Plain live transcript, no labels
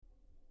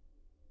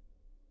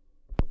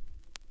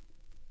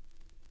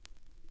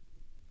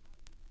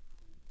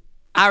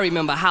I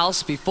remember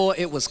house before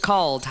it was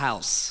called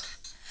house.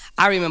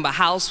 I remember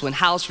house when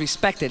house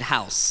respected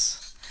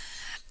house.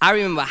 I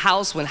remember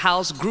house when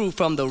house grew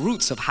from the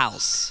roots of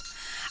house.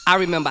 I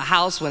remember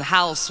house when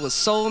house was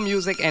soul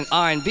music and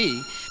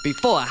R&B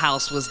before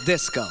house was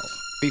disco.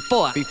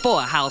 Before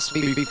house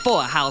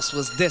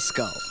was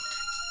disco.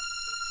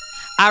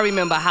 I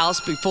remember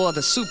house before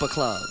the super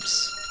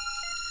clubs.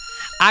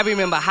 I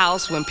remember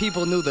house when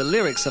people knew the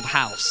lyrics of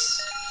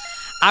house.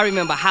 I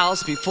remember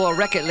house before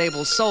record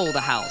labels sold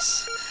the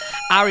house.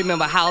 I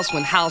remember house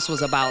when house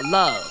was about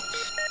love.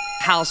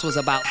 House was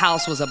about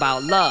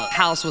love.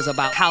 House was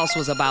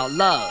about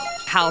love.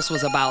 House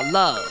was about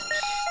love.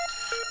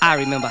 I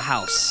remember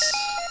house.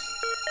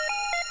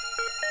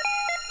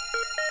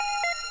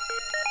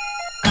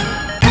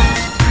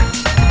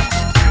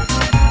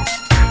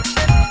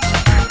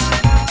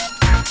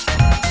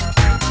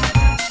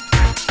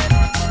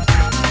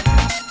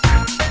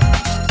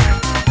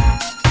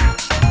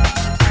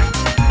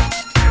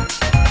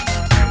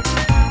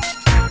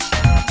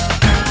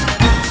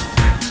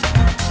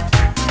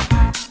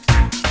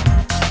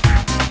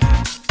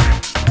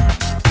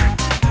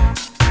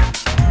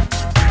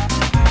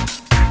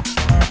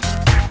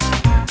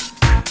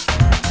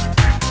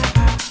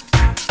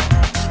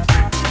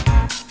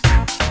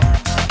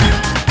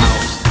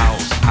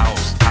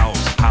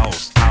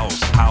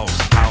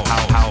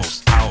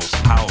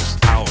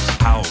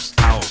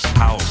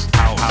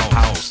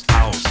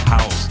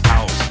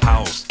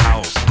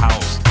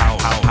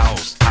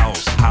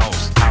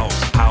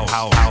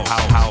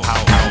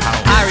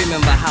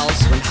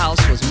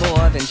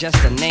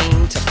 Just a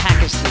name to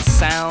package this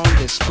sound,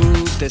 this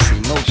groove, this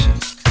emotion.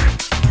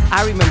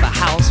 I remember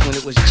house when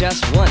it was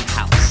just one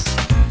house.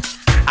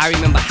 I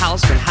remember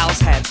house when house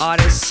had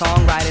artists,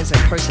 songwriters,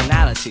 and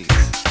personalities.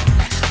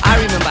 I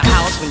remember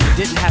house when you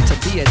didn't have to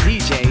be a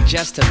DJ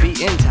just to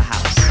be into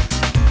house.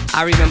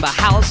 I remember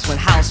house when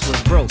house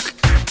was broke.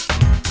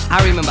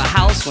 I remember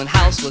house when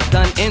house was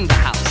done in the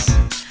house.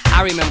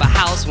 I remember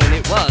house when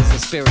it was a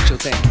spiritual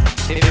thing.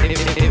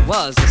 It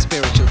was a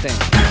spiritual thing.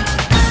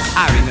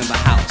 I remember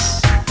house.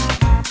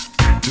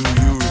 Do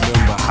you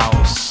remember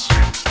house?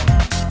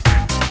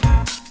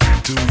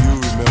 Do you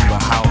remember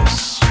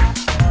house?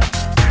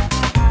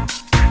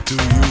 Do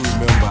you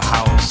remember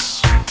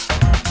house?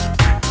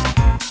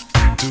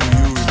 Do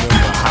you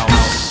remember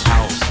house?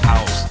 House,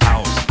 house,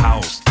 house,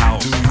 house,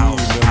 house. Do you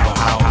remember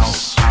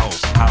house?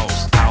 House,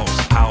 house,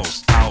 house, house,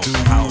 house. Do you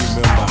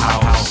remember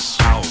house?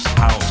 House,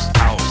 house,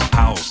 house,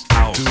 house,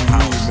 house. Do you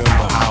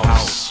remember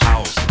house?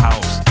 House,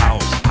 house,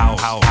 house,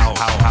 house, house.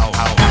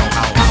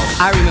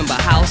 I remember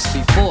house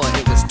before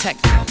it was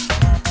techno.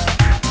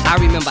 I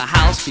remember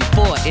house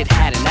before it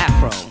had an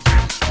afro.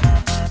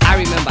 I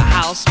remember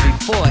house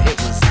before it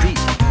was deep.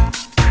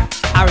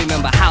 I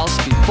remember house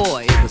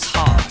before it was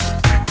hard.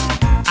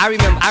 I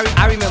remember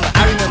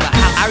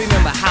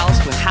house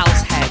when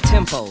house had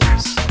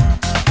tempos.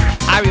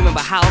 I remember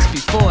house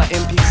before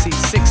MPC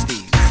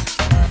 60s.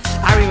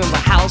 I remember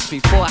house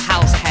before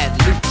house had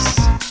loops.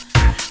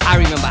 I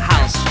remember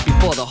house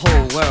before the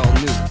whole world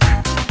knew.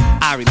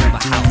 I remember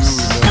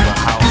house. Do you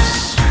remember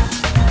house?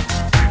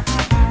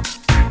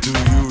 Do you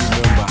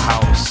remember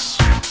house?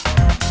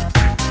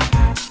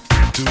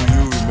 Do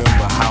you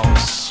remember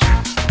house?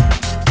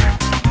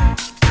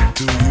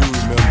 Do you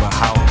remember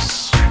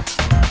house?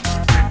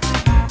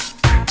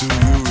 Do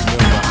you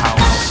remember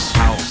house?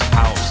 House,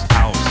 house,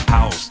 house,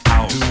 house,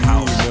 house. Do you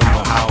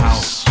remember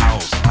house?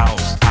 House,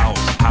 house,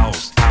 house,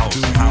 house, house. Do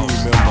you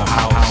remember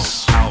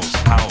house? House,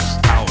 house,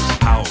 house,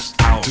 house,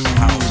 house. Do you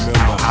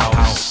remember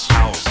house?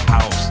 House,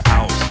 house,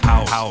 house,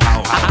 house,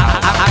 house.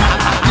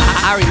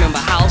 I remember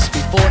house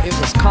before it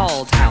was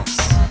called house.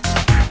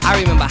 I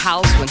remember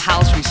house when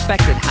house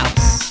respected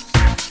house.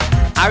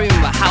 I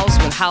remember house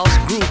when house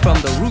grew from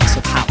the roots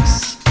of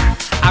house.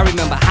 I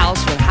remember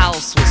house when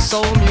house was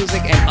soul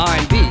music and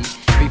R&B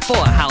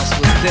before house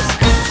was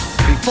disco.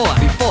 Before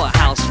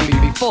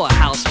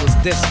house was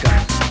disco.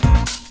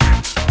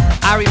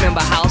 I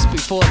remember house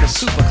before the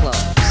super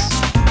clubs.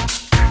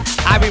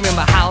 I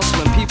remember house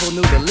when people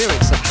knew the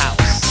lyrics of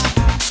house.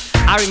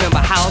 I remember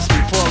house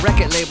before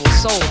record labels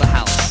sold the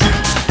house.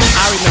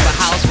 I remember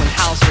house when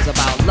house was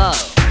about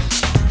love.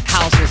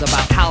 House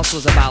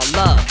was about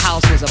love.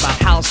 House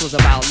was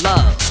about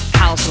love.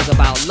 House was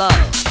about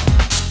love.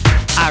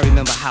 I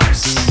remember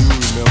house. Do you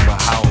remember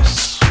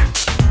house?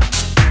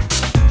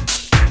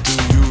 Do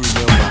you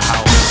remember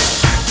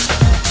house?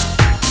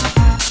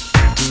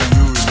 Do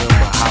you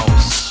remember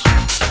house?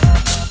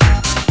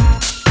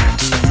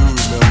 Do you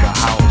remember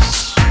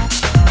house?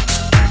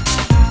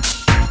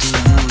 Do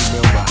you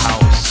remember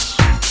house?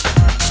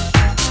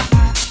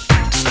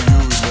 Do you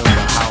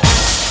remember house?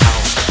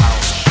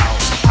 House, house,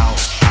 house, house,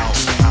 house.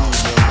 Do you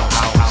remember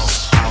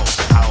house? House,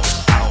 house,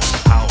 house,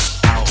 house,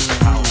 house. Do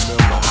you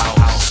remember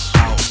house?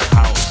 House,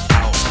 house,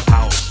 house,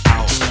 house,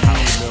 house. Do you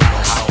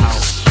remember house?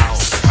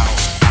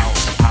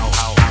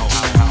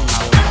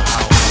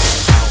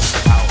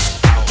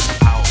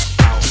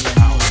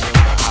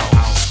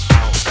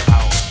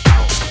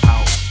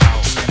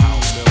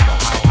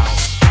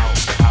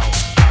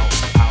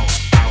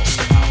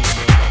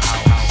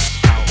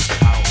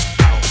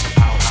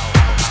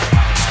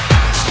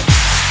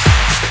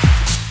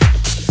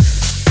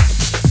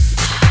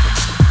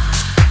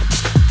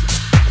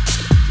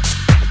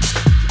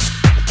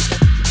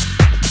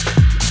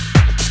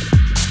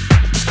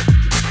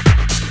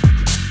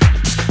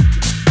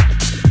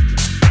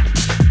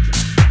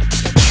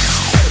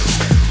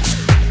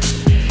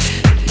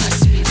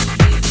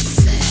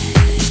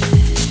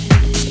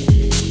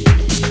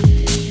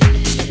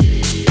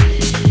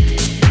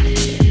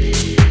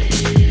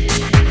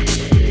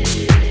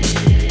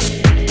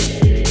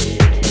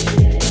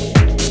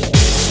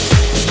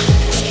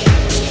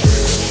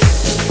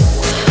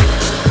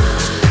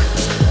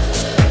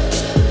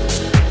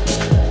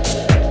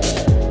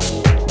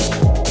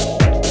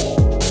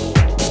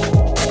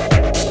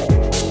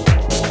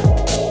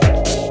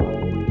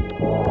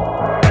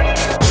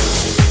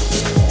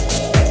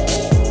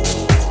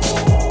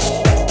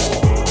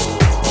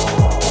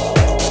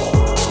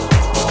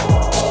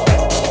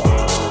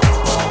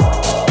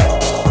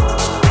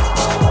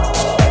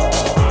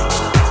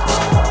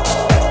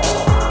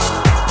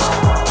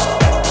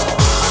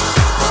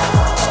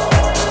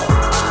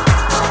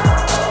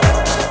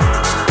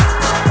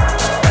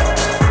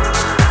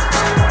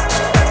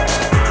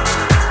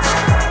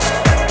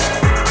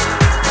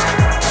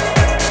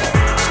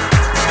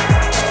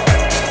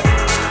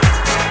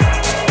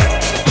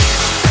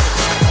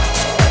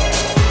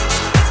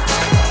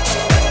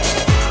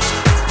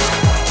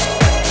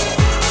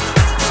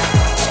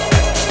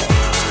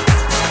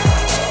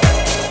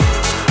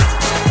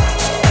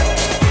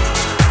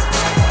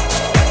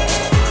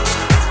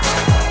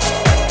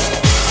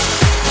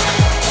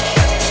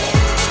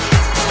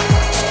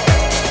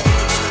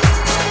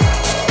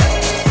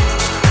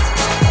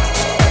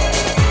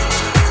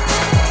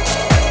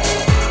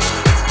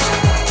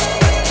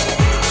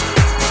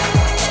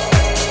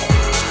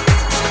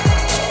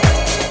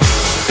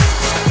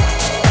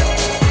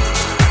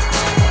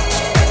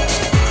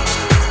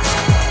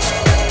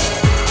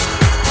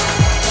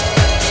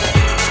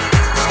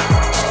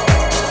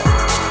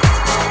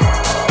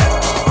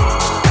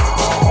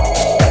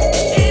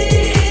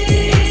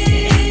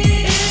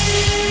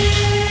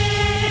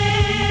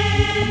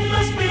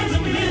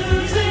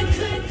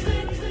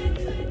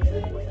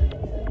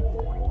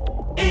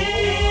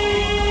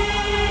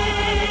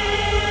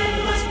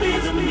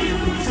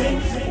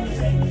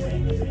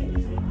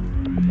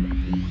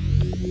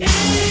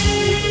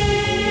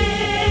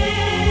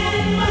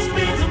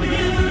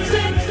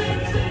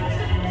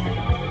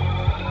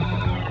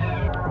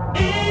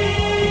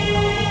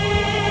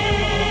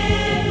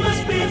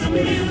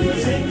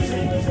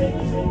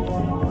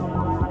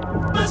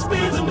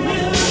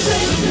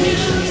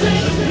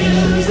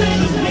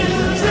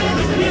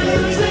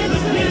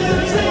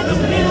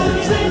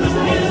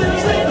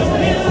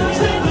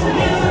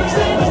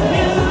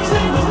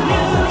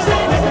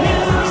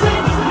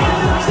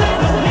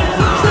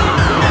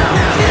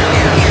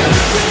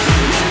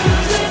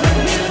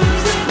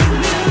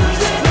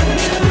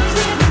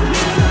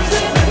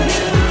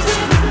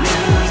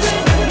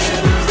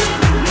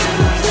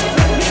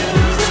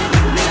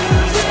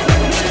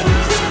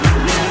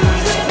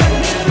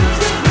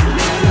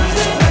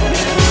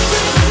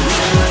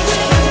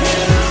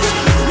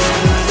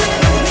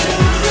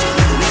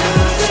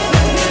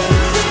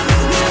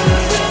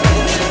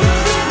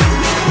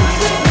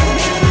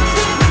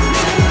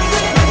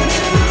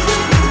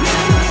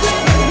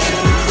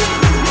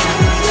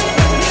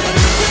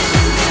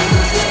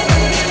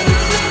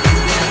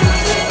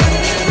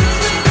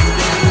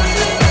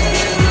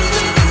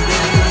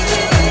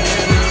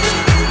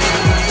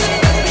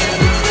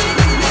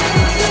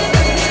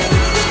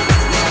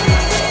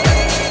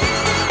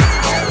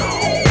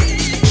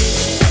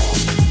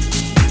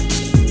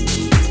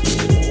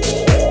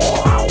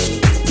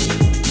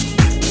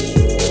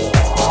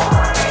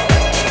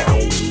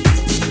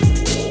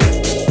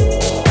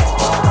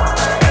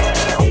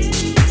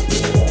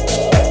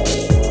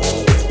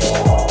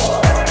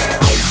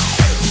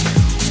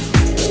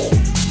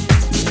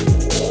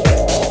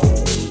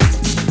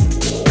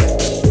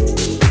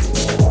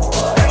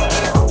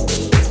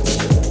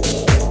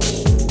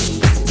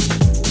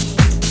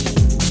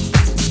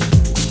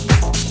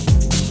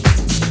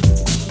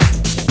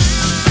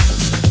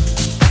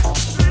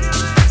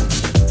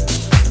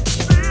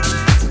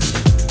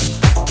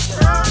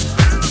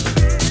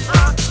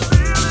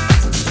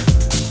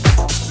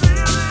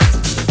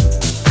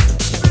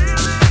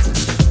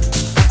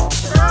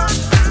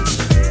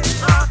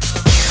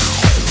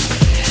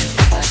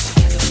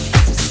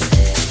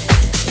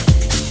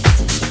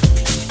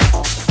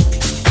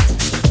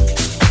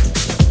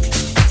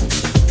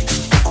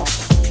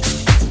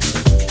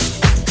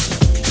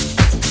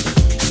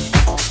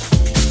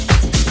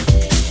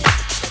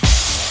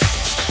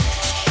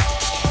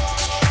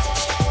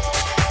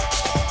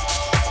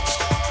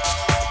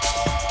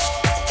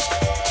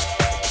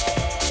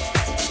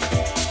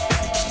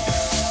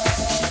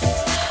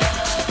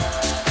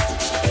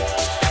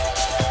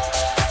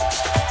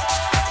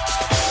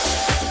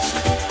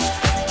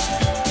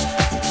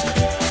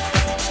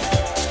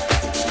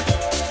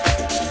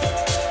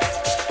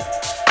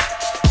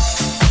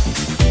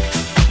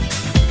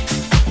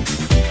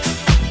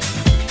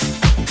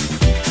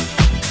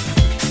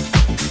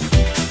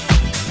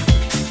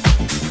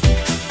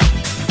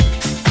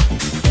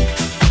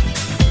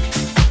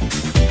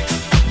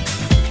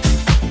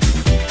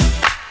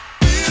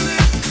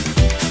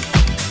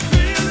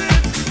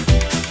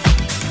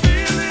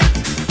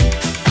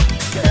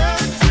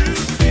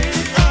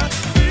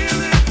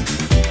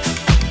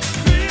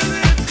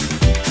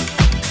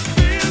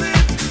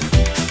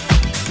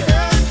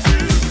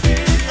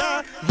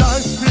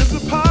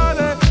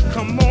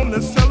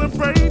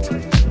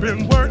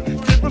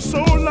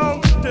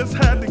 just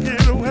had to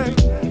get away.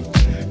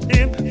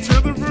 Into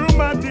the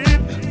room I did,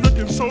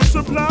 looking so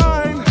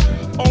sublime.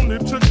 Only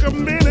took a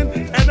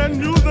minute and I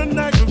knew the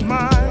night was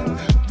mine.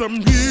 The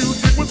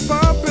music was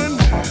pumping,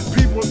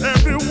 people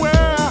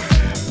everywhere.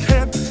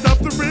 Can't stop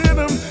the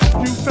rhythm,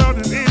 you felt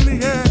it in the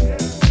air.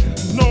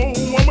 No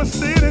one was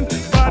sitting,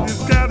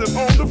 bodies gathered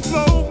on the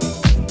floor.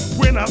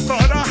 When I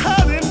thought I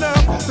had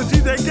enough, the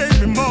DJ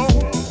gave me more.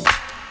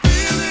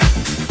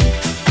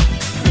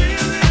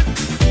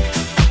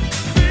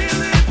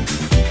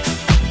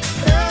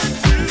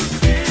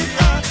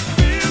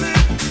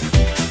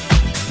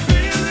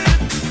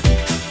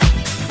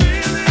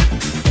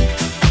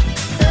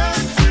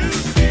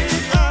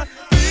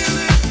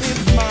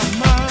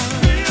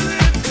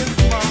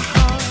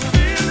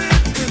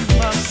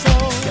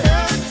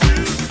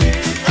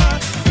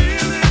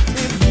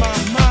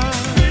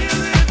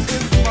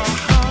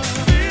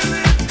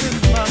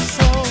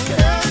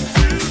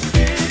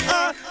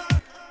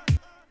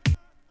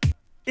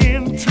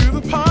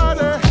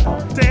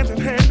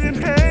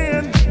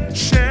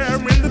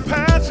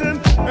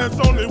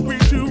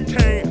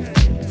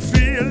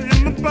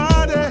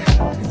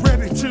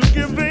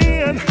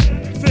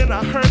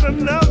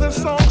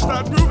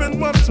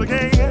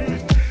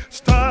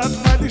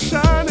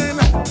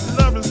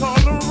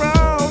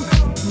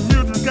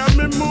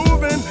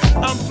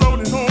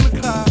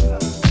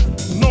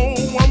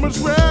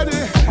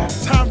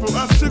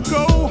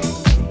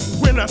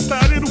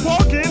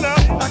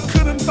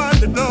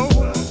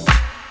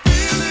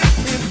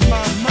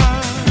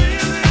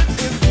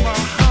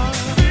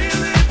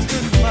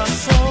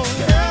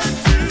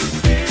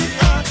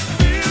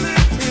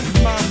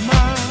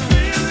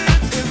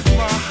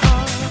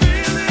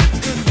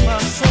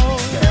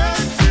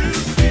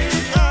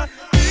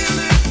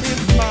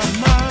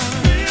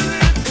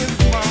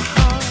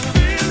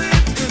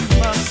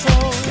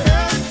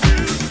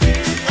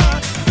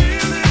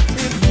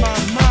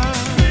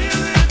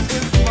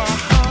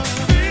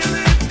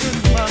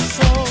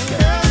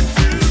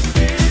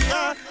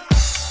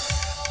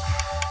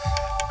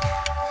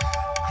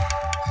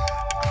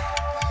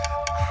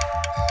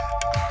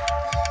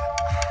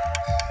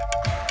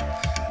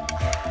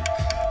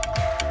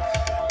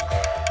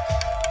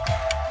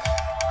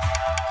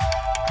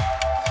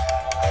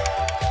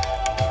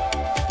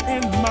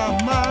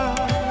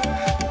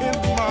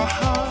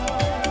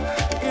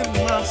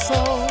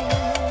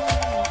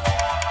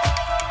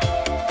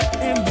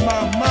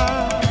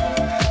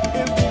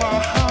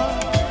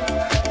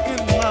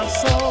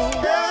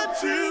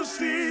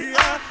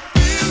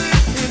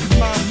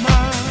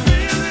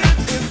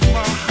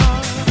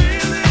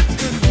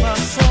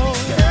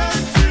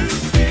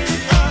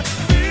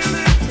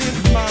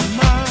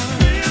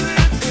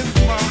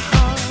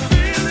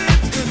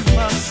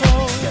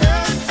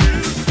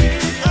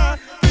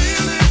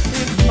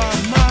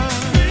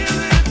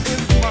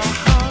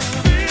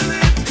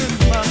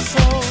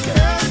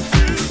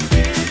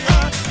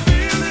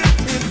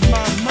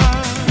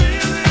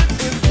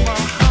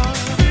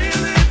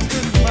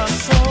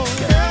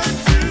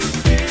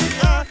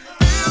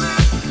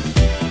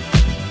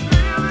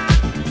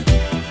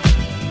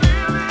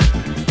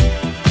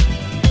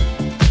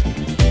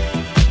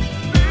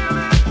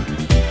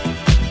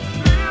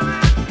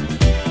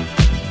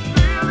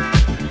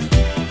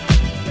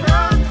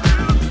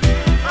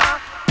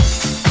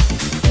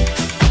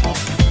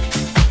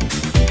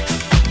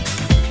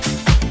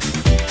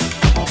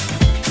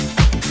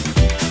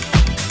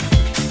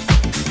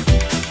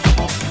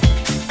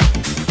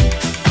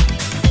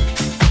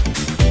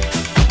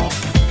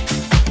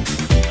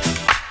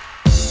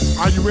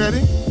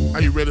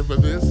 Ready for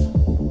this?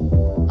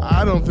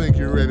 I don't think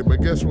you're ready,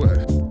 but guess what?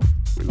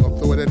 We're gonna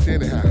throw it at you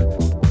anyhow.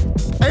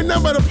 Ain't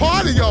nothing but a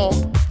party, y'all.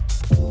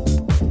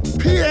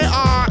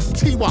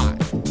 P-A-R-T-Y.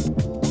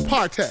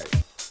 Party.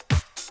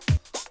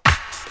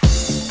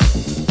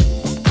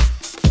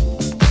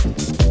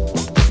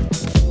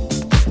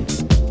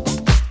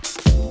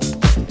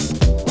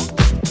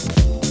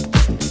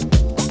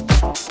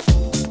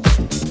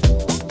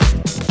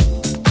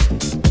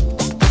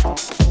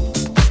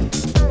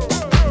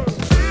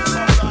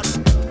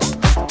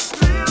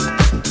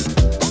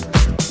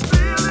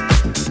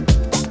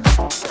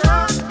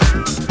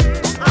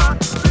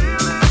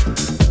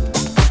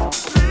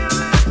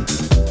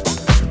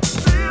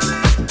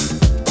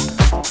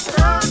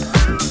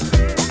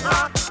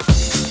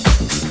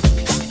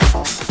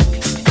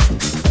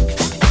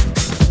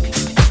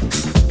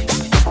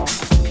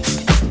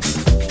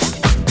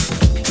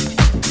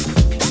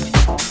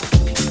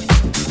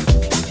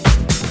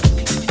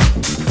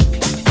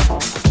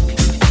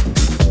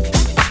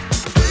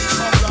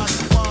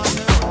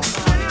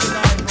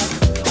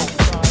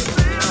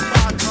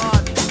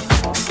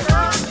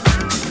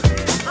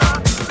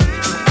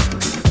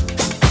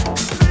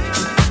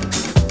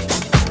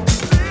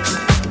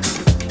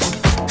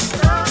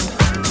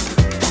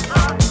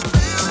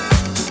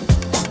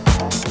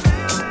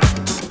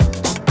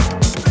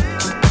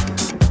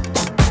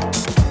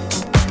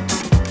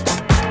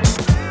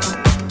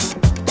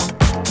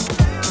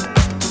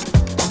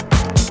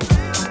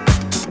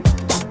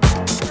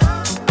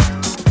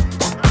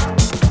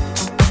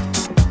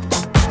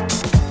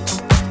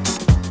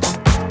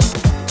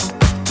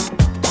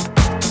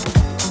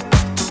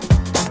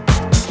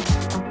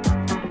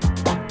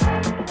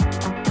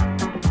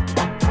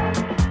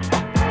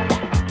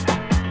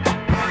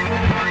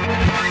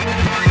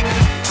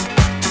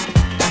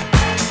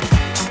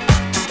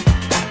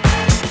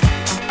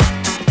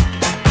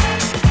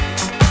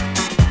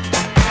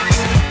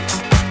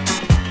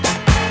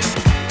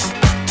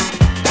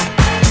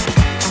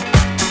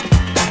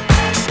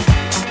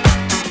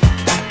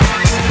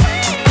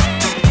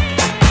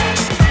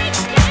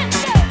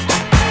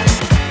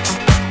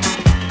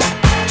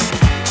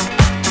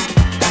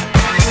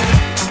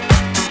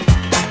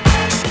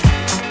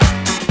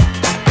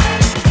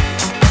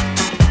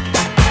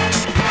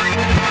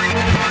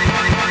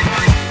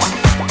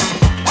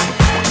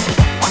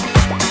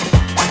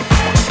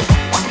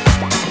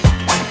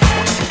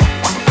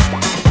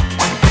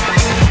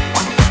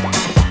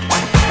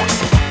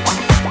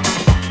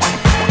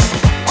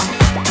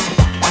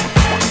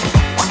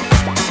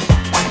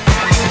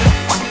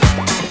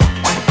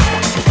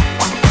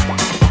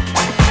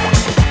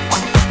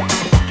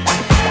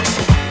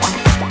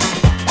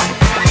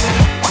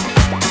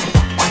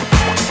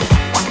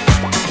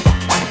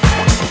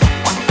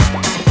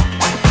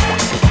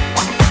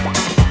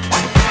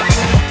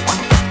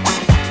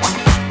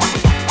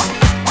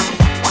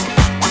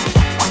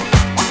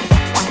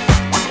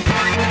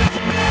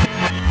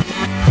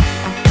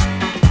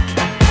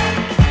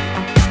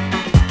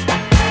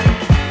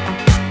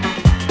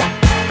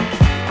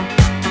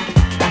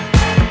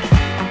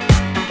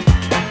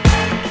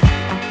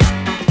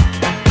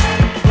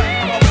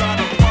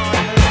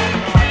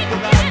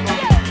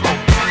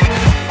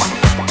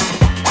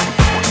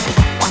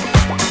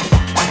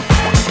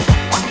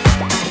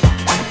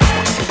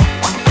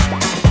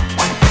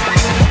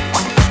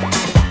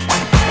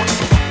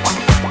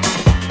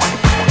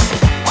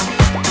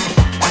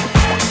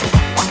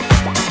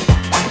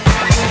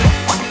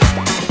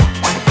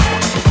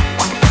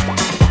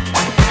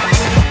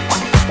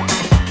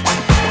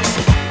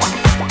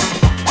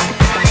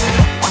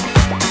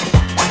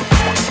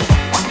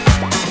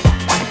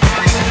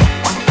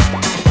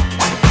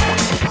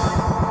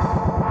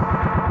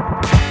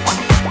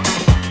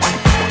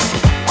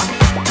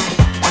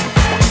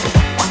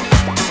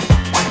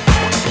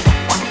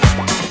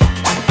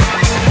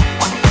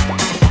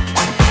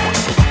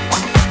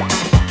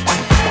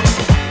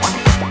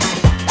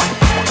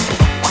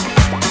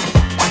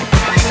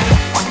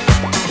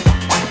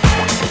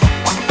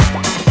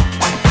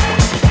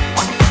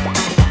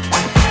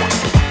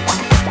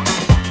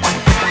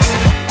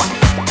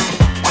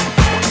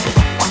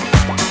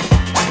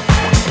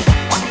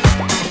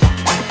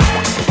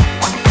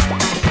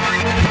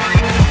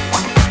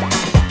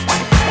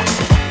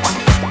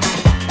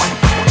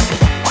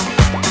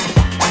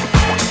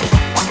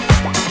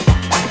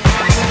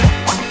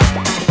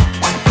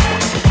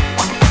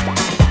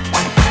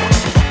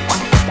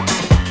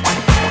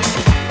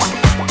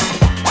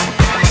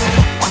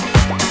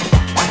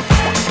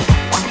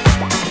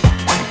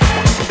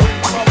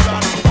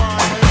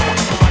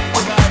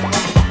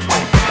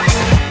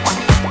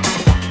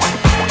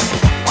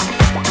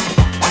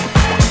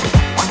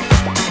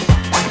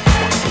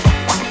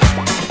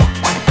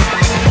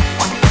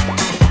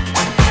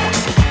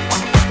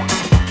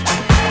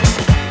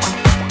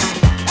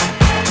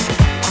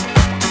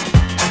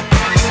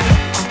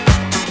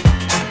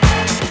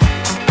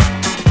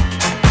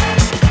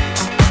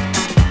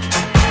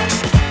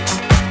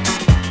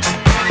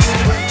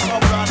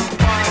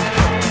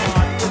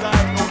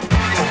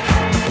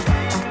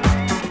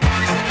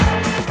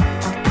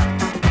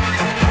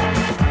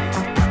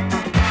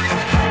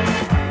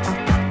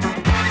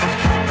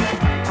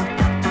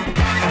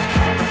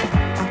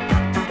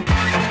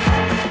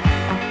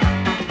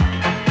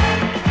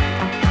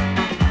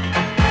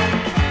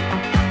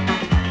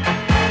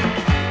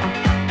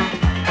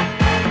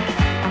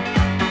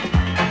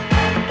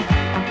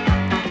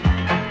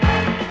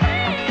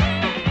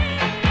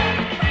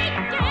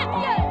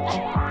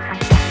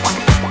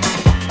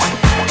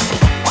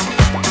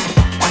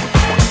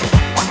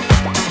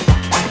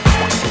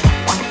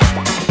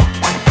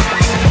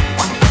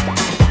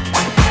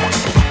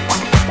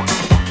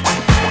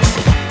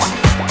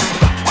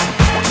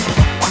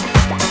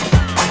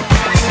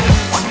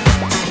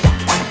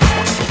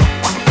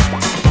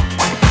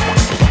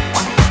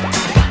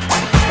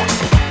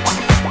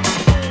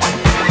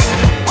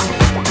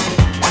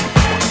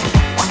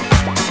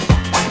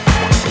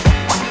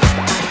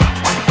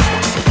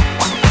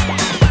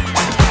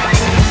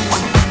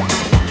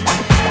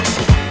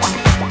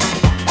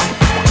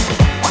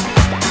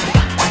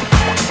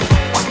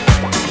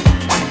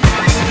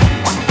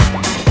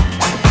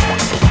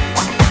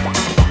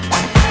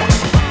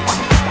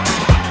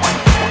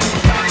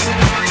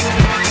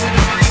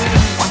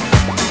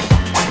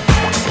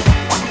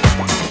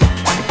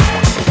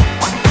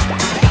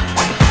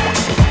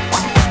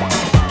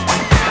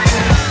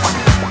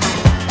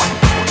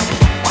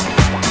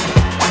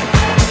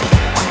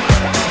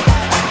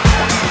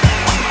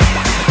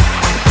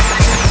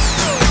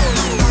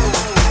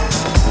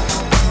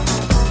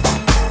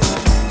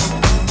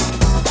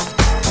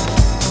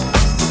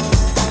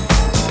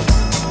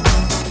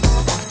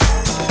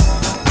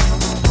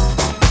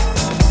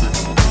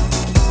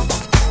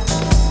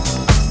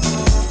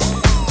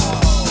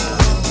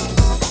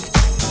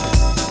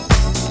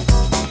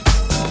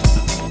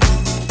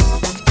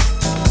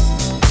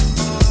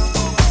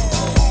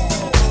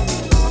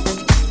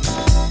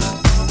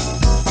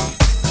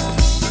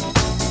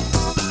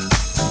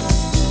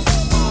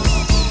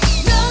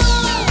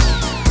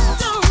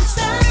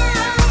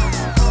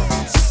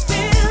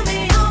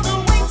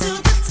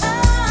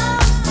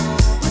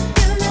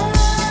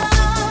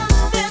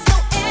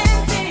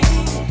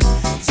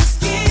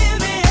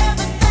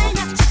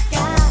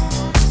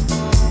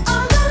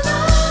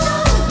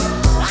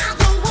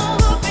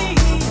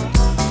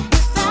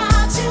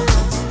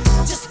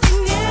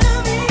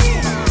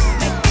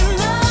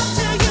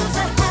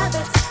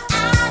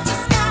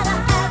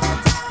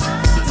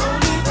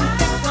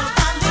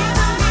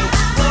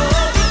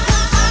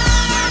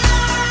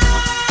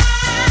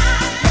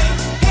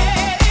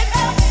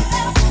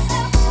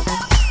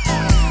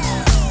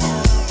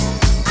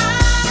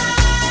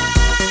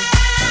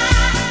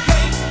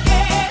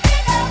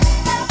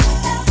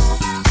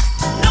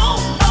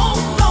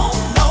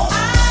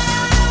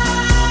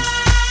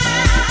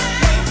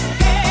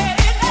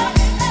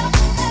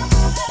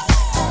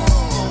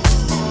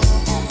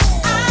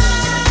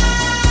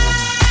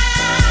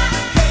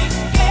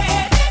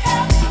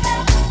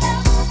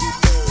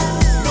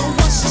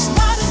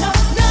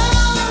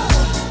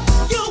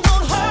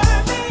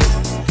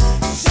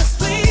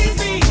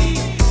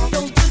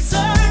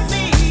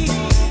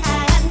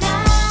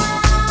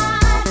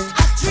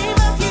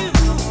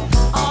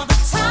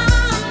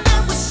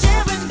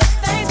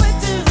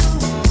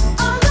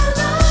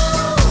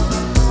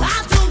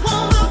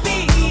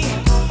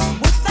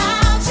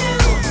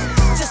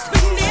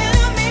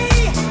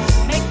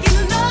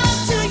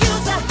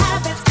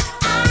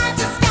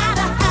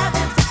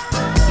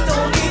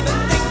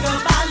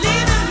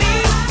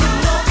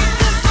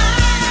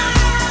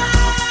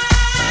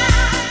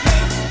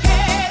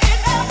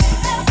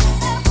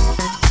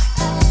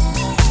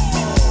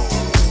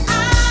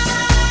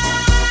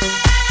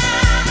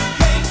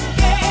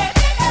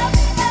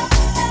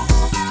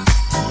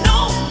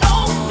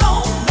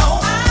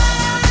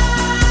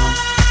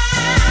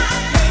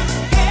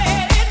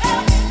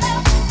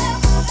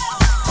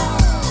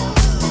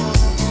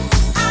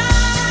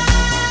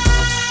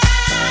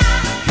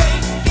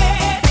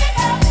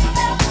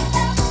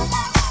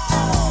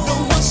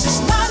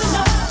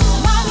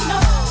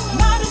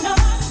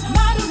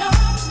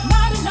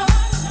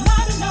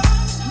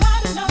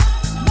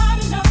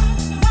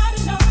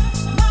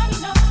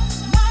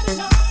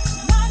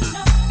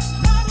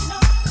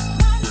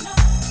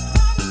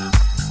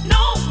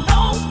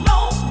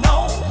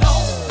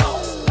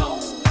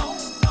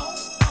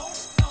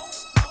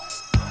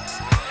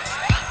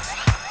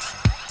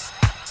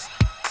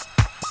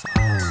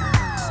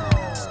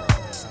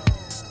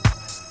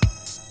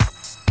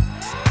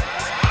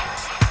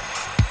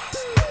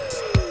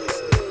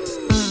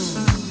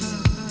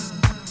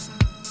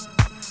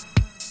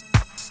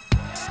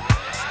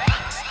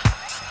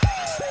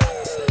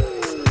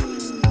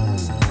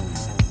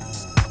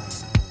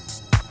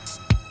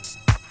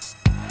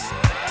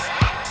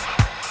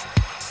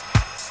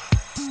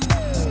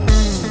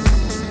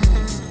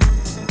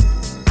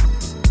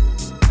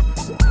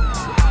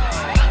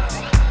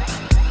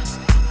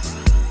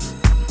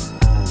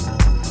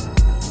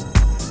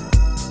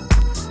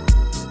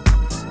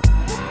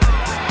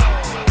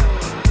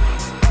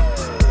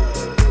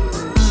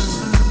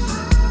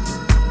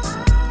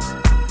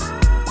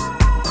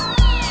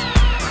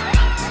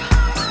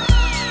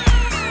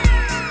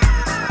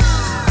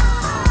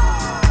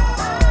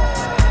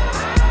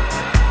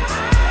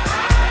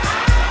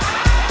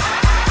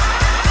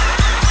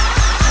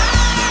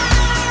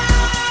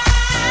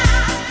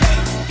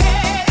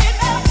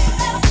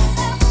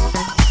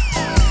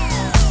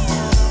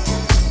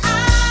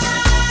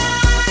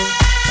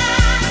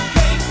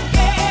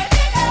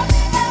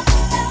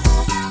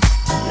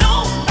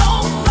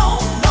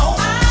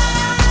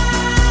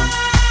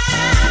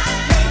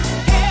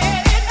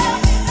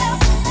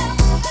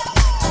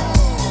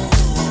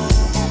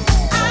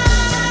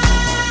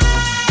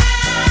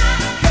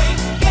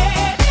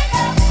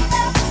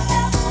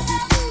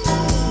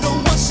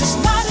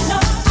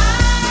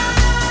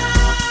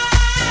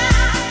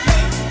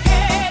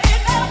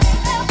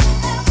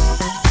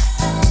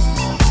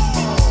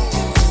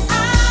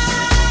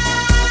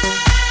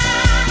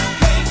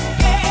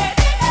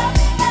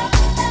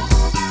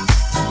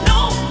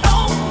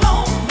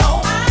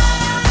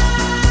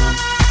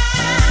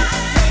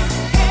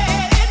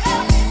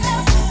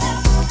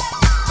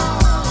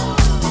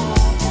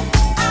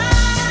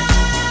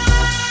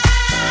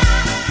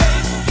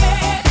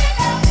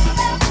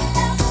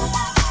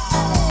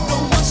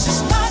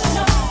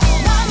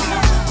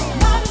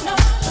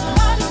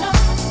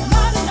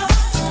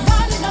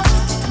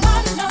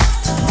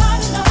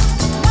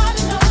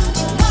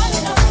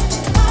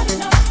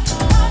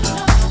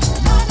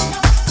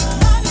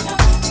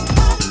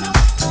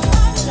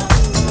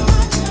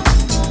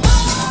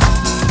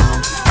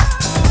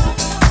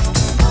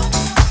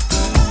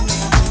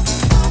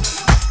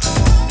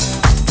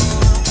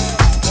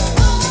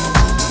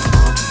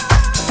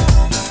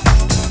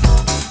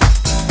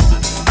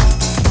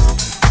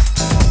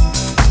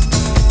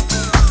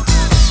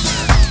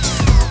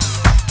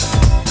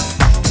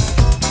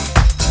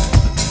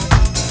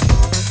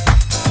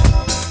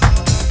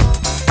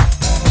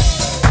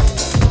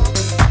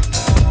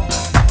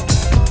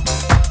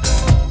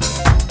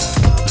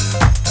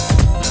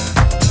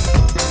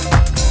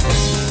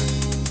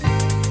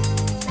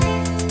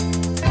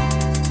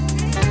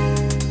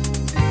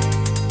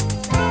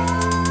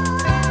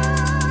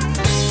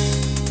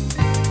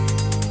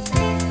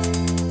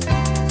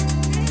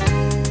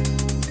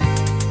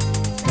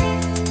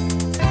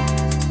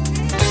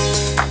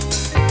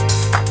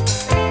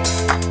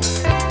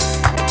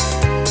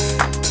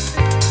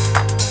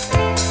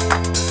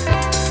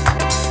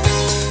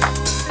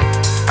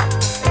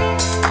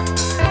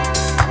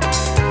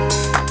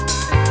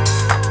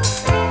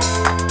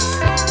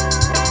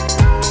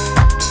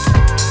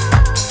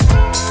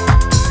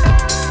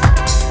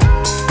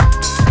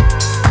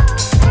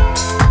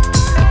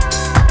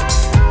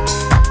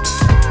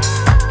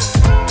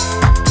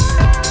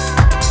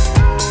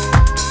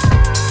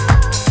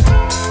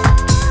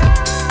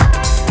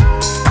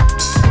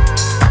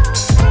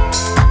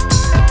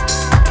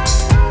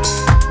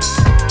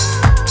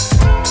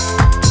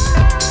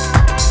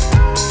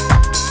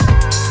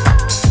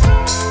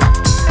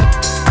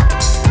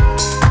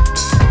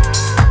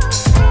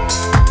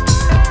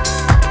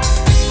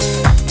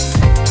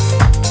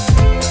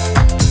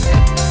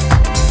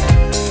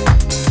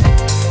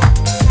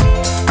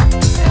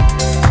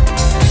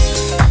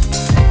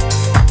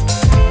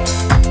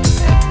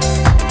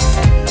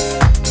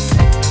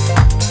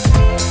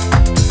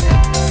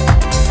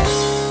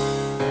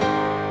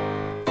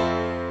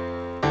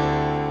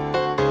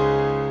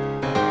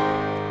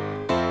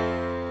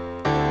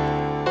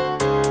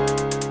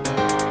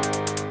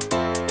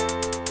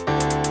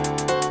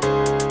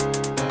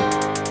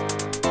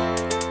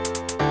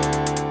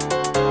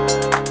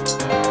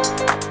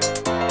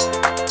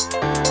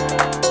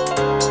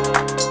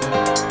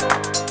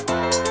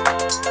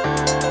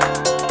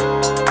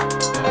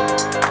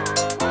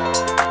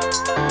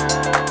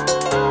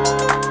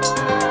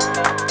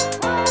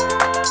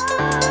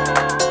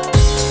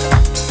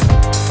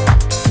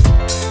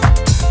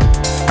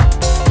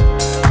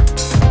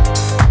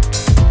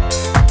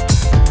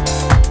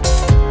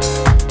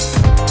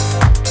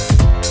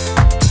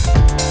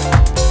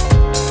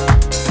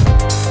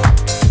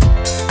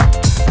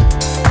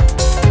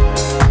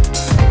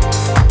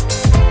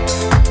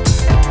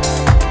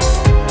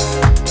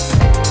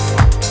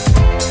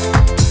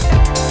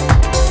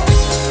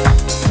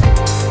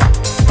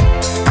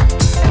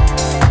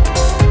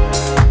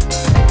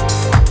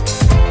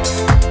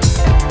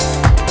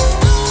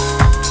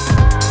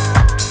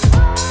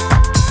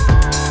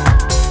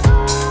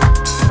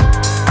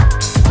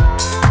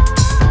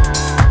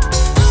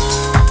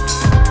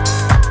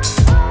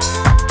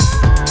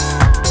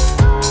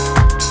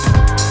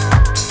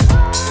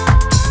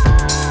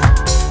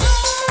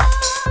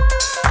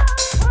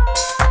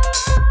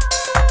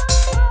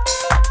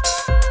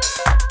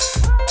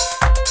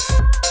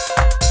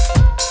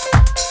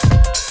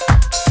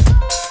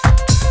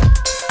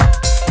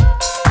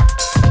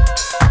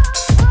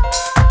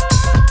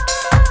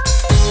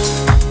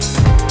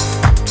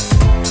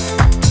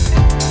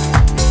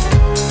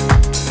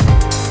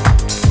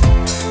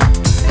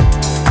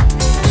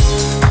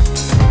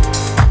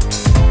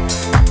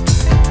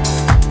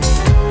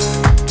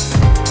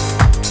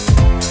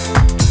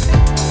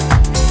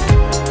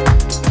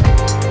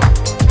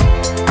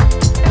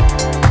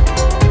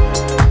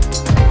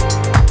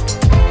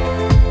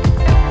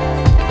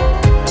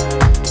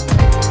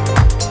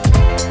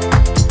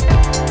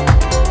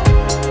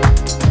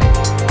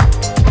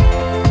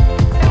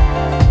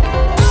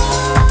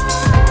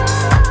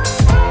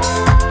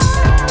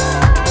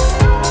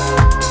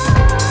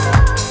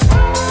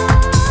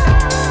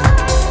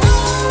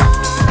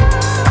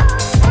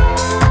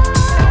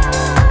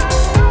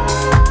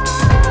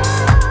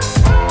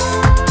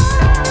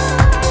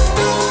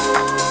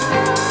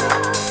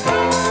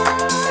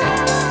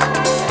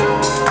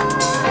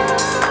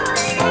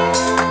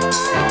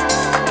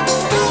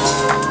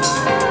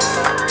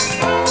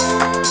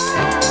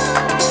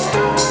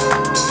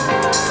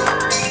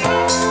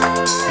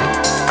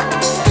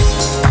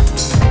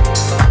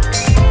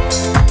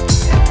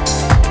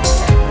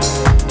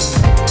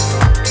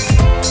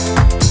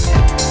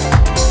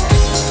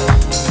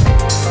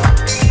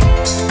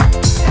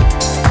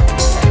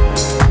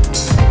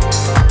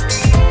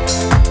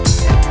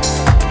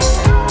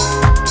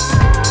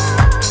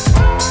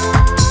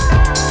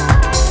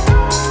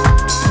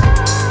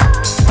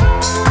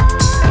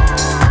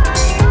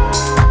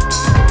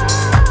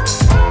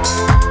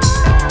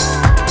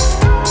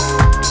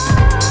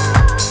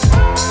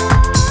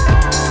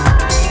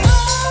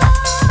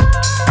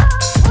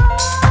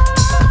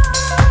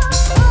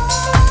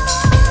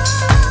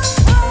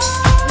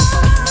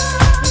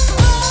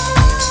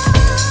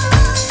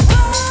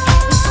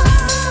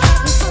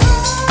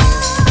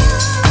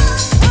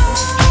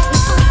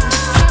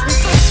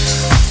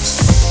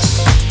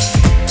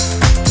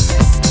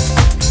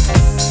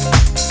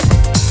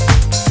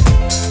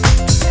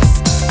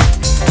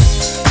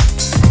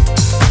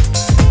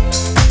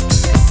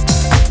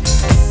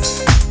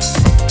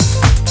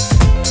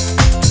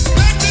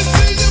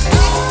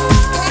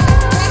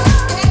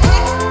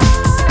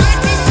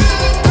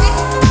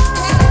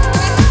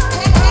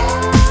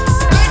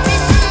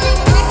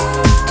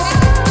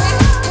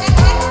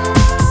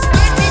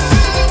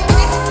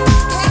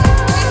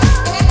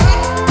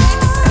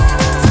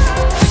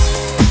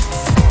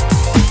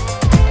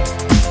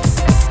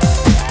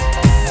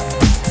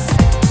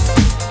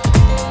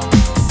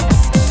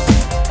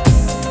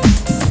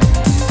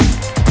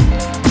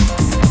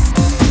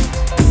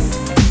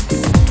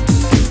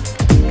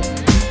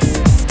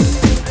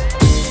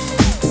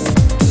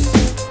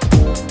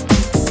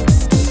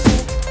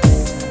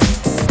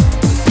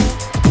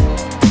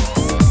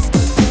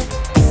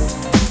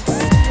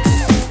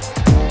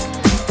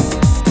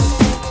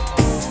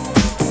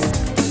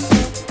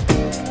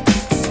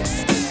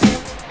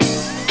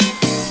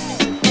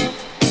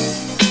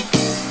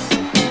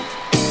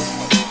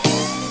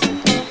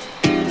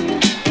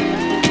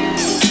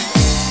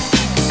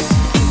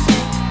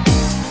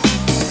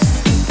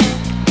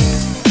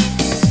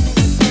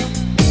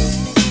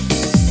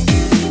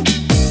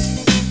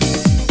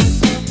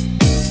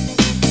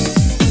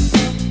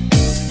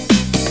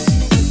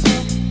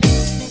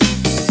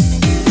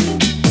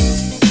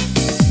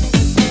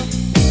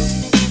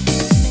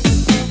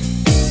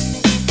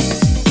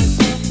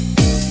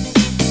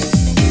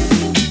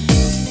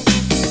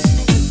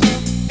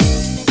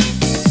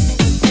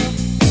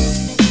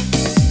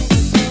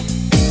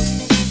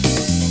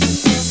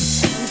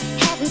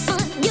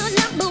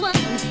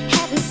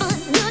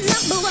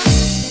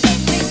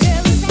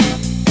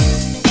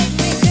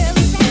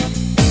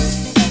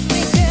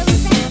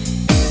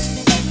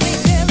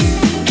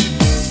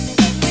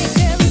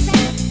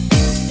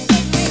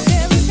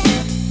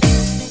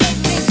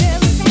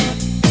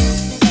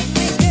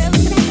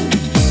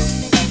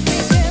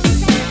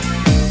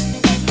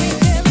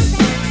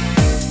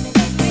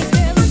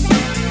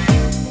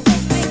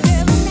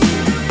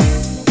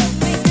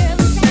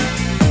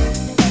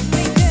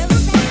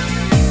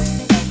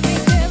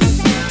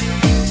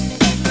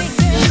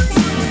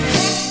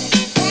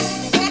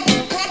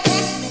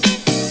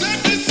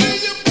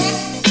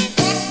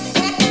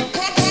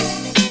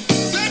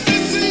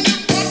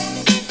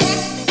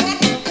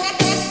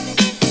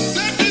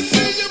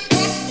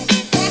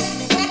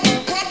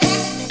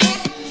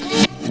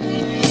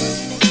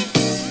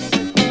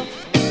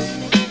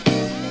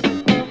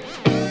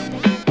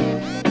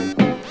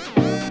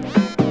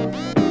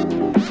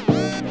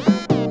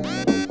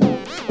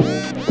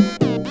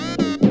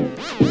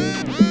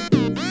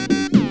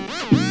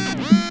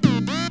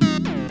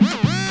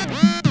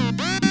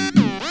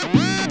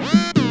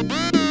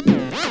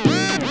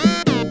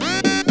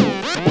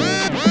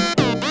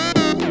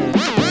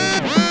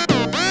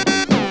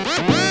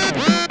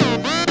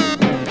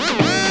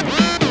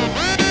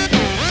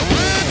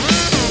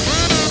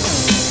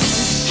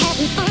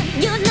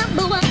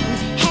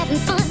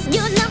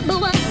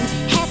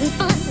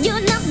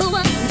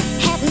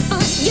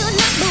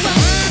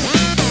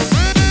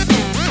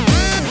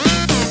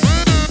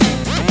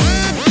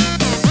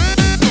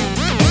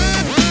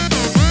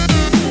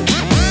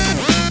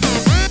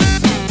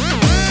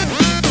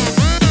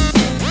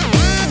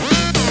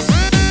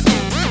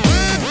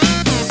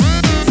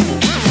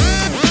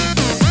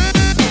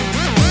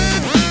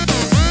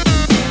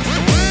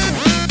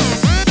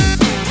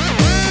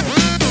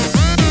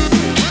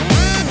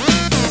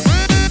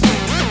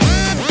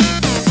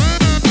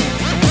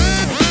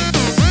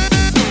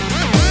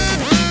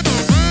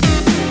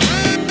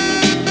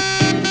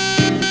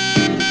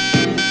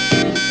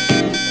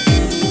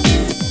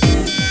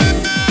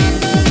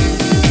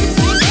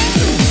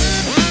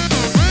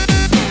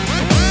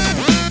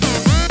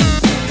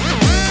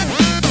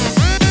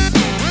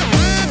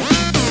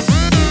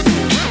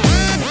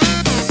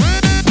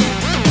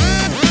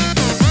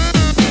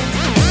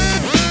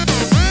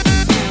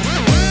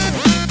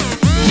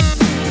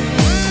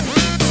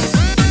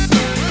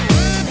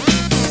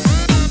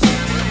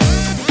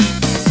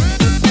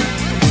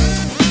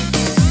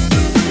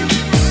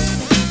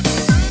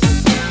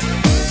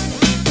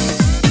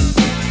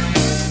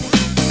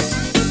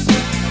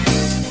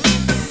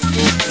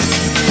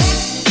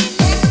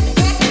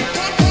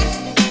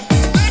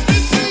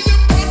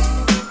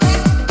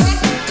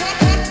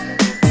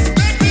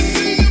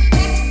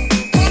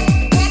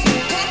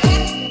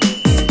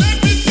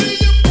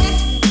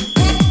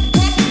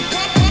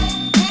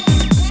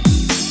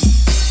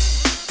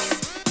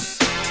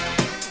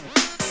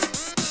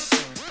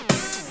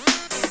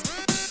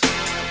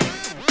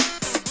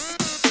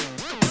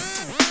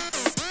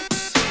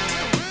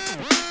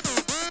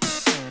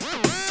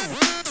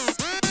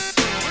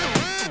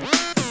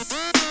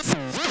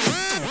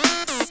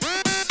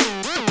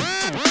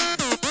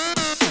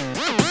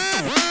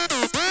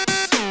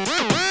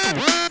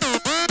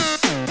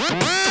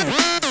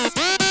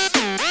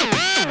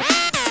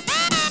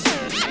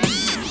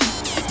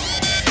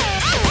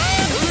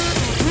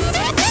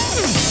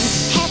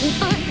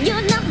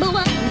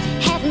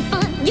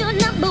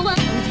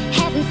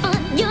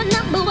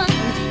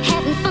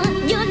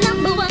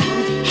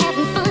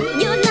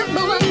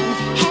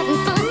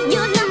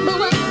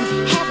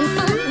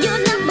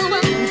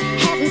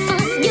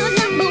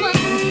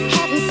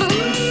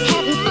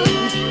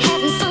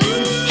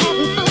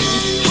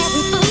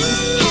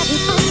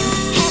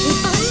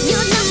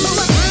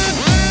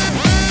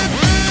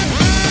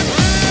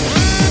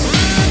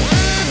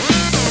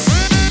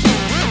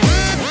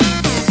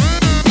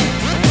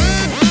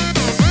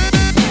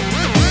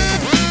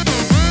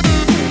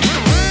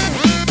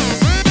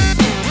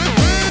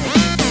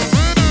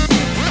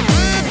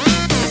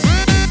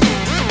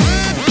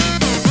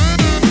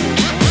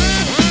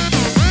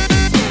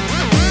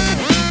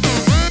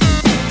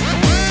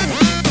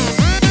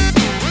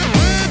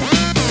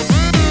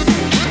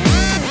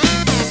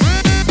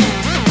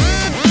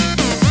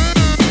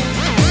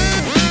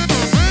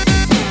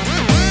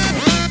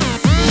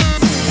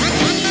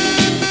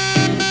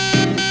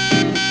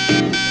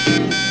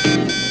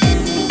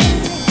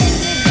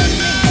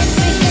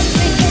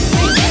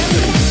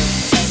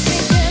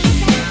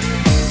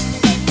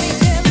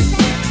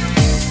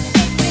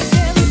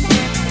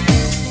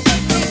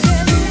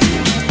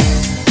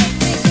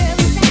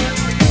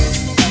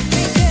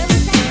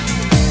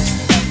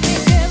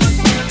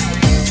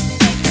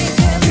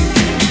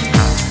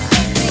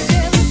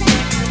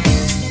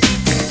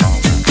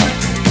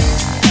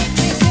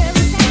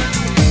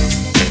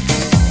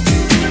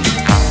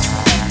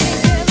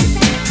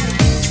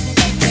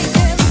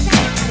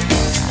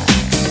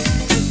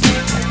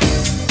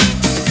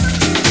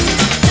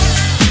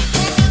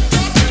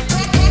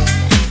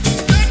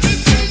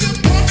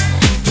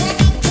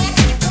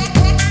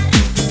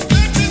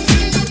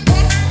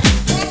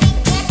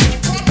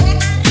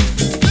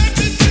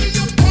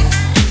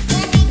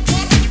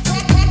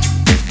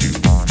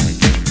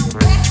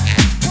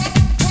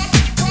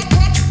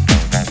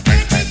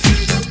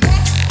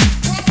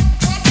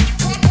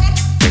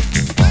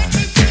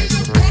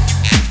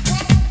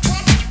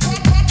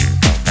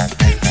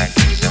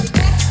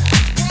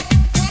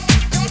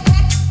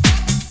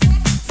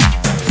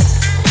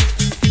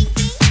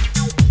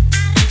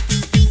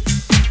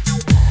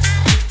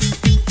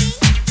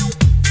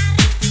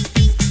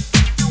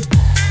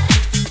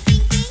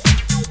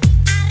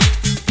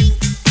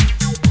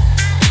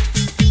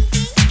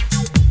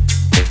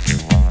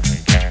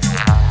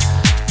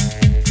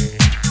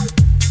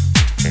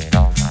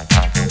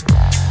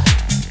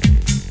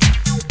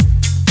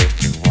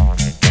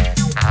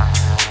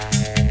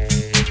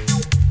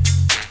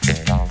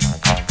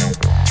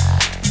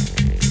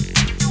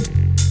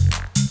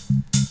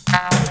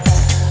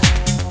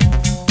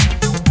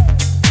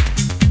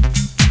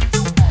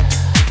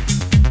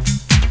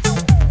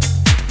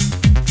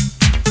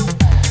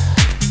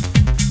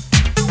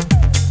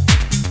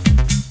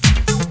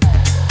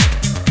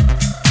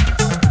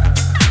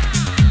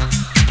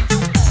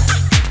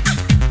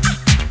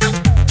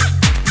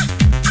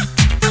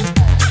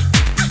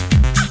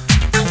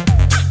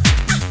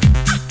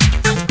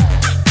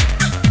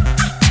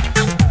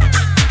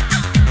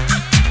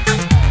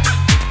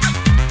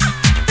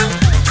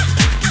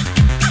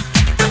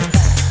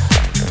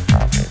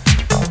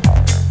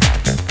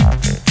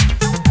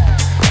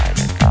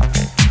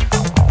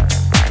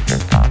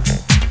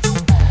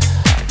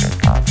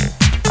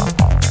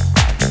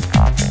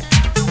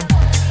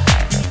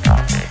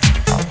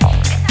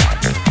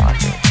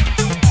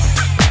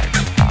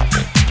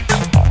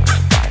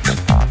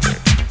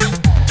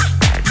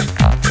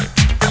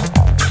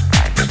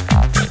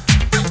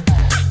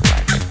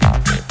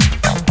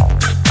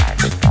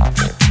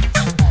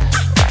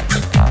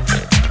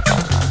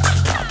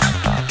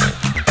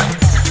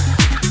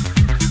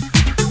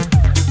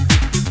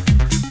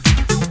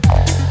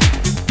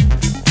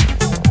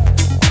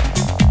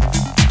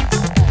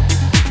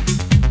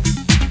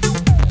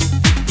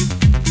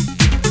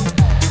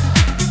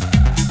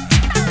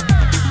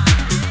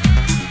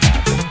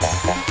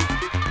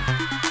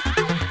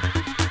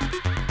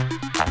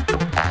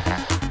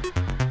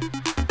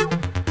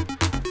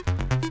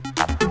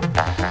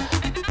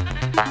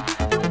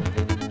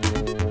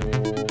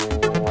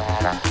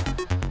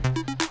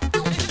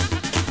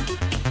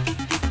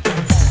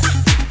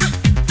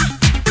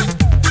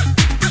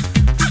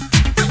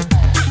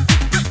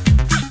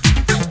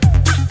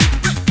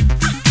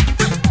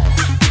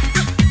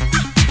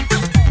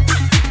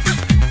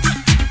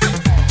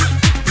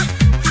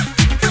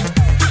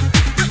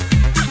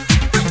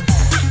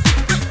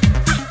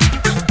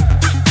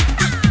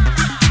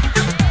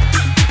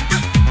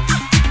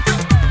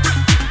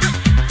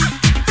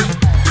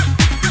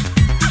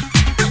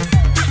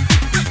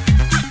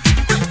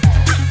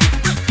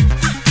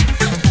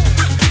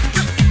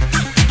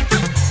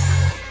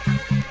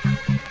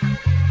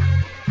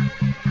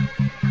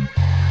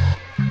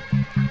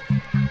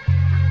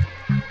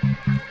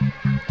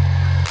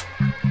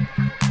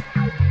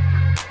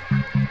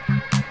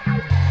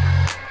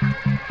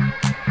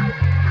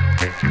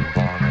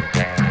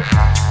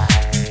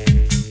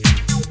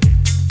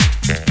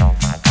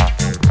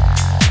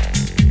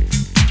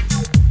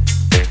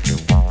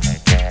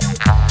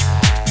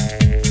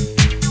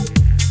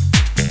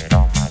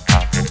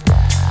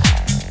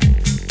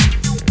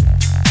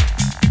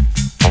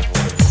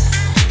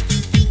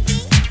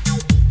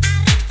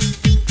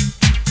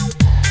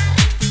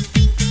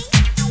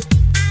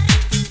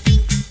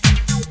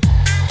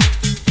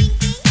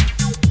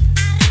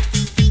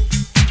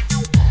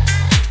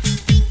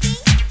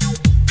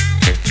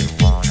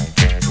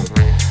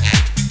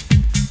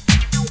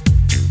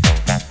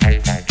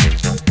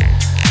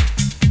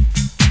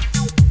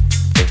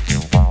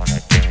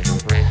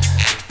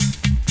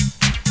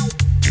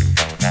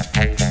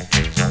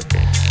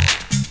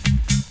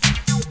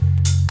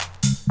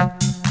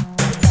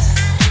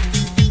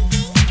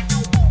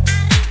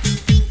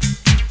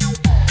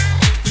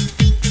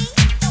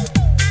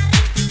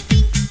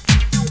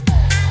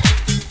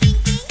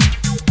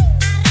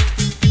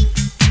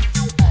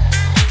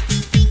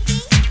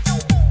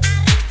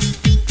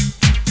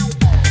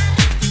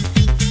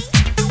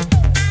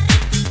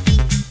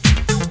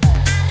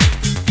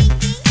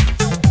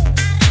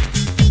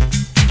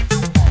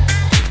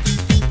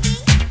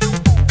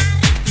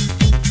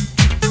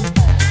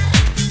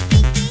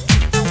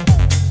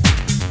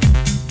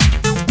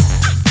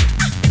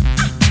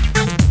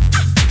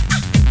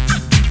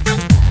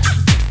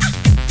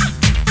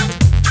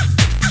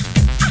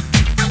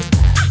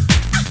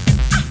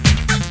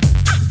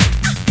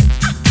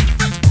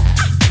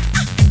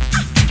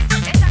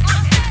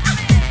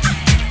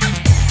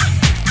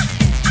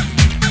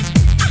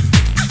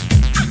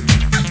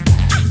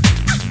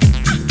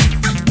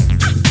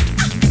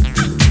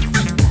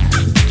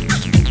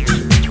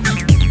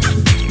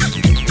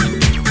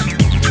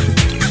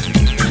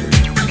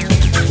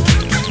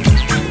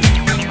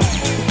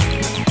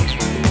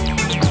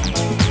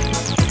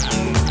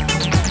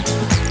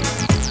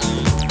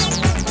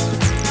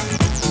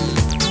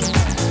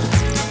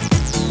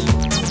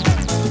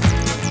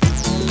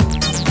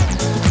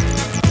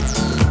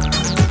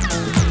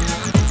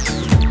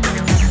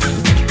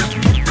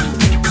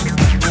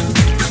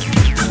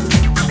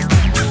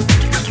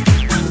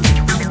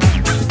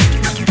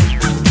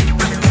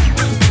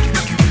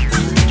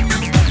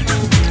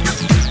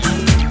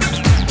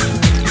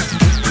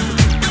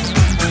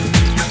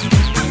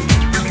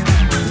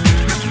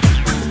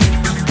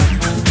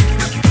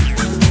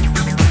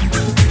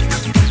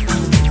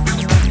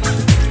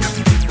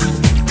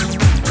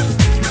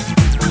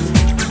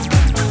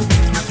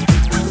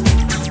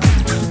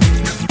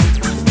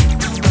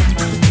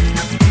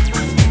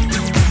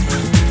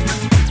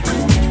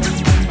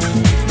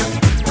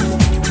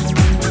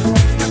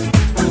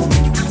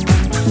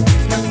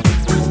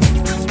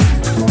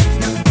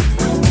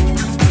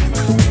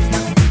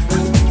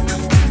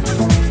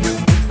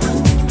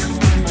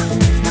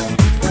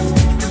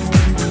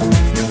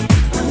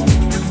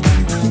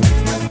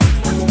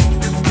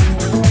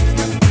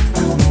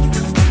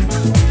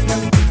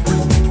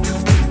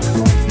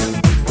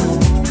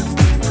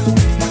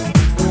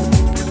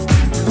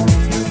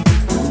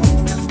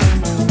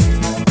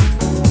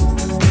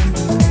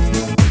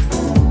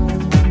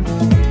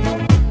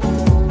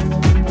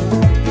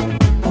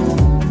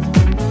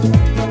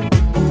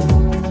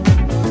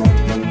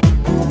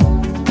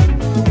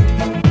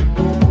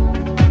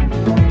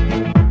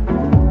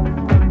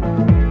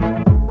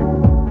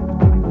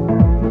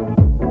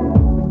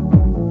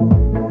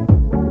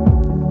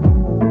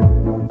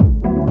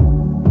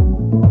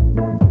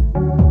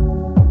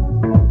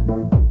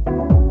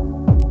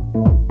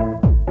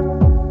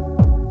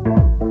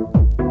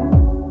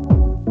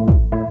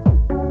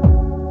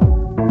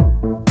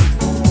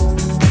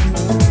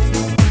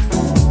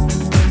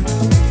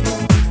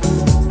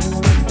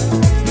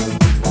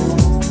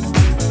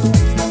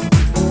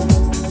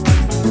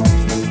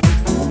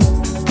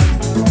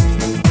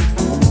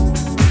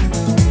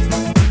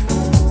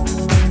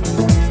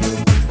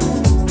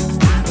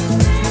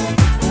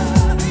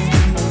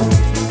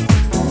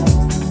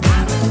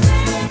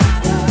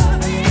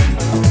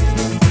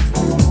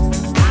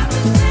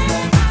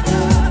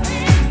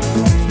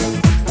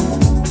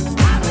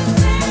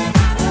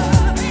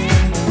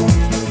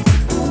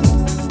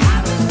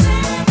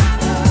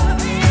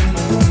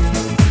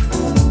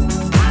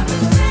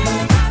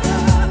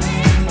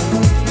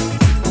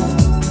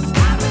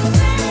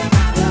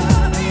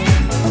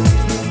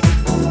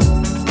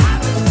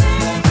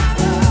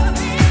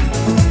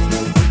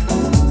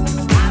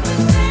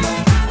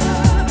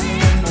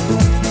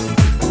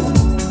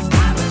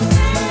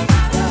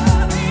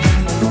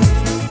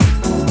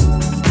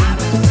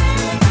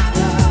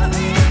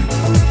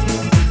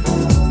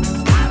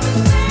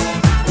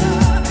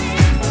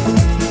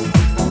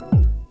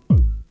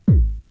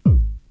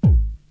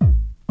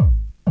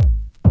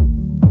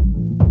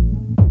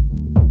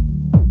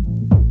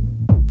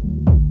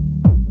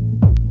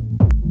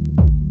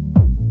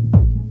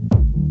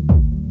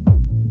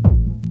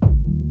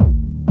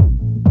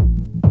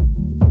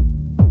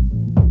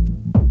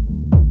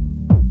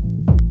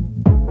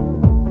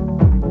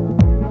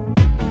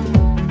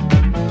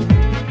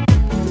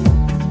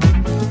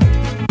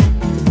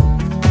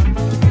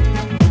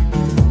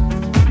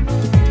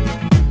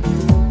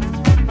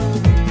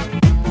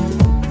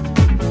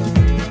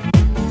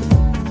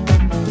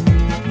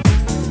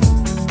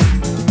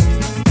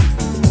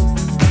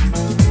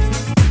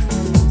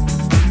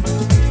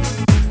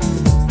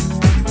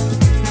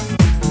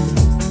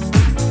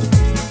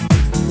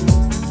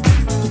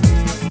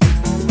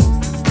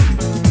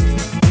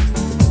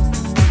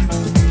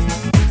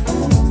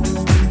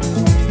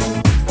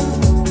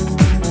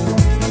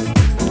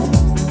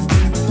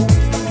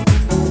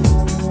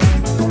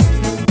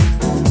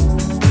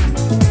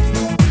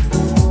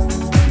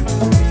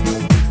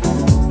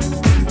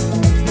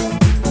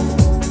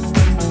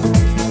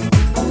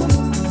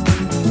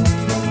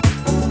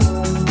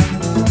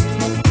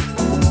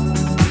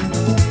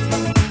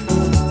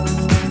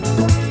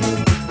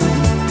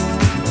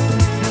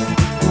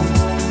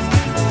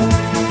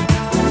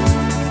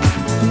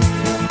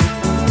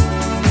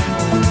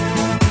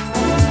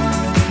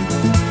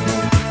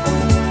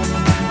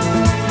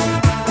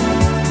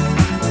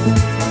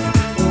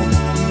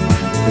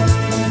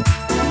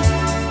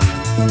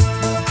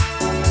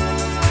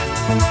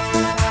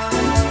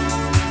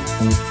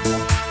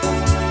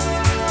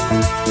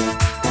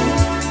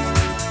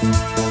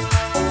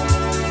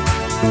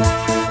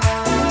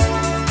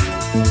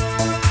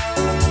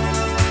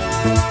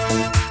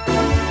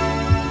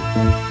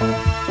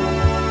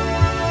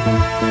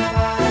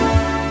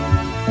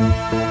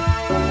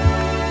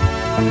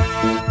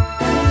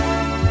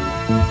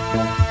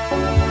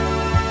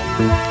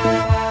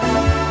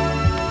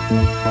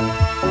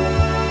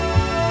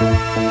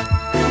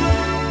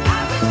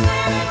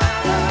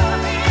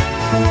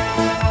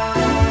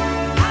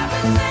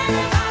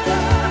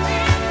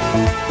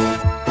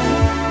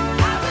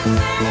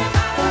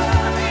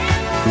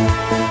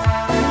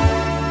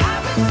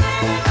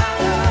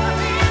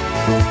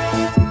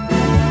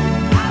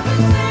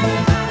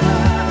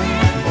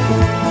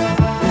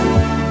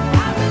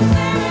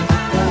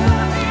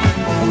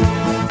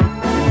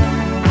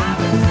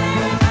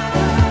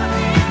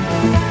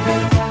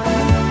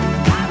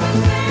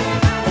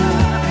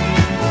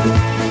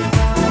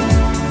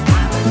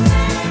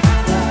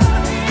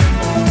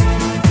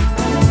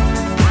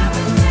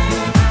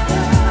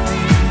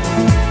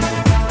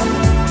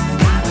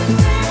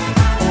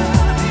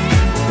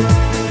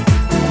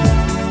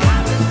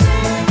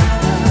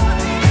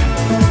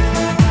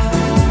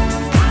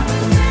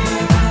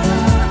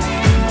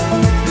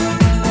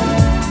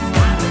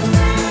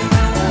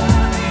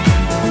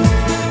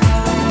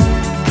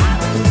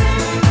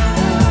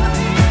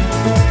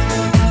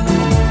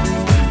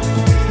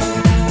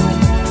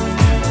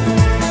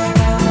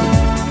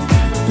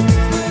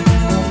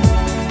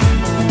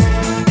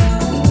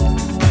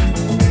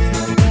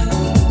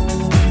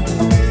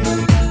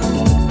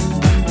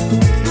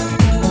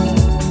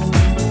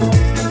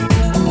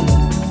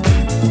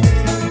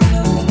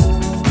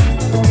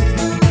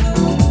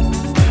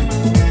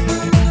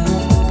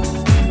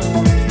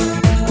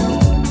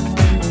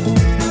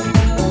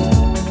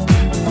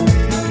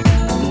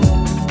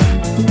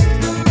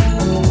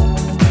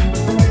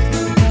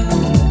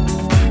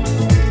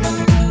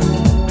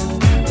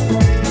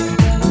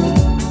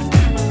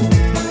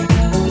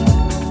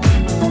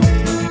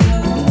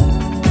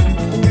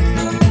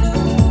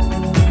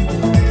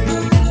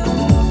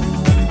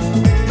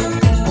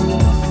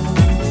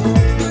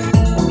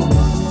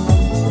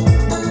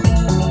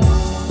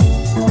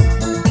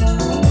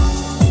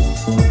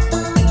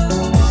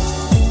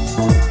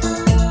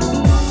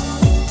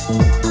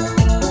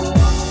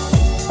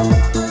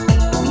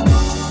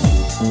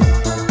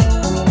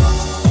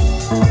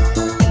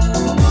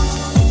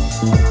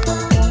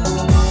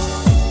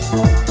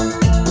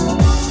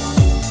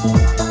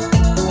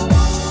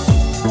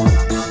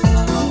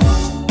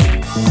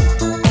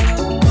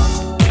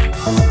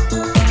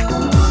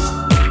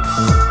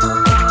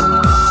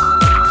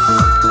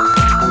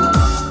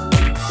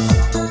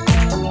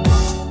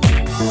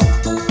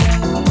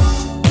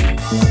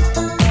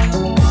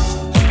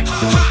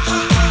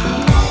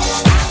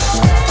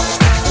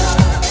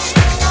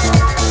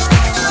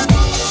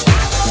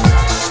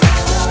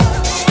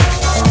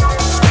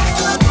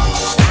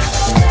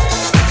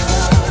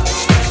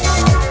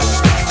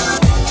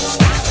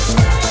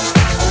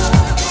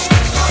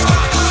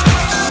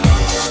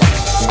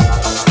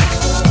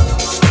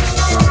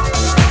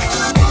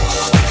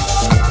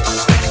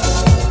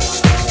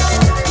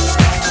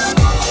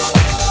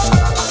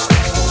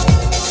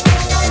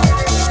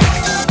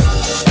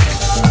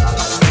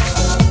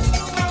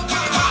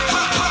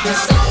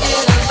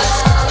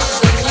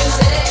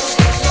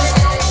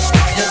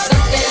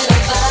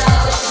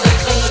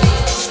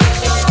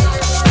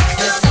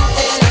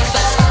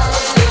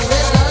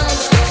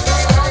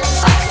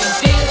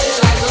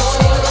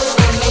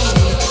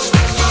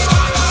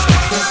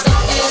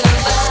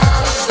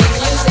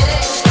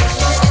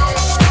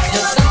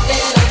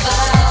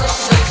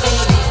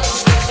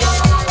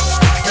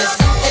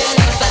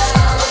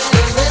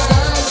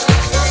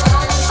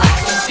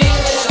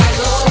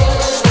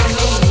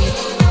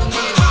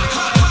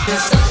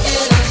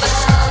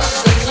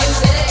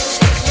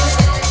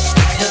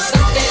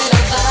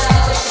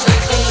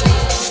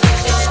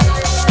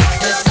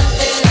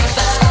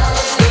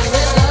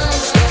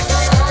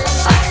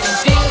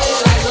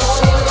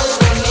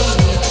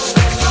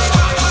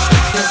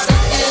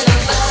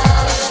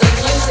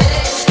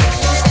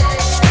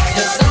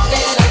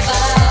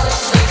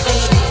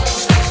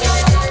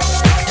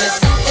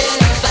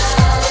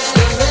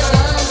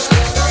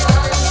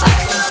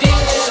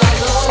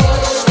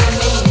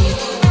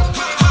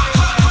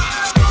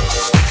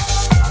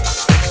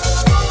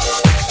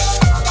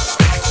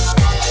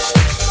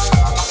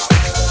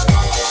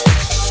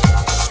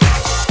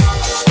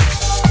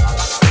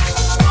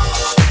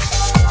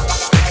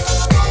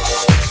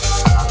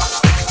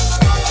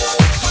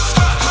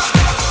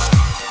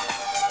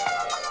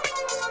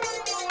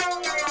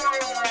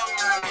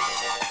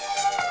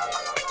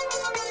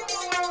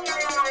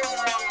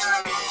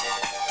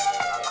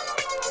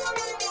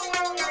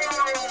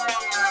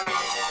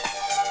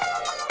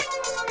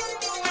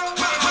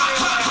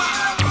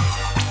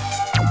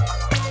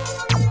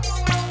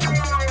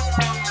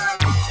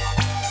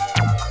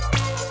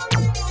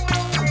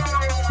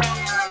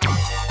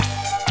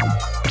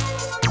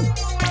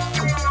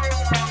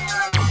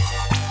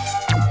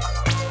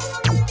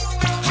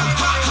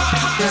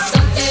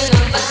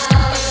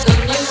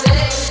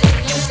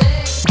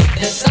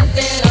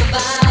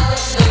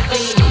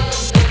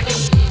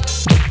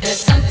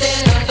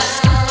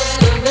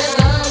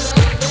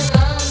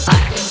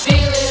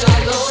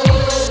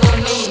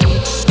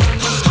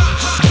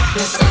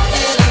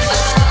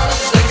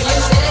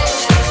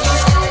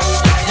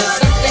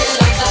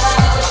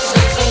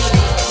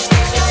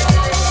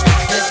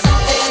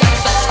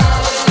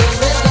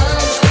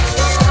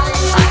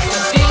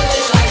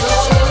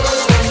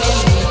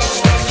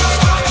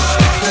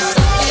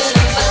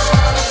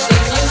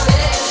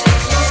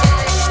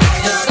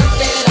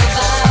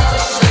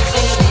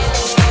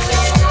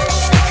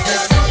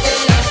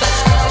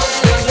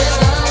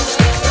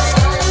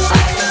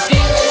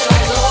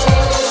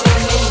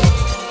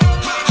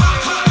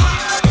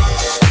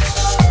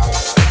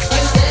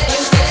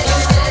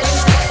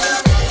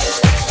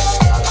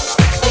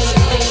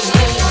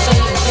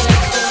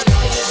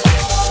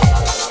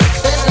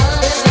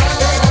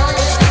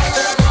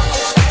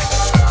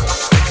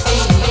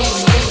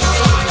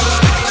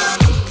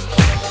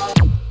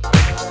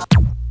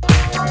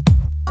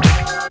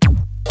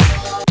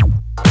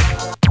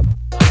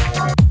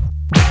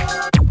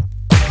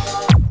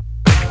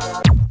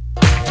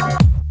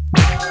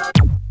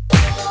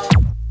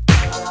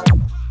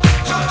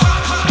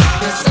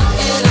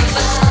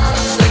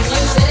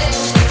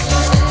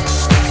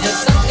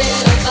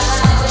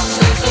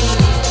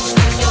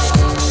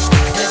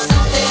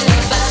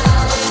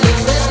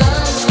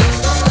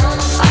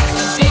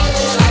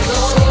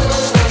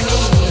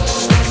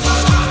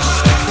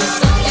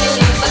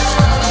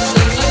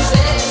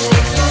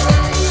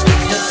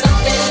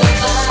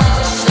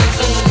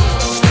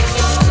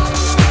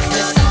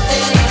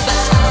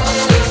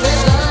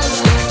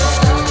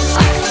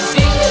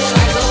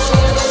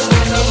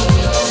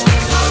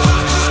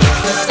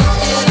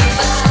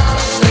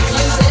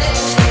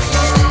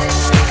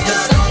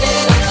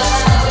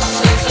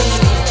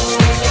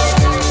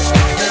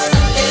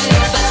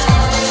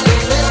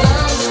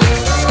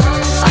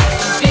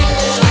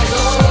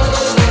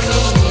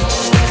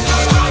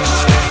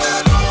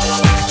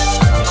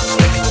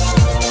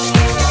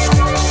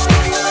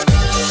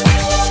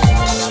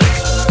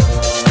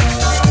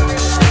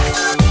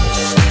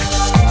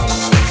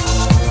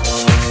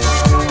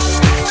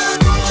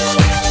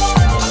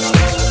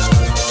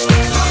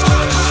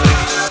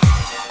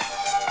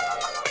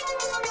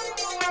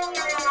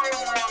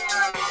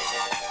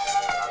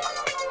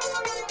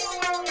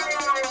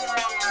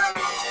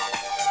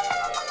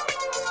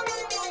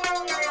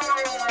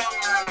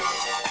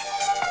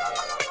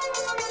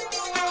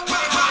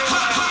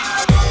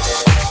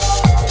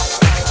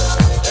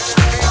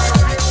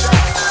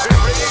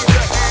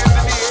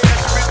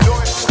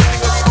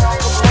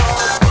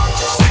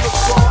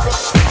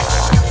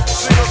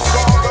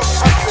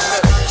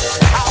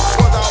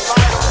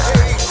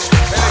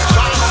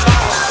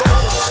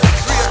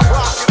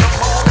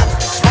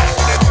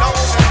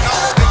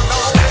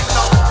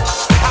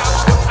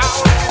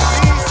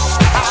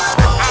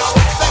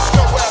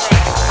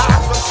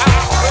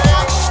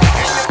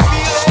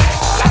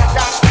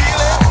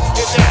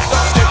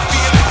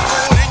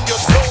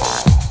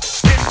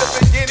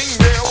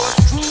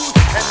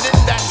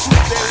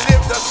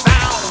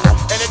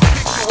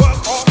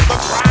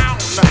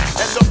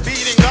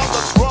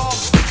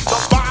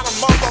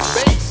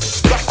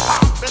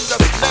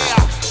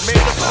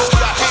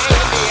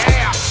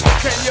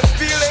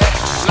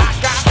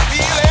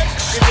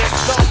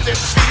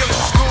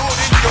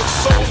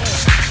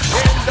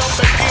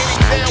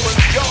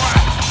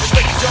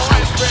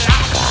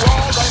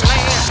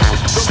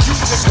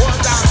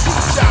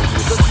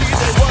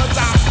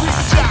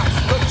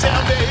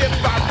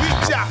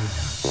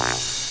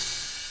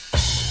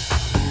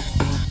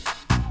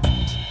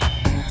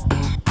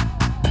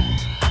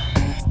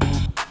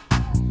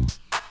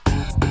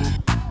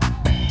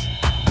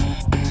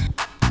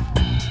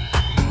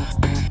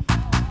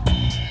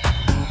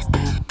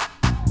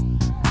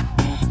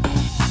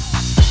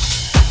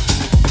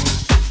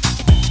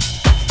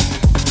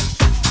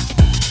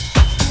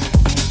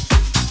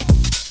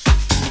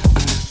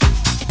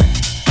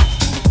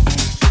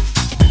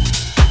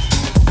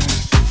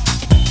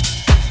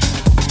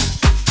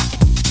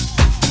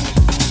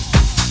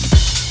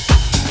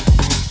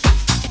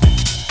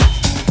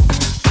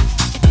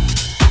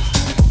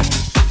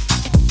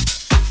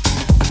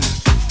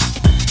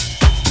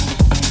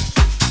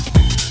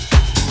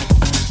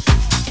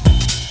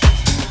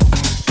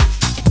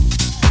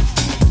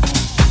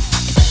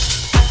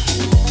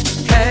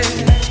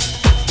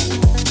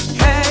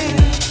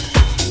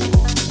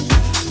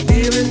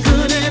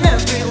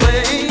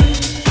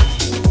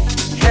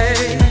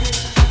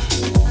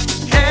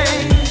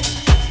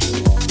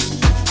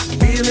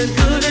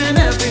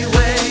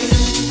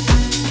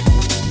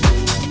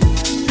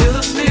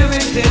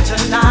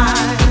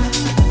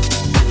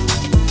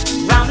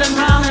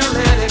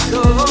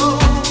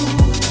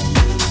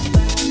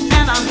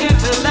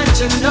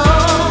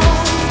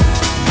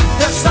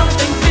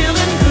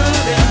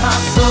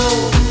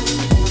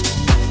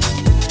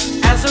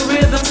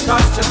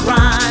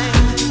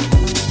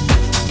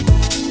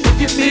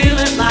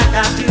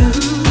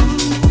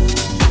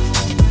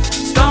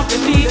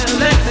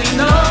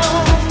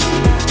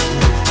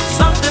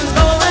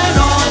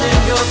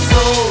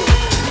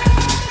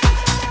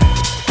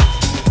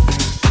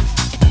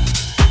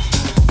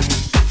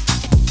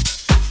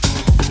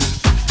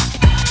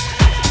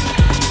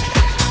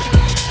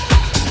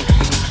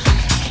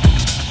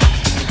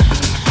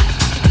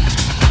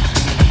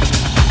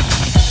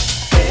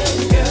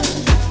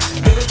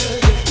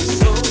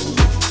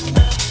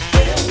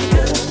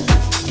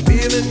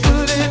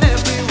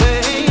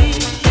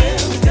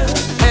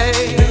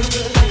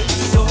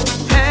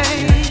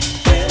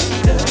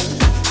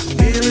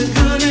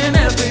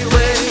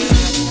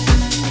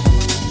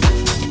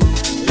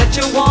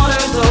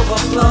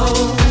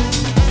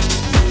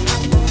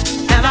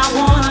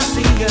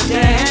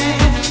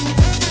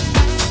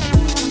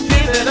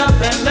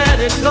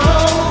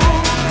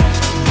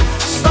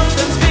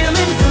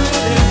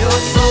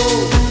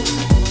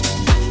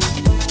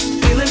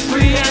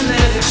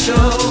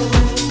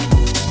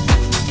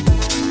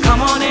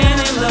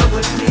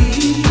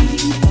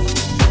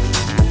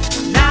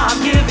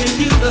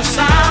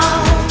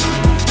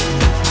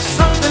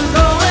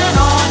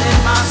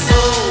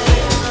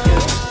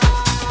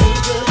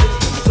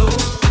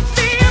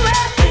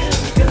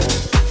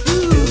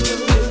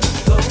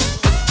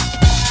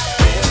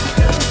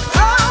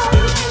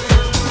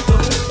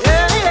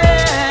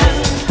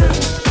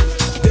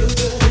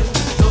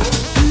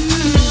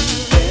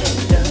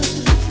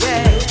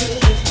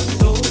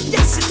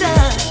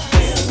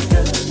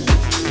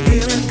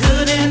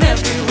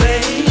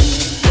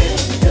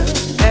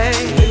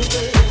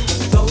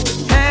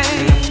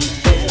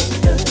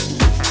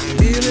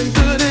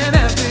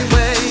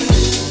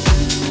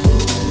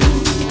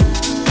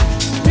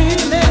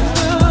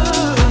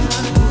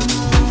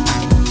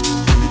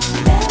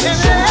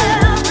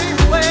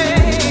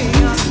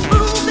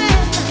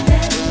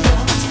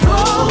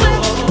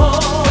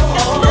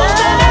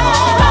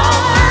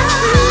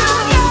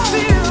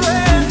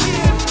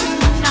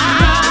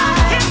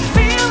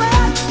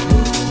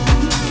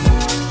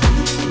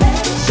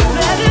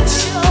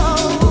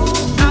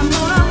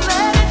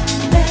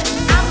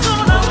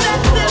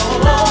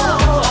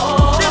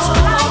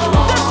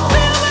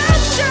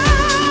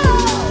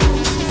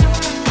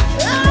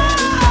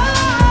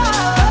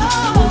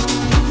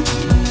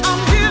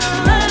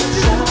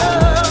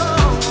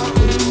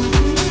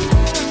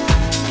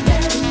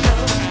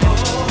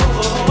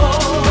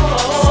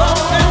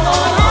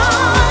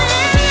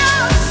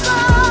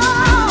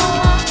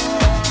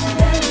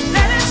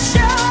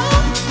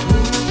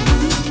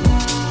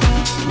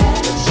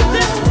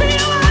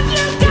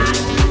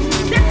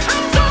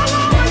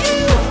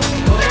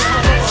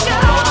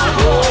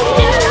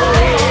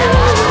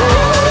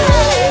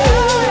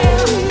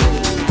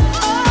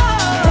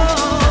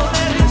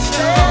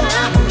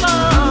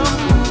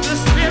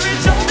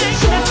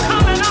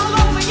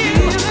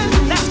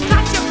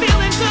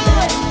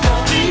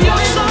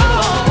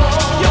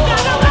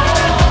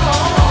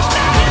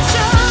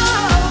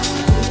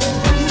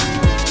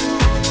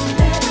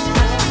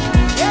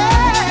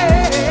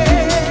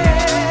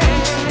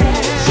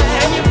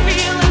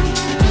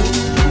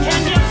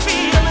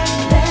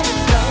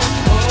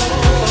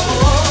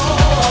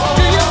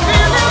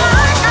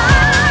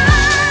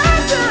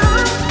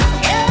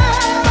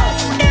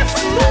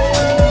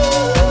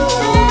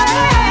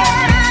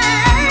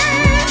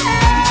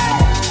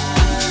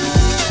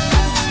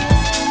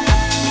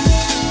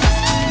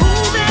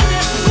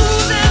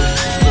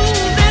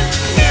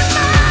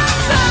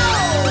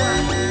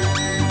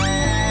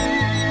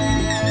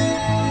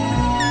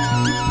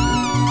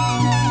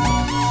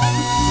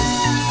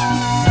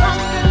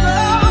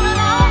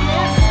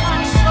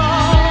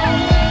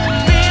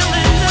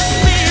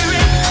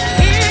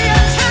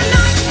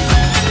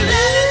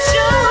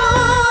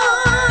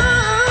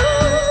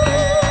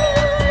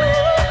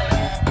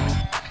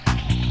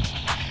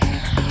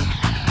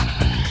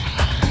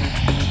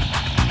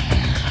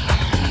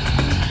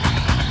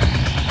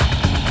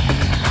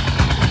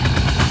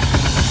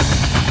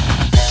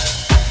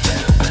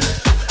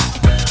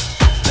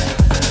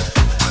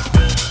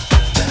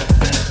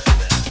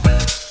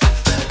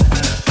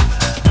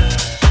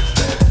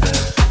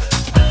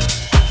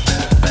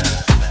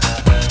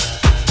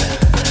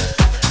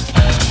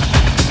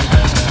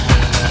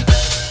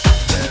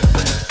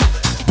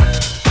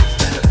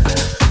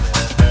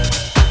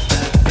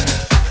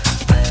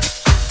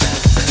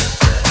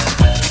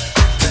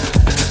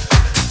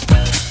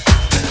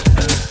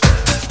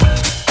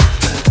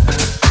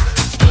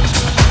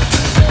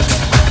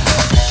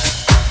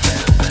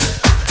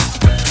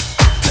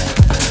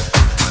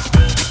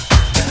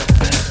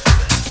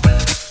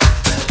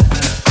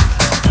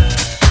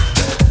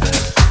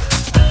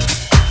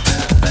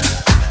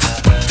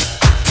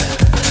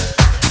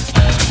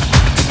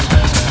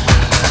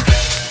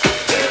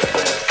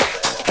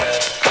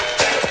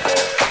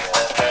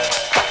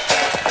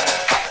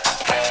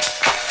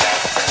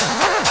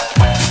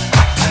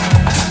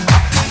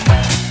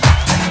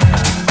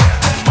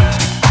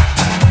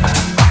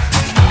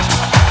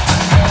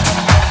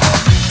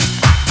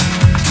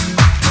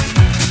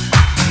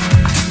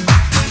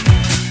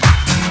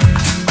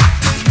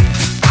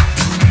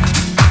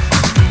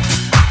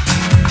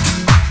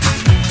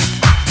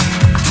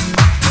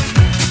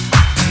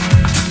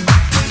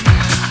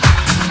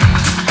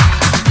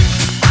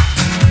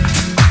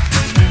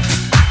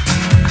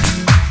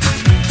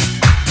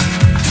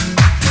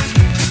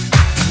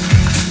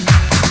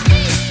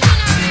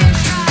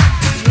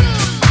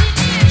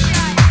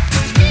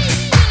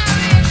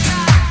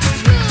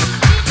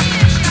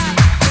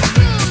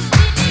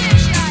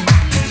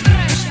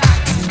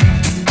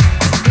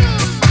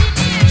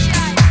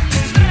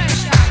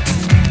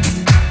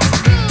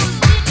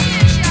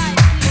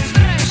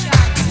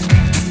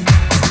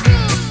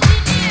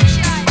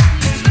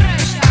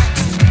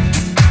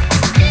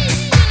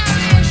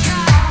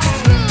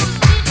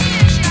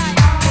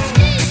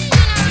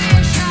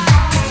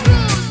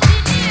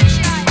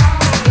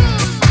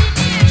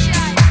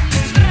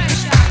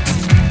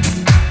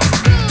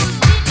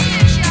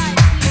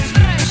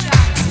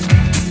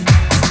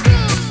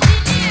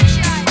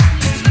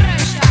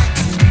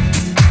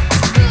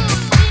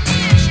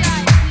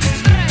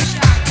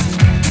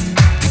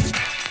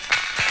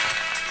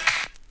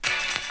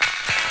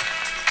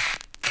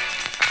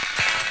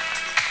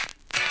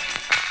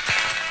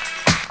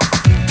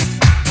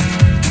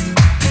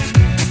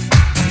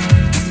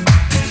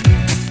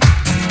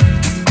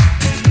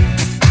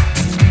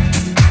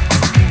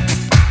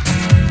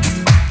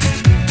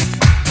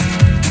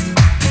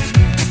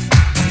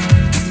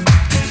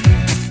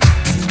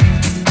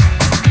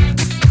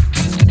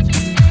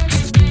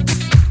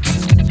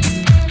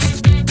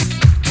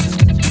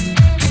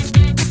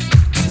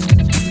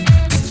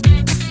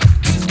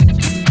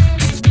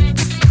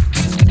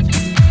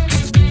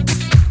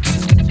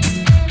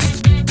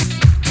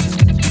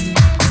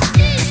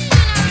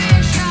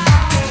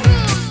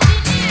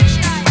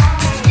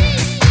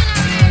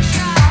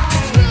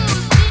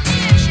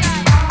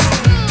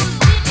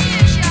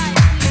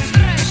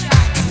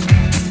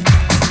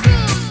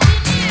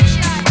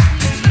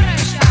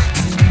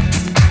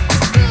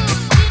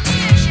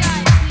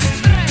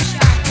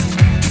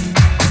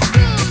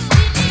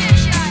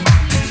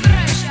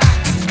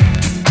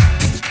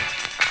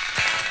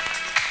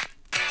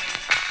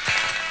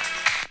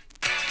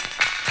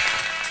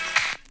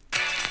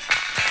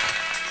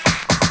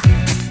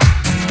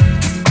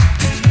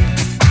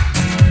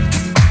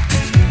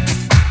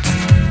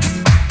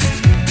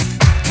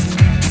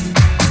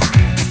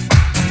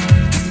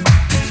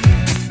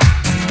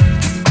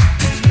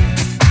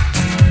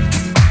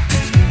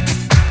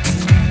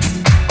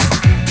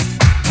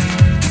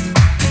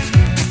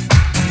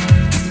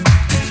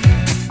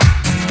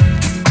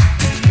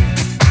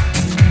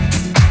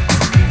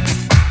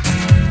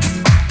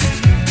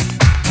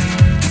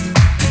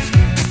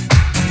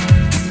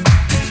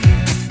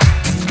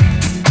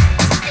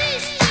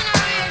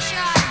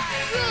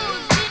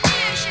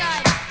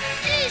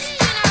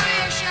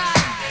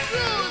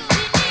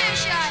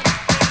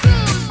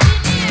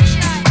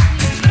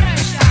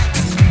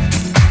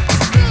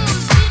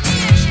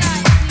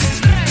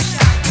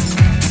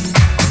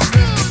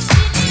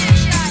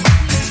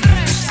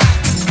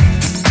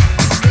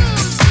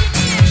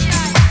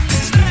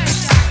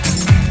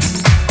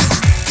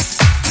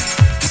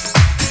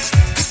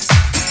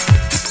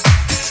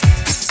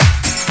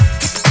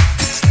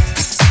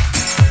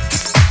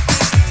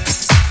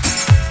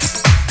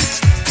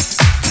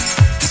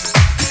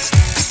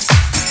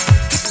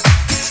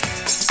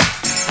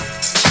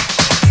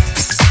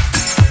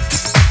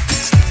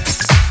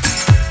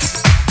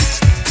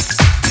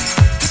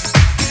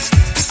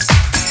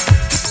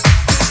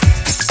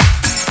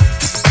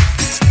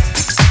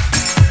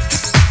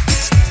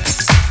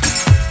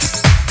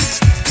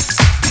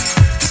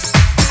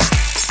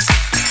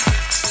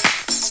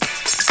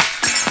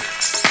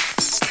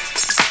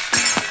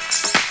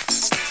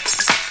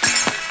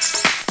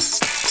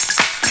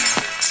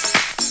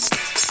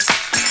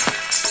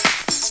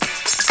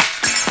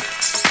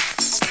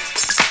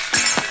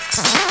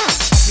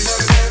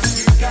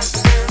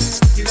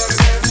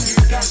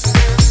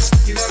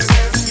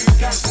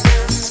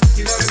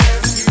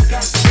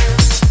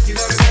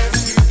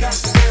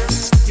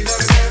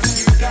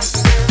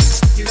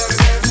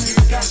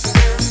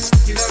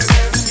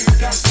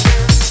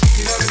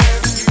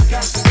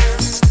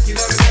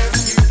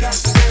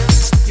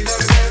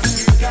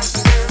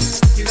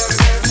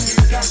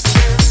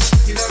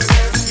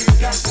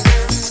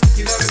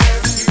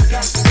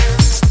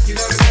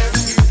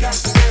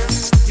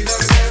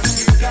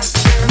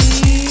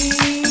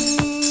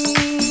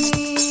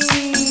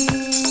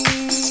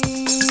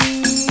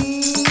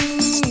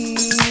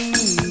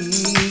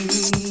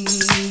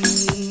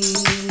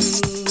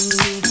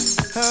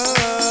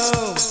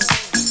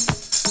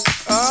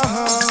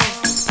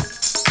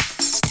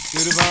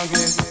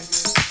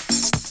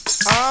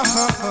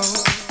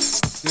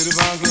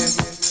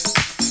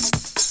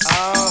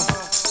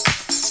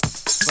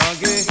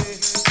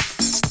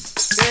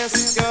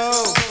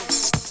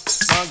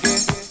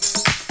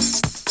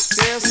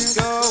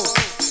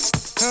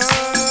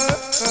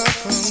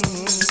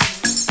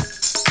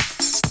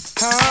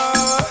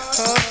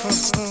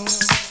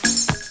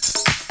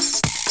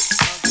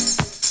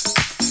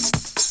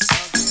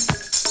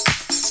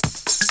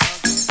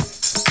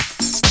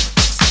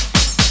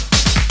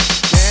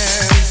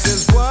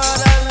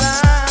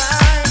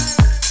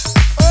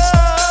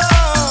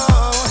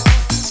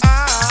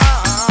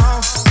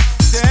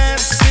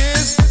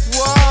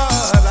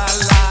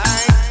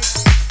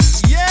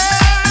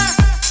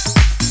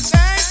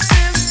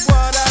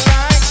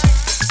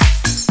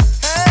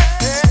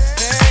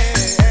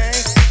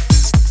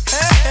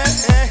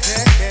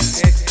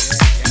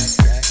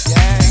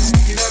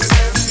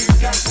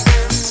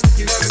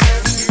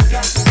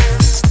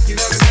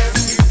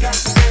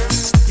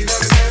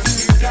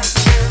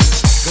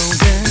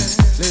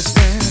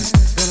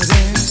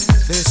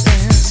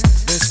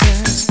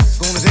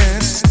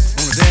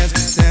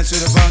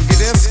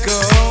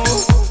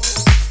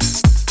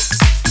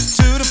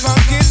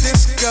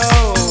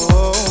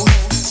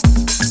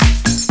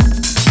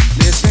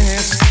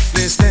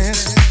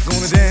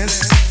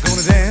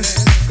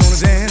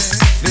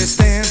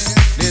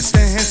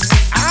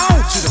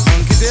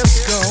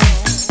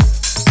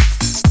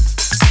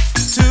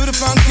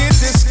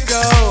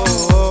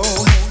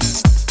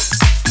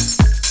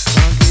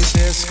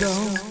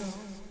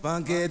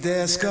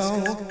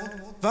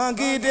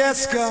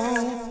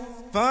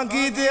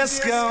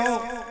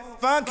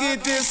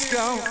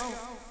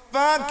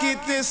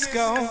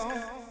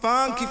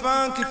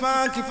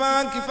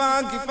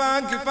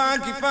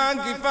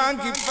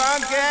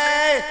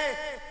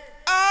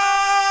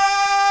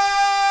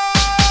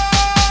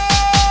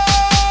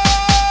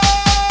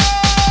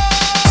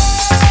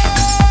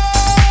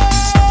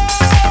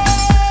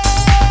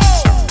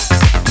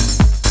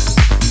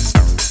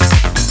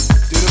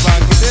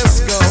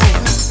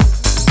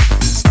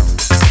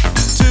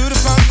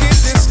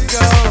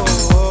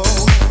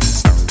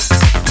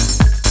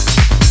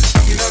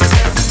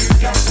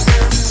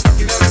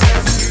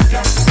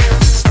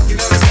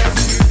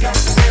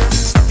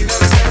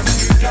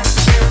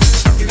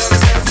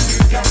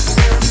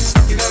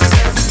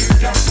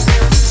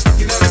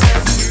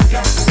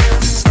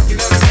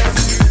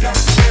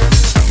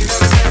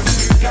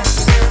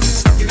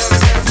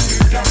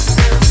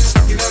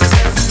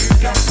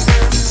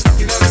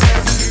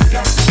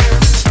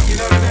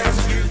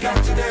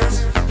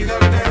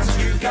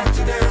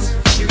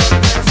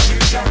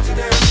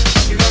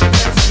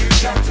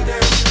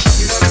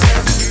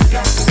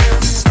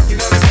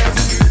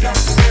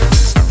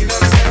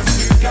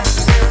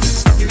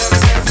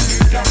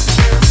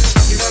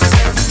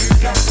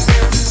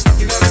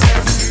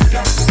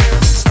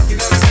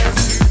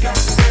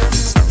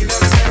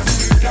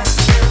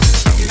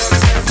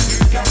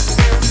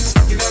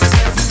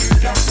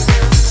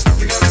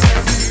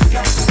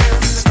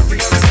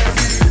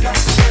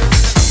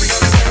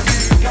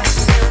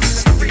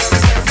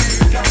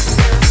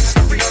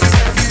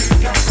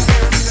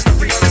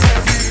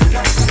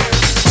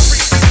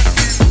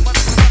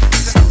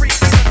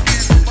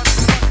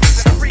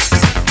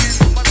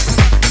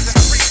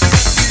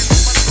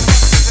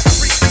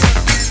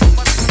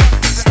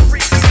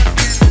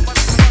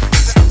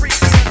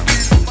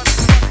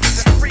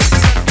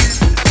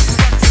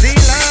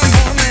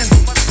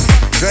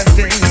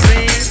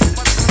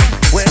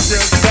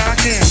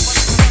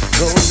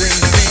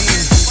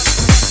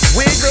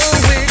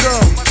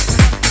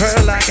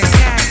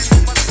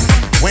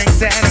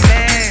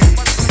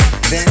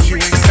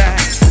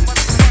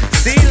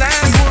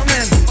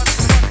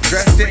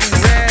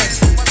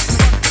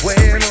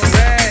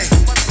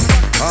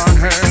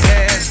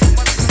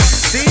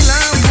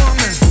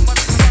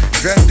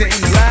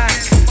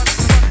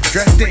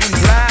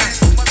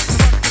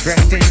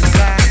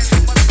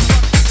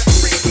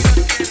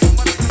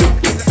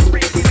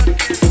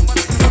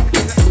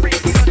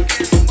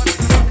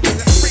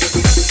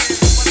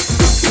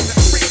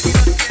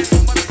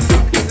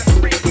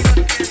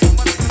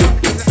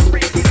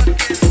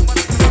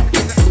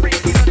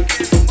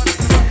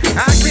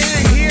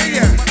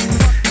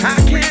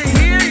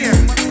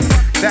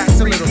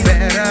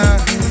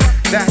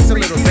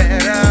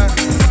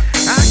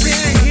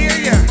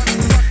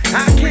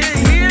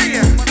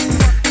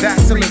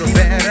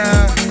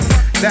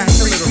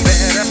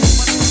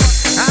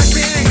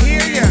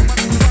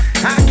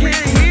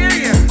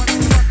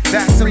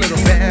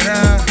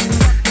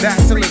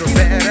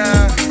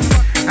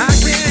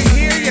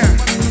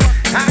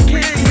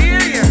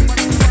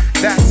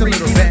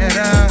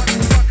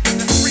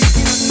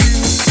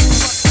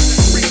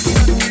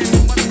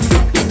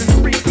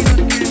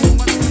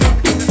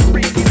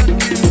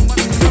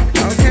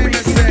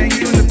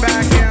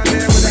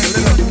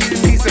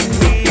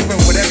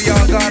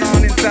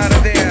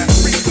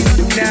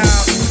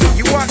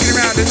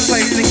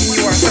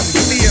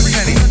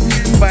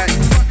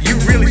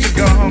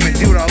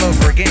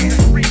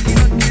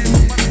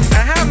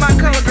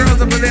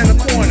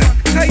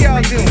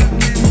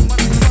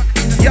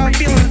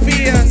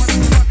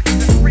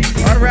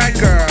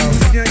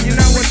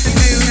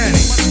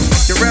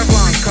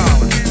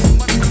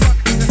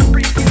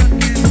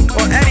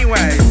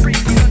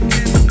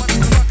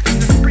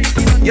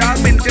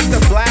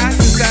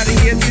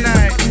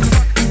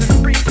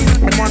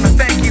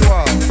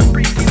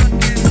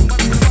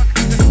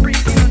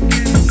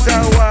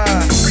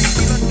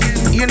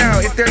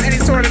 if there's any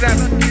sort of them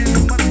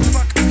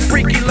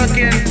freaky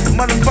looking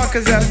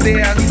motherfuckers out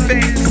there who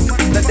thinks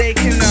that they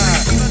can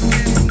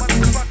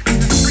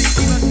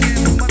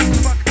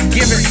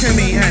give it to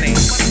me, honey,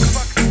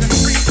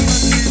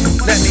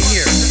 let me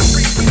hear it.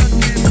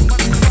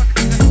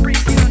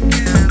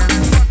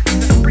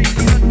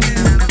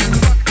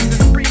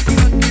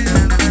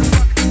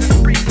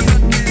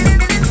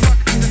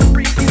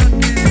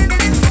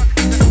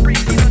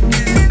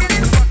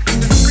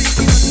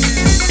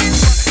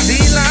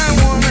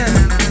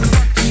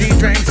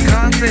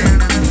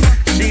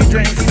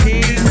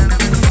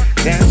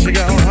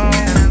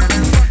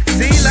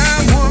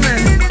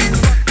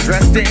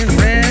 In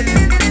red,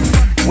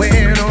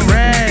 wearing a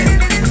rag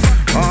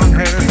on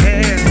her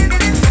head.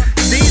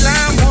 Sea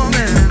lion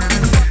woman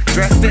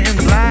dressed in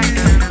black,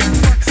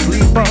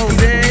 sleep all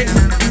day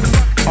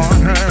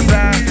on her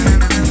back.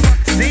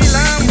 Sea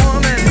lion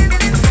woman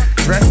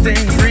dressed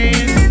in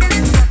green,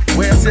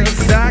 wear silk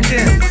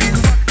stockings,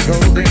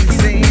 golden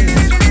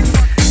seams.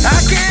 I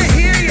can't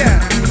hear ya,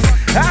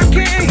 I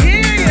can't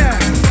hear ya.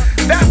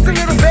 That's a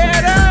little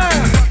better.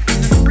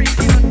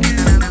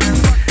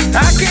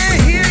 I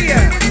can't hear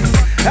ya,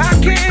 I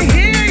can't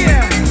hear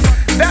ya.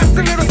 That's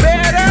a little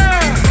better.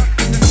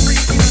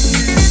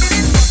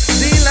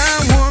 Sea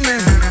lion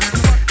woman,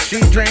 she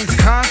drinks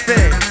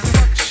coffee,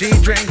 she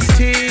drinks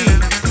tea,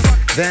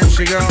 then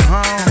she go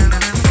home.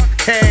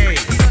 Hey.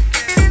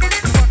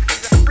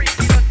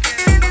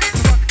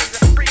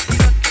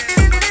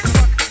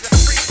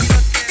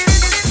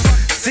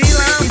 Sea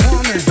lion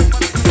woman,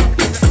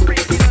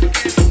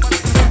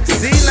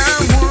 sea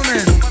lion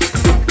woman,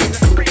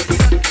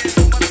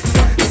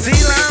 sea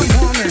lion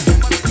woman.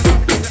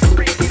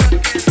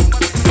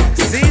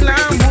 Sea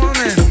lion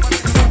woman.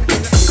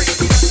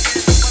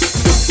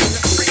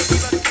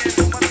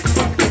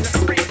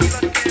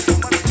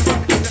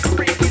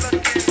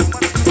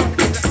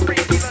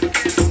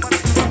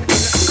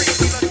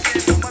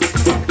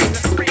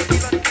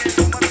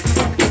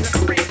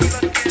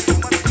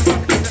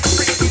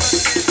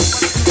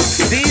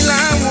 Sea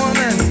lion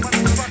woman,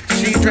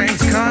 she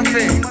drinks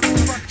coffee,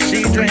 she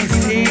drinks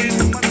tea,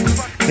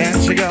 then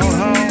she go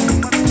home.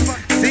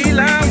 Sea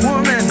lion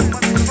woman,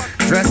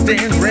 dressed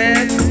in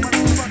red,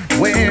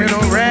 wearing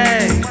a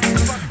rag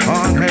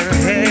on her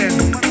head.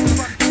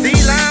 Sea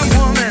lion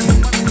woman,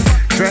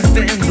 dressed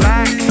in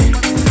black,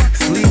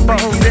 sleep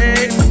all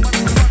day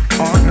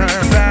on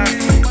her back.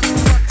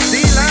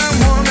 Sea lion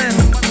woman,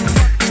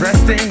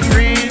 dressed in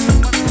green,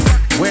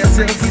 wear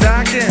silk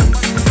stockings,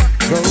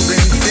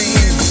 golden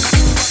seams.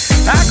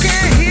 I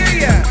can't hear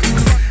ya,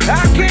 I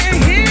can't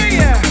hear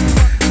ya.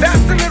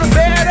 That's a little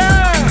better.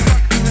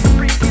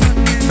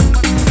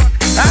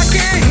 I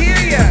can't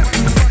hear ya,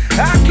 I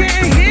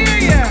can't hear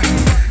ya.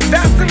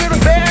 That's a little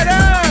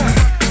better.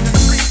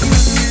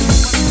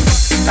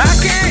 I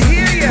can't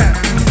hear ya,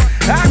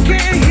 I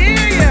can't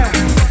hear ya.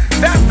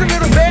 That's a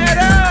little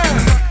better.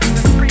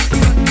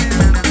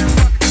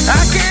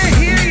 I can't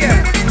hear ya,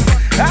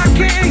 I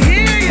can't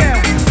hear ya.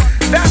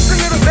 That's a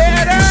little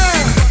better.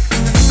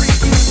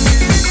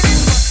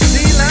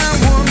 Sea lion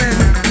woman,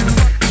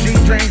 she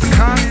drinks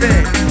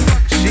coffee,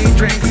 she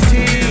drinks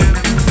tea,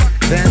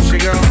 then she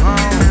go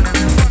home.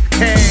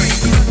 Hey.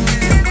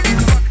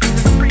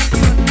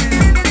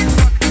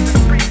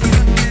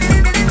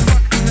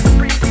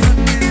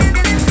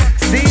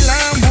 Sea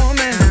lion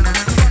woman,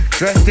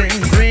 dressed in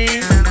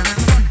green,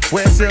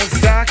 wear silk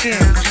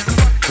stockings,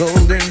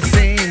 golden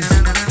seams.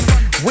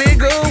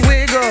 Wiggle,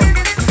 wiggle,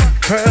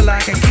 purr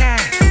like a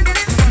cat,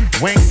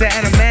 winks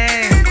at a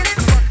man,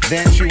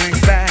 then she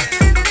winks back.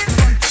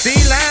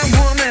 Sea lion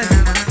woman,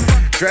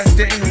 dressed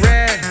in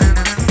red,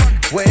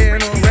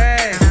 wearing a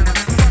rag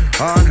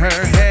on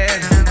her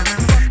head.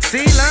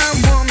 Sea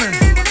lion woman,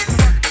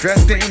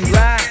 dressed in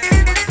black,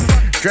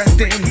 dressed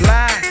in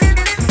black,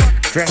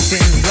 dressed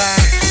in black.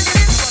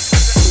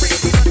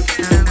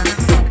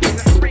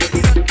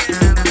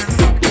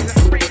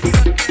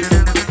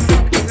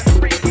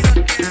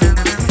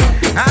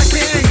 I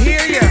can't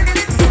hear ya,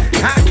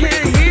 I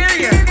can't hear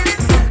ya.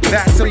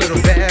 That's a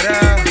little better,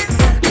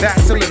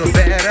 that's a little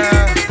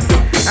better.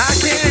 I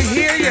can't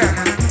hear ya,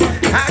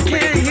 I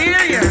can't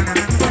hear ya.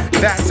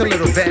 That's a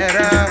little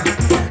better,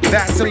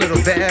 that's a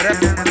little better.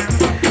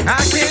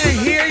 I can't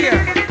hear ya,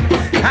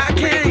 I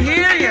can't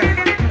hear ya.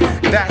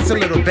 That's a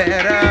little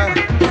better,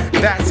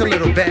 that's a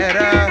little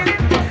better.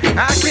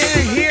 I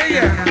can't hear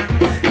ya,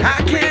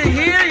 I can't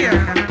hear ya.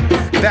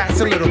 That's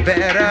a little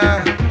better.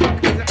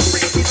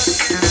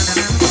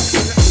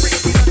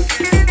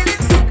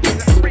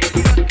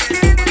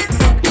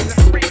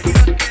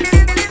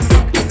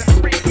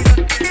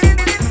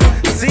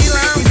 Sea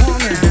lion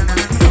woman,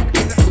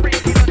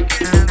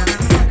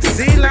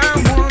 sea lion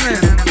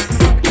woman,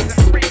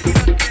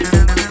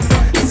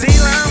 sea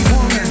lion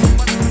woman,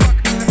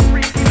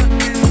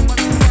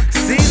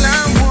 sea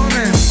lion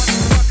woman.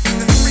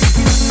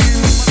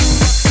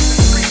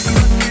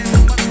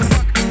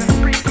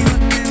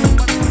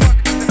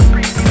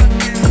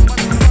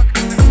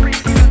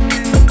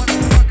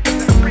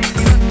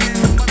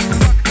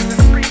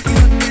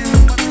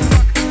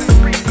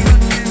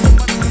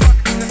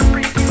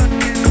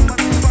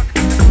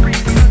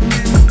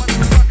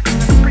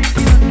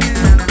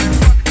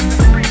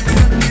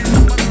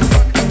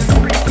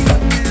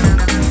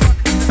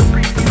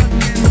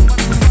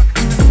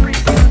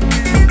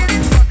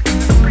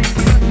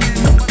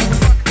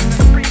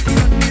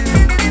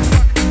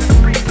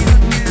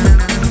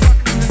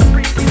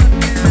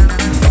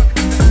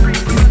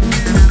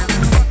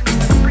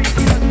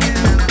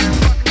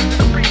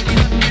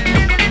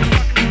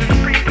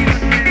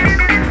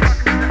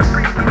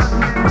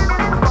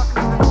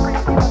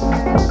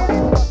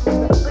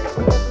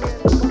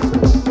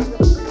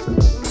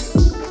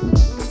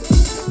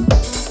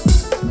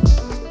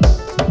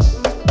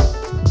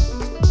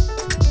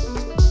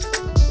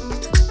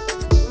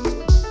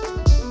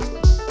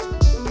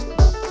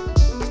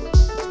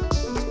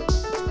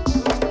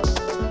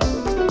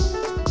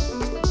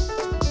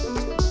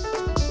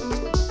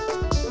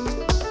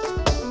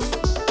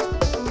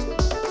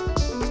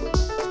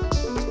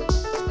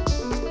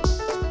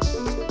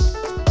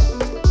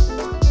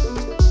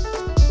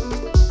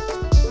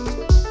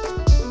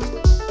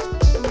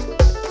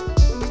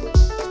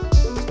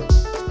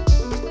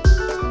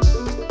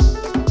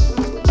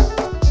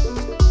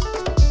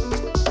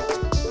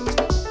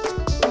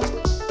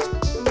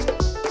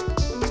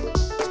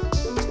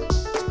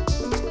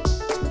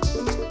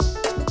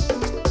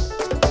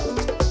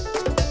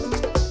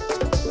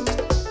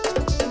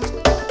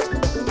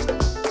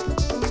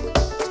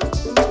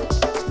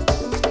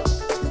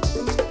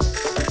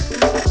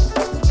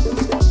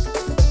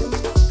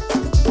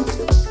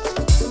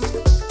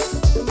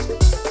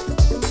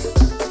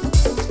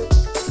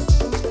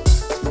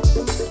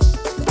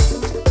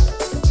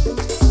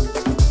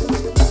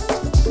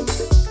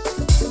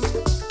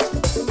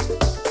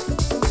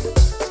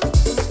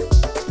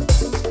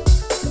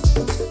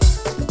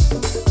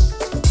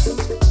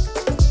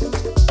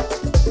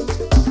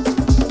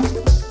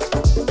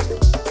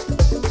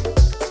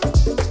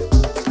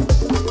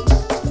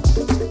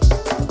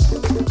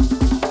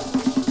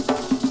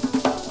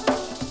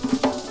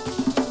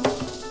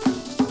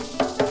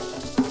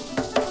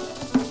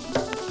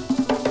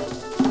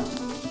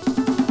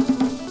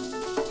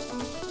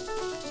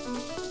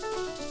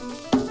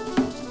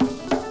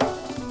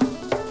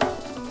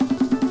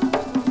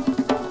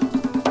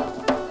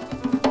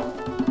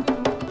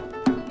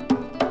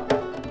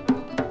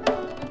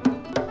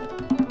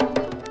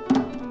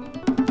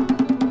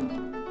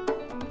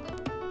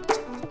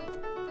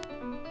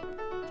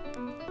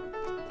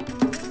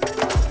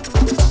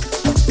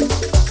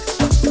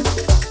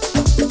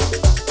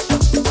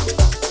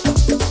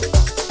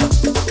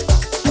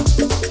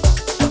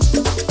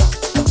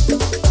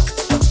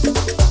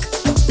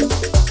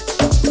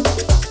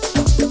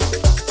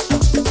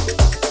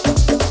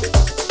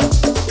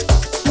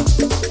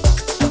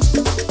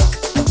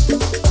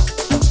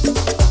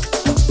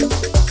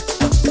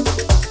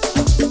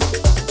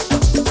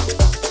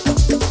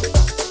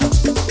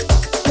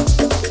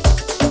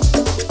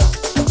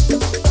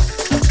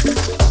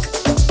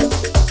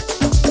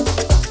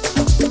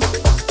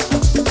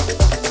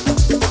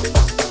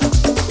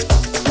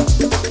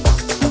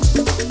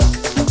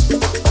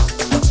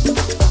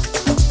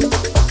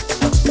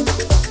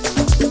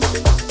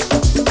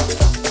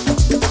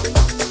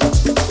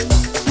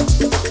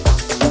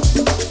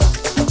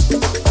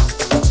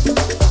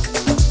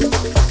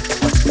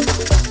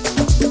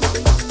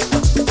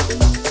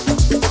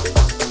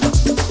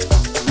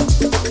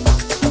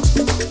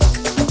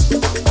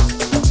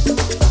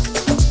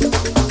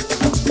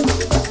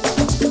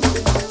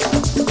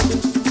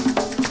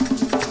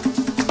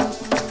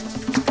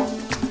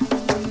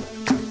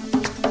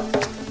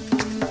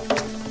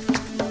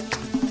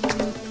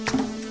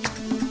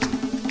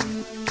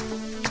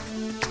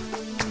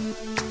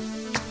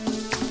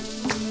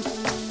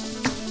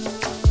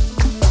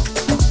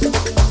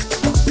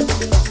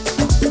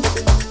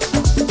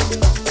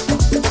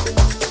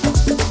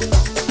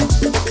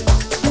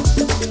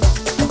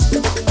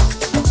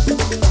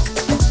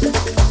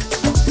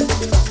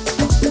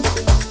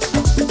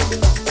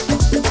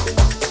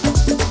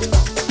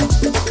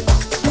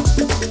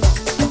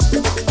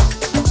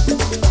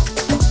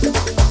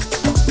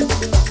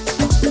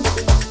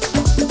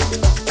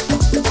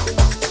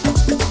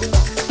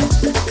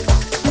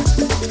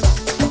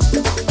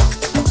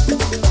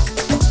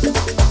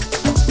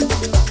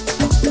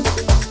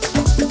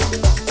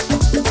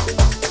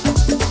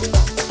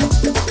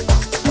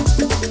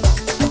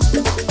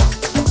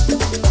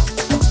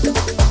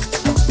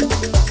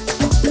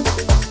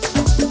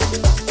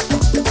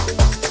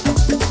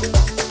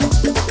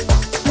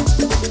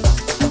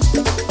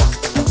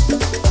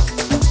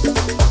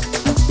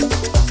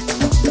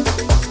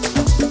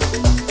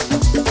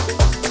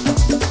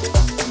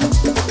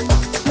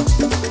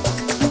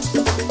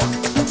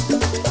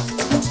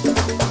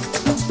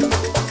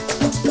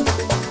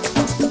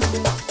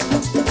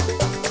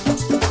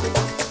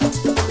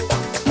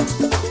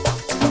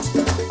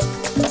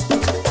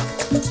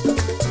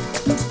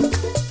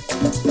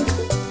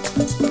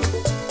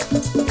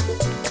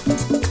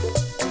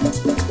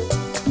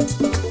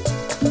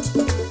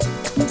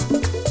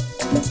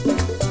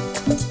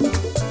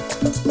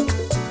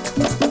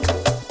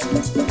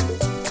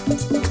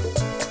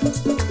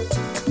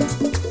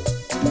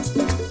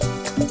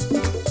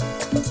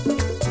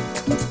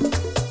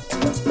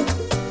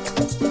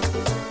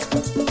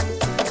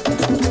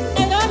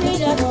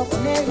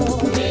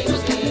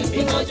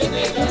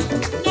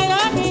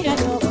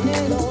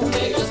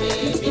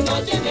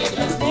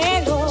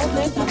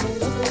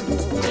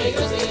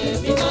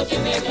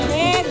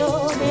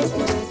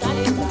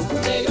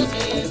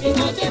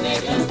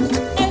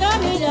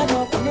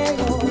 Negro,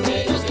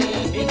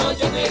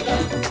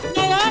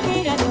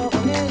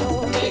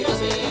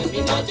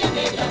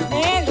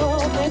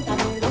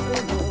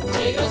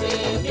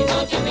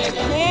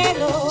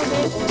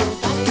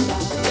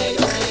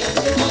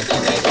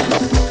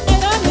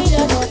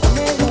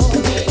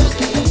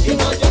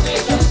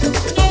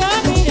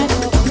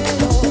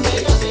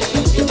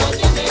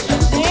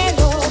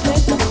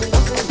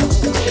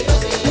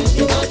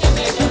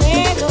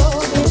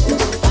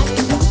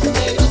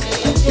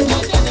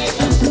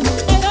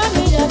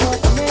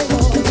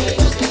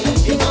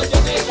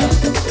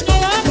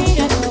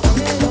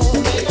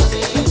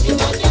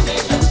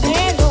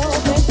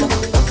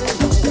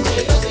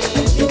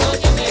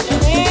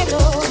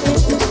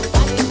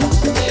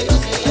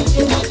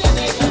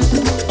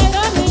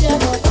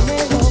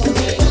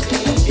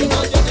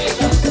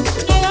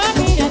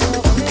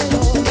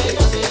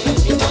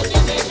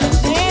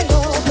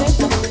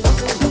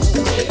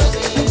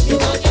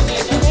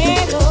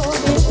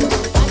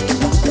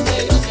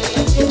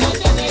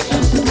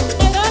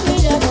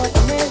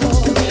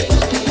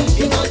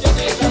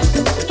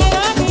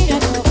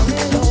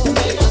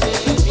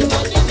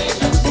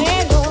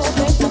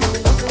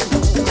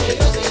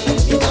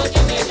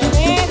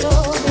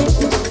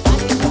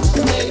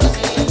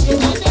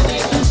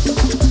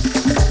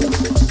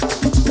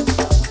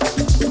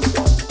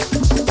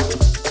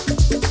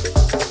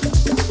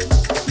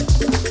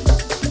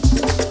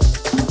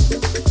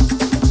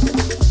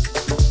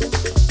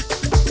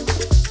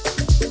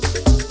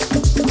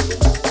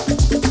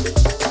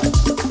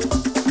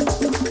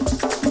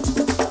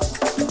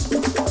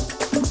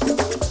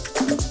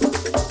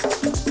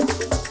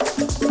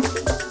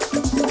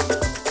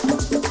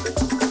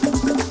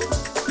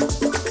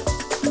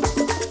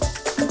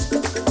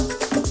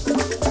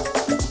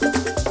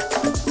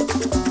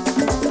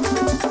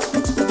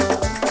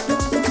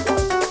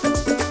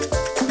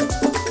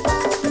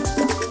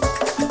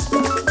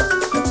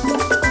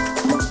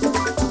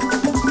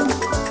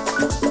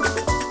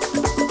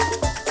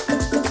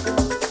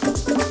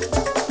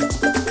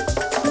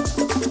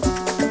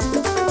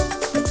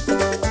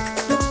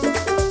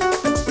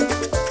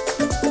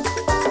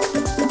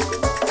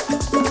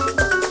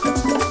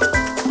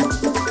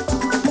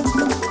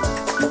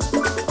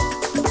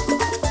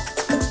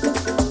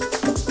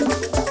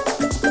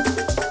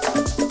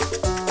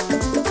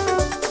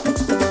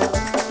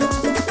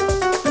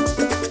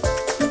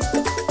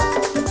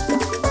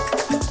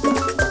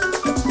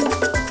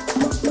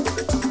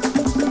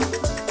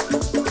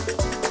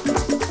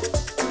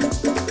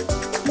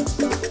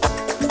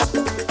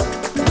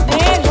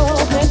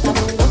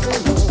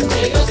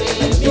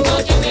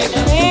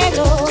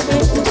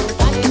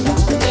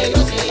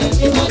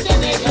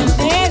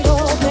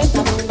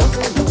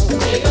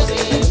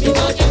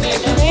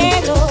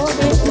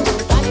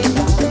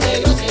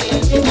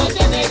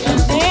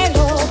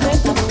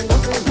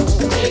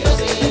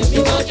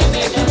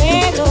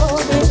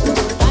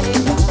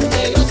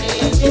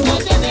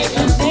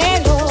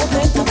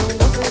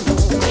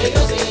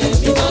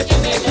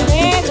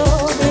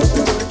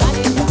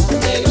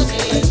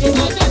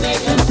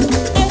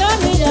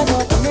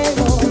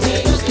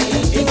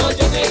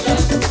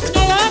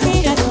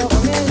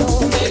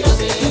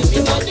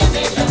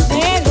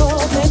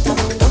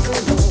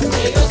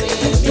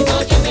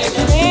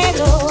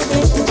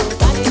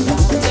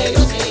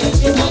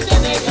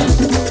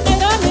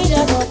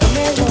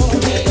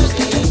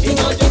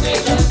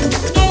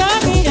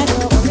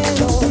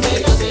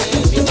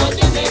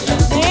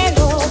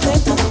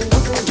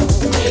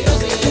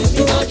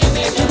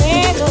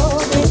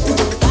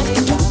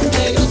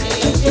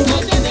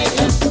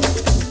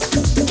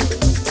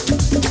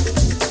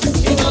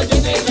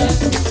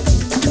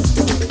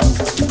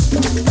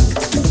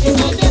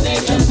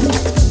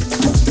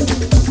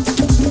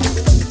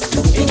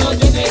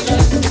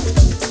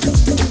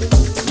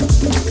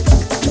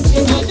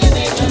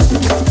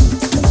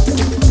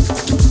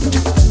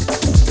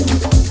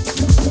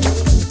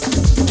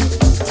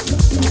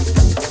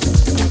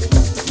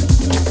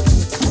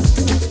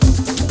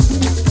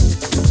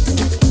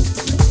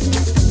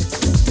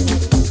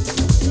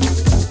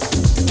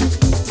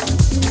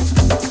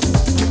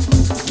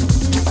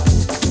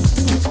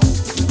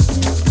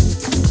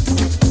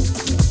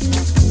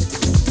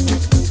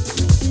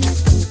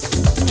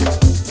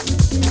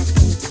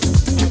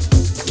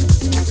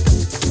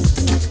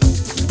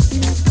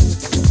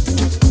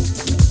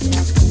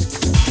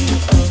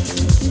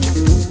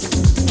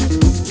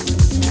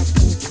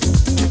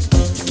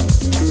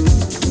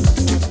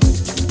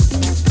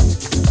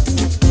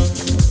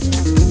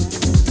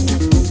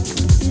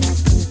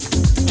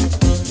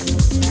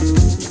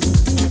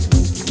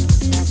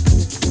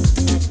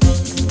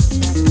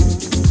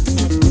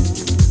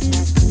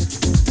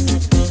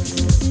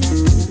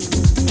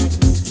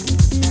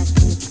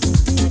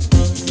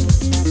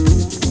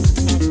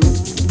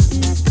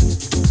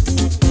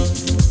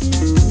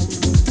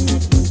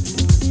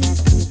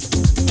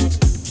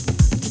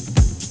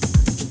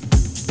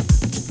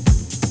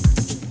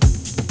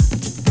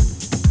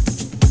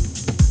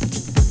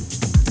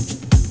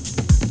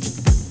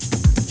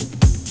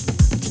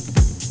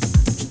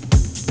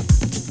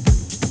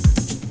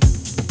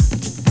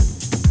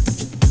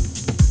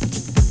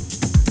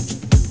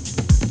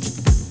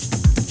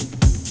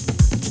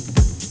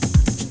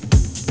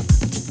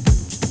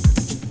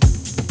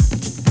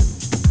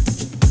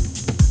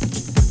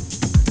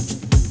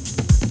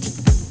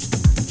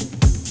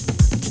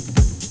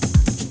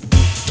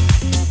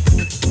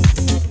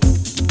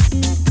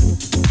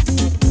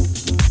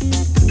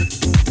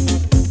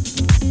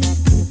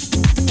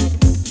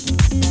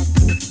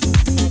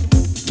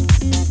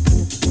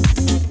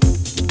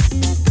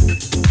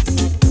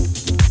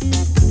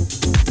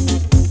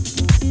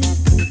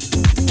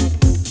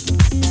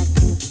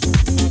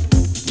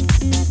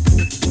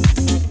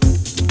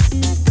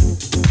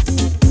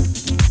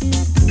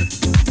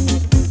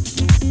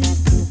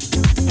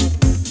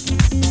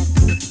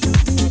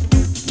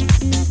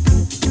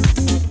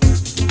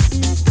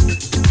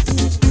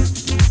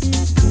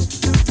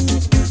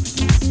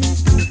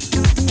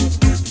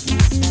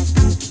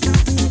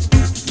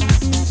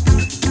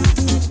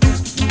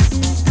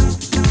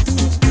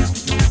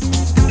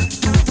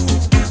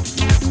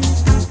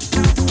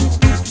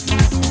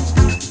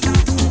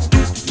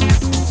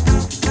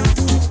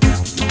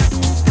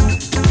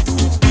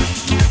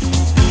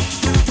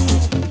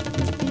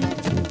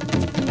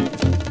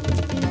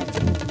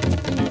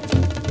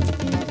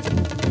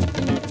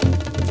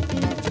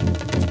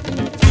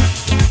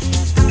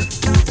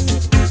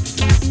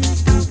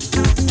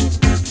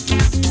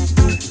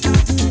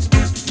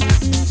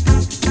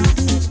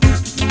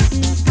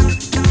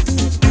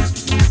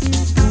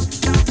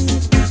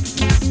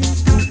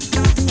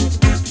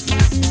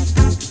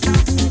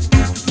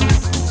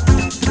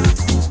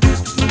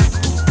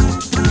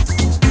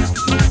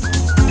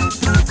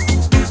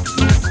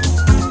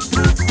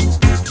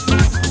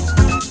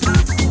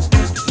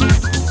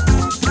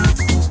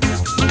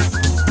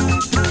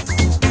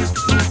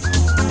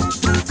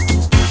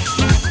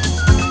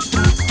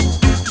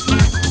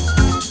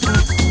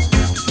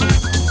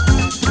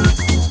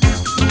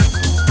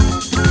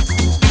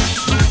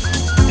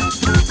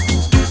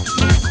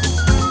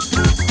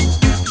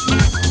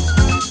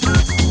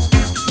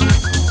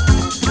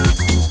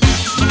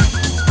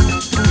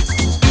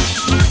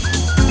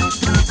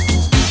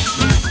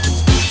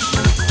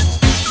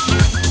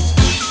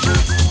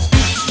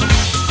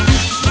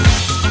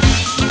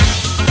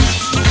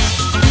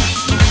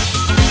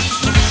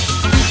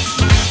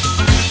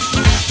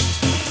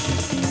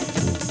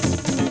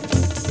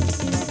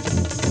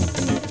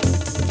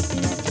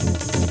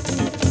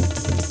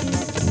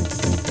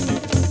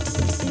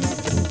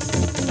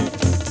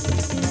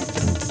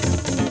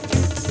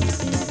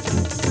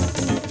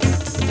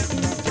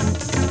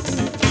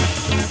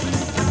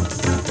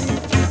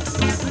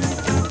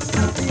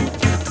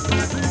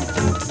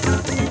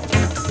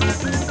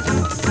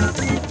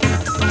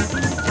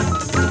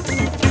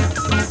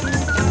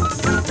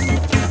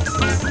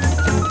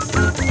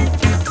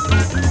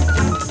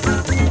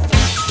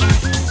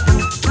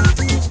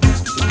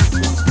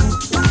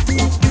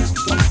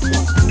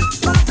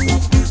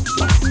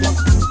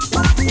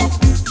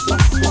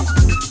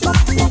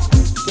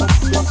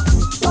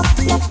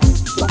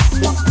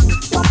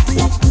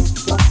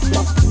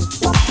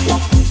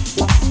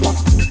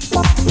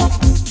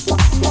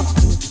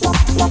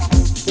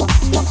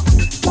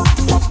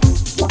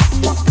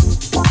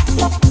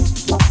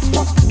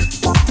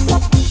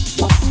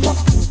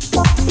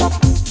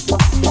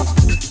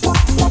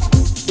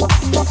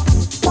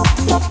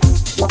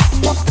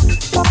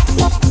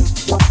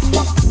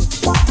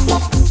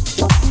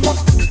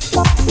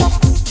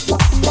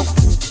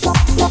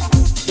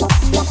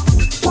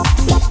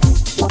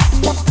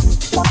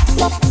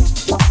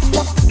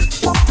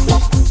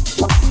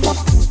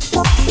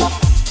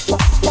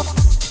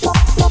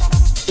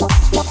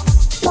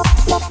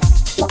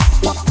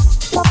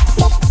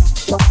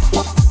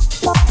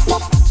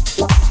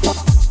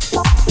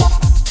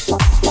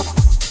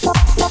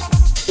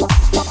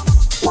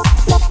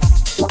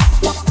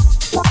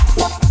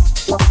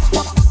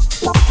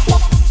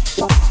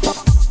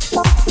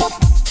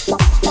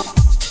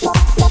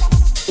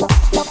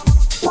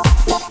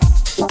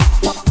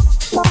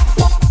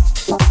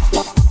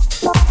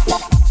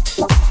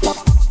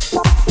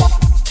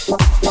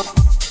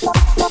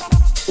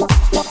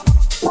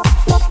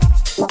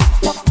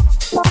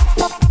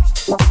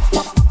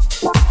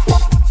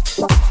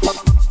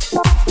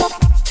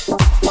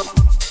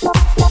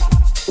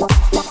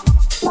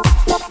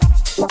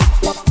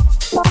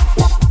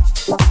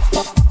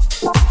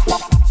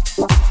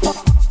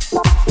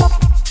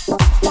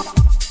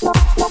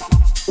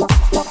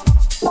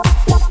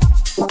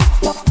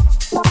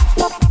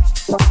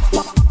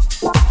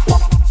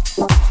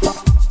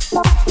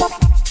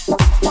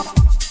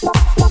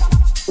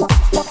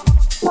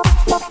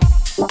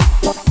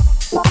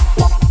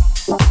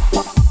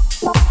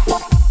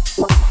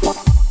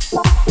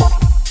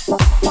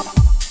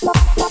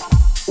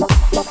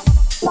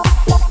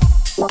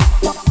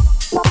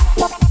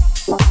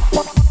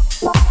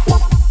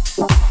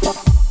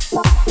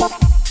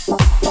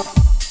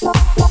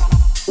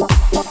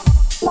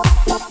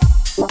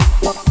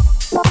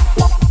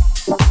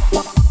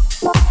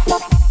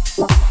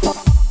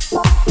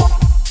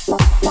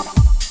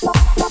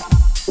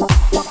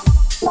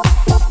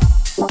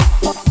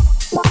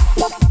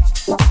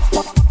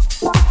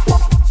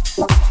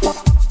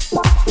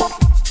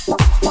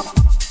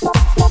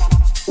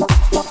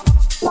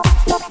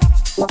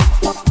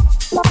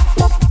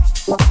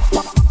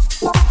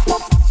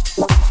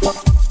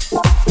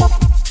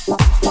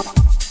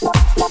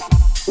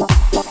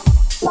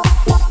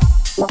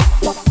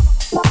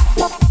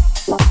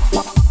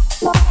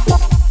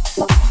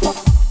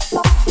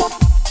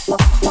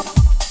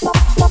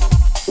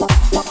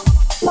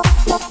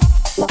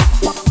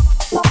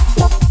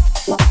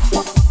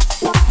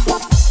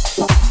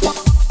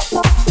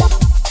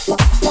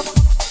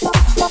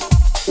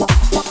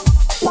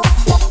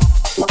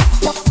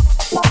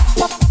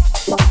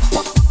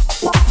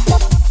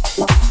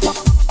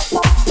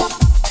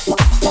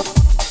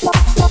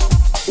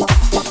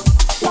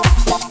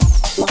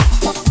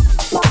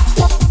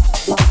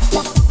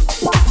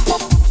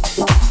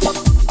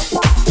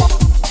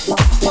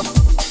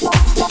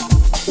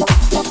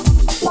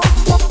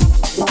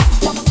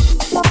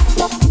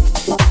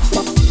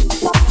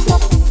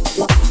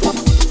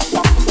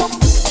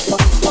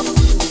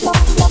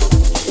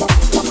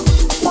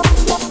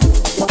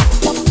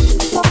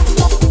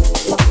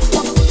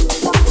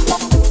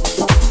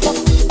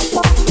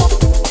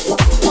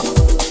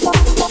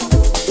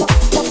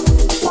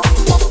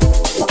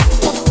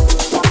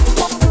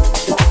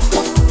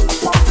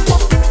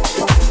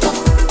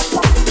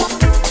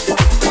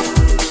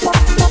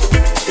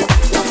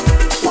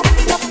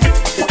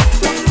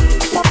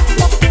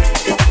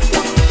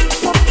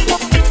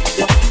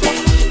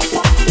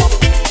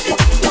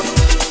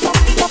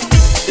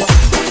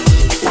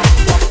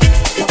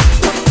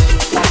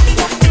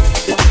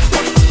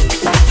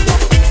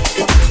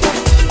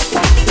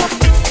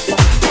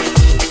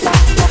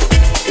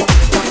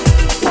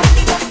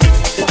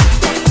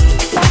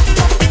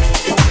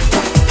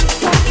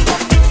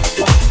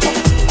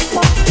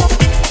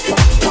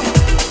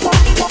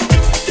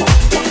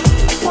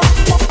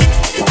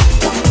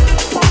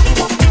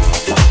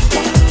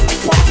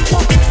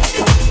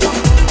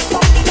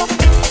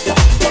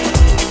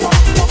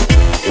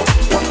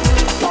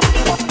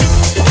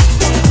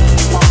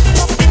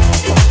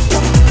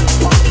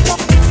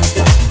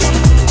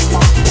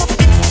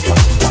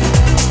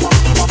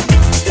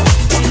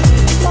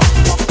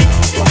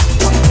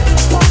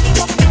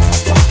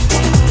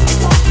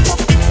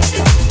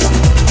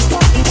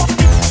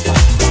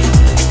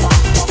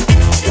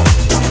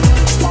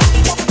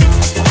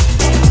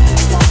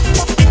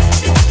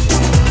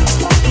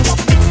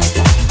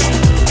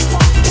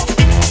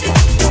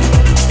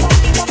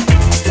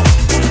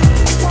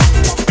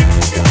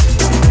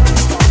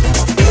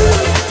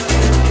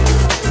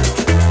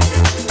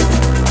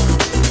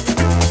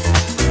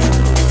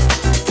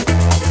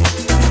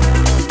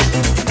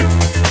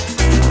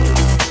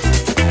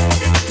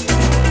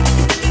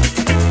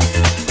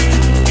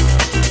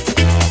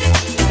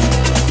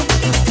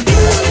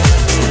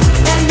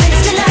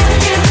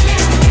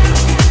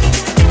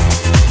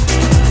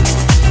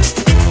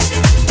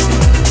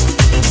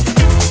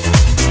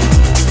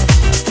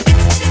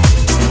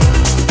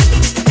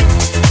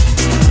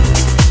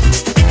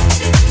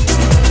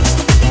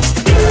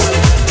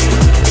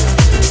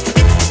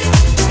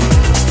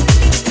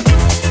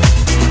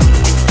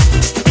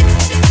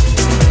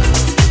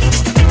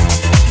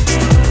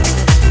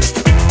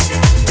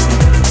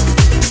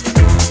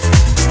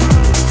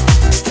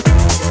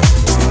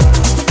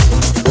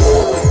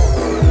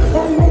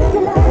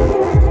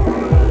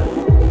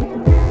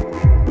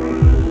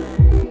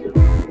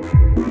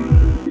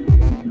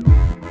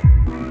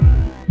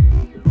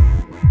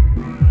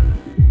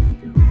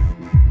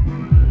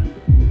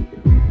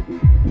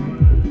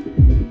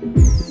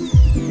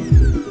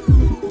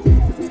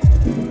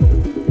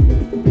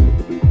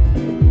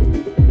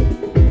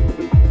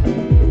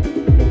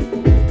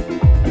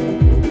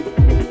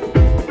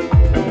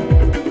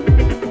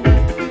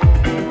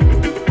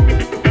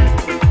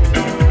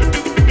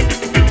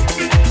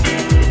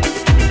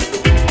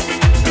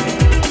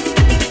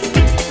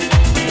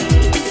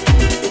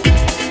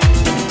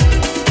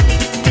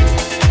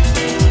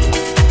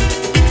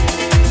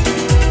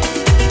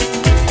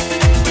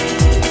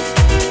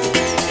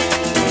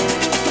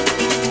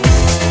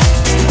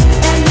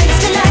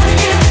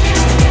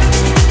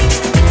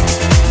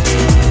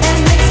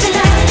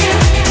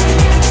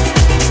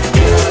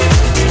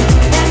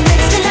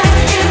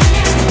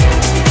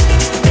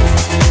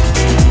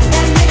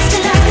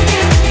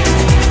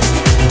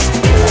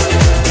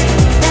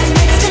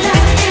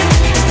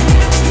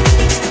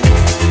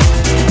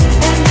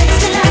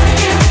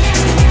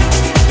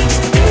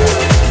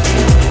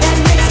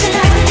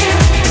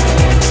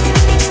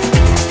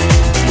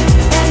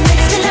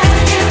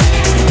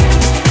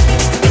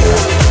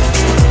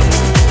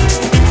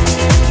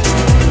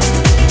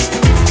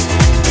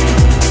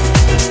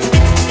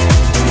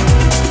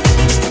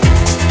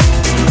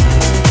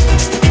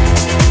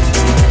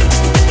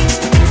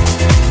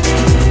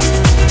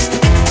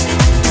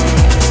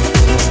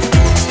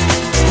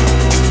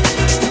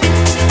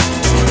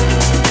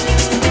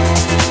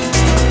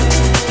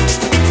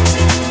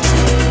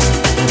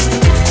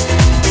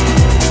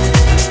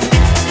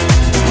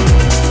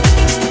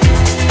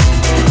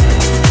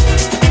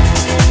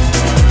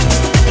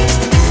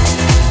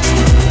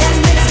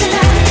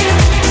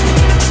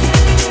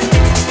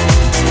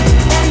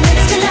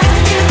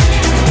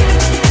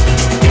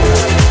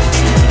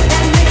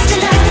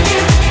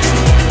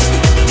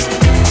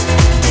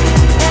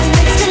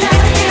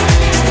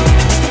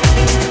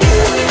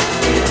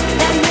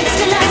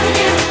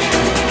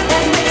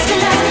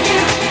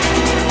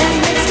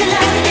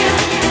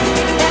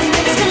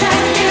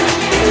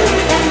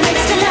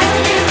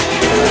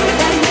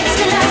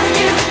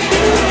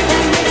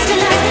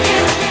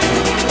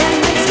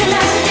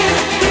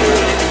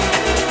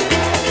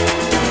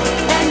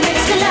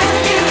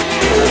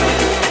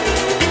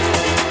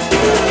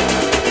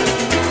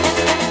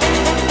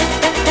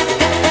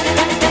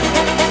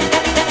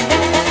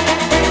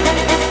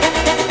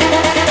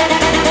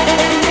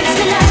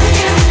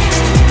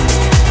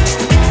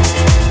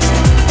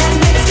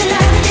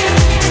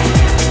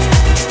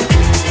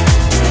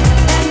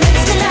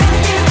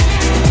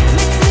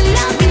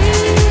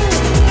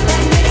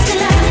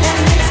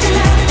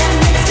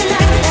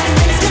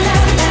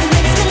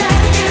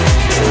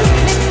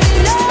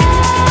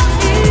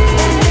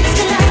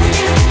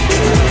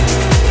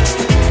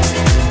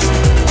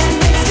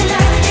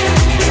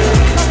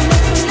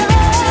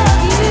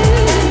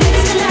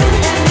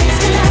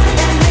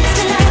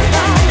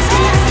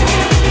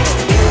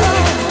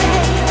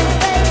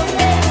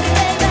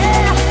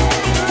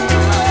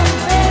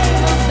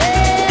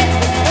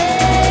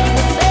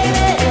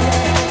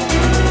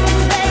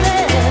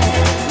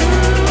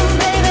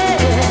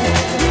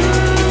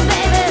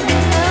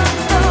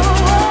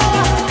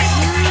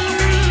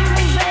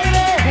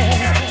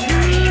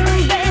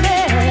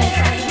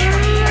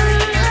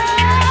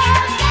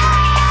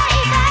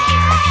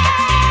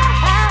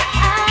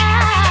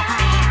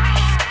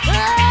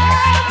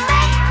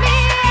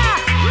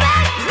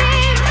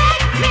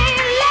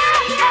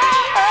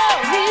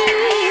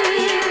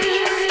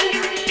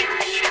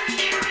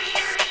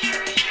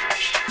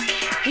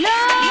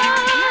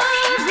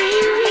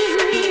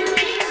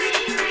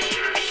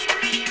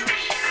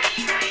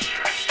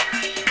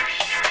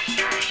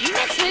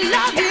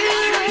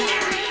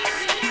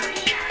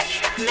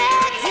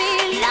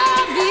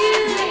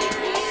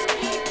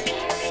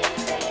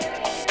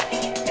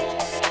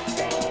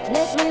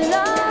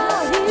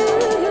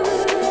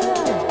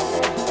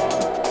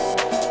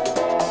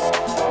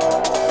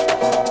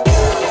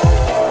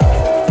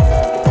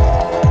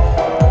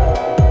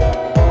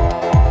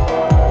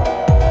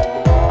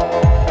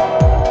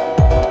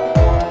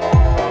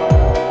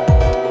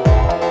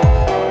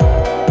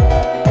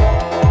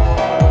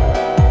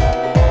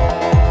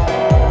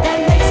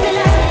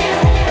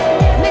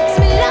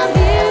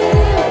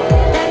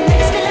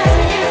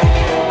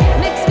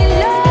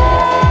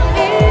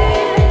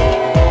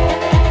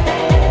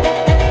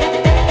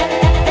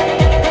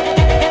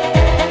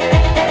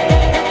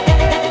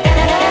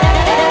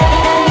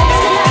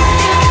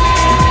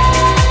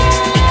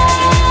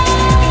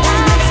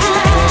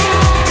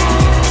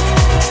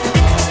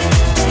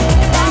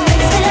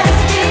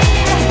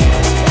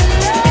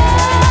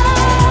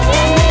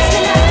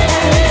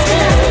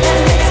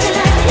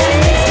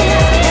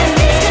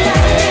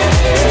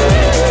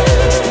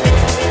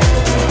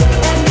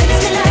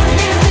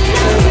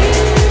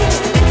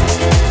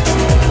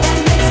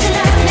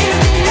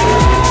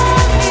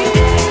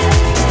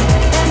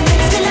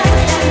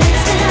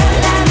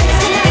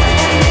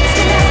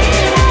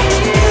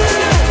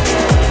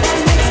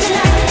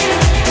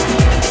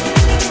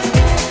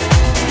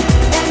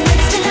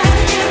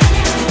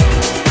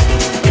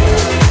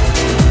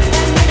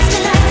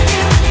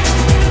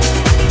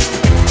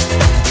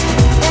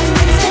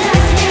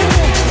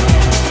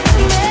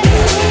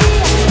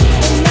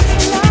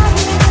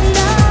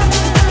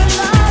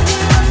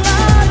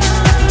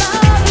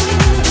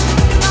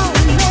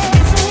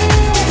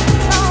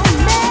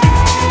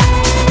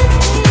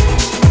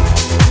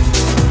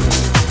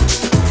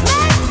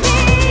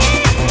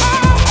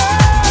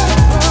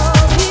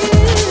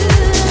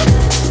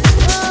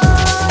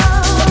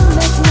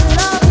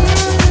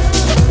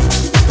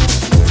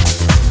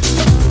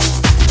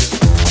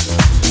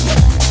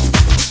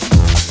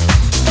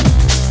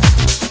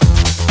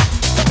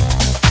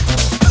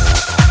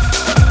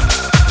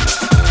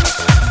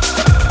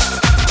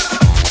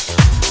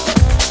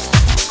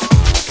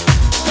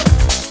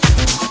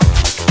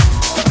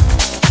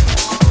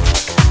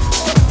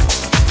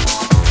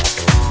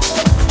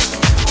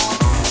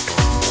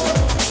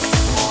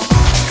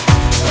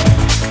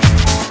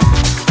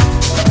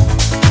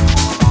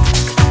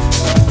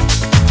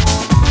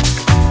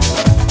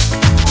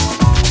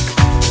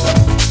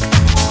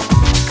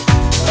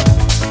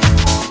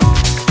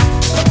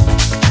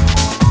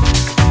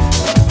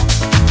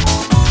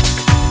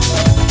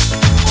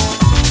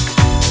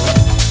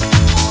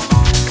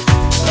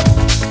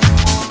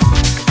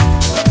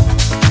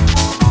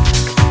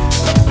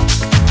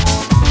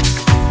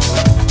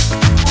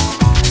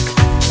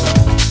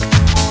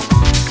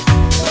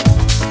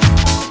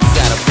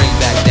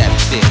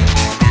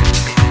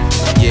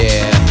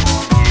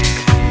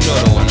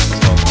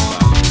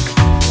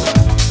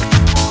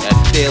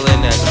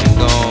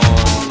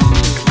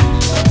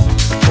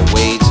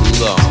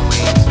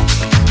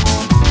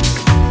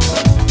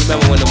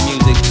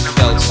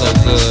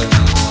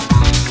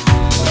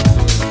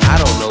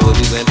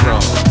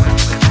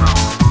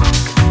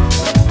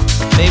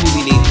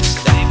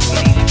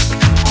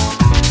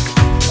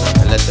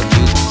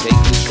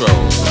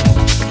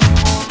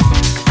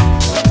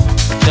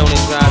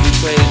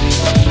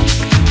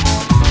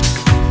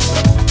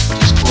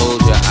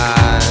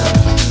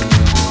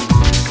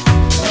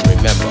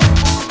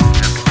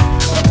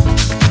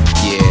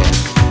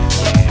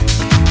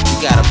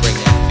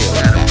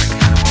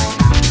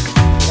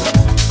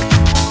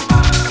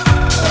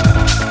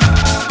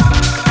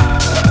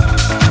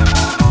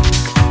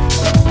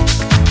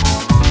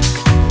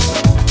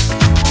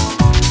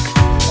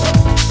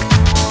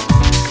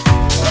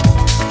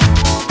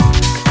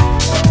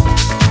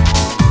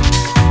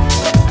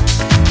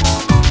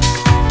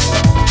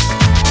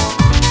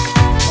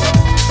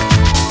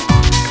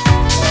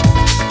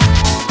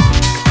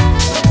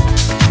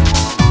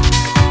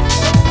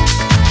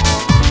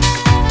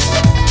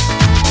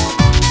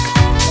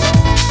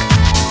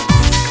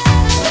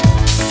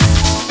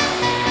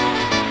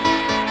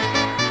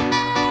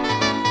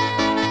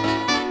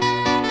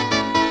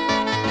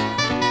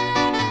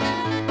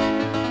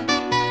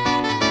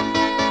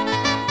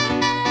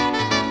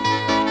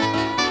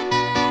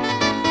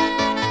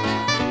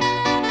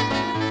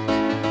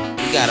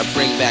 gotta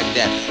bring back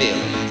that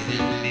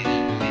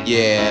feeling.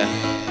 Yeah,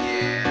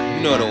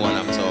 you know the one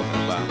I'm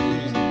talking about.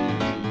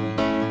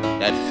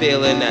 That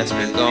feeling that's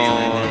been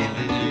gone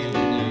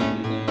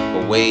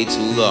for way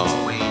too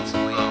long.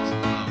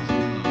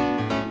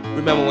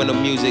 Remember when the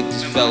music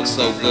just felt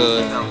so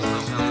good?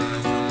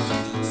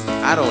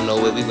 I don't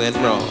know where we went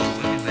wrong.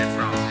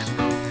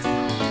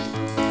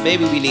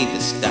 Maybe we need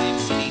to stop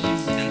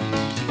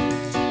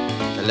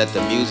and let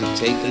the music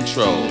take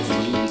control.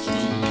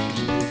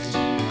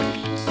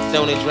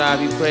 Don't it drive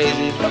you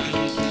crazy?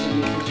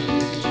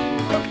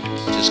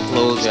 Just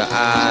close your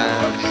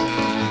eyes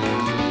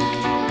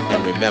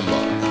and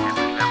remember.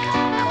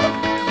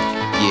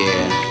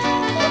 Yeah,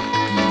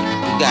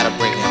 you gotta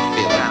bring that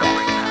feeling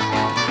back.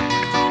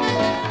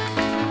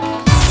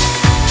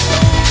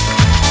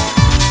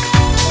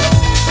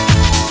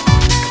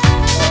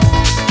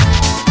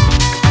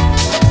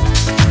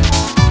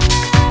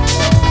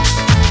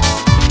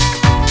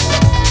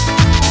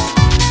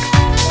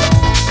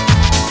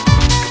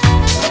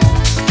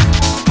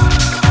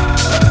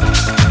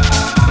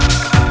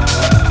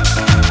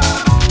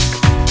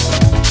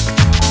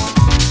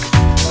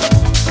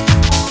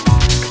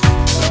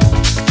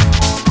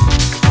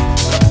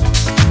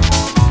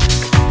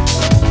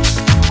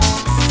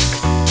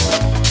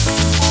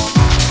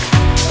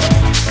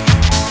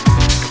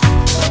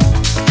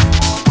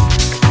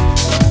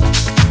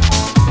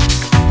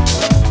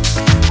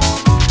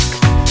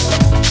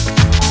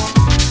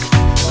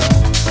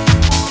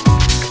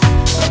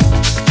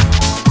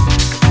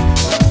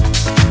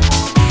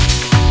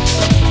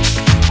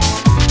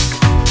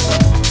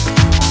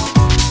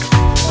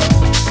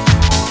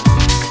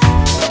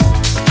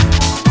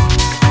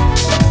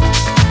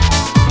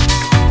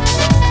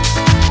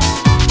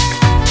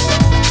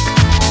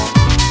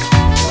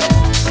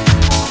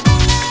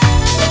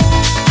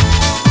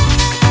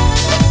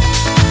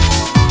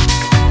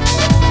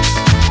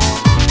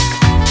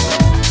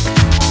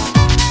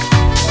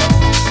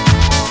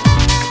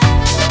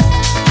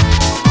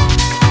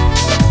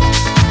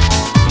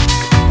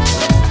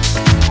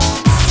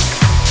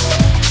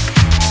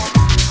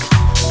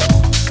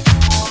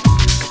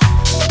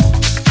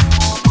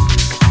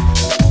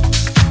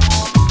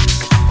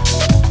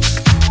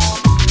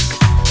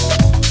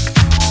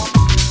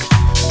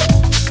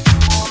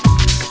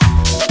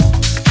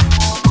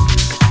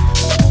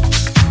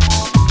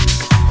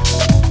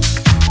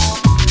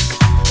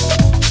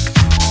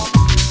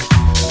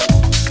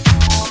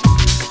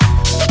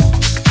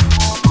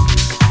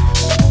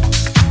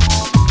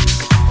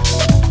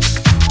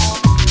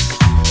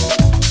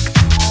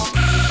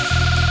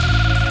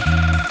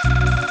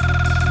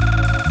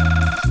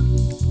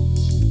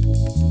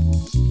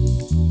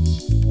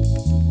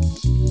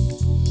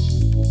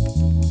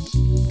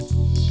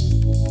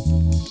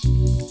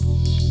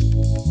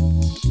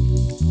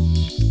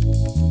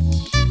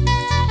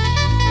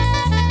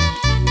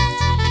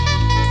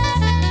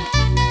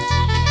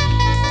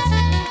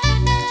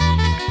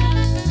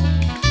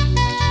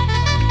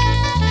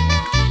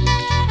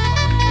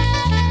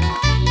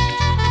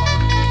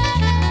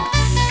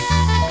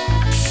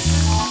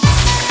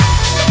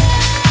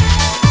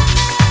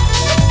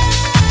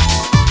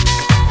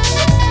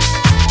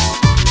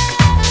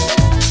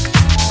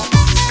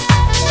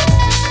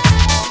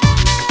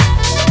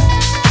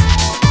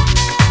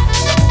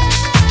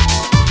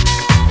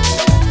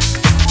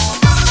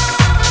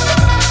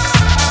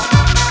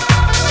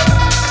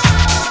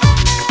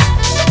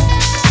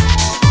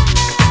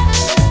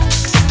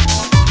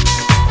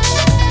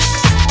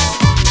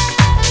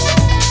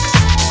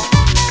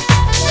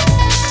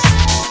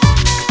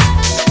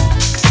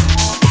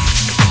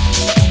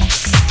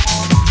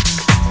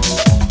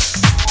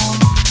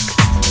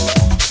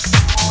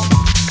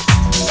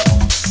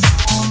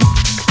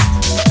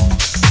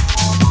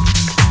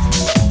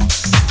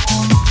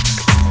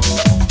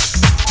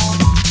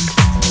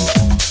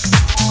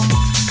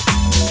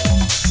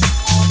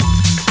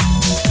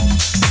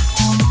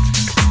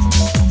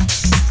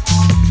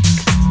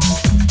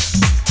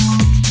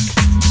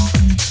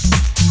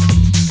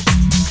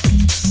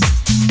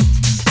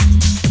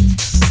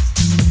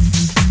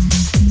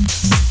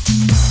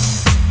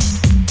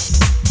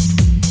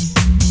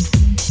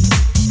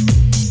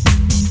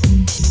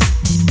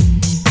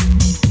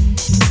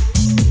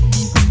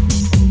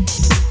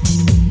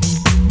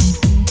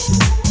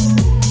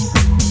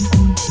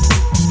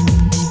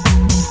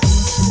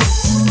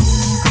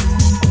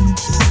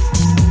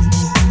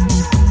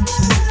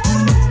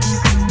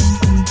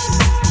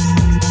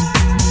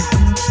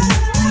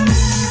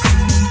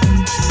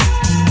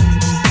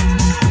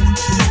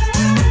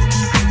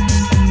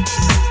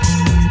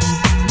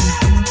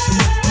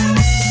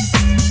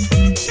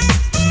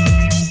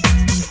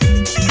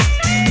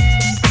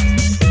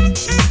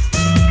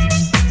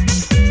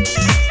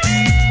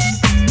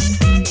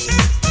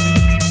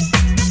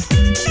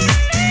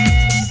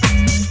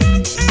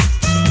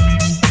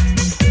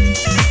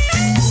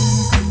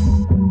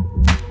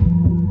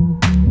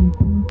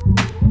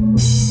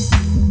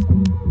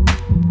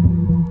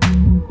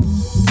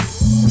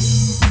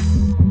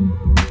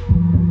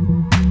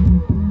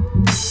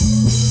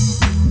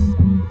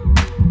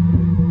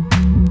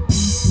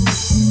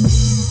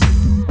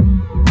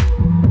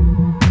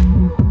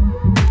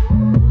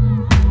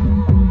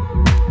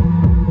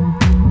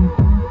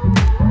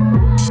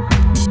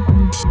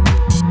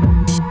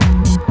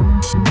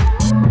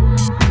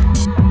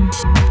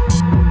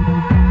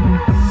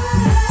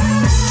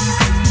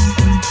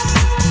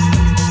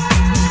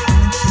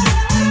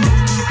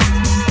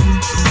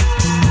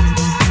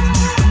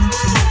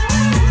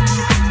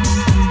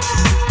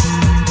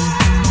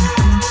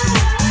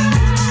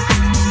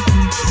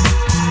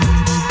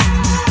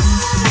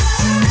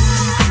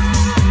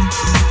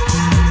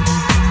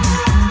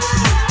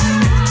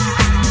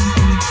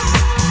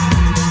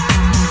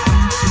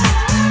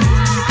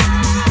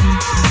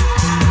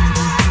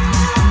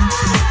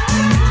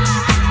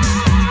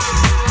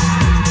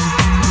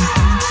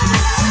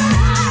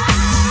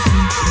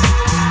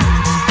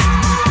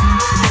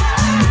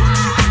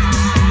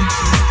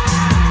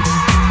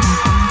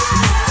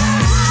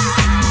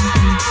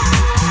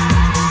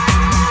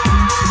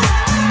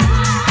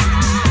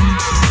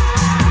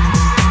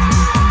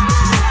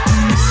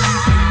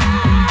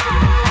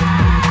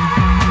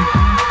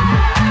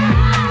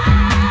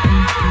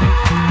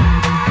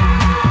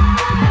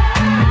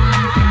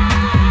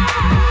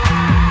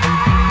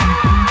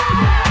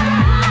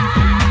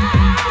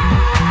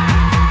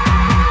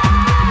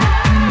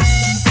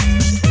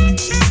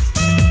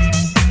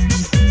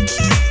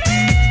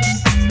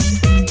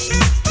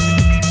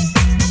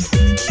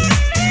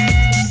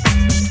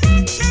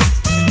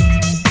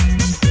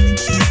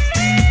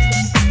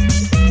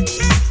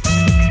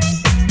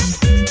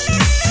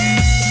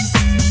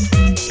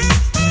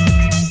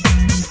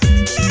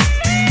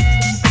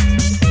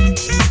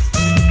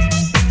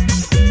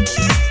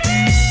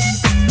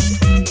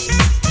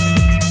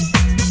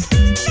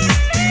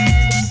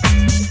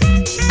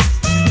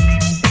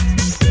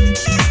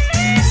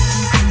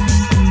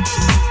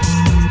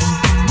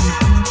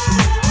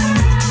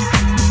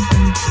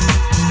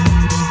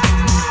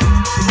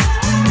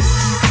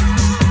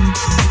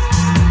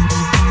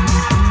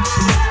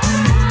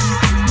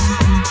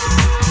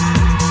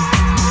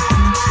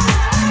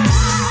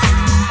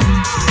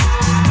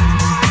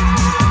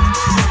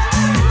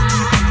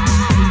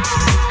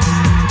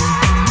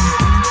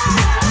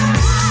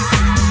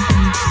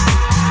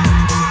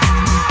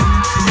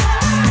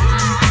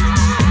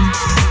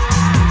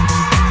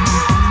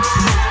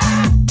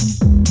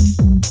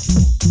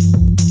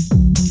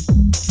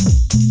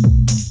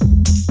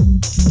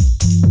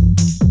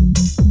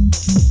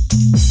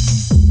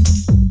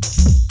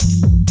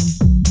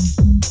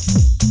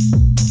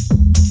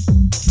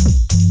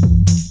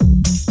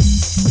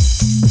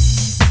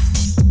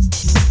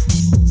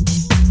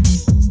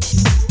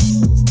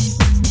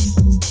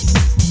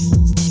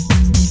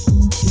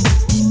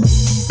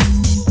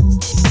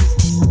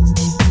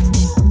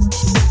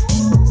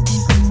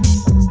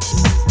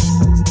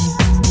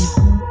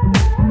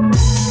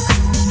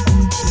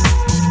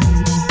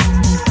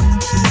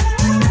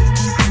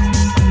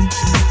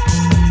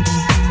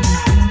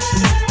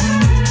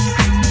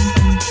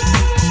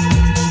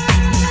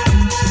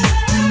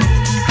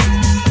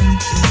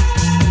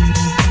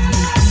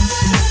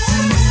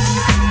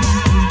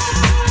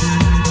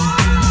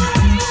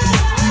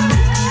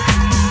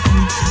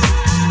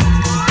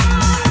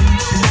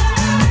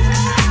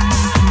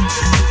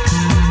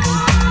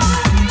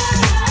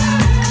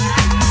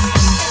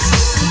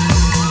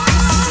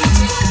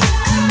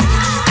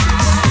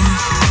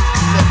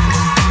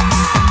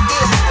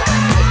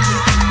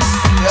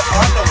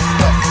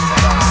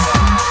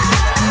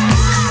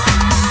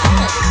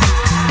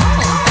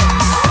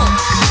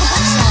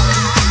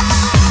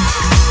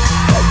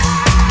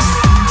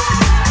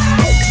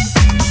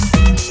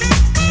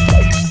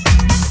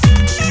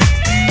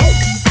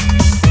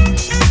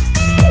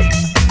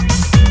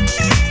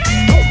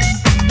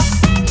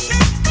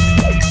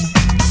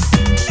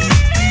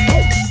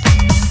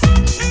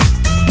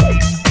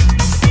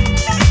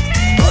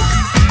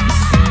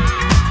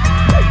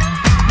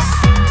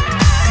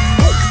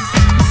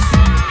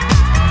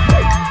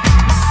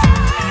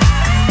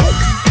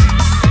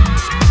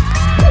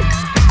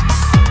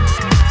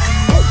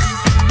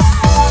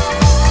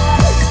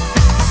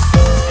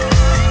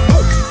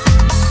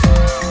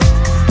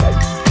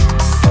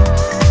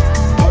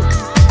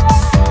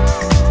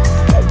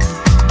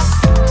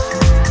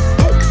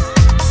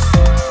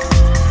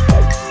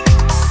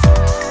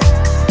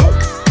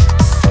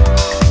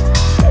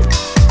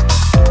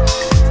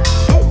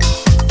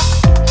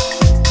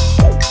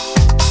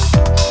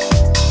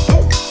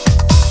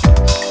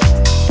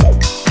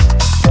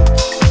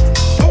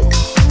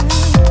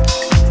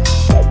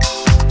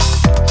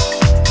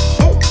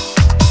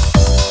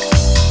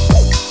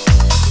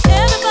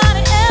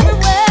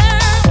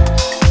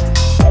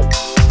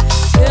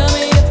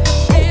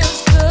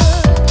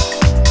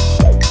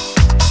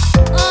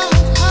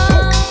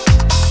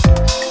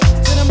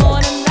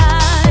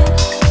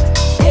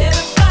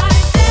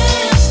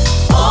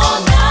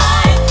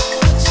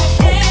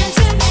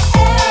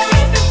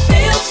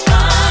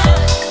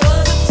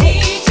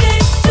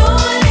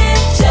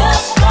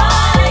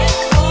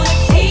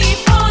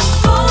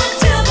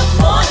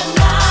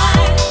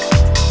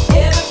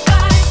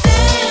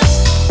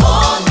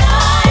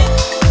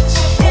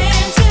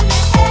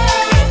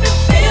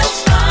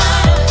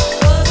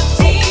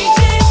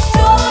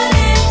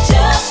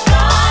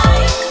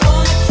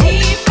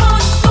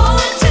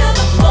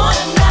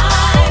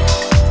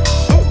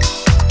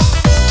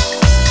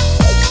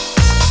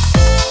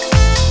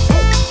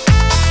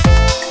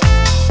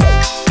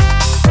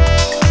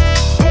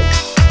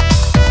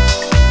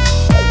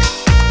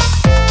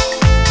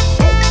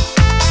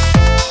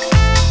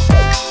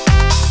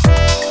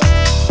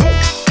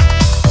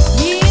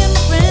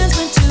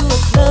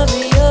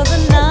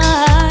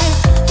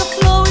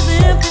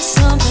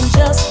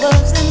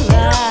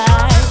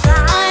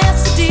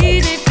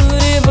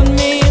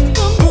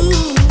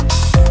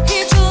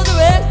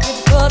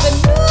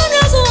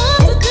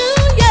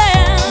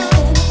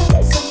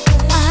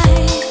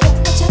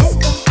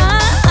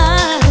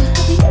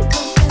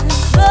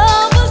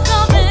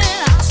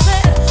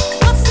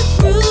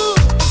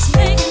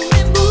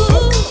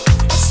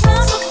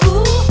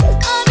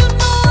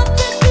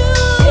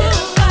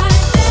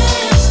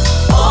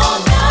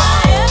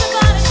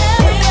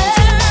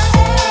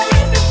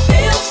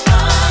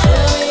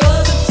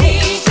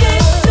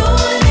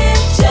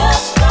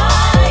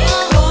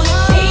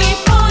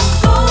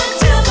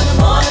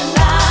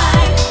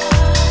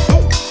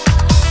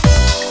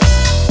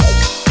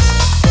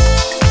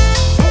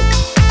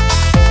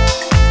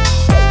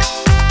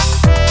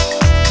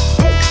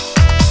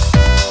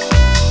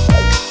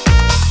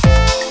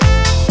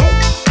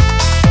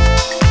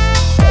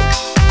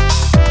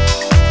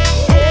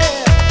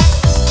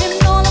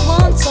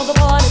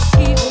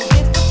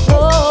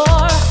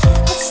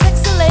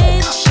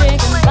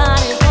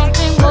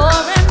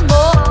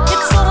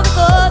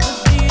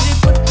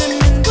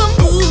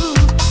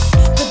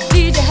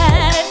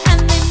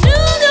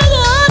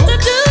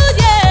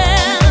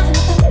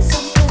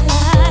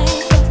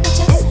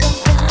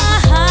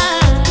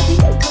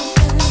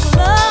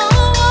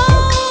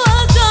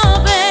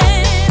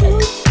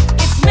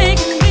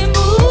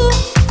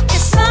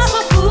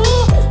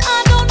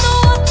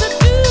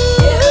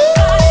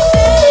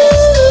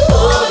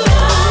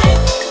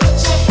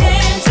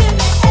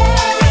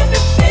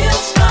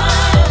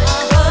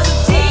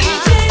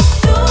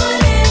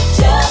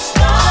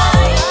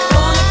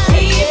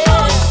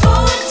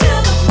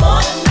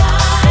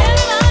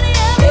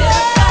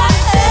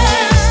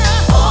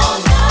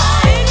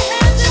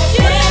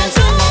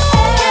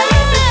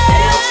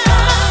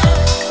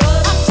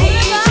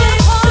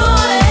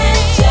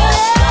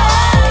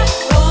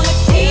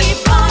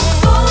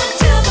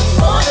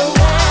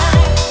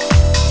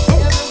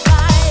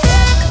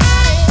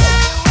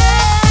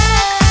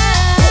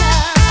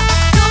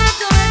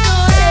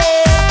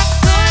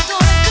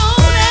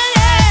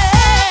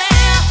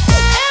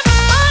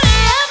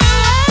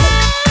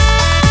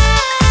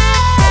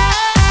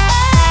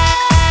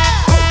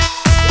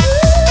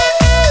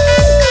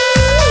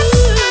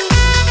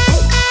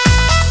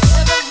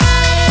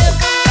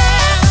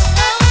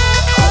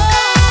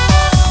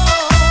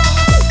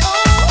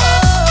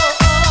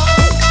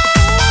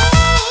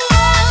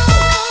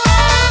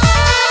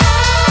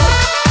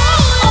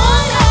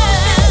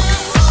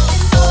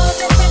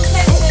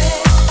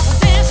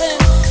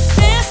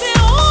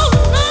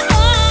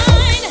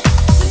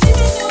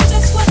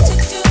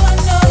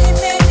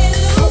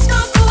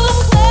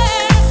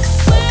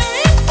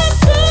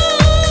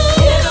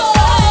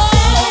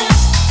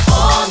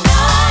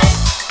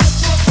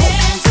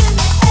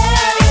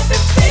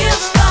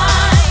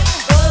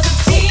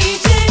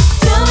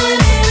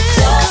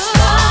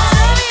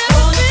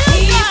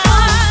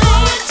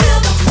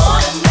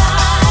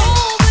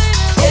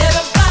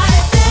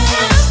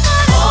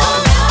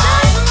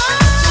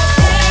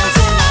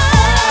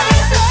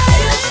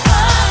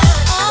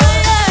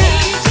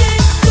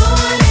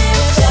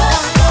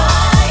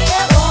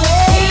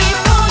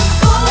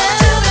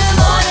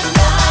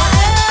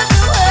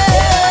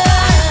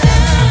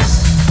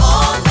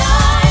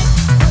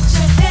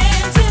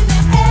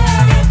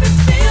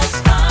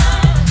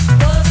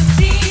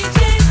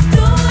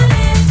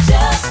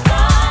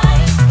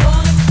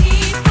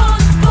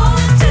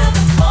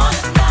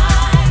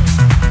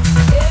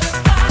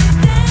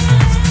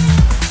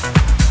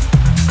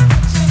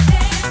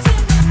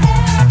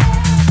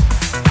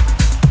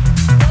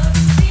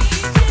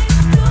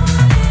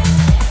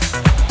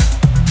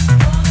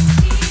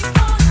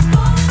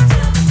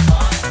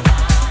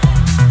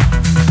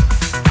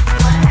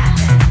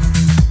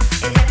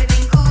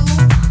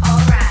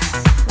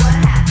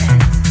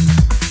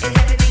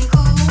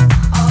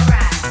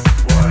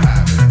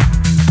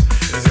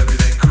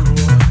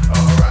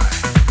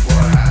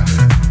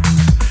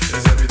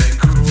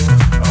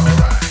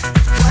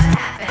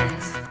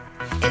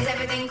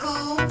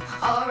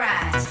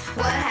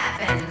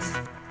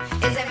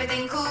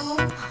 everything cool?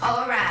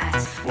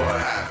 Alright. What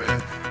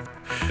happened?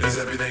 Is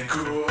everything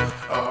cool?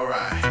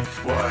 Alright.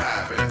 What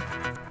happened?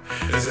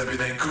 Is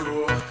everything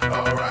cool?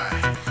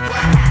 Alright. What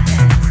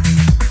happened?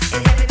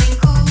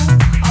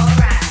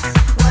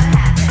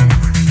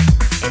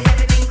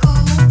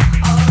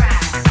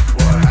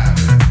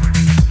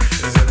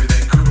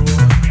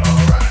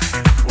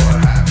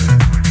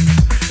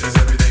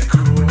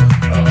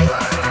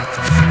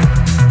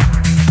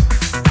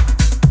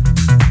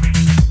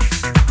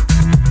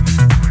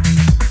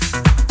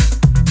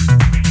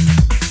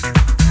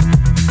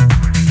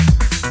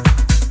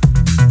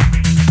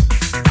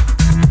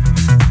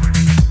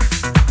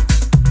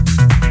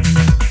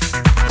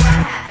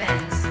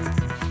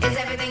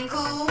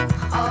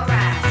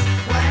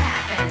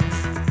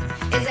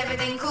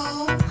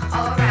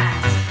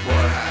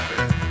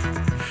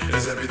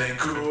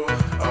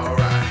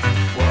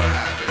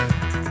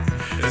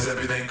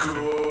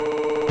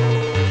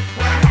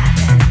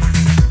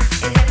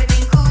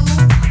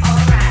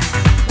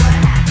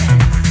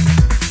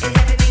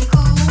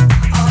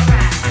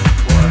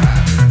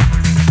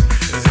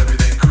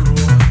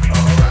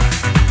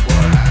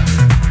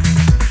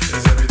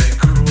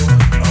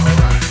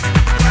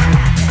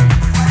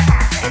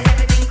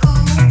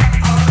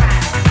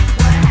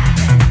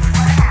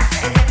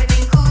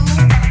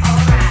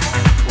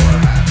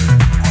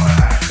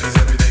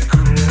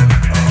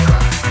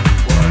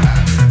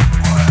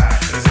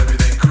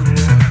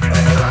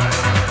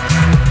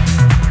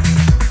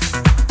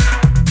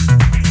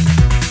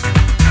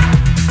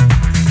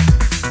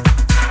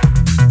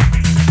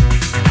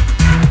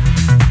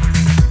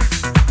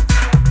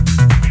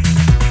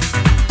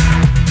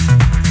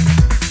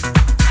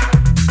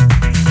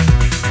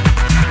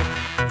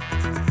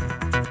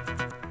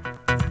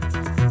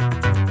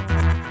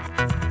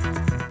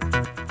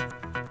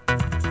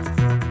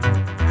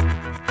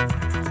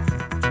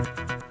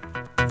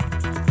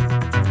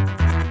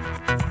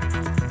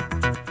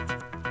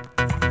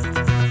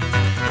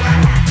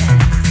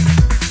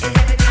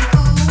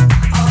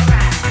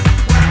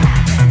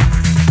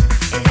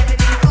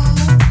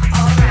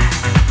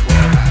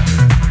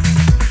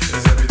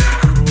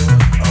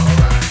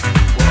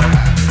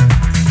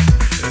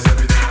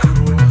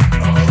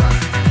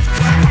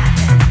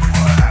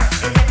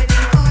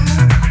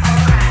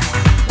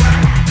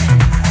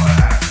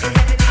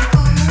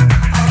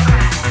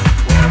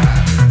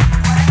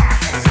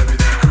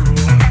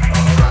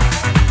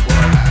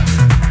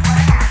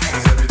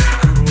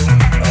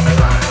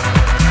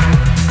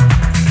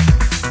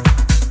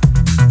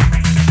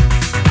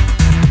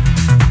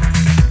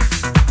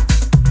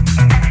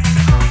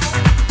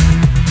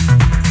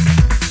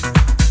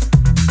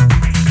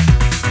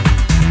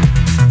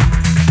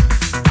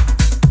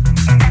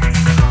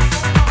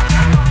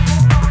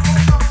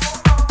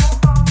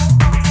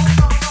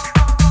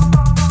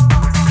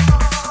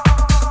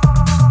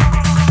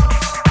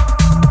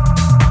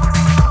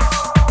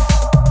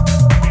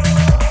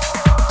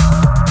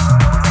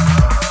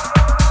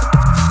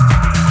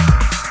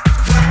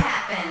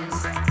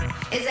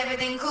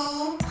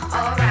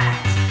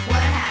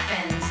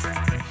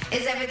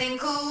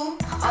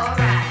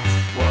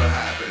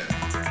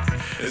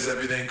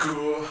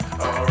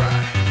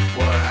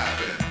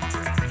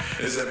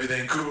 Is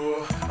everything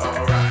cool?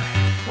 Alright.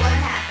 What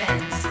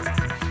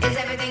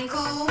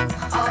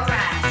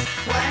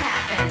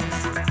happened?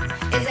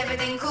 Is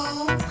everything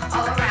cool?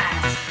 Alright.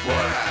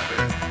 What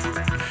happened?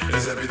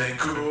 Is everything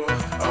cool?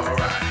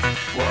 Alright.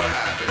 What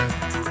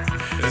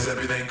happened? Is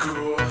everything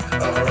cool?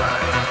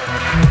 Alright.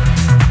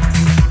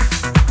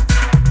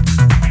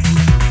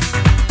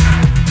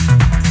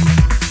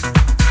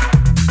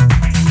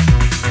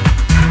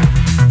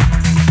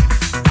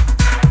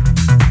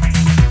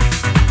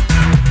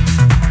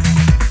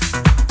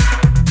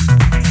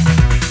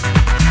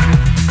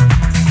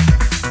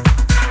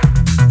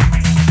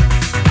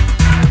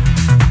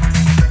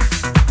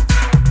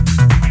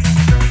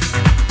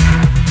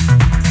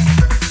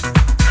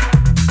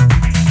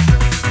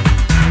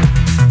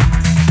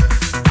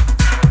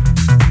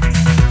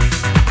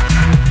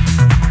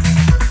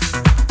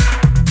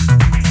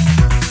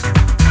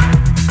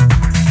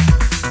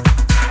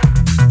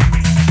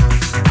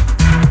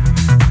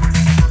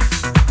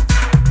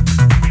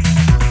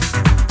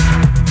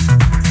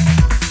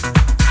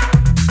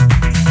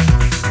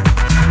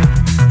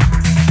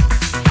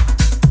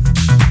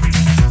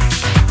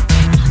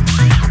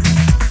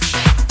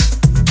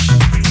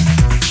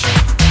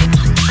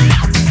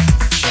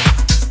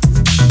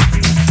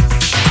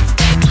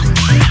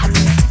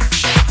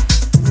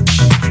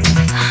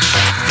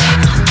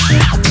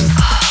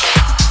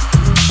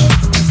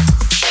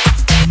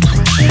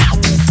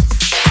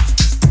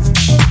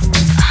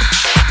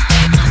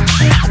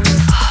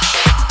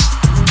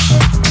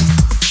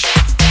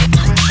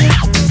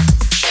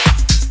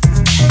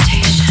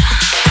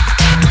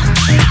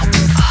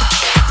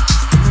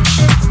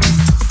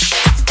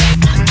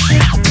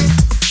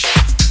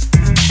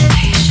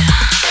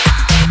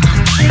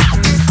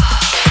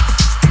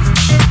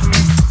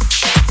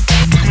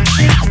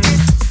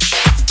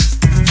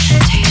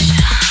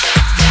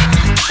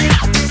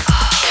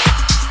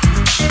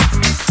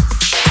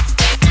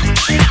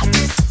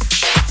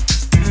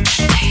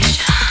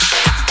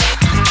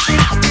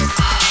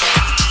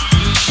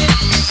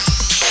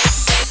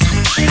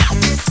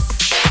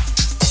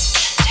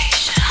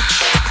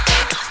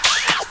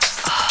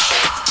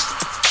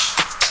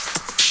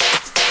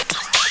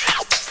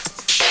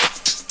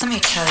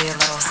 tell you a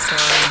little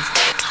story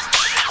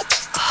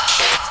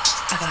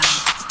about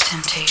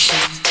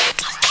temptation.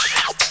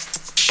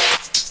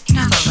 You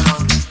know the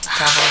little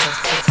devil that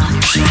sits on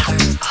your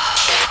shoulder?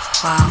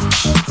 Well,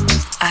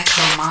 I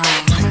call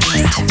mine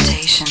Miss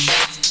Temptation.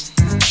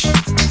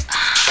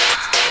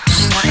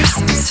 She never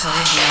seems to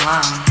leave me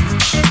alone.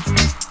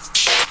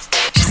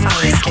 She's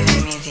always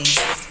giving me these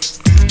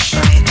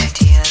bright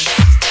ideas.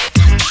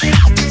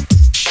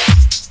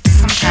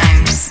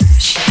 Sometimes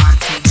she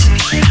wants me to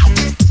be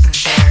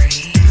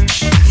very,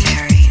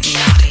 very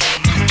naughty.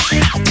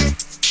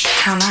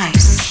 How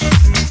nice.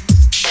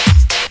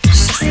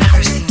 She just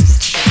never seems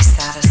to be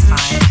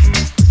satisfied.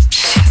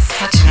 She has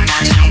such an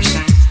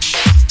imagination.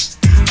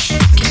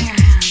 Give me your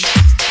hand.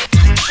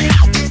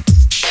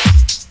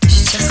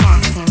 She just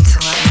won't seem to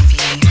let me be.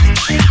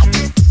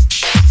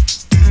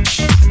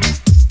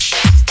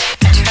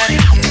 I try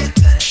to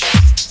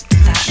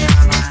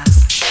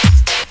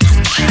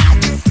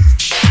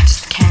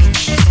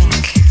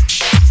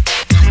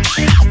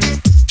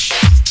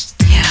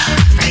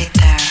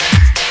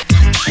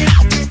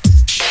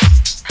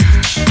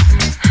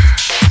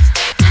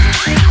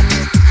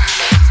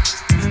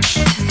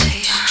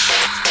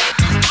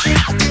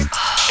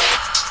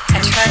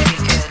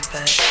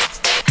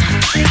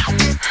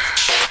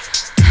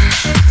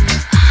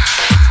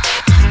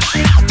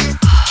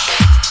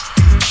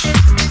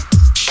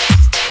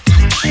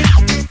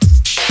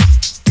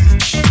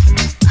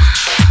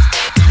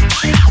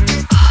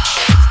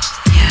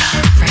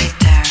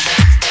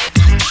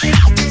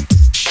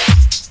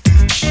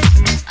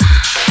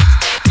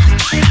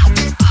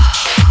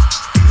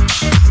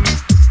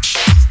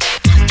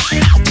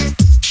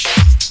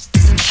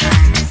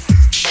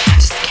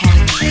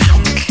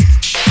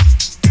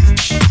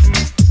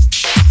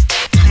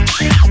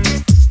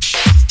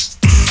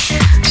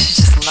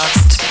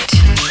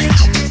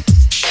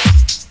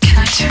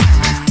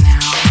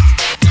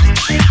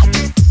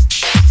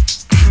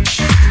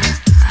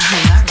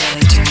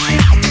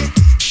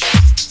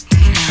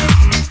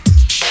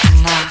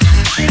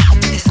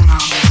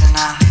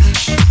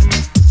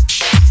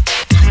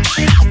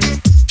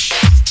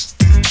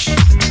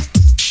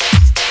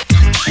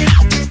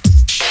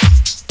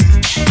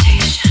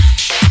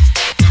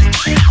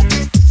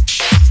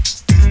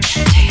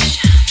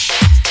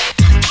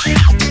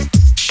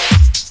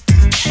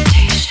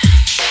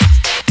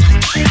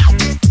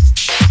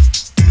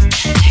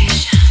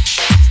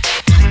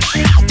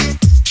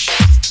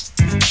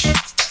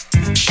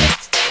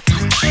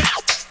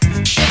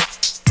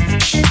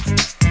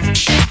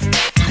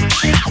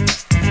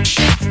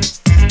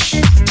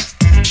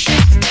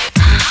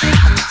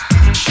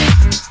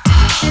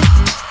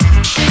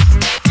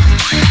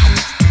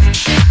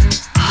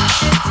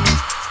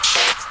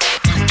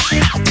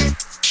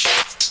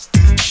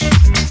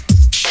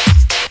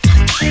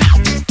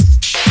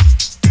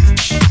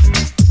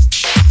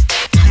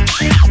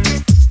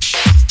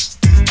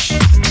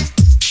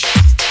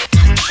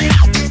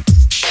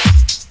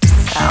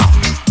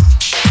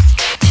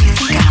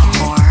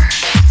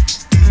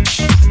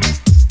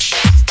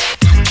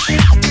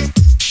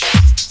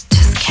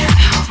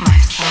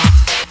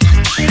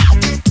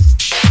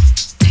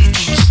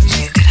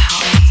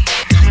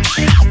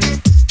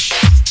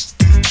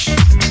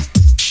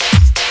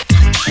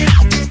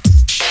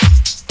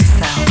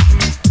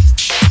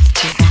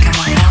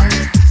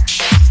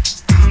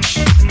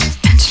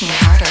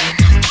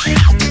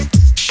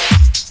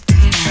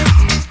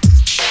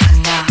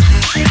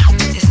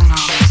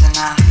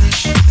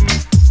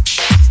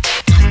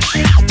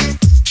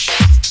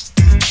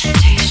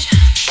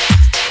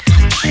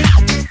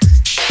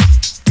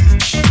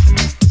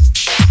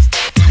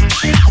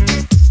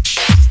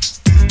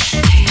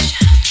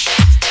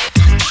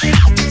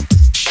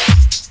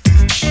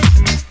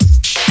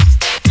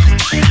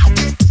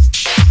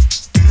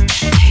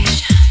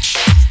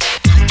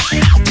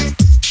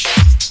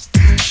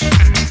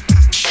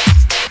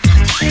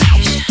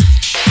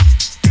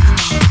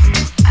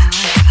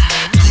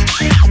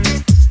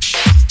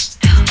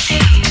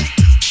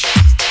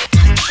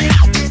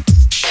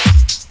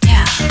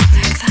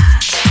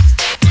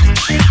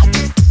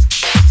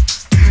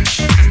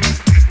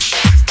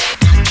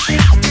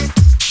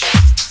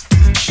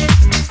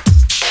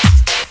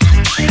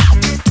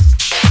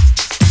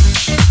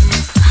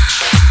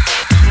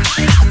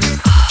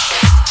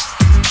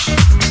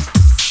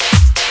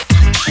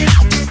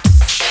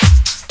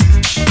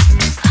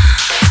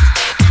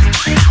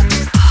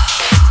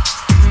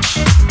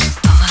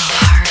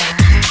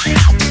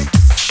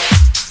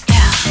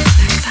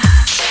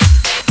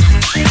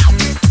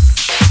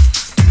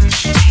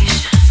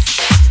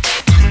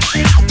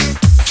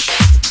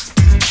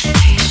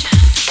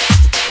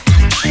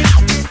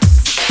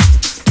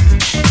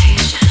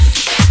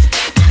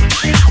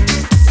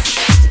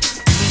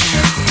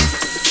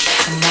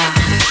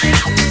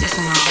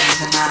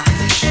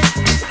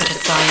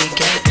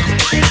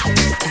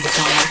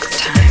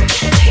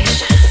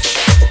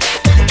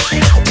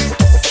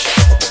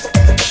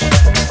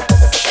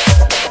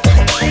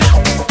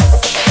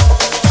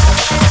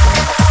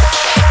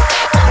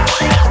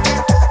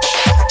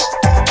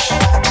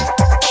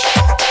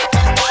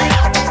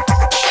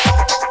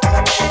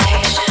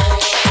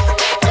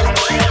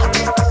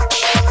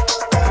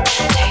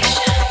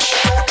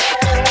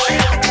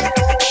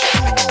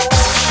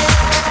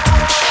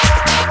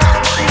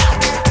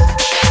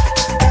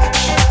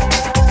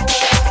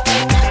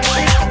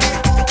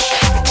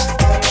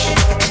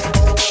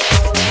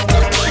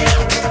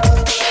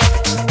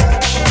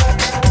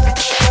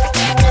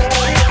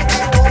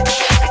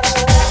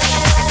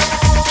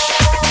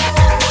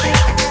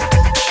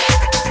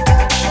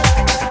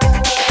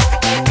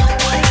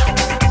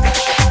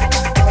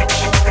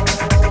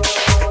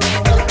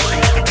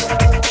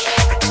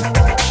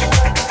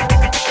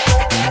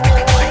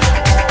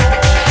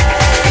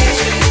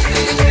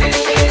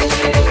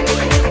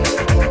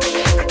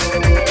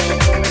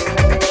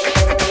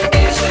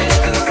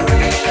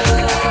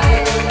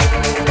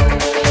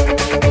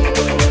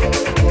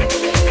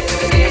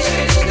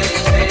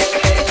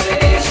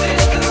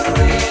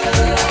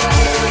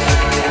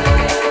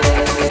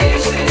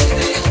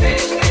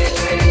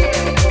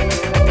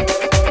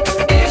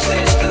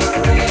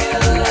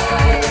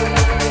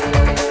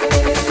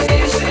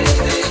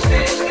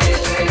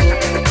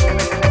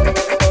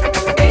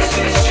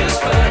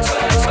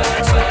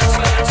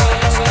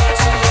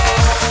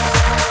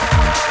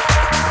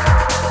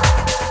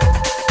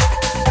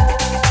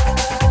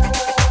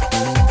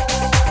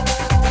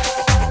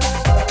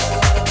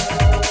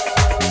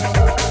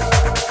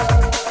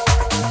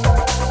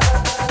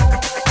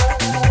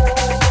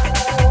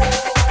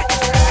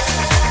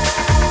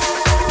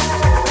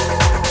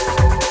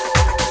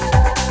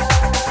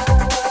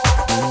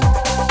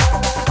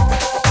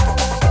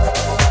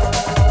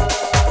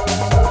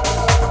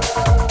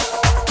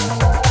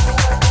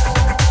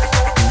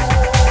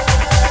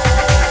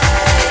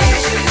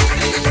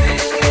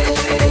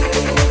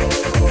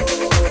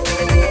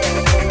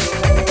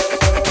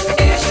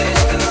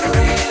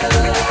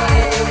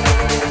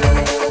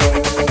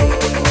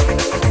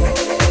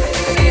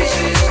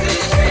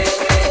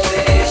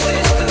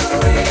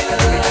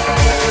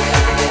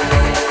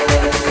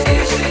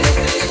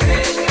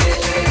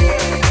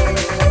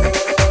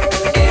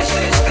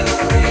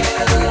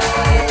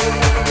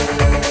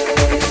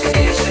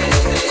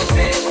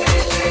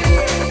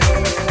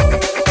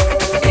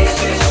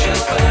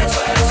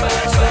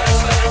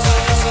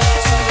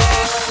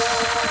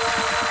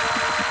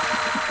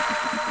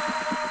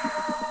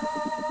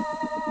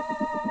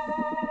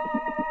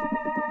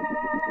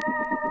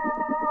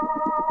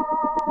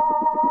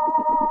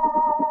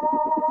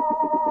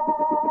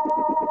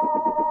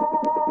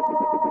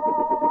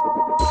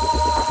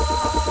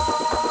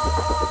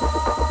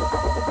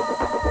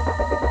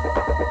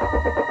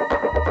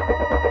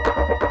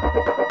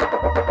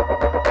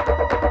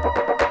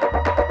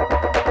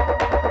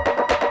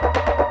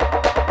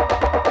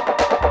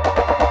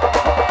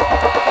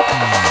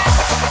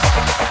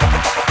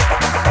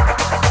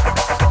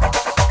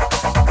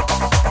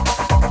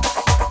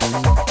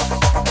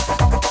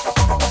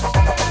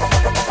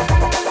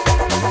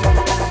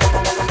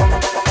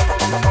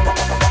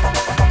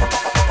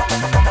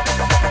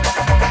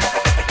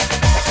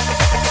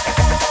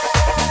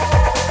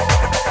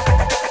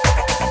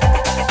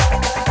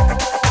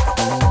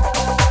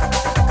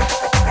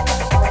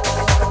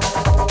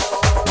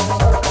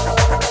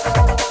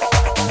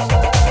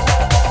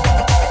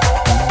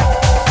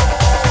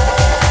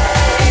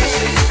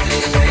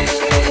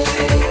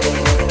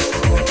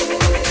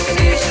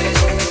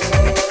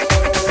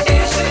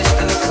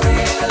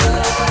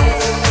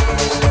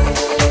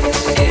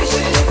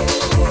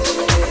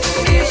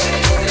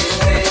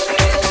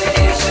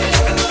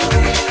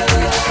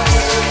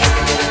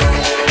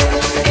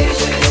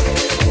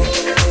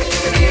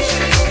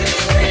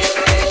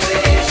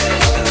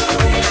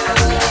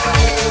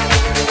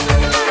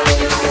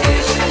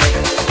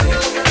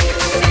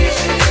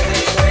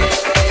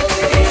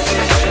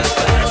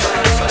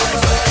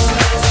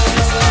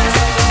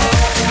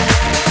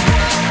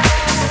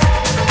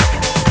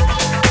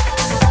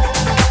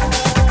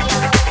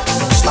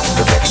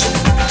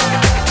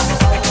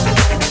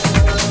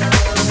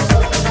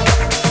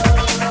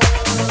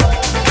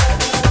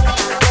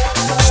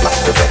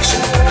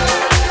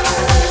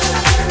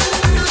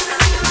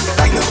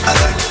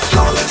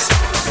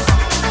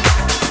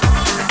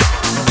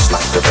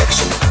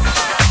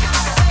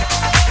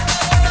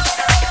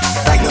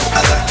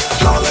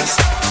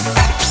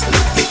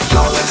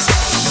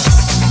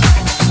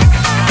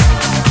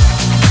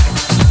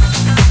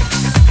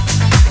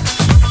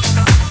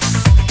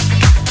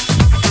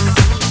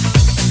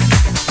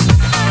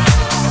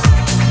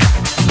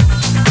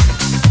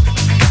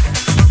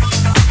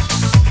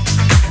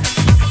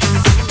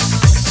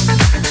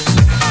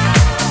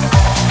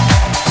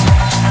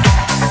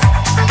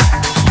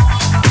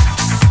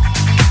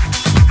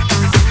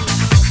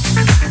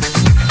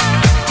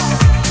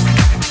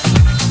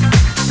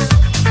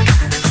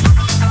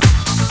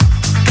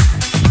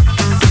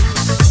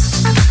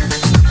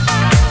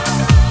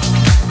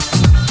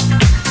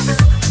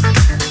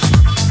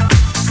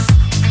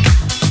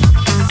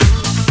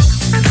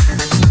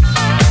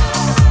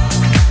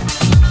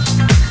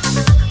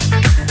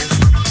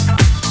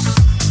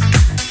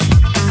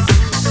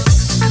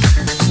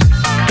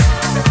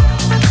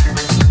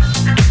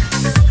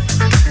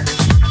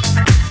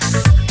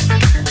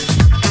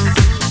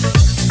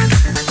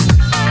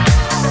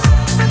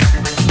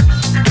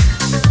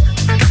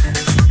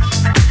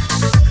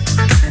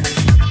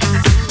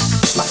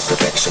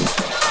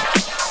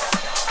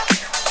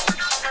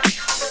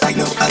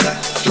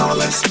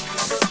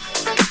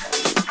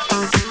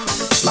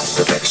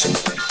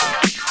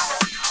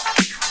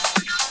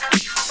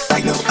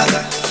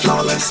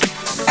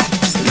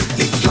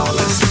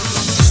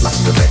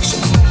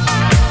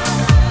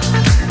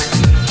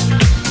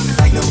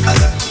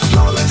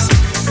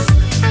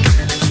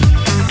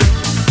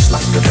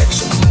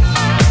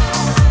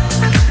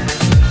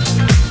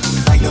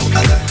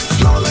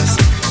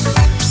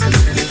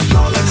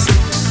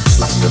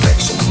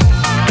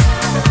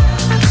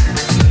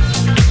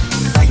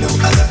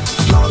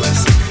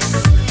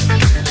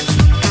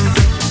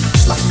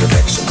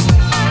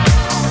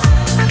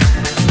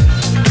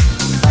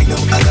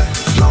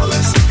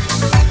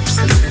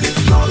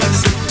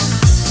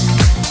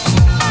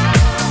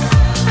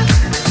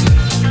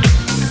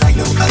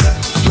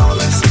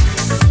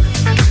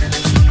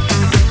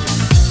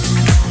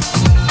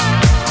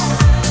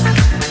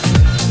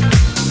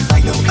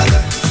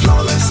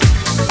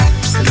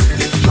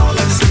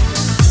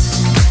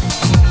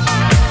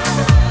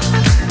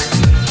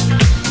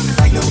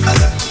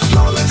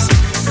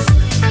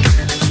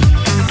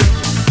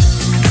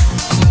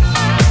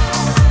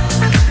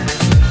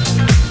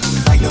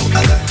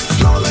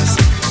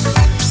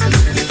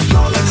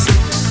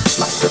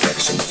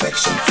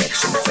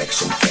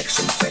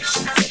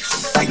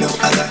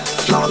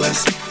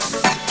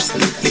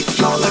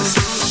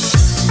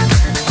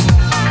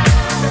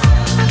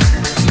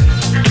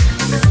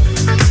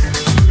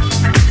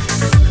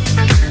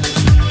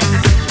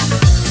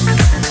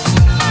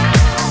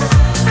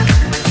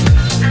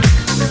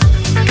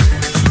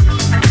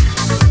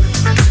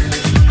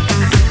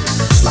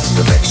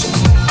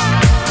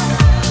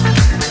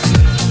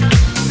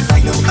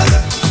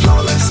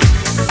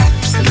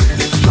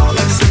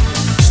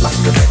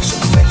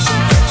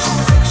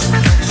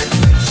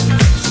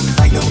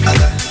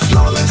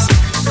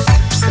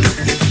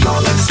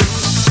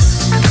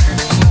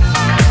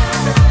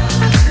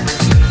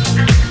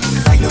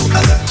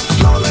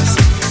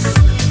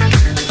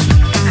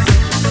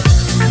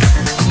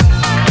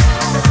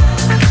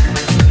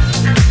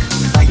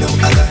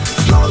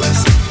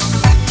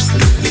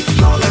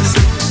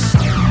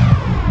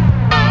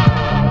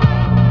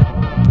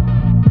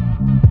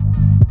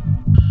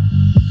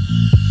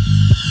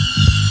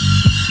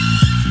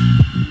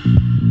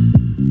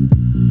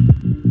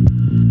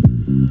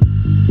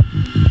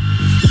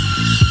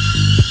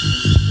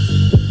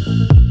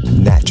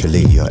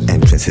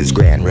entrance is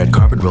grand. Red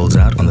carpet rolls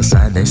out, on the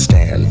side they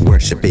stand,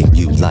 worshipping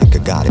you like a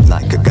god and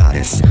like a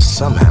goddess.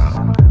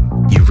 Somehow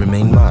you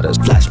remain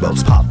modest.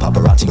 Flashbulbs pop,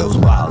 paparazzi goes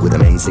wild. With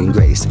amazing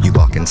grace, you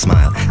walk and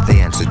smile. They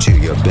answer to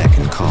your beck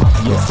and call.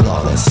 You're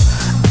flawless,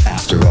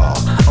 after all.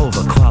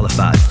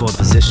 Overqualified for the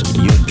position.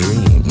 Your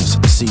dreams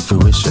see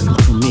fruition.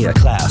 Premier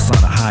class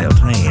on a higher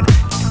plane.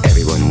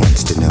 Everyone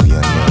wants to know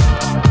your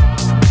name.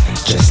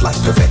 Just like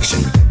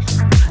perfection.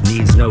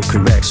 Needs no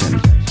correction.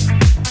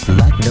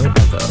 Like no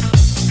other.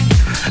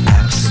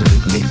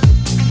 Absolutely.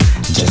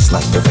 Just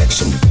like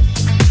perfection.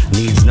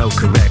 Needs no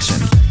correction.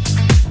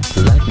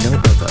 Like no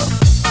other.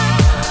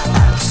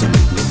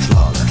 Absolutely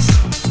flawless.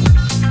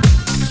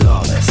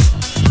 Flawless.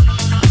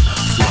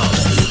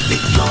 Flawlessly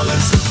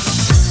flawless.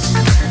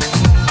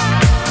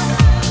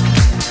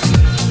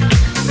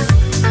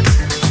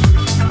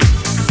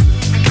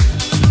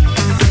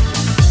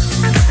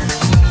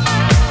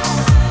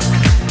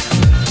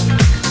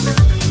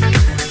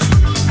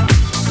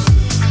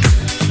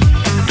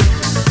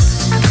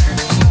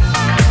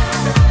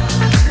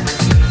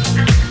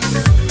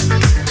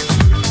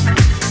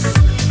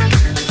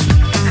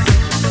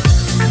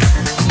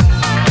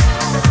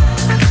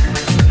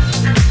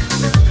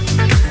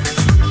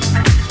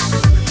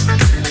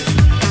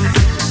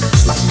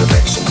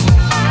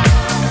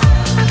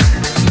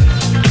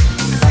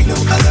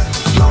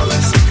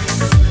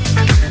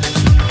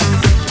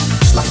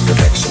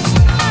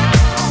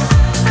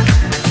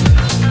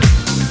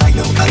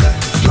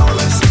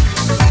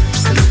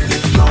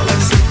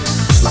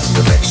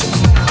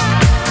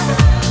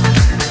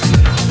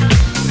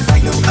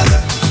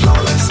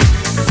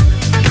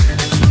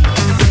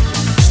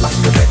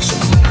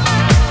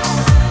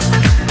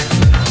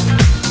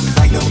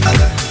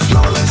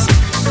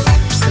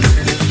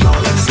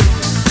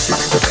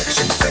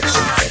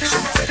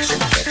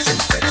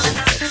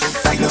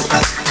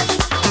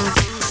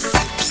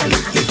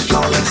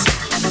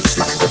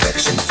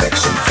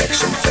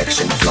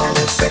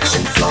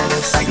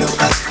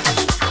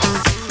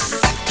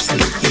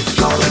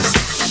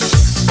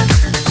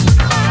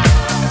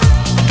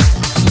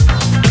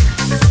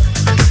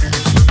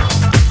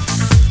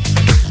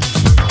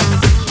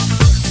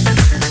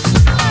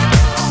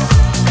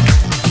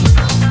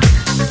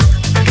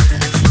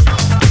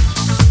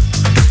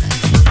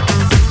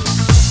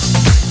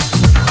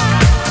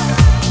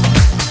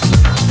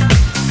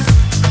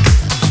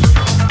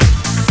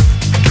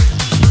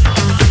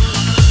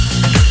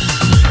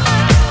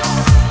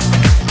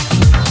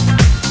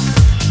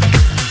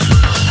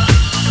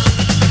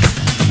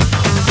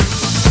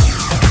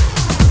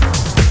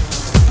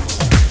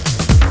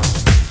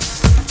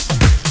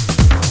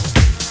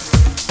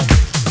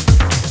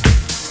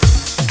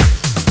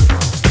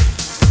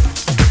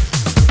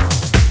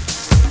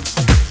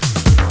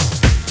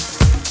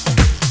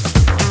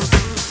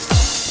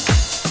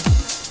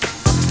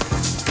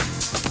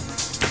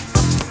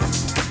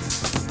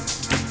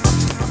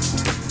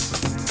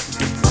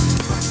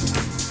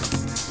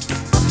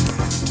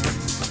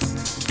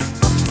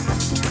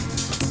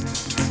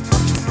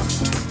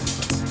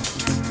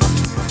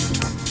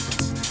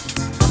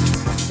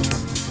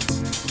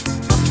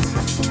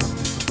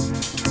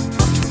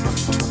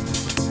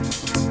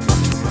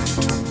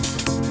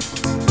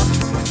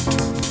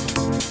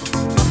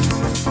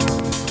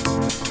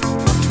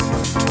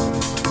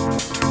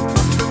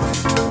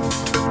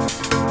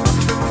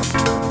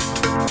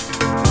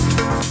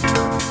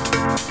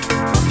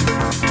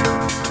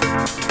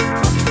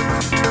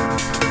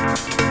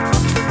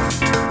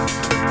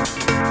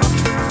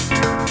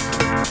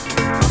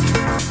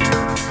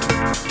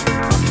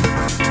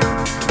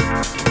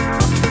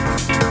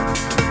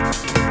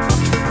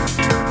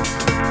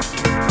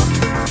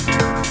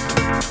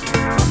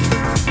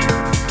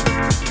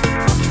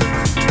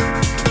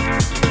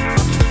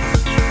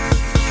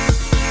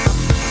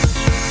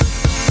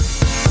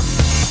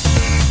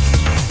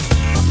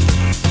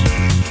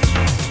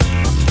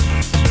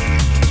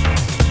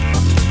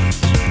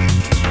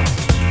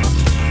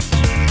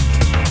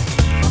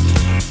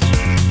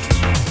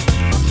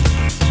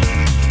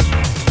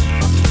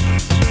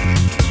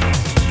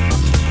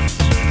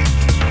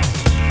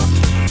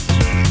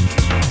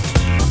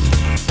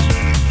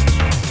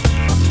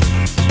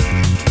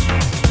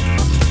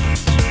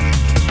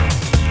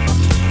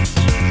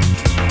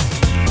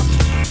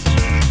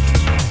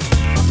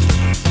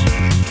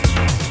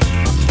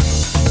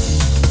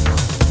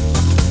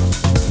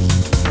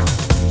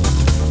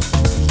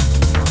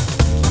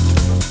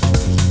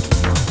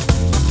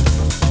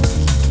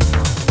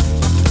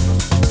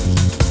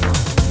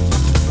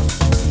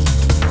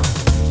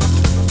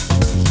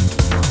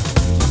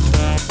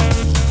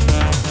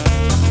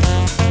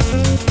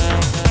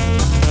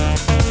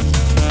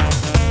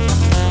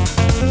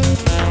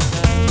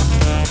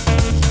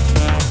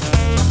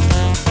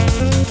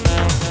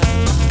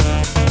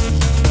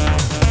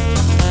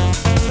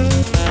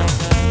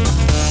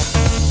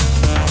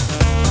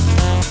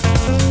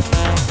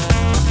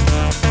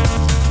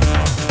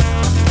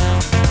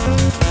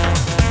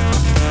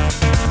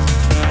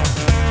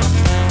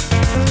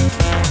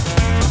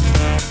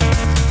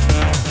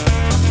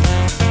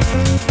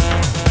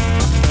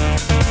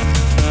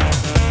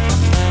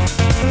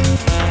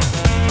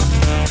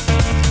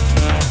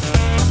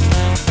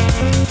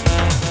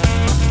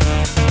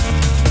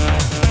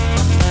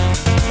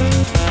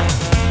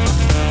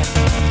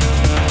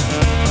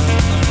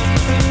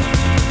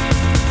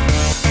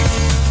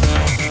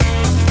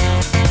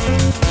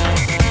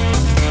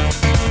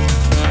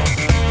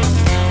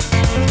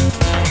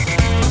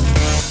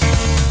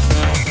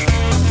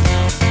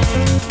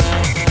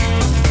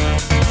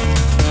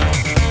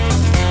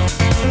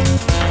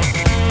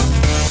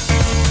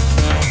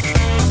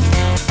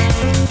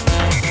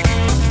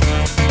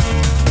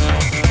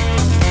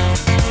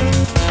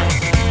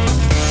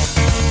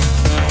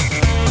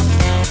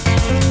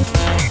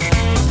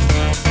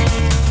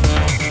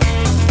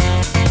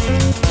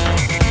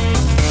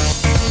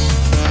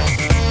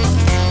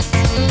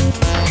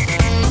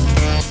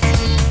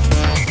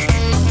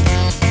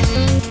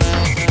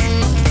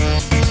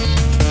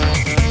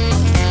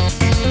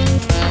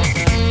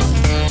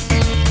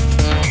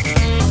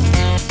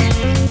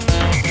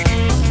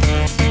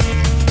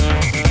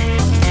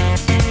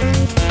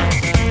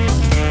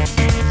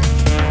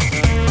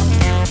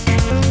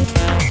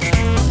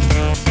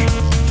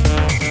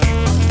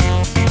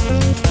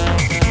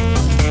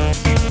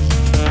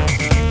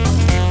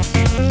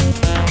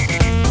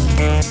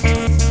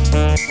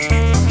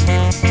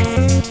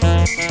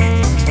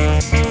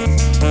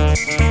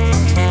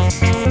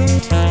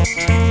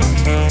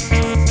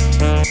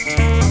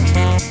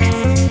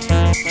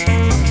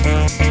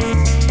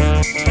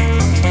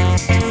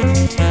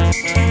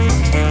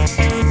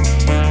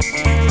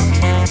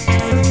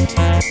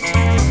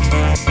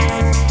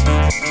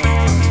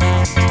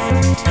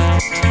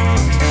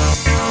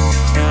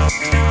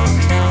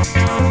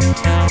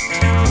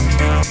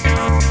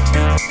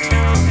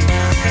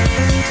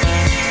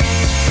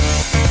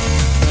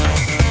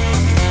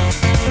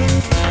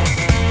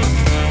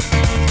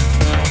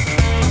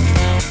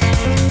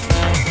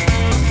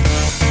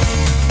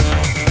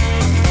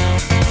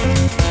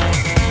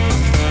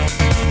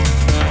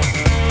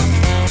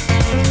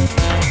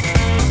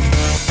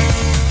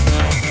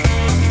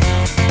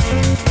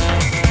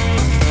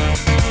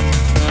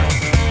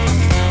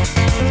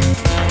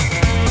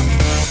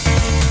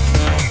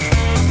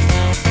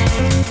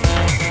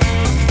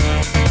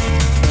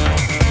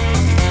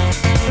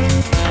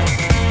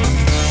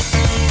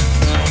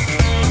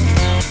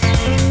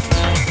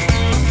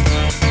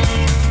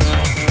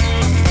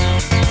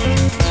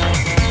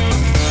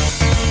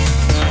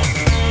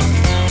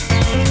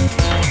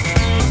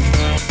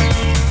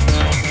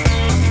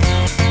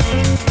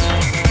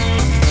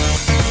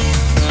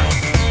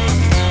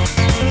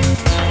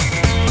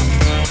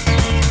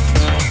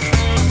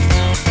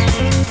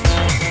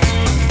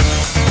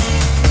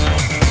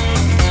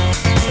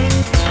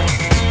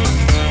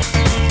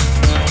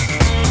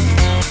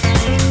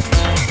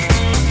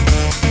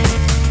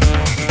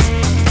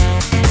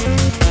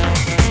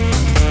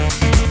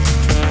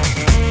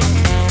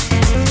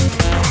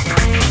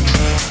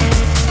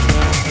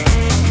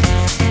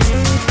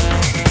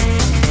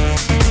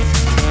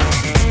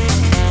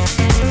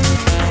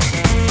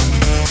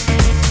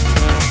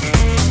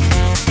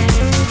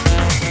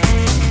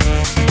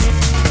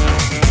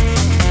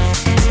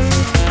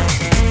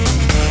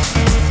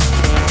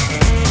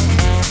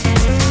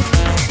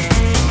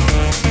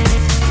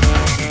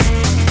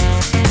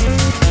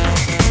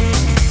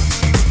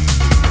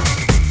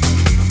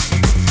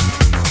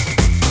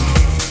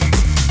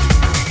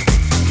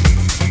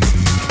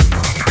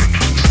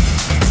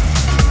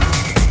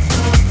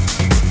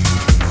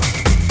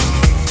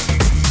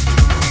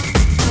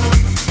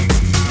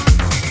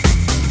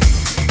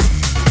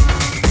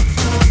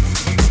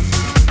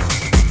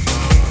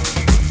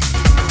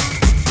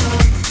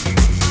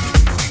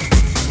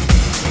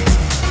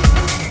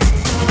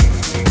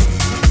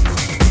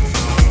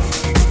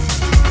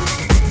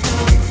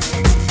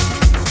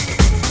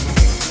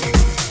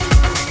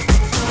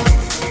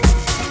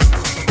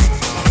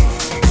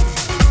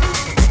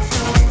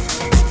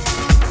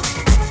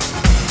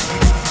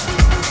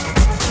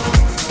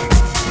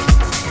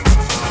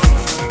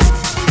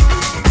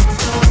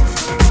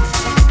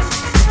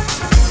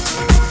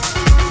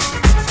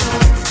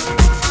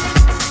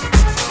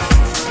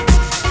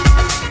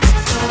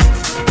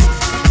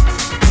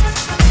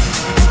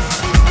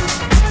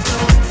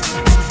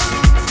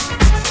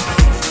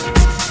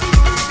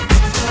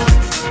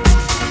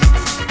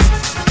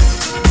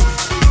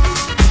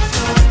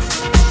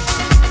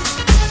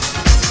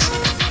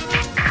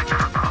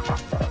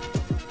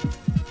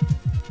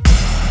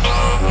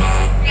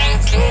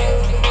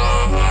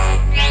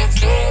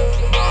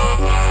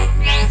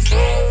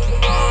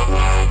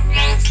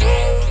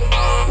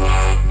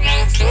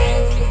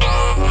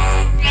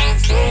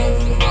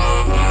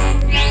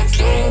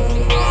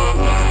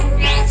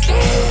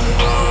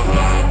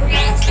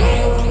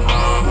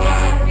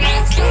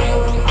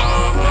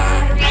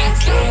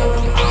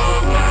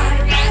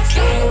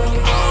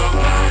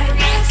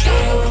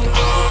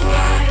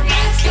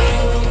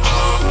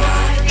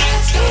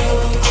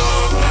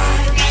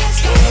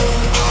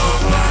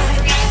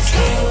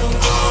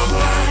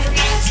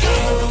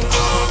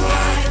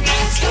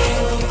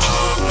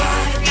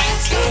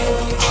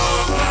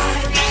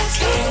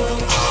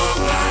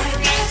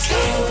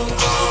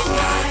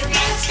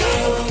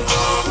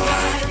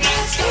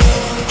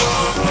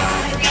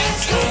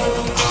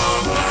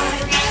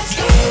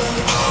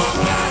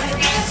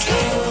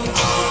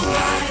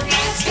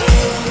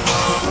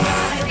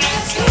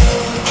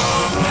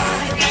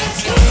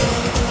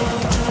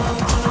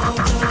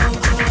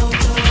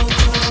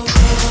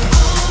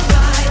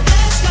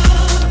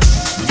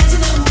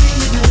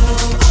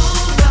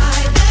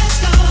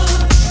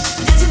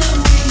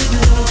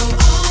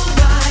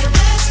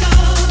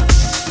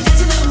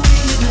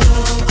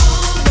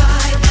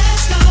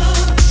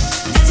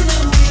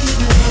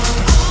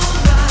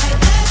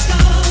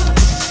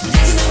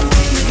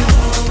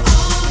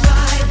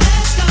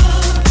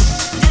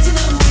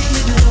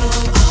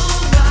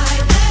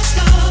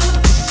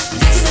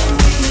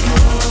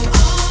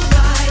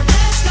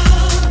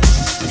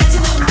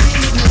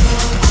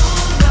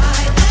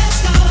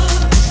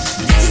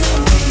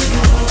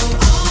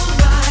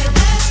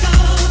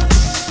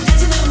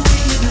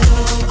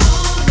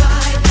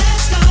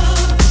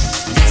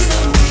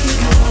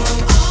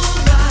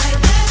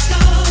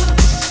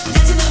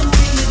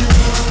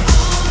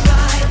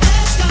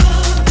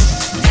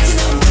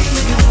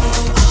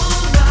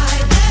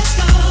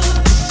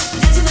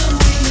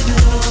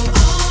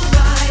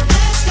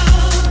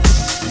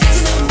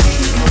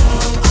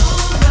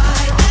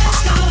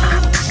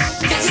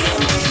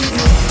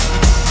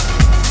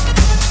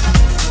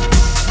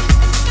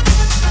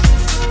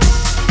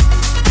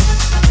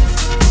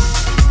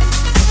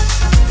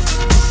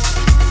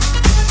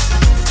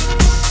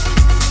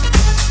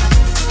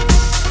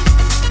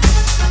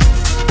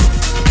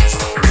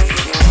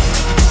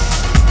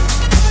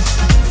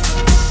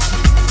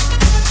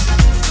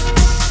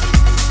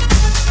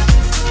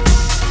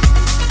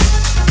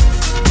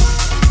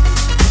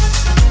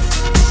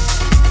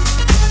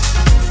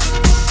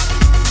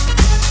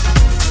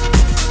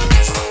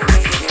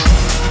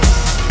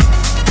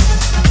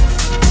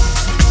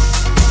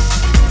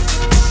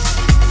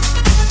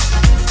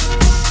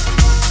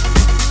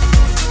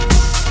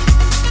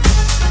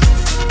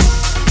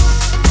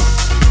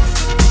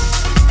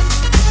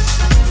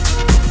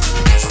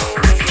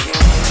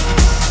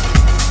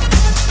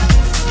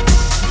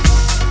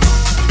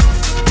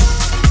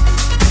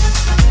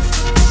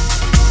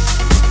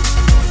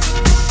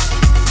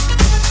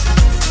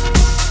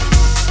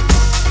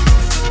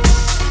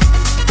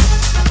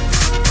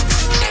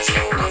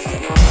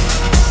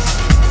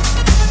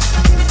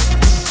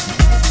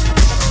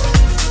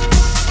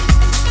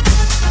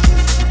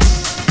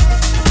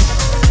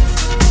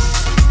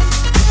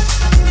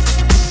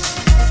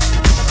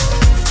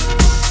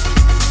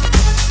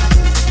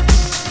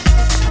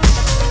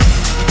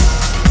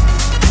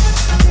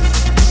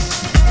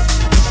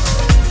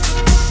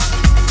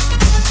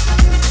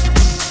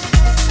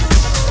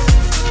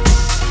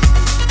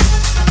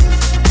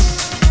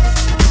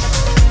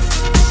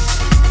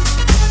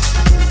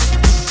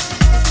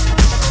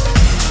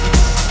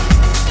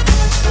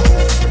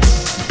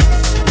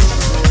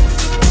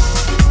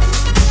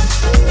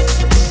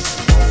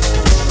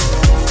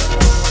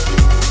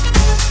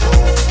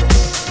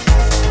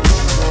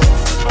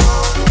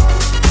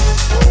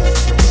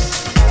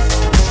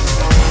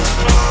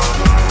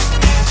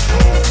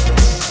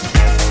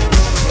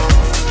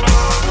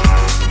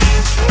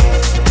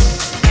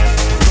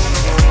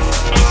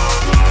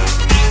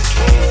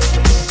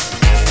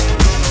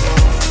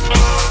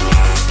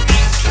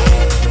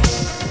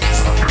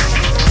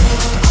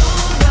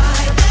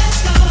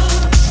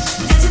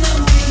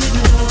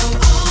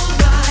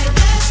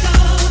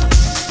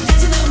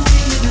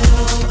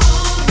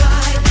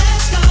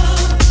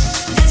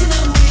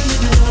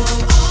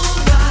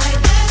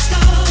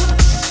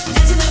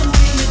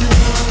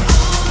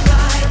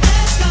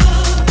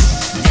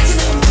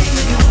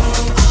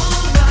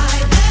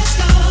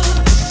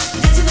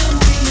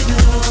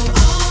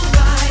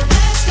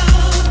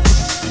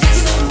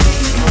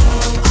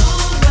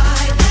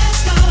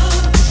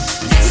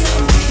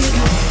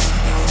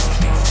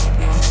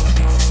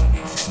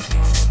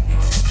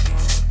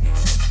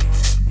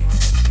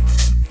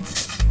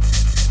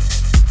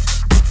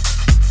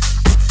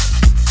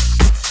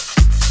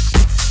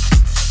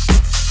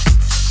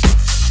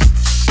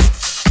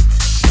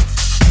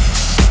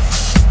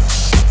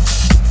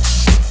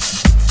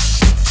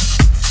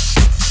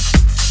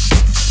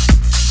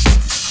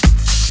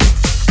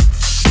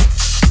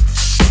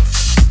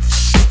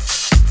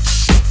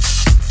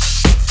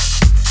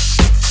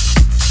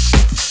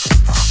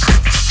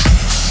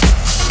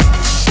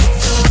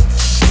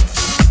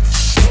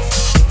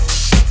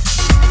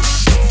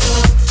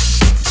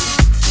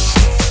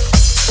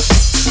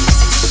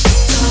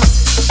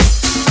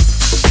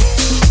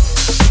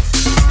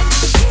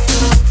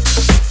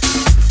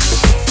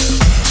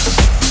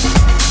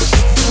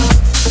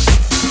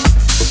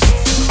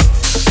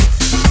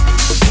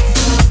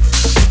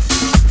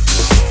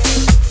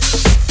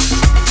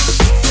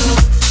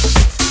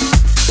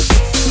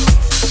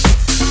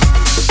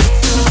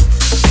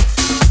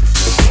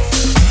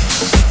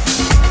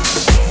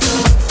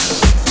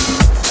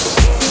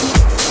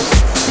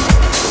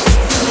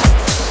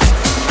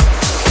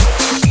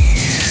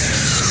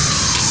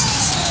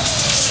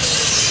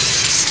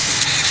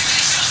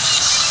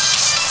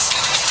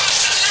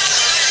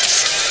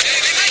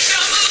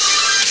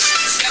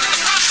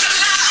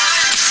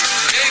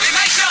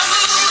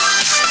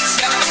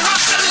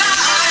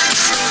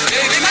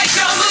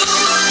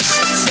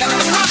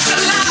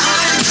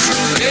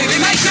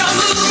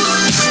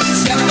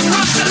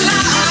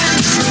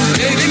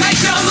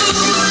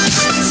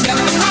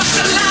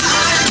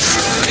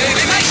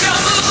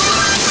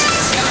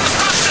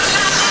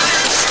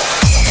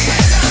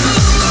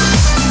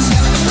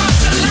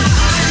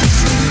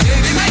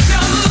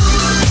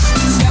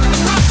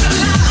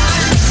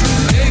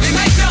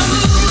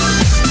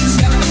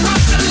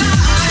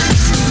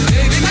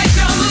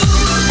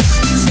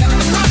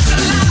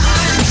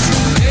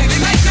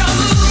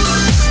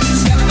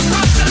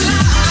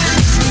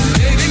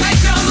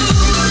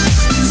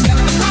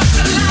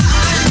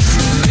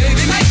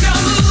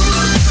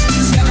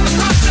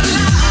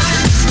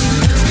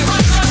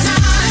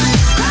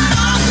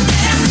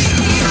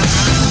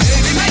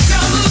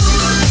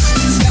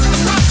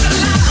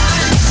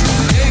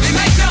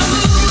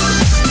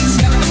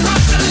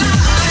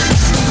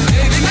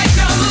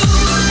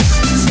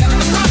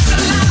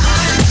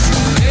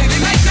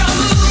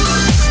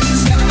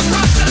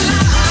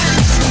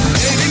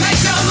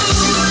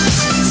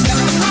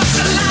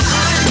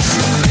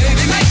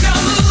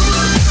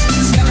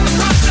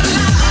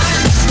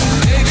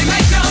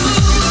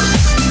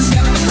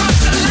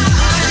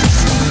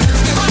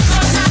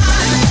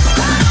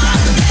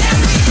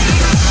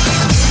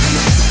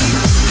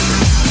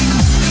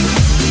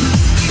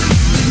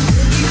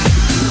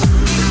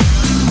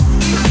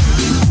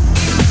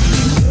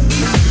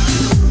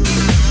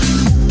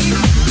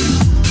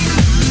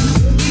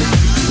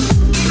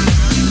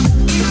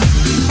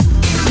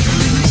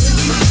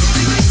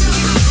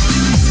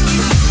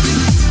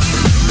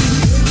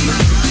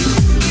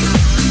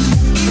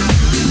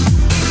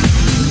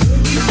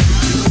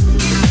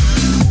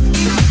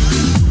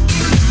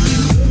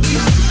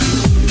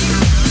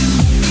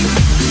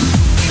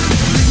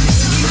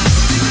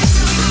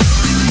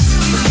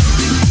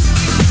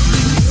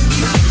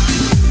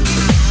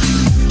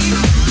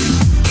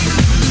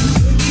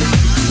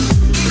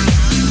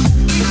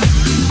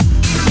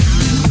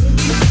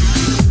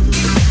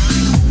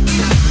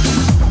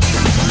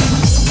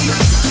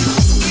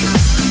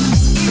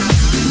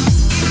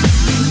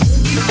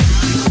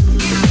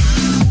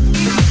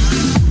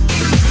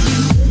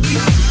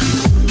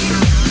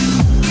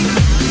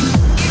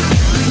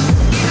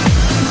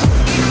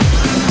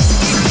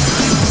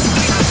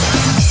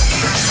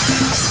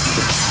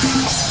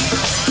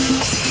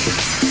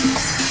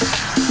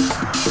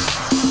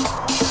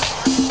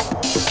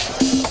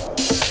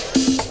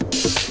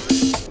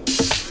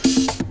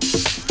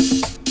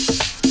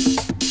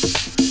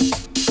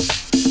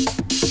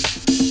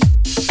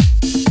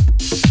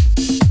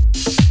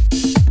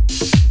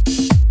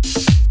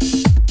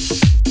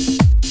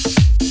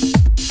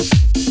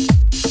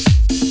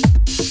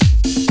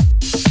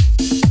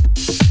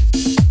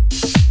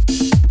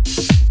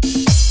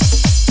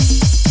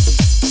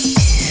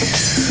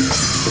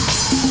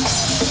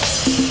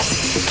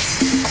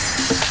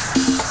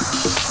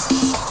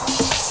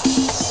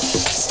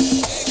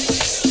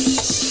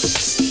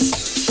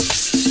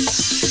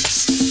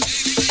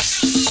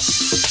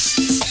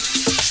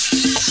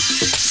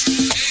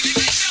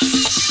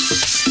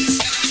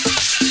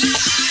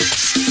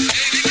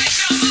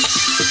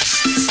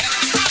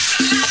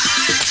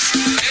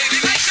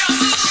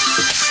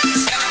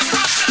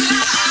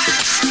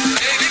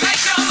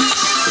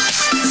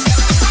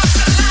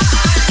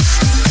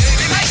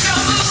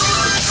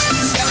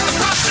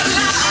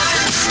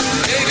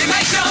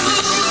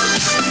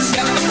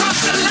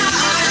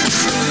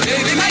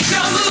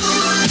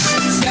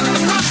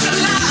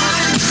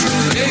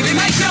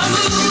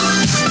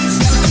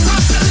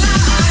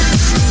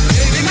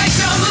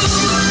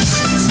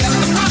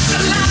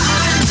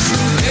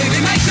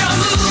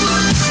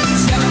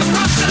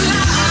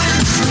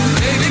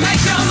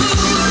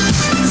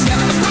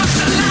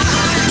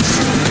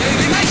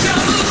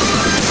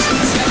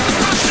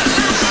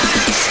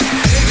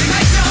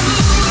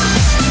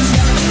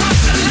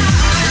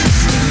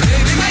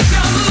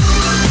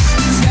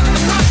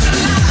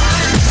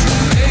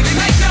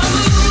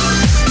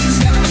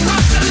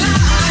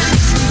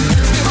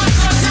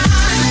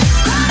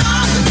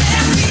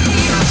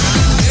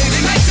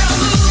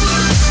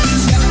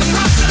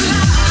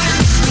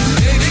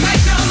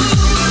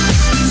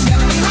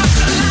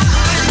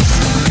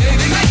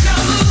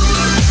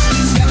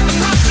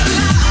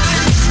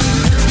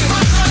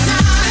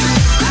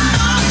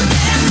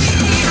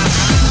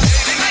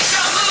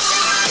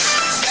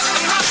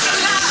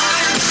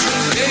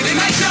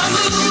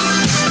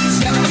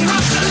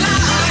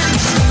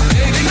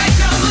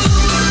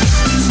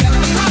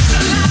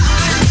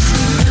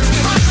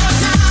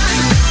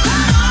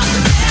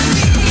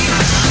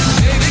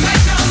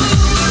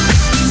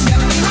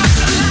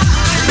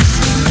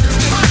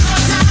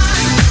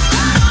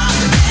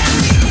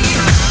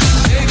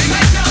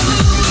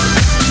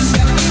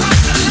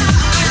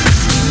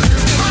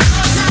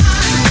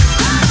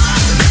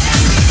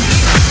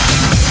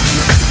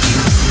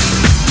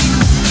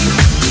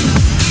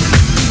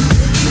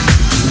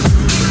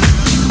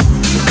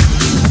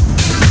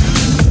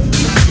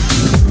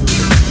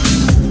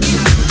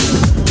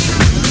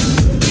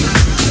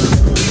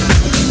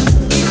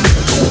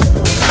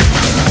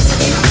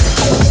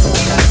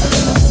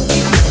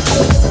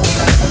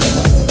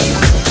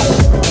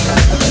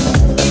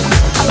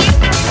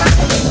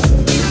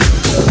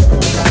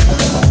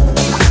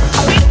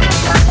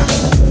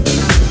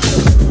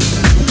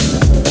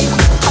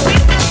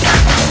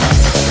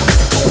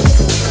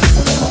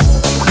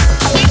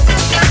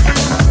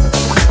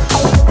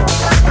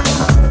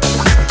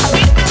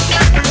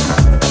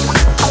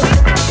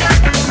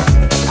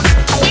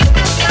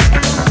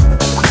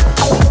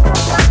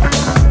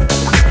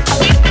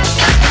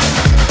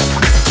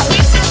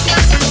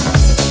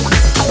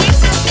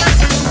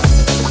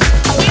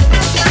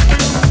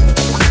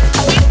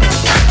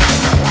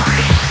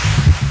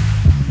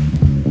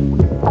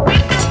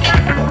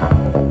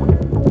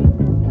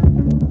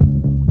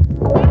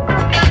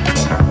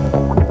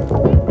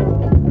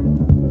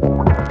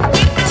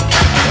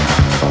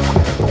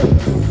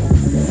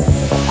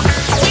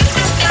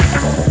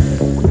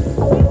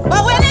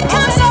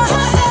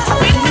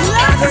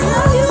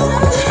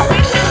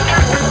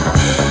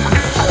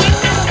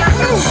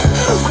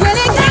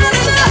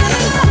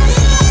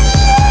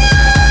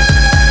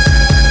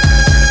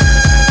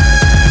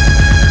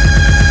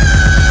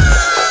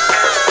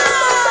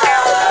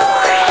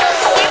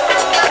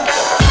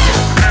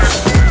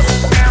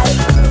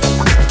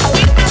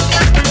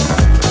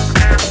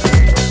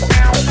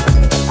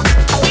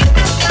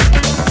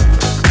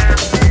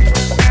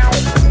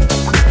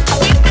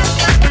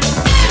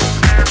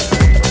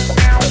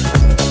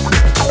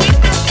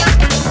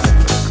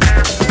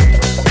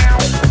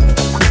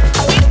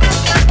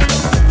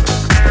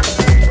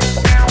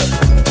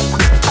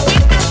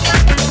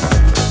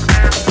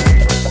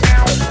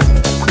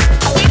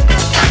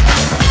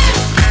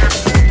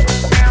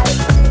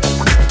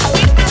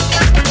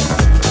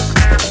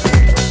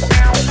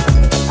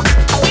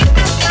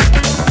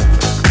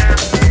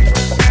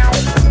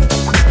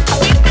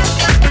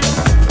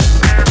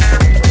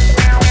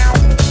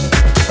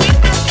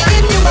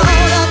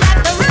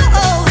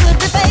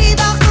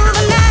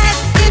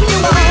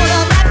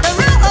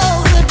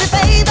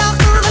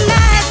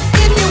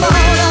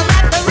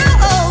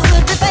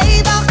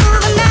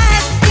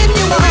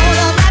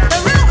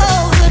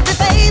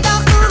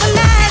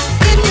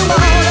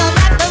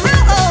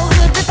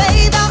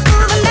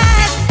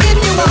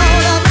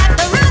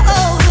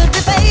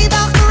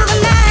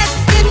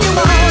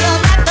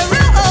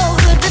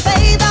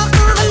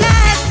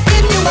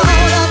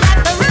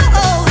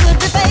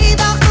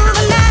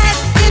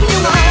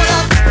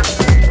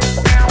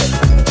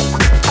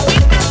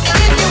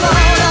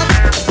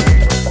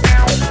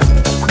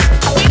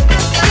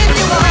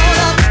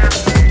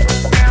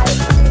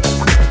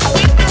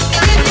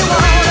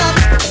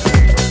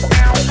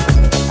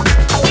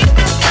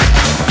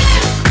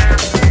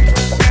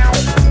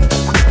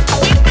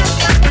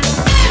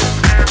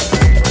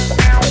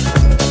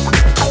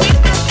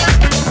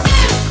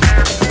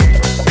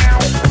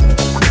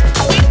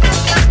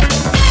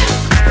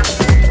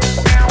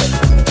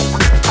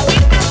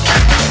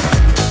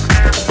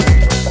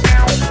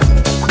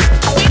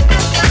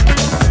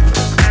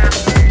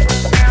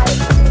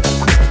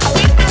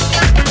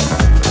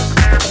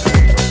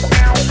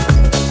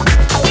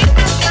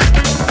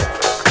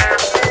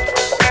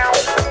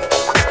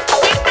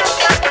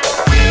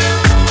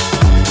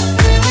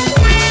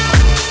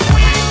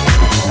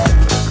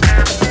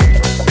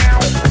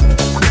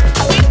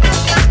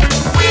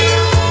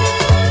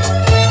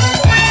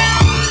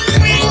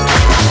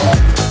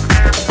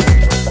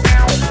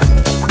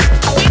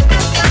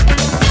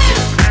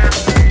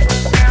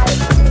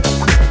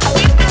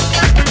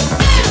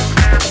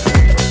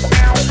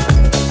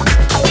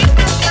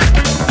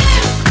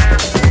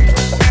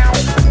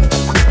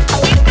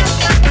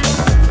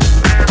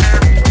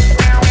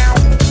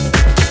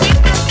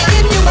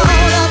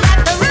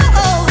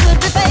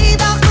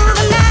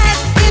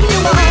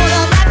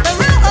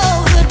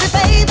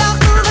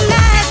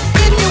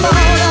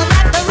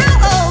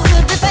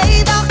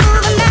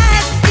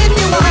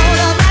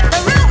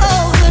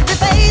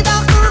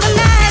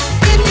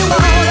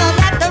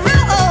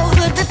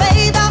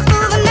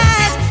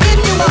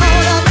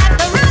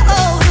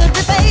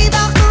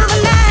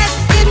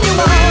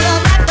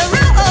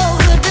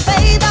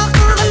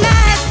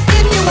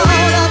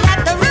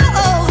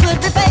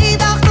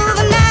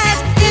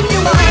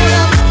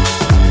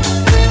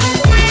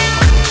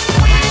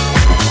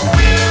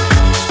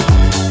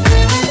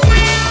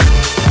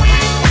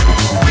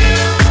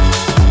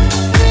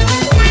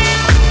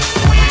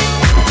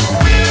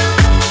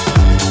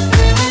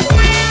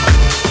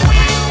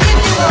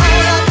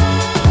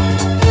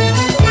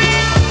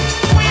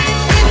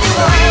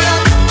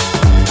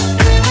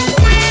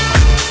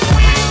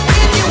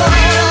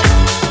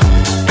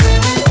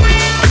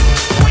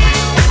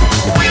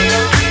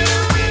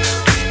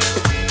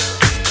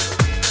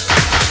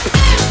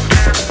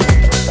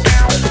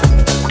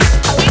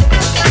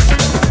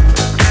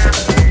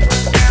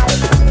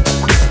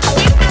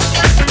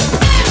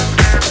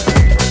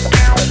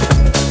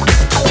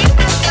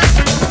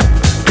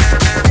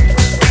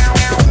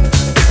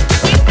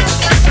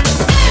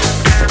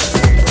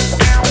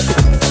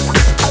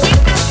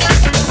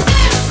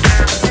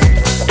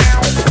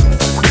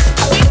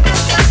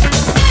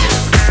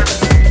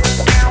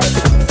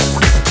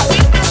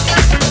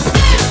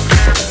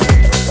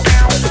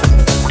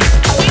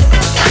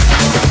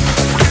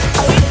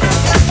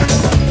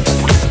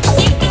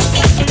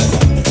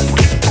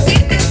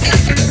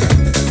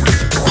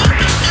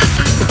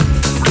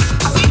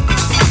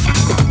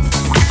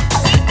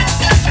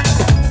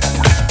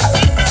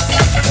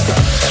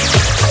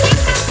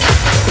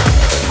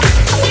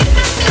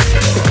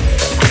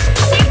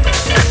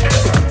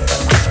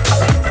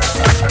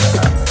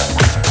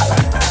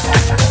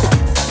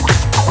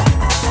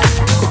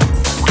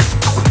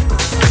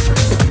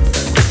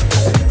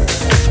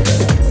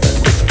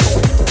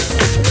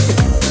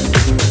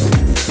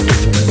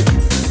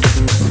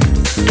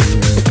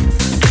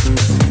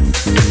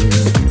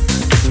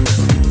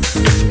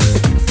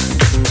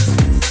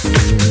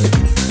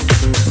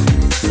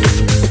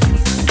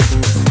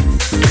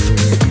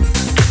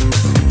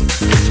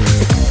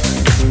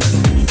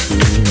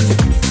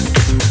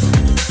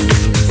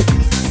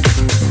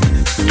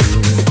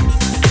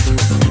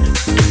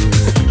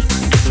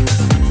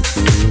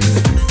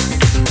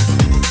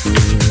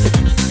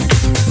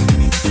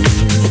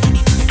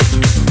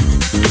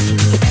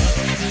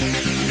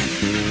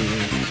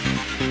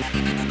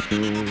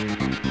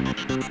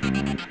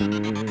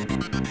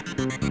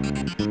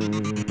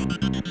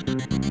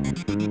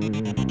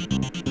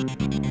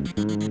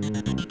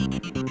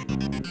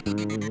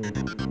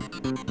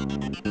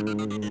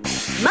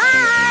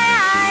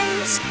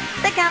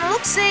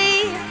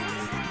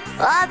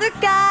 Other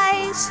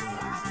guys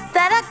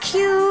that are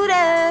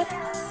cuter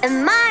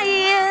in my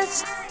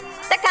ears,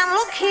 they can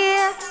look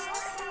here.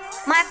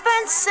 My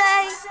friends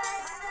say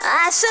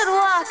I should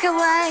walk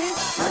away.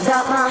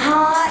 Without my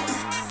heart,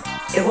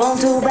 it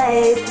won't do,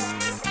 babe.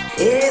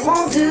 It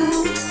won't do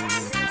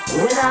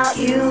without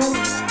you.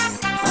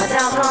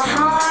 Without my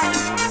heart,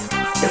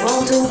 it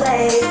won't do,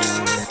 babe.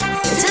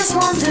 It just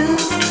won't do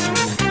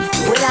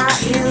without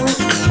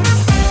you.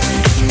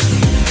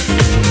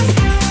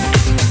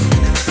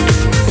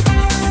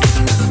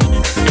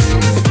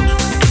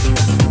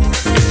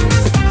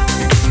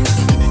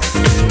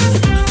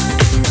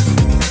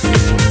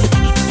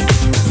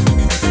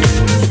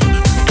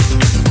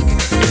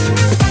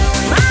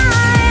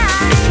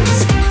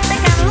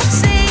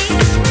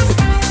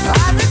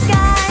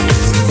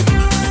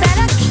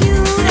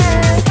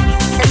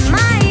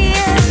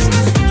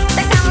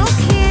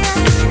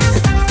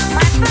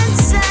 Friends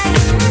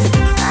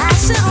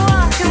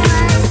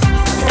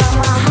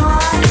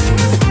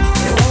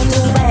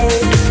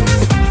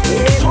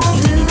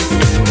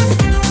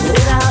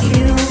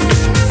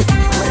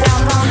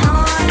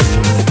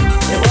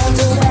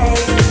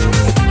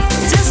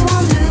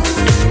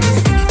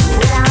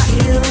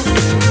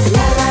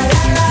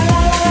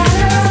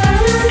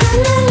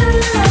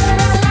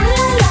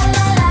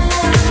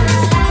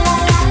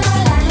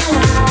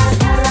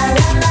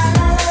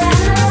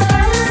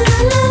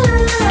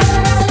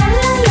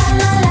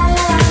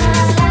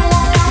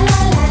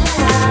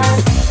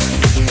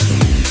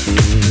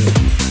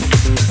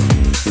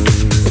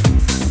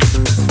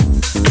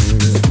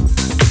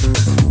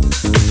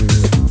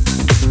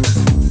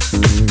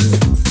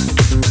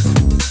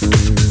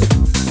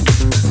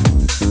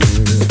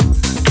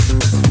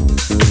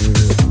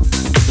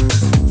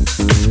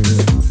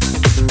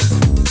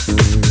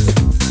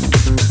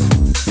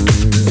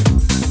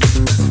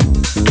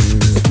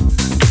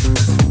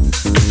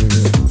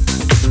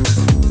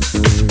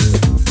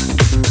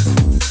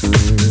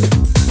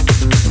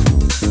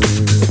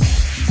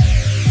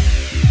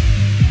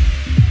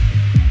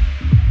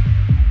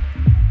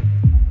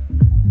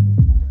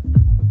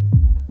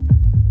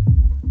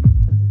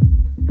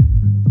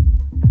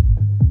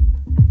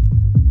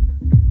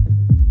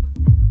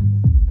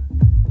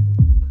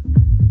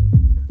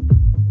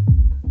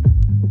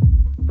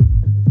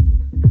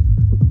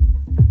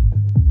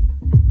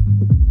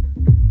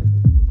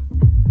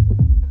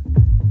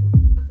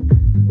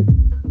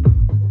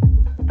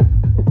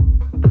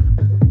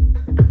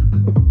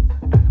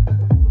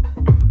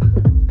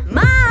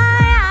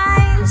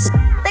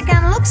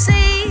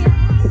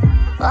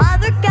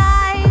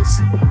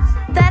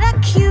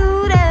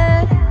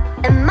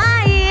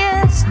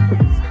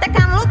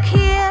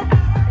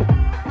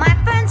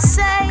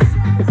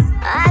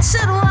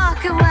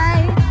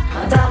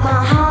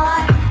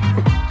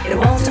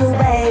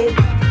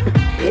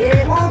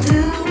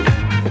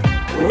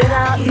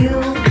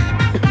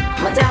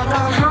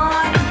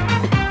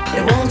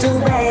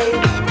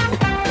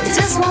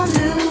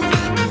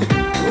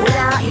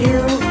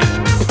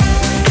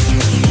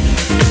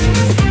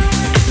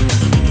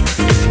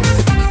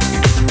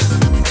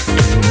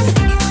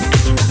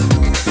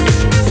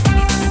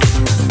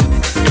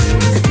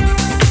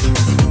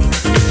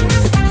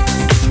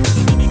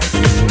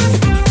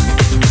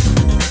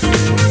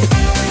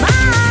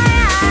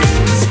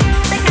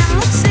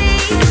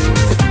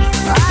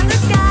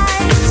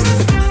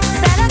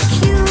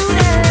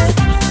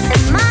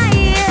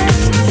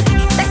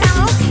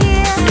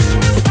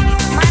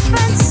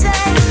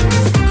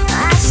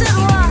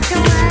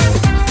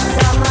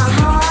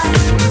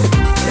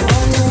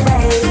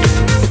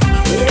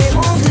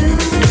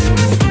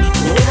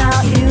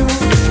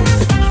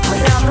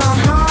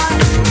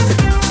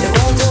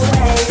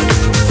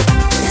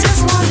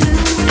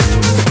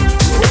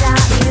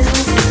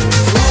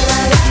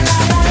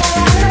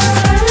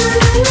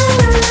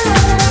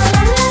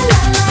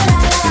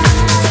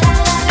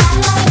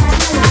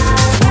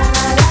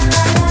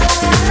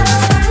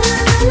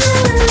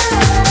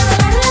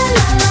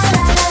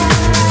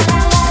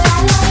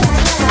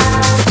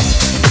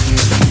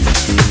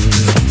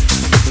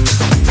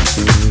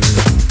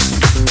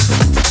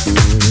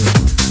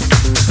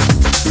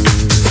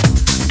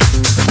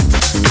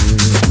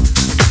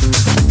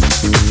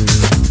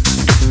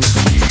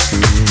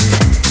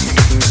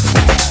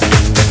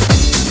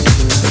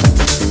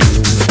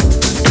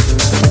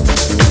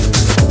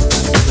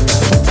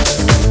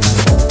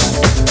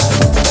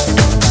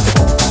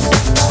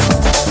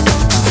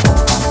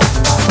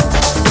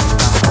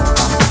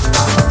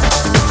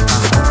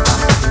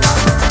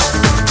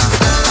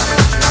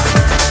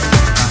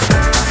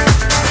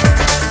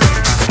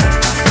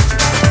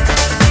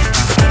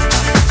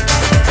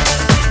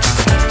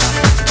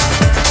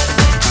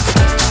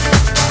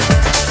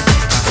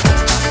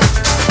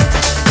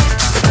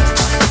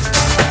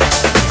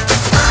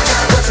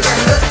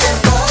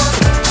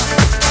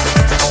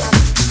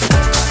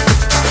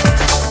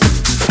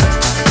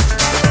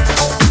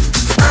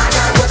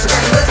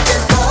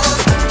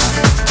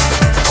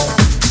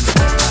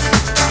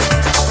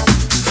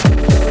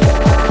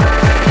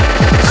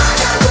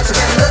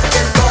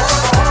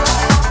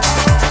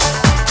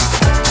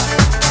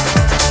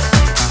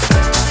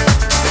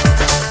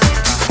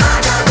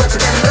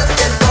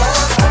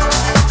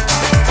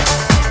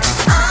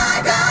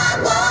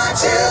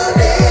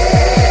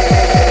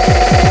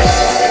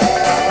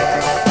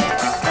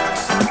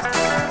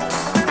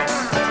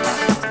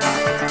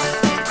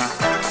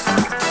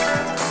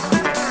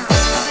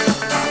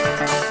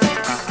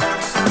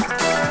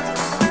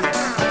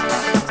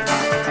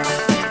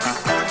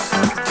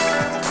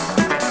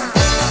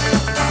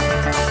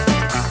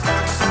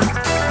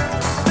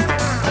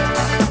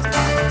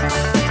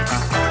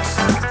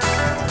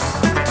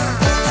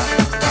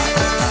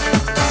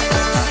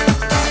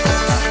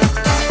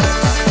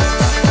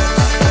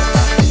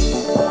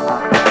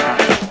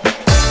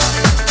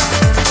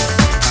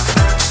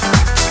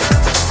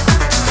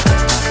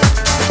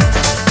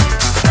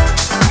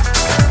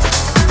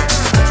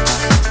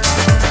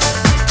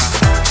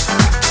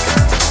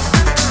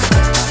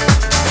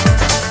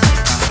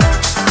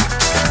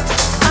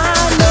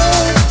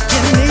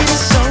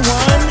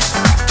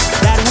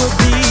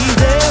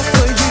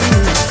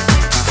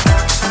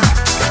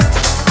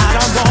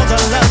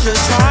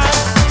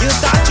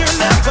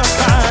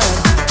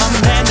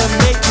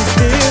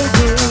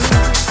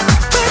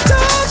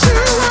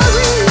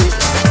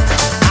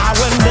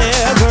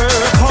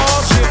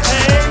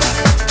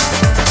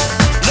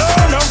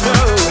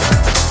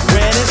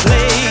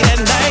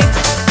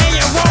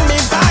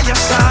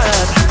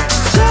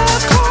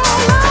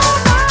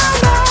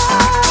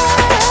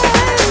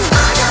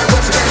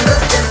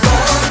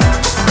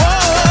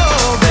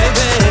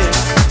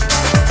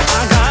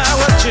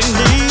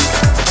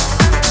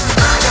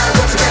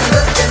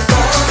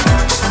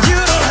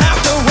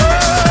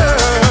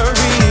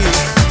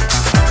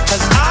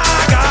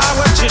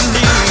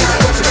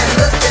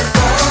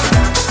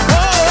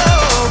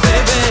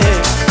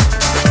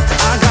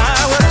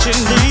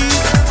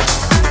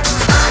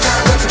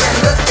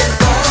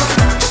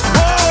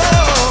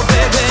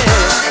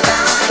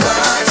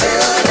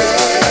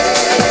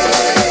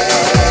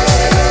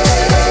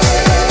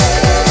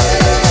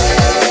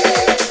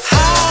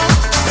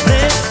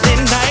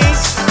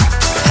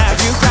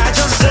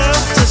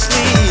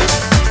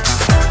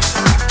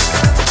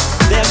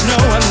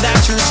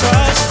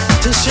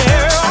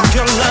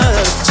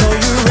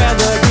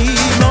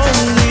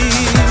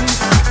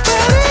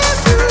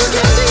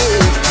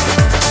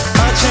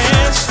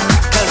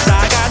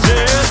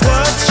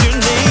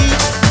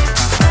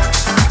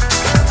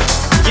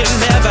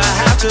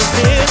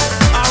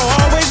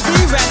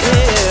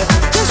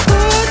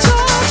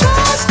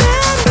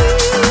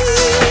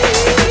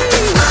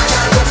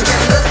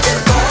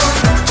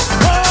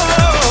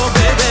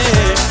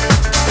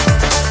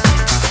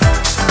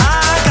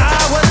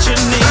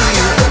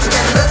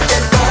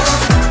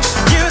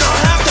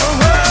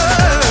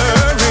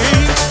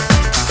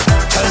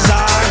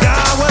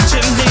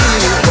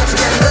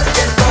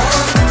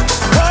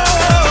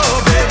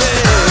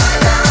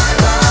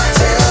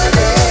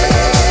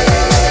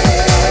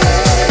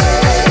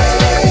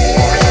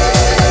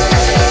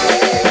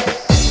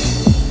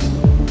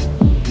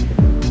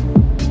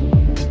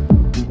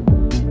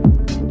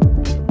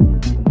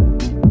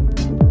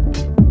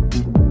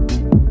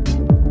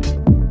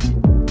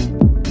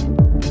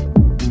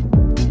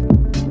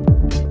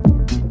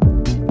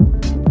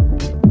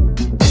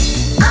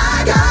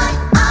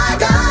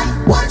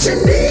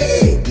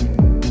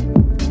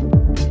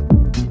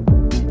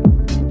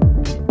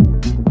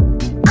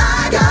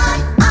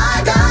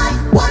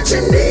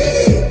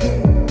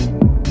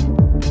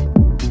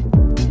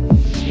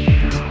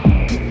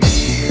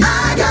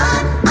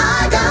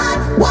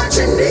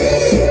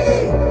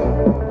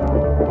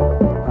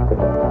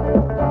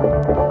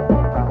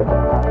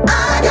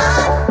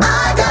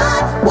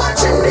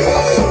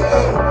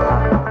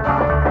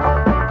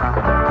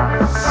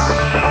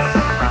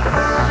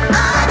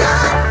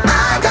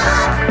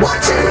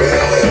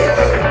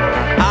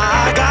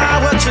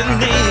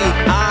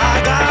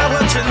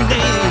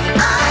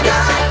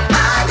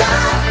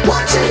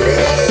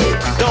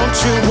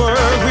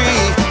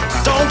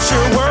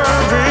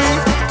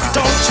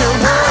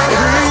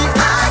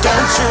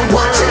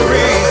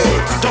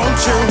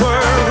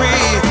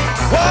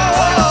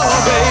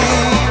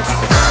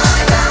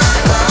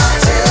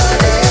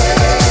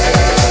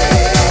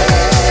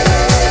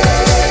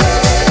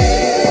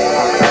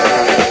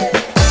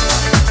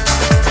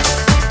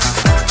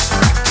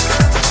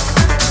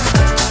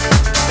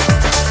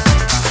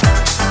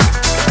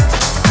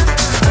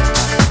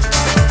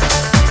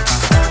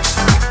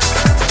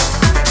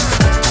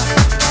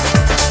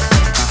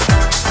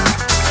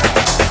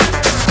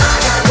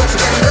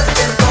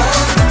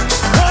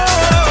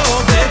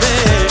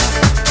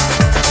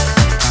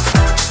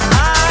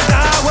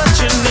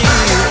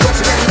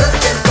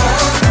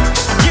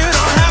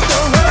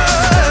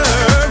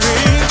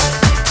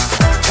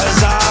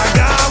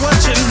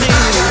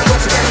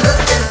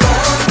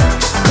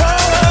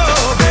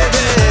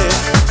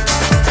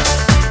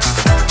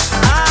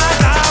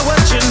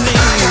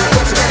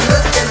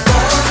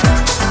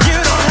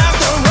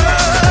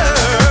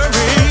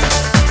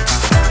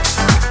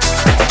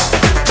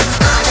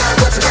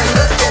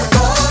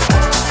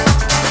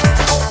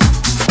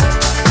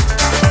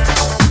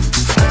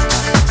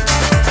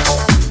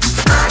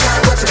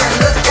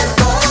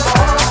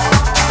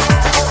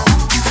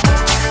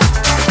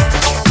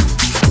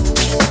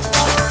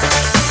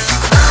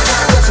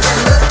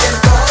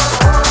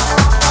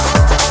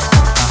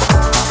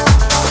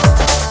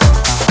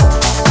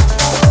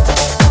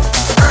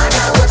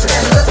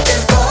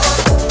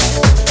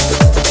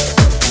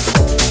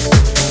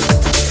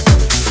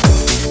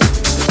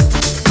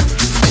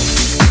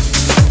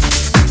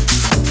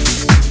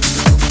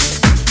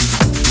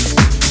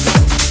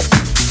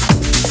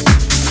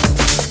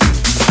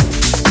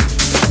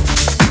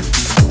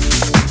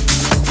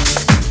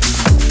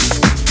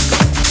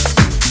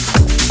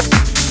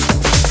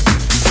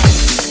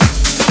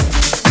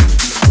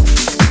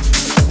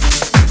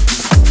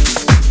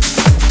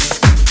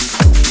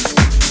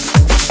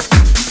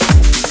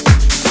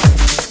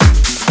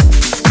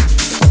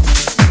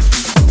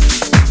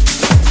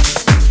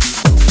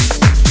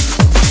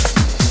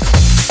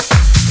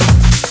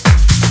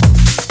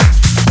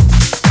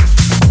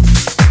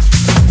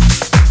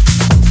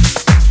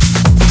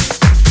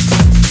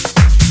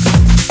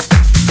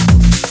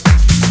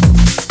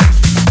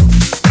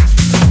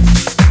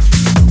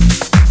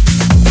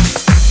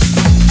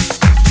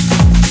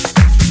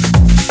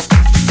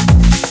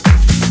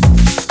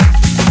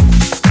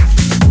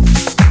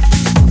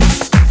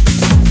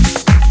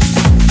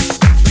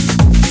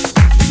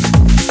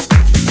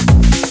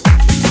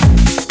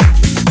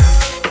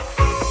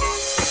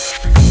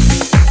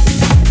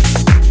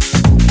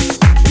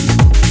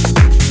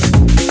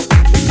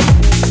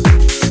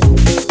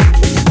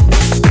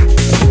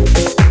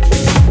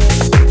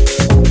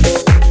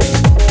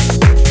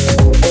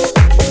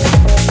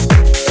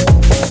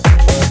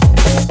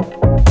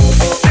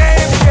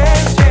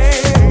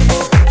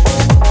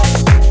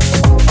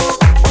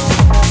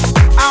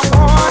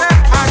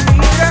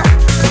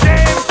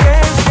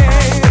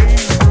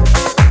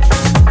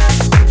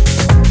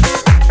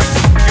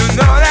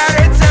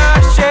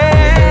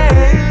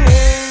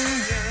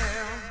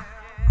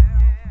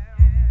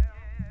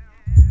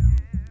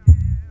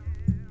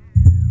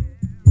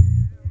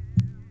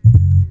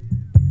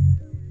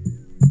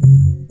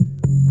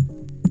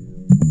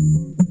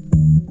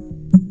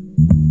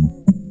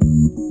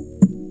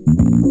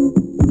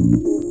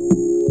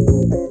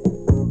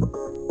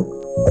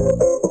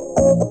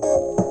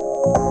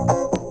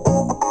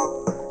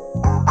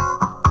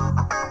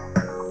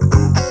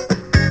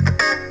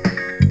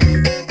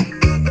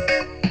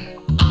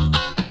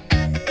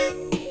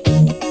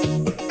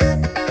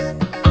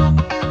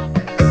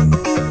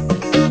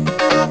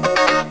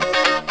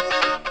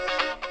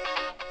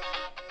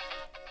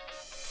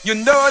You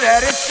know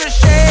that it's a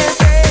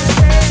shame.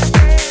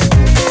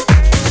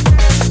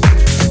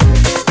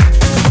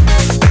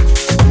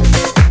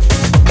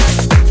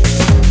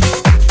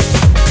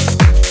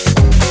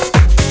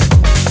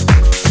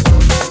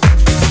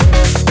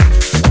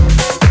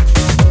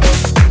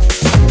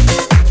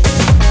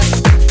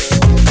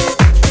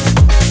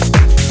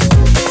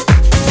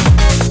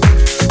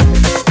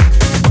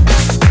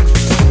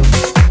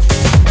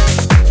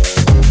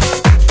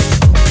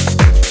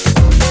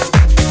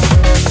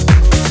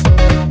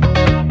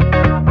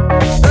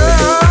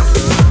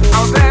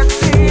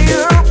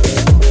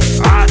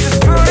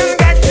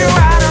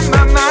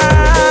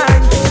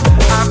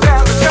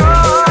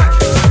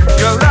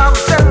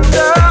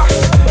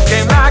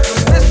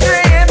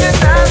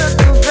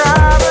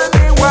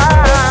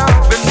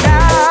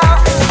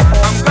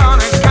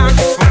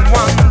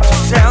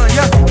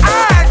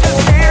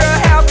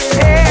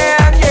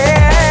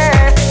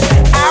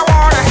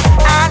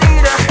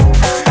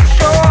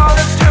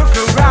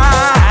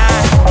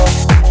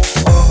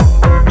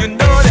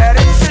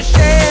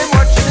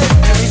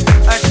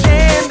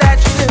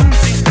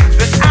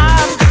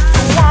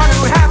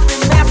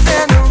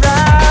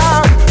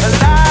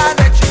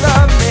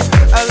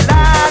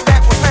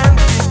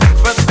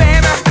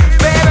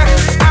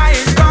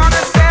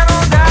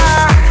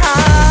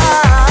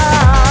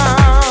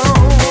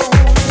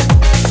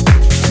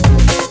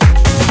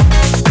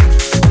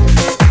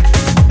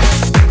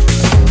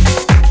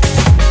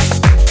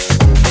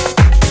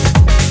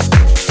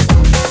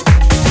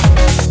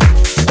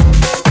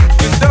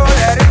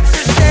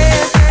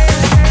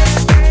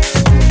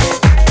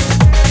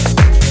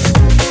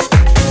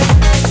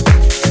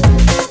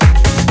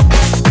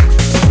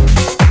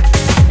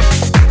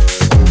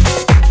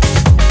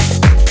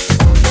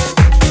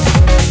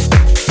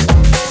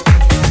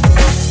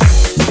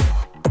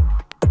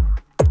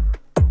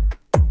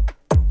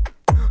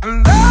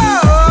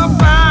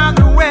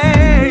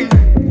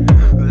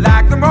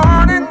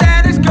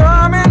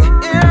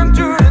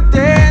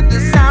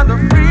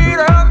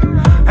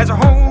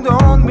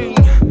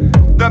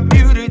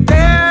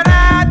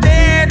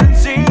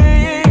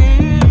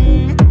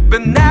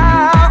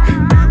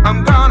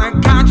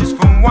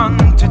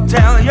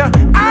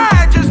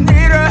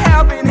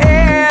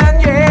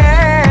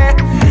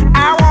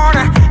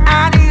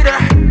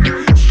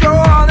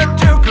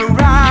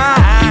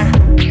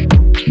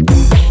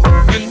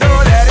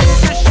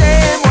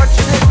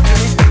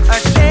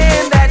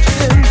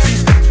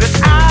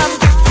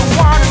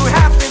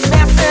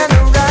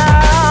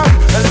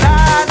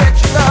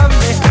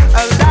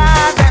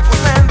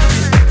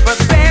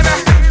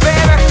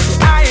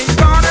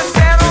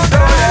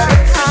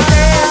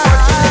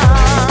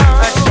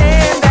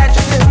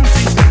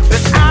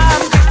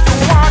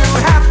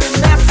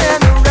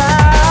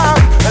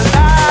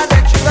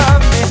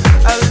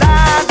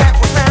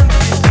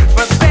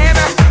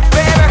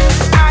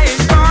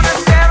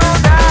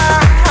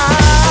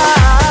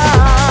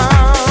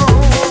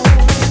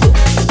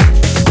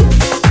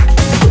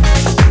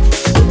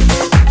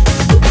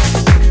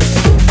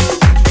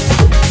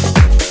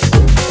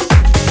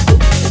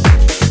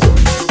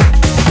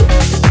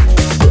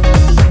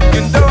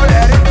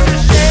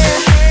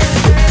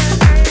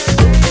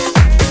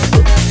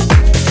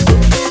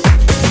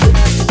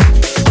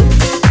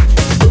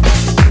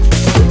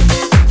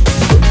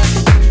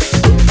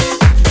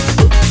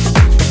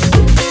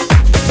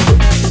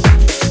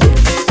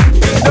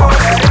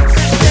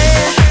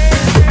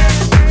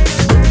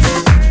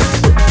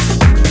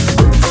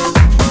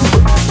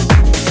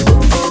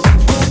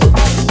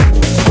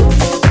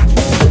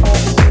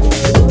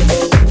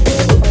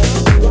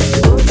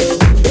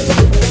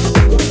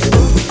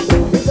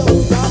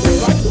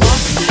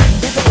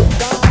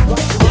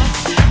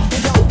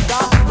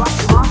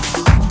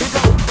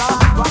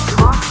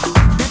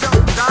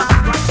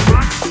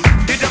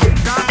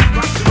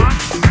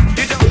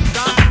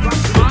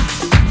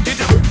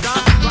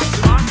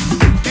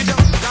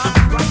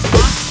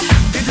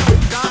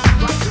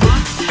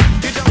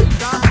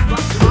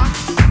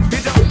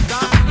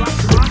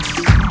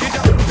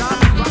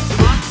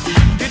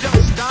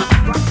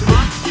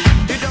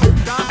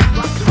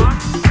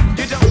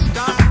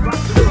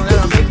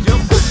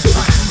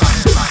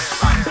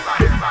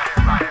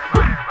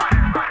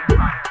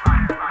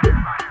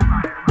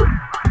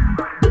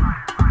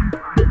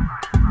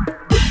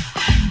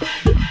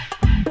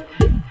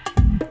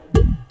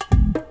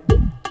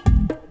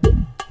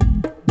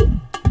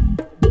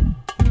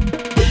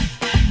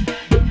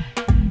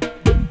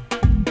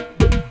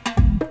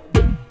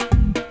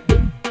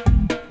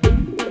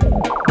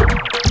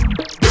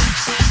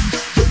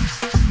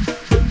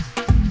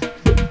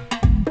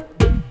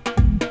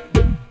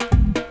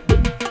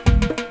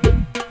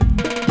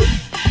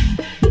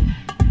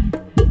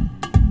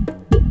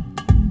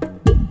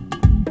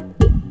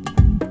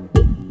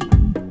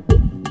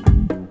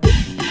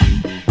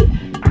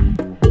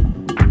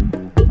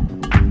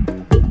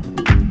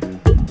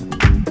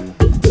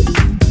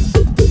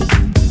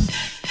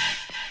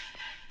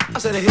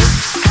 to the hip.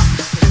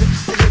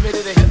 Hit me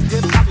to the hip,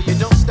 hip, hop, you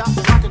don't stop.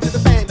 Rockin' to the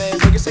bang, bang.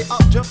 When you say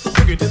up, jump,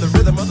 boogie to the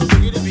rhythm of the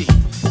boogie to beat.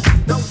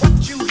 Now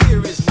what you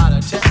hear is not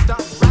a test,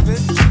 I'm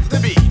rapping to the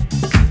beat.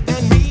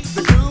 And me,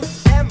 the groove,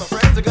 and my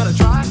friends are gonna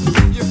try to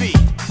move your feet.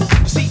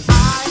 You see,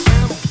 I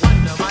am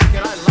Wonder Mike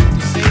and I like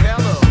to say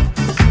hello.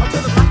 Up to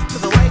the right, to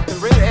the white, the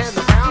red, and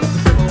the brown, the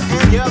purple,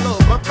 and yellow.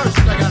 But first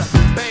I gotta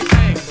bang,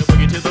 bang, the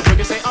boogie to the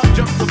boogie. Say up,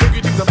 jump the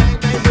boogie to the bang,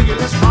 bang, boogie.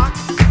 Let's rock.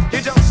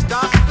 You don't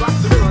stop, rock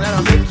the rhythm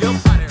that'll make your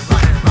body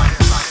rock it, rock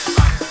it, rock it,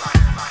 rock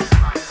it, rock it,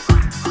 rock it, rock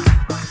it,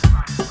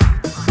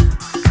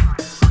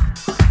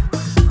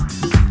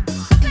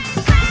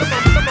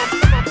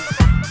 rock it.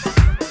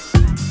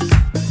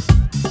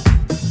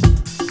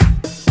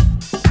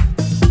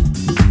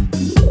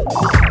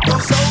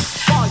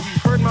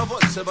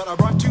 But I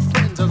brought two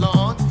friends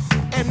along,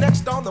 and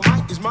next on the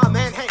mic is my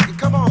man Hank.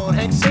 Come on,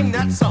 Hank, sing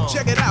that song.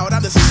 Check it out,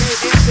 I'm the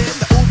C-A-S-N,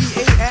 the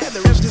O-V-A, and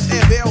the rest is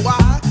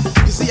F-L-Y.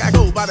 You see, I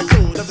go by the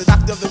code of the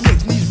doctor of the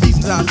mix, and these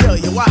reasons I'll tell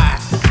you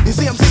why. You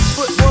see, I'm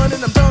 6'1",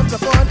 and I'm tons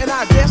of fun, and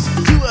I guess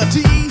to a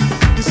T.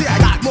 You see, I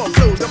got more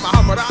clothes than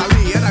Muhammad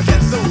Ali, and I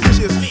guess so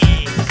viciously.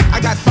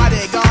 I got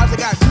bodyguards, I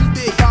got two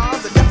big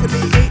cars, that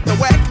definitely ain't the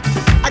whack.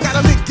 I got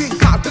a Lincoln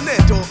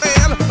Continental,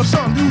 and a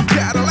some new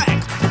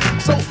Cadillac.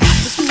 So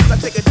after school, I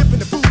take a dip in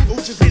the pool,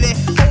 which is really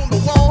on the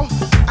wall.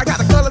 I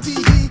got a color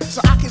TV, so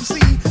I can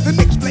see the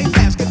Knicks play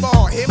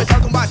basketball. Hear me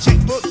talking about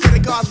checkbook,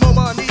 credit cards, more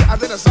money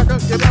than a sucker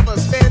could ever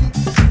spend.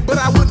 But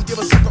I wouldn't give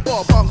a sucker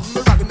or a punk from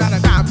the rockin' out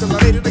of dime till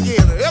I made it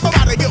again.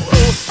 Everybody go,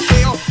 oh,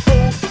 hell,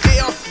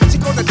 what you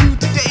gonna do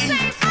today?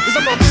 Cause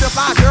I'm gonna get a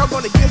fly girl,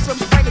 gonna get some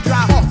spring and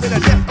drive off in a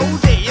death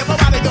O-Day.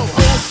 Everybody go,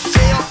 oh,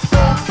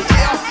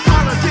 hell,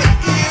 holiday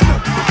in.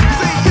 You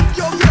say if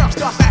your girl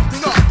starts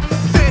acting up,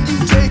 then you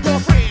take her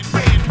friend.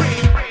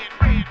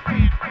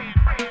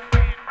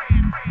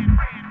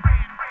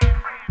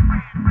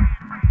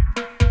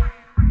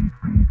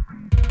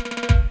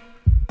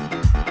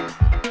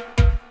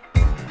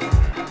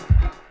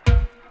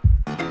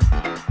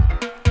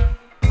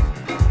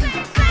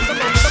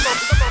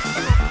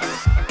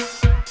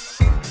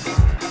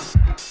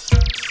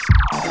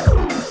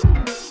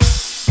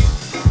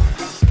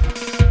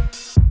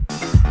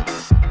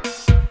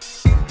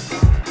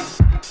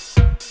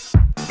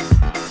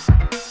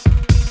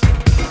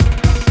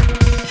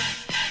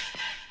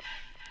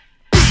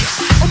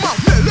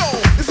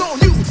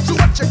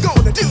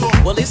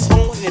 Well, it's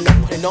on and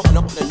on and on and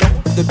on and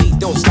on. The beat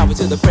don't stop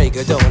until the break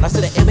of dawn. I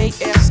said a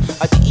M-A-S,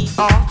 a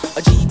D-E-R,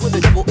 a G with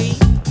a double E.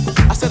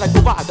 I said I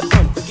go by the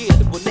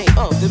unforgettable name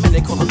of the man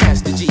they call a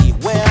Master G.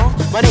 Well,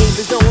 my name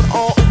is known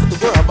all over the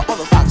world by all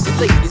the foxy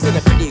ladies and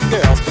the pretty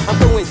girls. I'm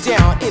going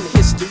down in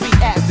history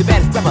as the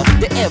baddest rapper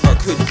that ever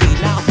could be.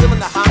 Now I'm feeling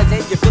the highs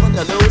and you're feeling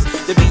the lows.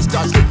 The beat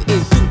starts getting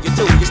into your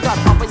toe. You start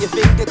popping your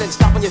finger, then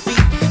stop on your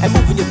feet and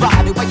moving your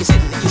body while you're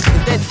sitting and you're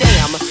sitting. Then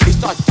damn, you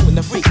start doing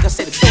the freak. I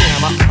said damn.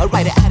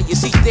 Right out of your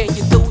seat, then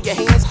you throw your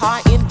hands high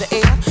in the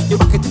air. You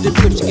rock it to the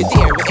rhythm, you get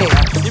there in air.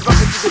 You rock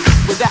it to the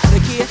beat without a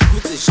care.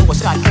 With the show, I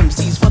shot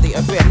MCs for the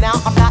affair. Now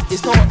I'm not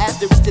as tall as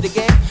the rest of the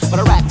game, but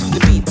I rap to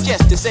the beat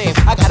just the same.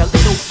 I got a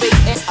little face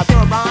and I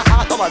throw a rhyme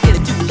out. All I get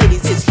to do,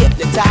 ladies, is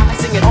hypnotize.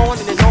 Sing it on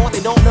and on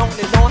and on and on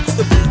and on.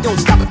 The beat don't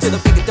stop until the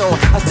break of dawn.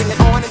 I sing it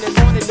on and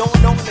on and on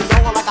and on and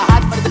on like a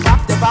hot butter. The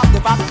bop, the bop, the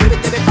bop, give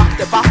it, bop,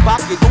 the bop,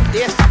 bop. You don't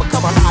dare stop,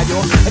 come on, yo.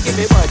 Give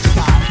me what you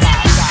got.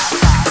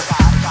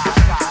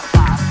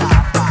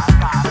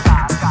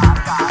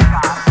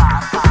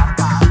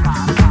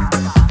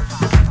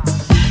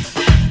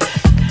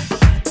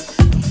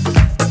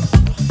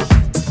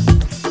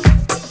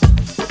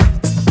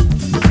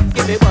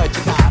 Give me what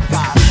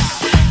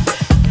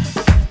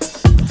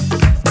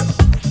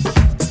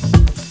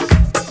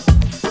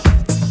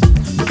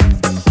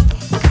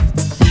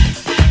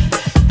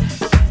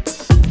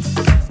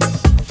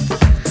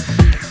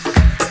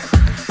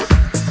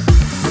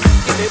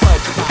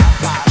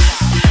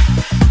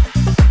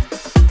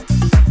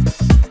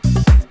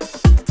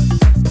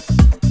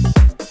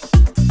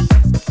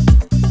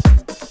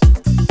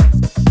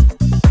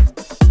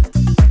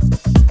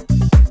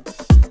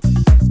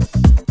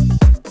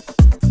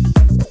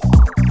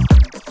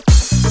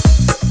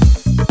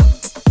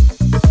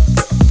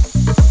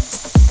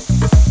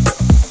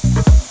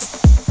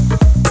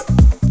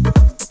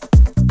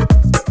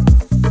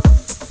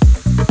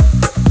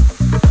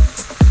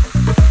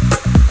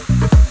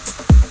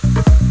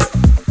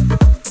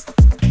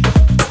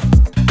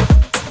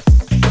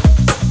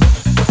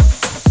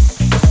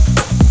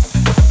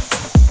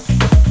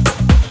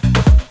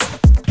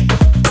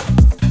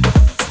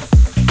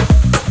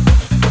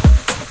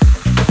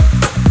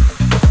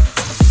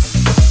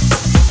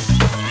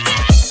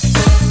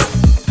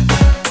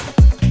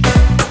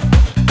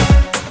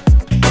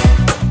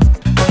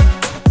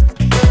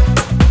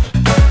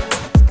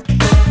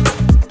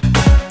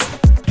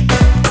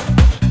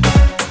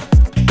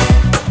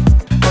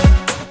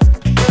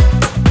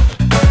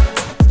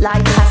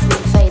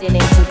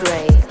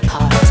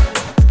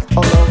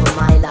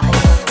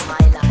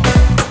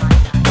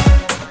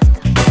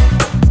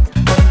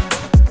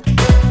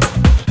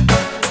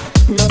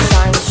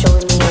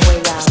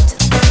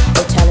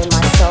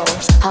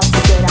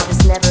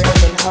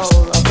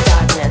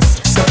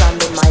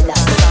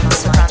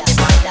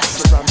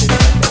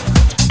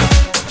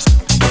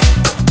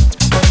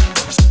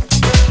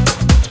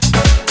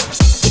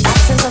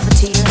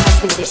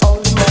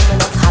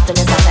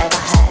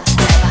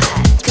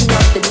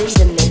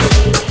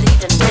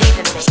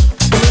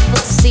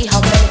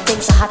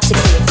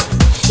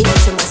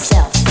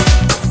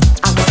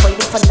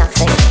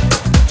nothing,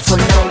 for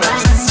no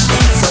one,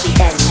 for the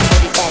end, for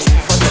the end,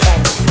 for the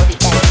end, for the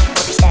end,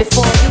 for the end.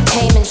 Before you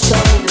came and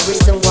showed me the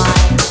reason why.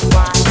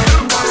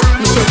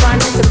 You can run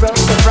with the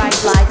roads of bright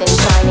light and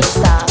shining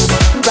stars,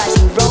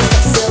 riding roads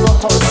of silver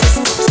horses.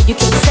 You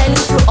can sail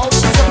through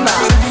oceans of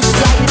love,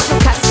 sliding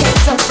through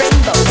cascades of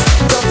rainbows,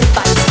 dotted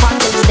by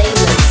sparkling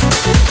diamonds.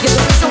 You're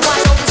the reason why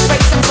all this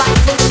rays of light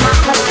fill my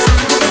place.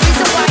 You're the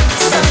reason why the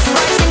sun's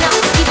rising up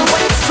even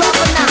when it's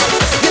troubled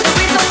night. You're the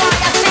reason why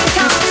I think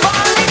I'm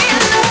falling in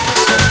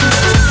love.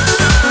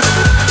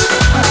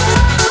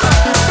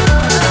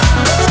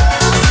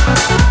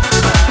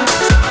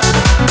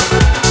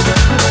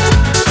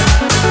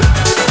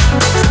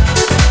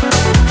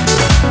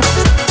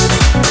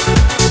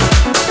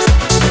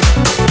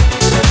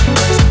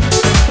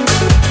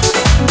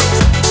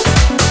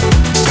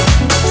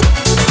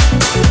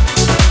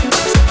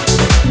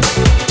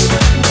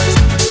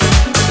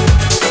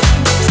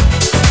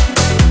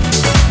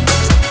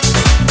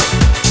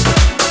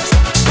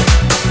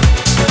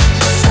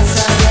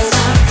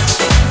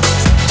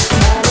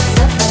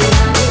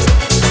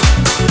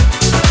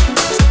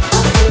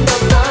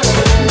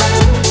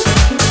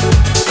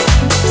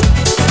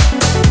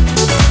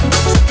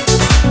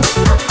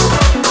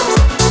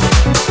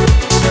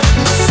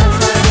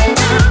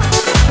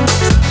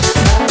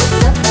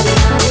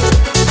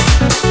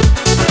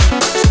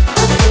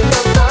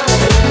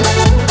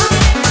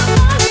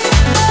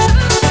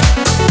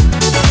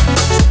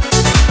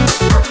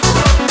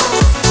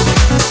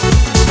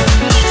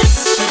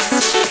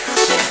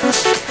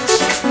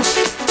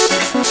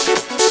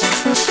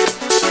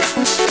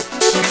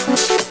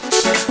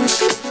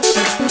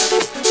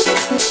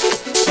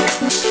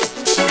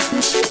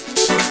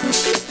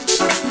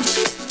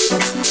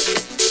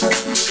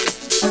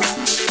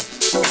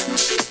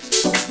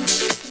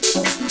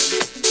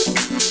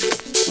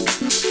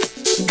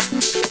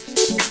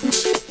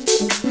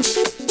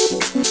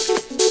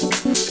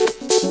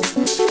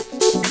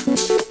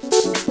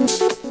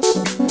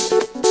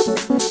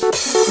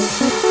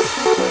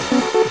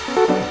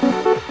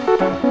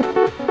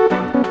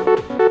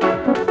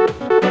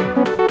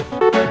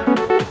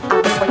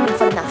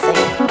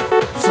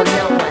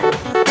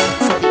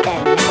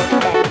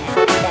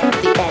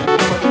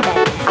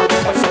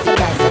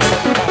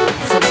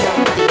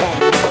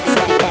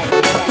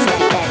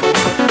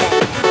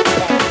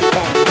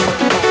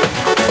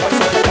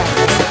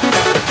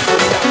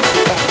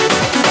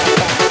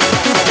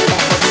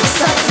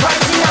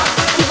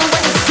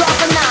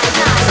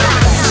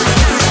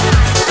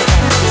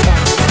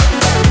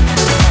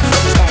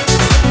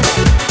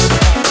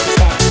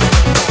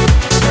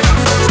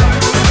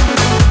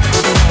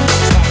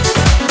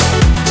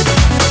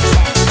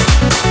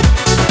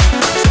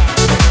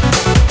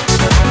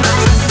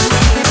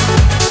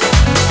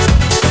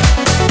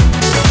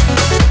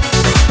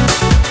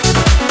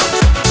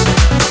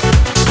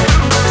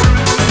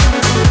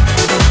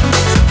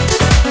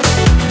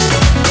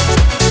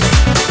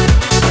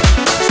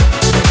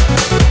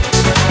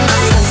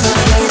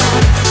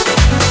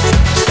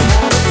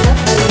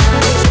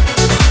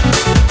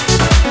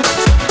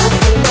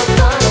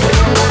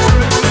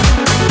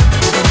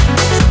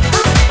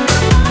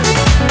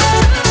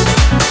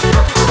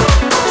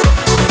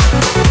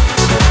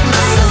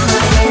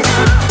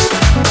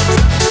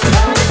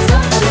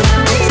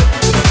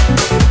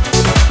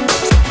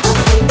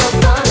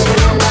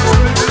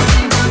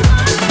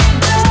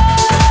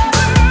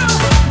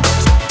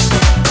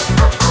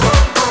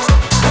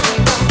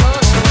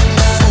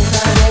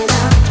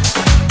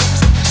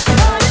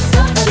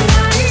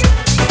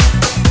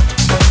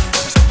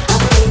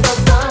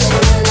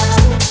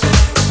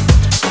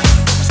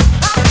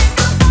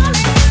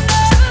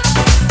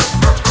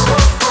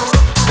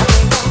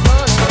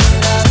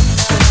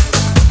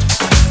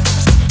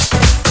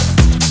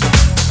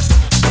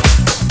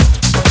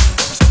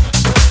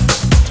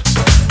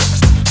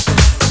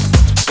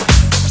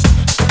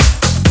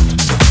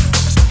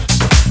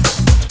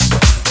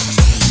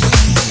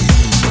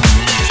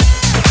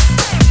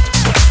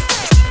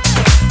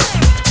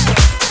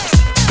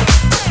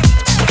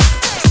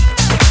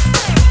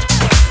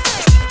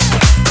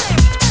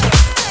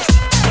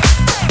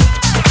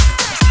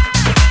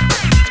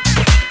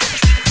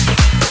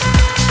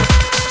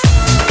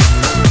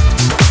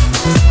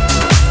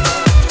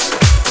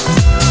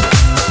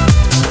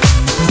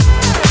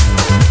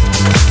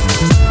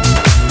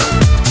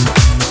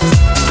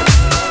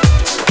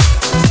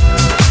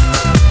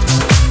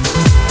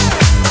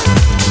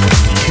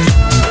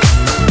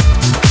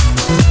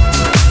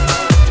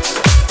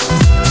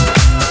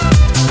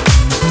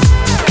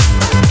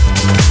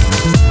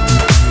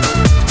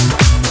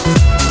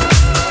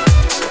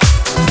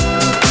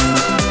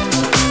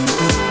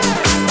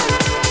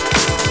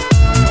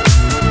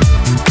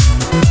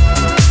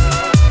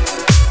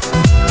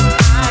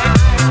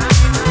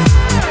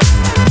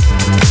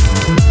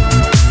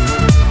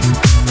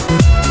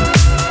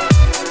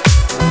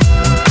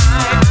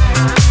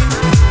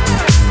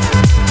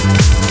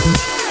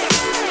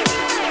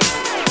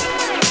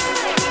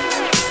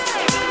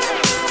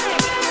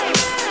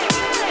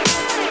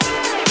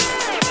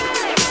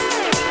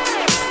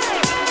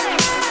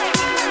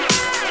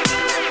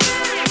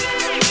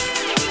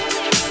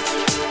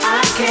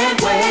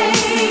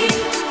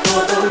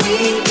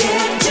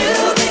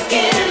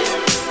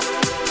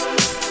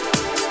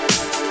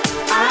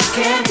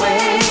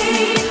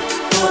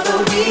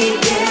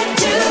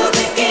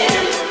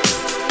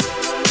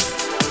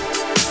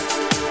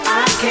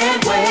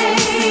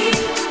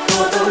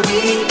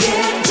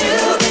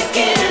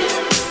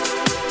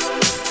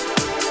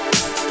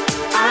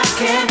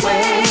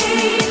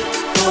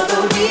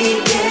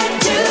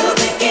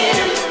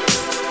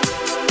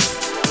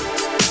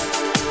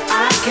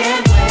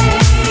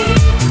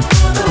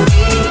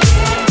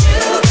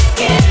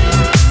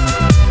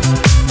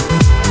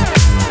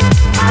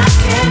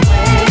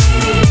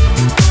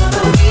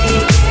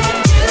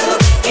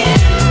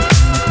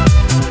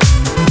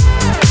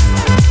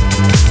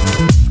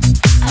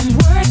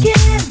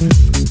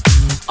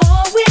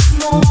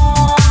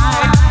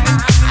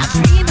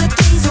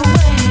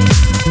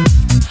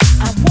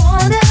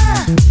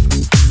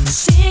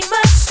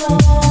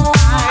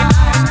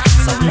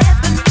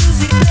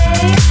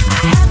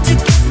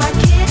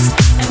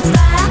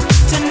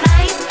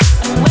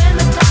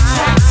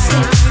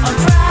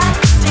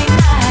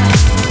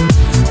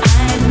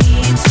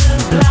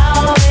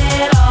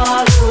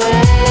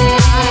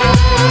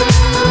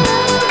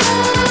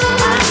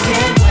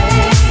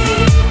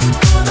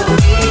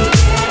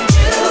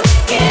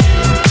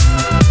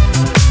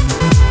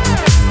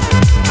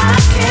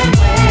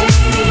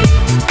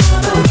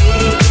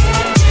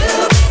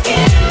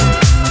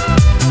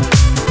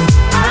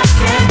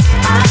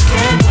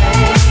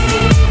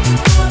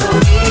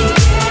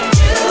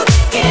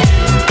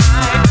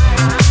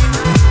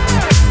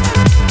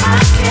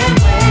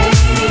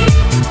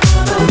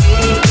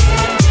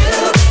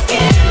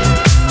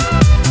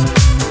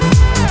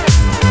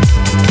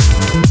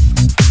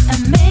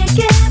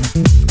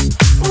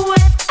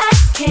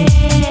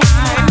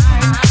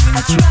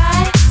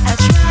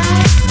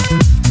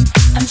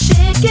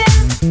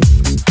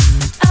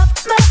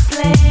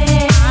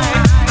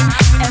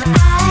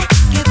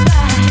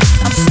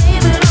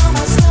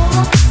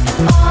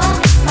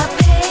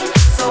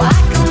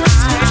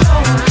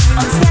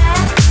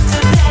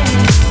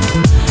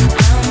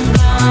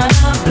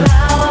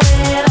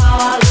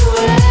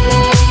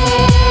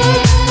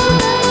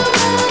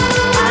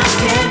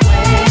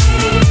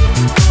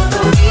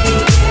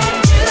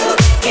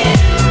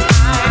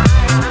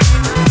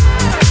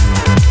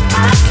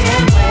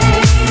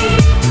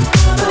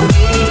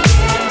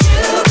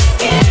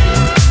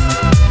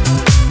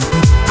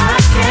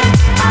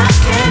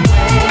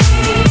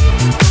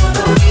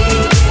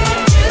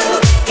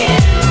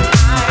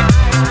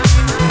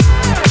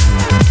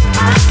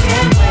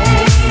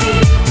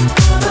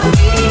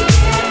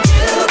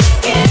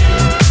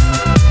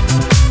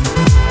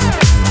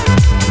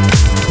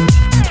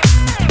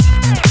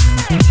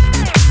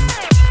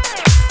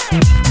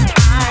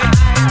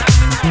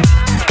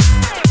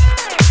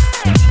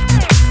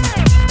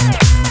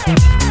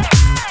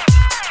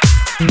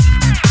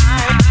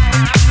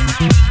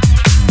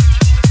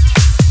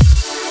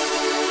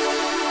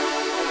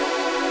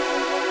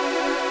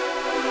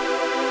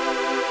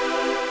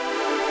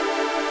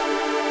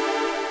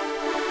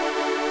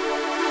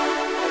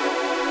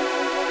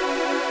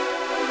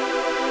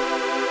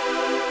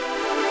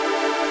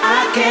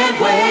 can't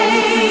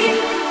wait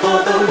for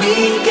the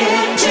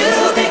weekend to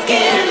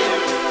begin.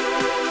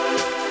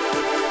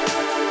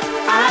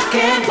 I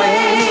can't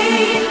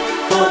wait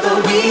for the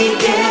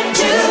weekend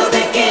to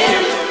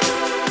begin.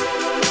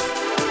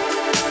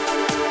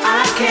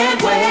 I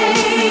can't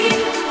wait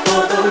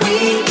for the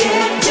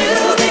weekend to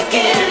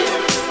begin.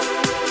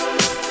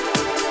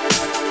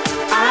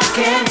 I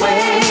can't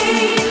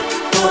wait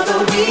for the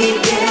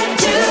weekend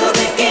to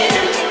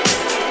begin.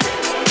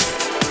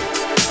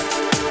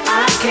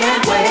 I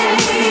can't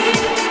wait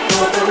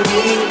for the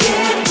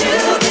weekend to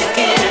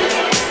begin.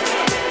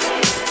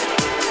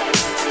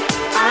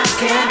 I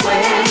can't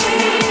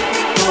wait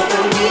for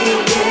the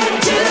weekend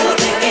to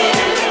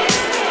begin.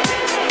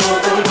 For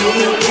the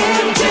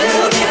weekend to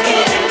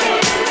begin.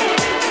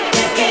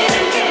 Begin.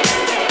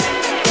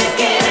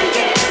 Begin.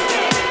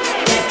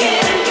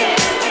 Begin.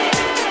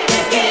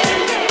 Begin.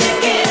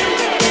 Begin.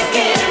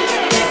 Begin.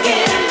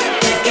 Begin.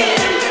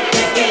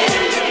 Begin.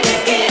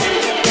 Begin.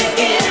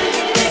 Begin.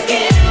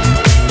 Begin.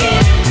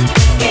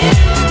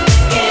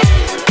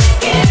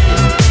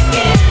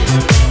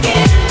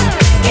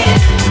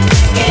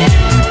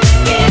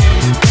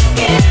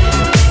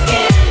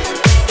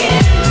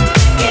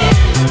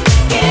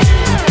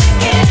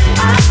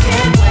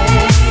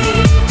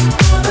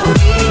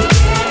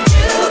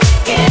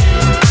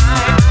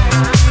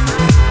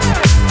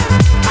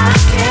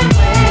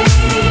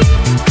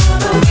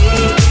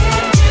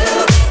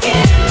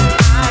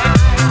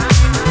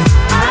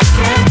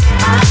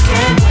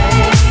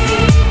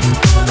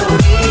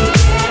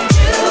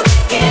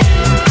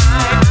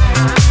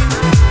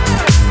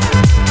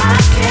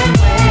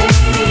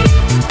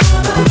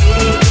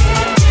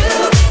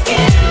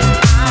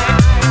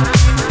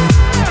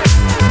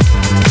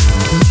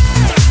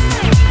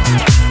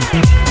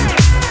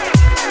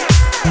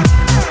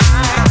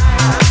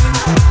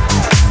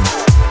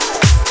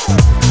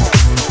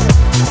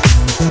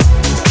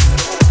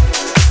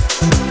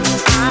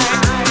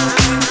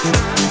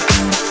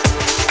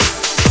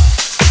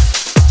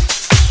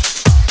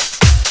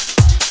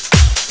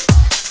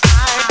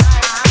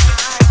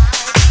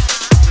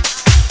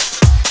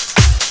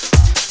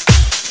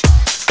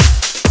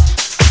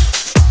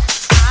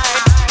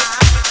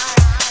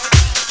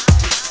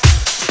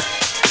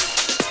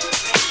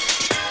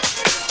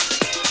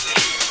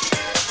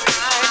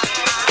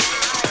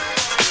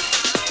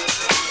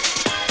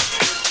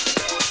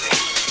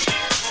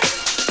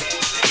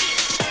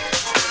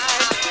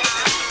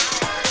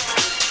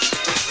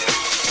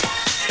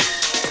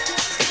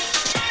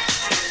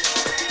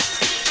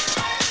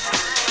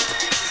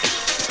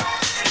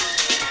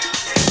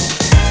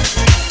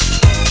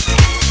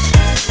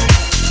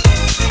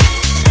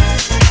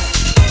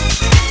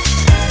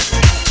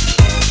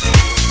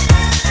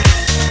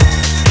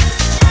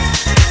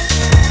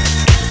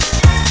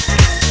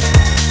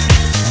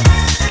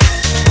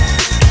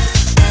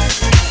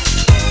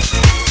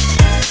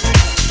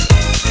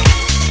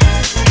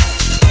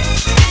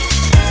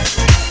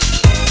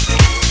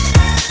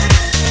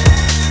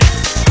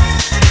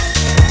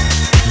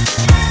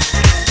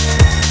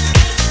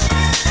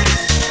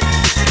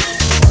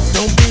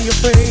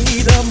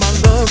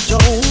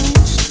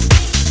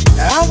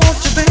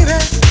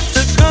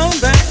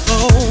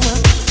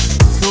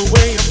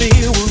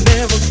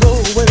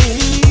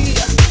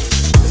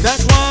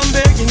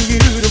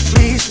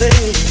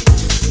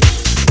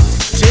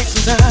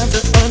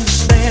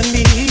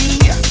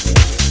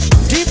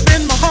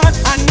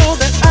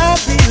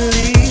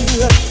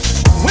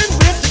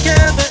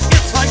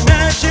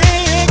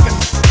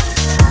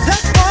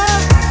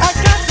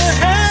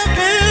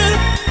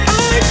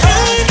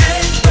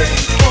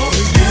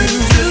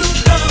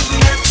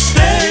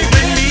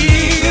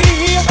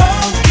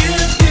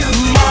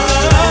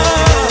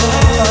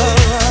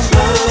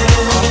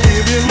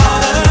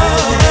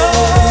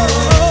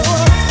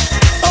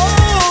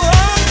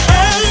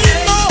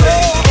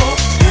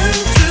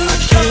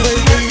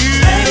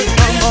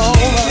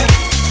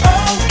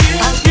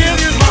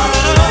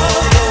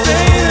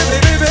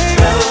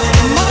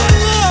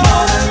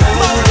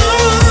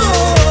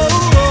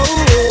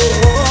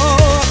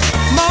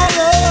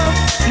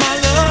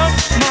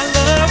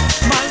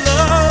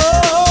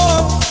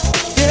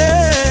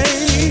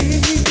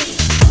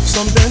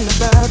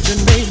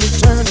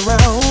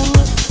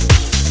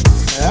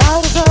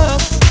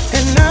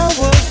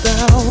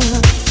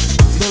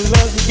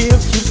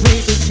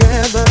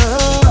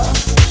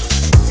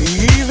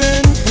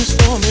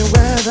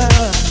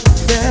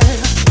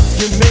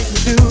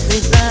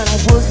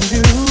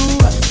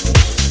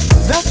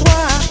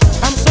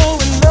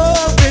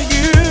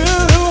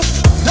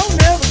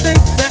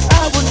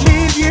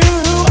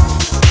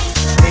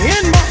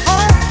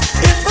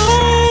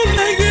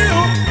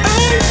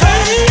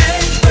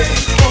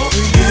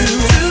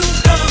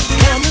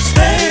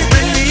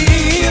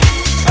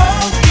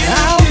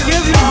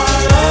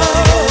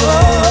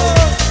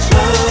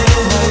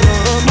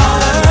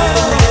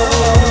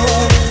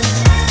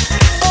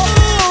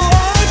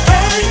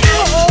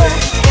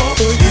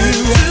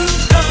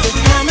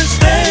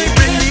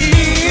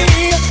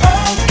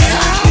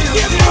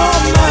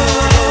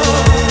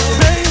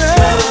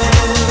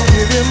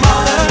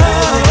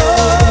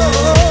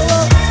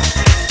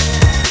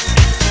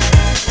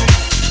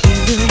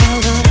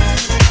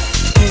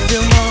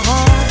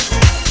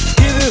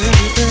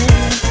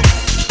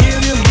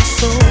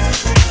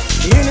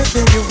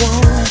 Anything you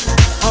want,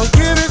 I'll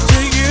give it to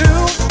you.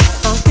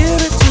 I'll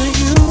give it to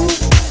you.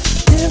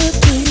 Give it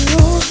to you.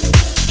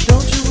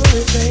 Don't you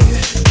worry, baby.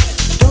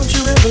 Don't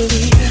you ever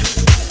leave.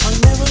 I'll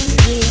never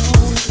leave you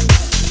alone.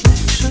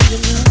 Make sure you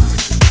know.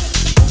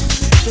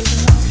 Make sure you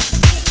know.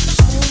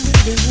 So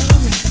baby,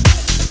 love me.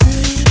 Feel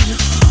it in your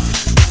heart.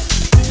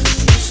 Feel it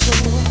in your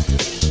soul.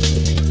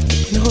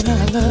 You know that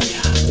I love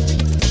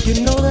you.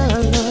 You know that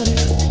I love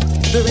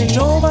you. There ain't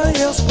nobody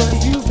else but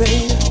you,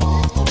 baby.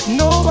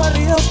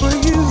 Nobody else but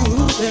you,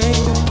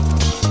 baby.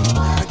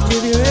 I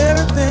give you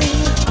everything,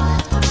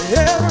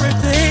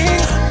 everything,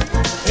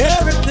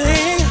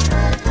 everything,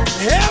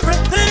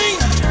 everything,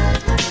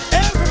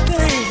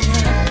 everything,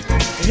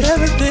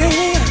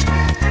 everything,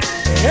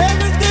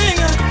 everything.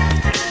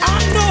 I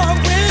know I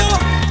will,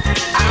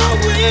 I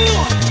will,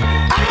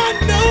 I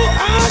know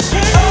I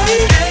can. I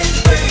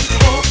can't wait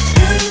for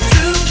you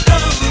to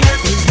come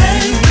and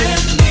stay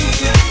with me,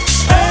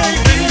 stay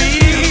with me.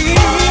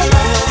 My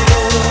love,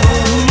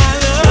 my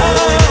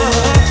love,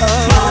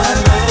 my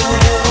love.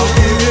 I'll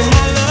give you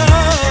my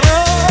love.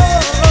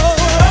 Oh,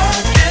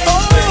 I can't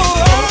wait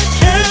for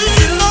you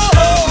to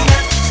come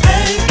and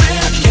stay with me.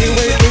 I can't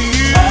wait for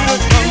you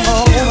to come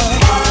home.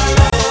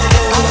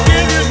 I'll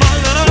give you my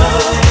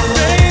love,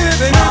 baby,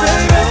 baby,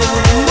 baby.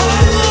 My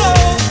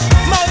love,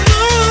 my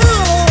love.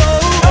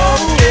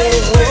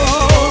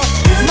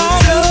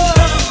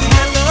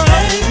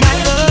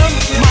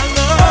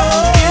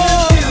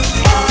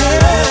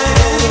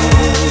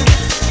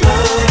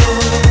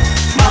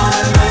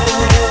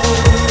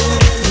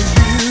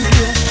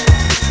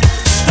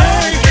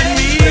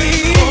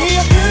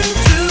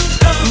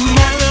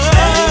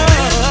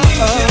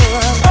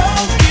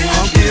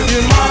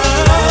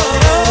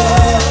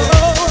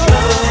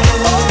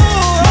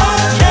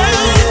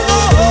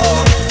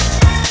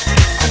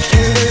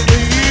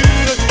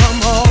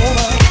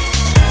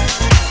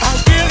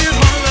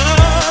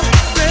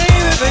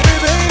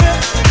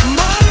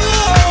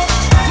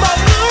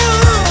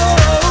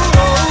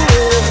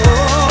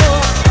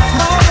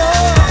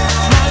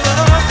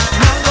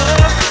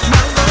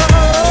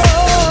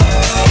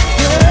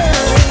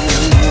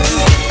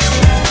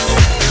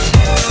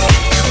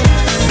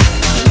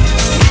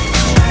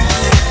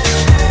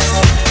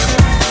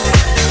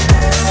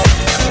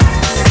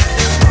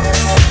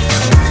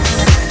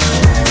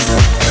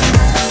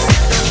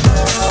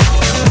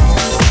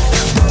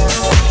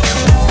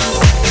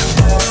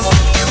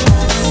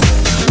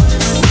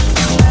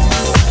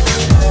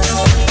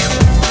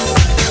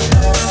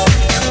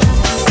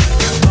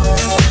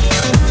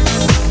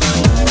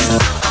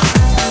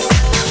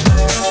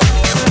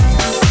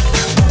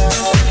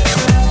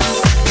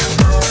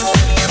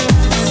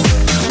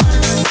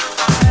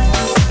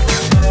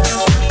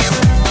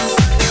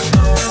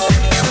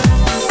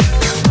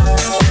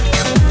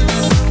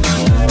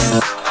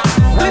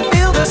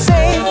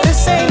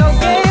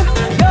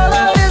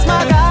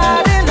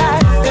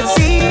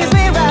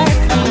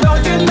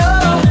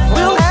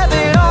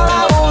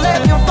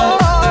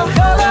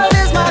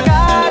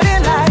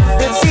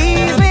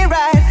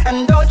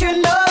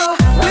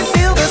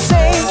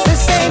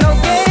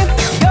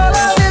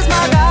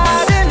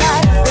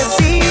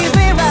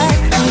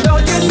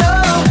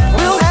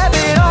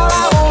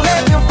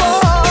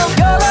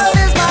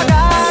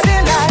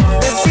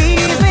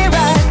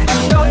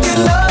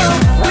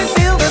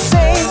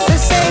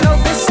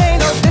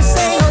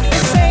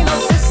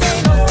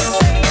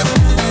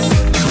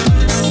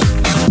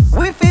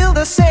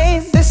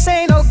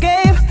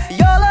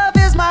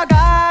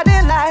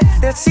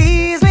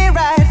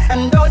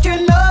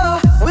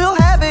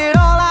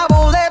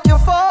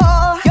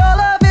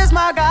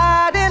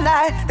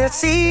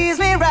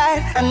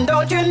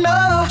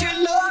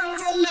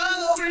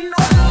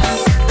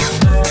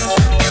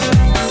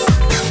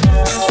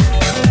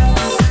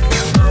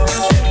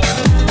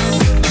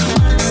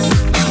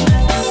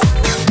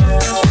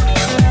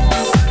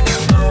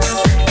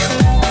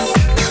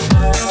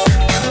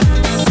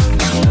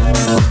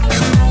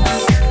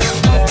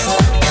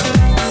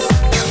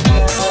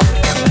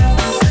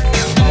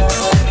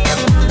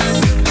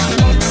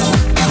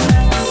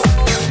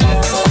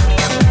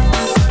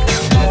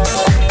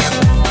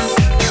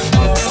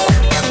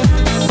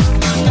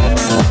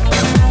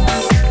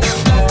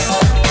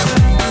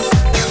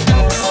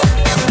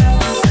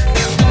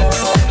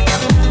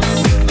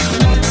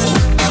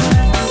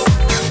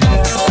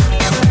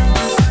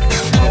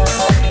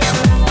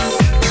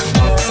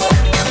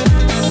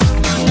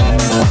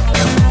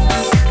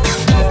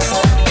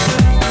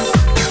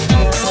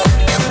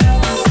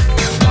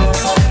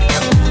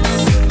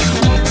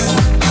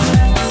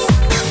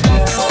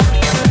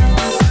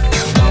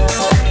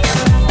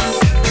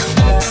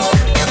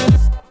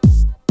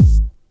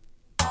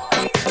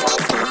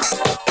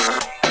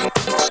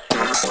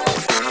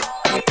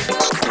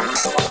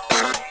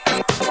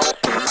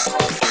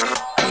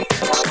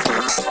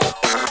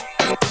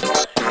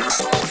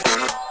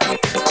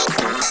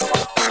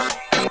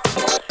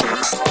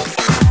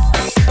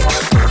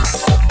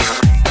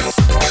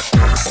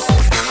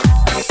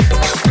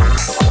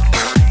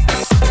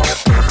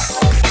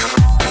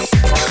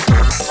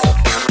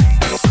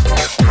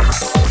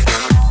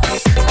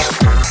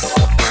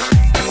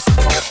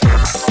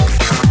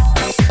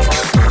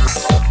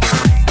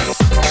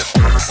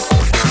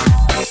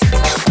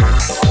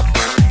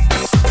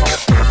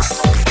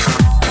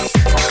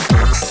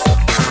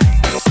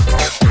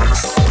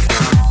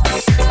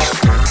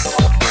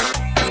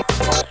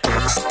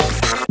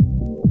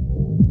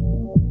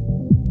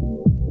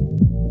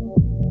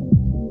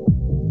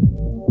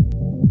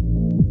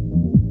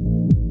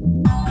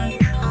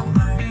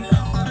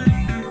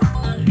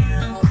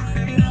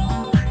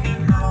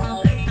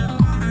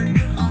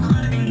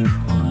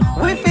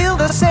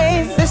 the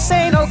same, this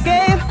ain't no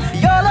game.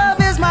 Your love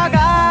is my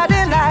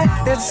guiding light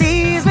that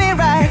sees me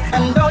right.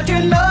 And don't you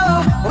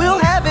know, we'll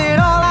have it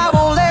all, I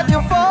won't let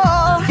you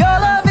fall. Your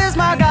love is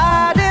my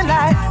guiding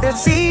light that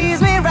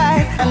sees me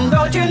right. And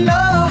don't you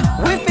know,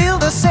 we feel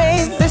the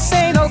same, this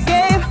ain't no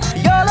game.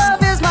 Your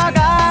love is my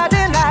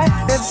guiding light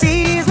that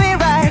sees me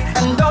right.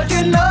 And don't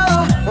you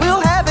know,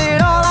 we'll have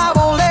it all, I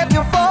won't let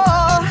you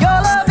fall. Your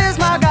love is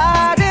my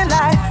guiding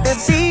light that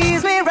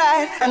sees me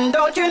right. And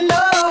don't you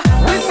know,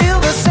 we feel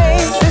the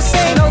same, this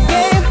ain't no game.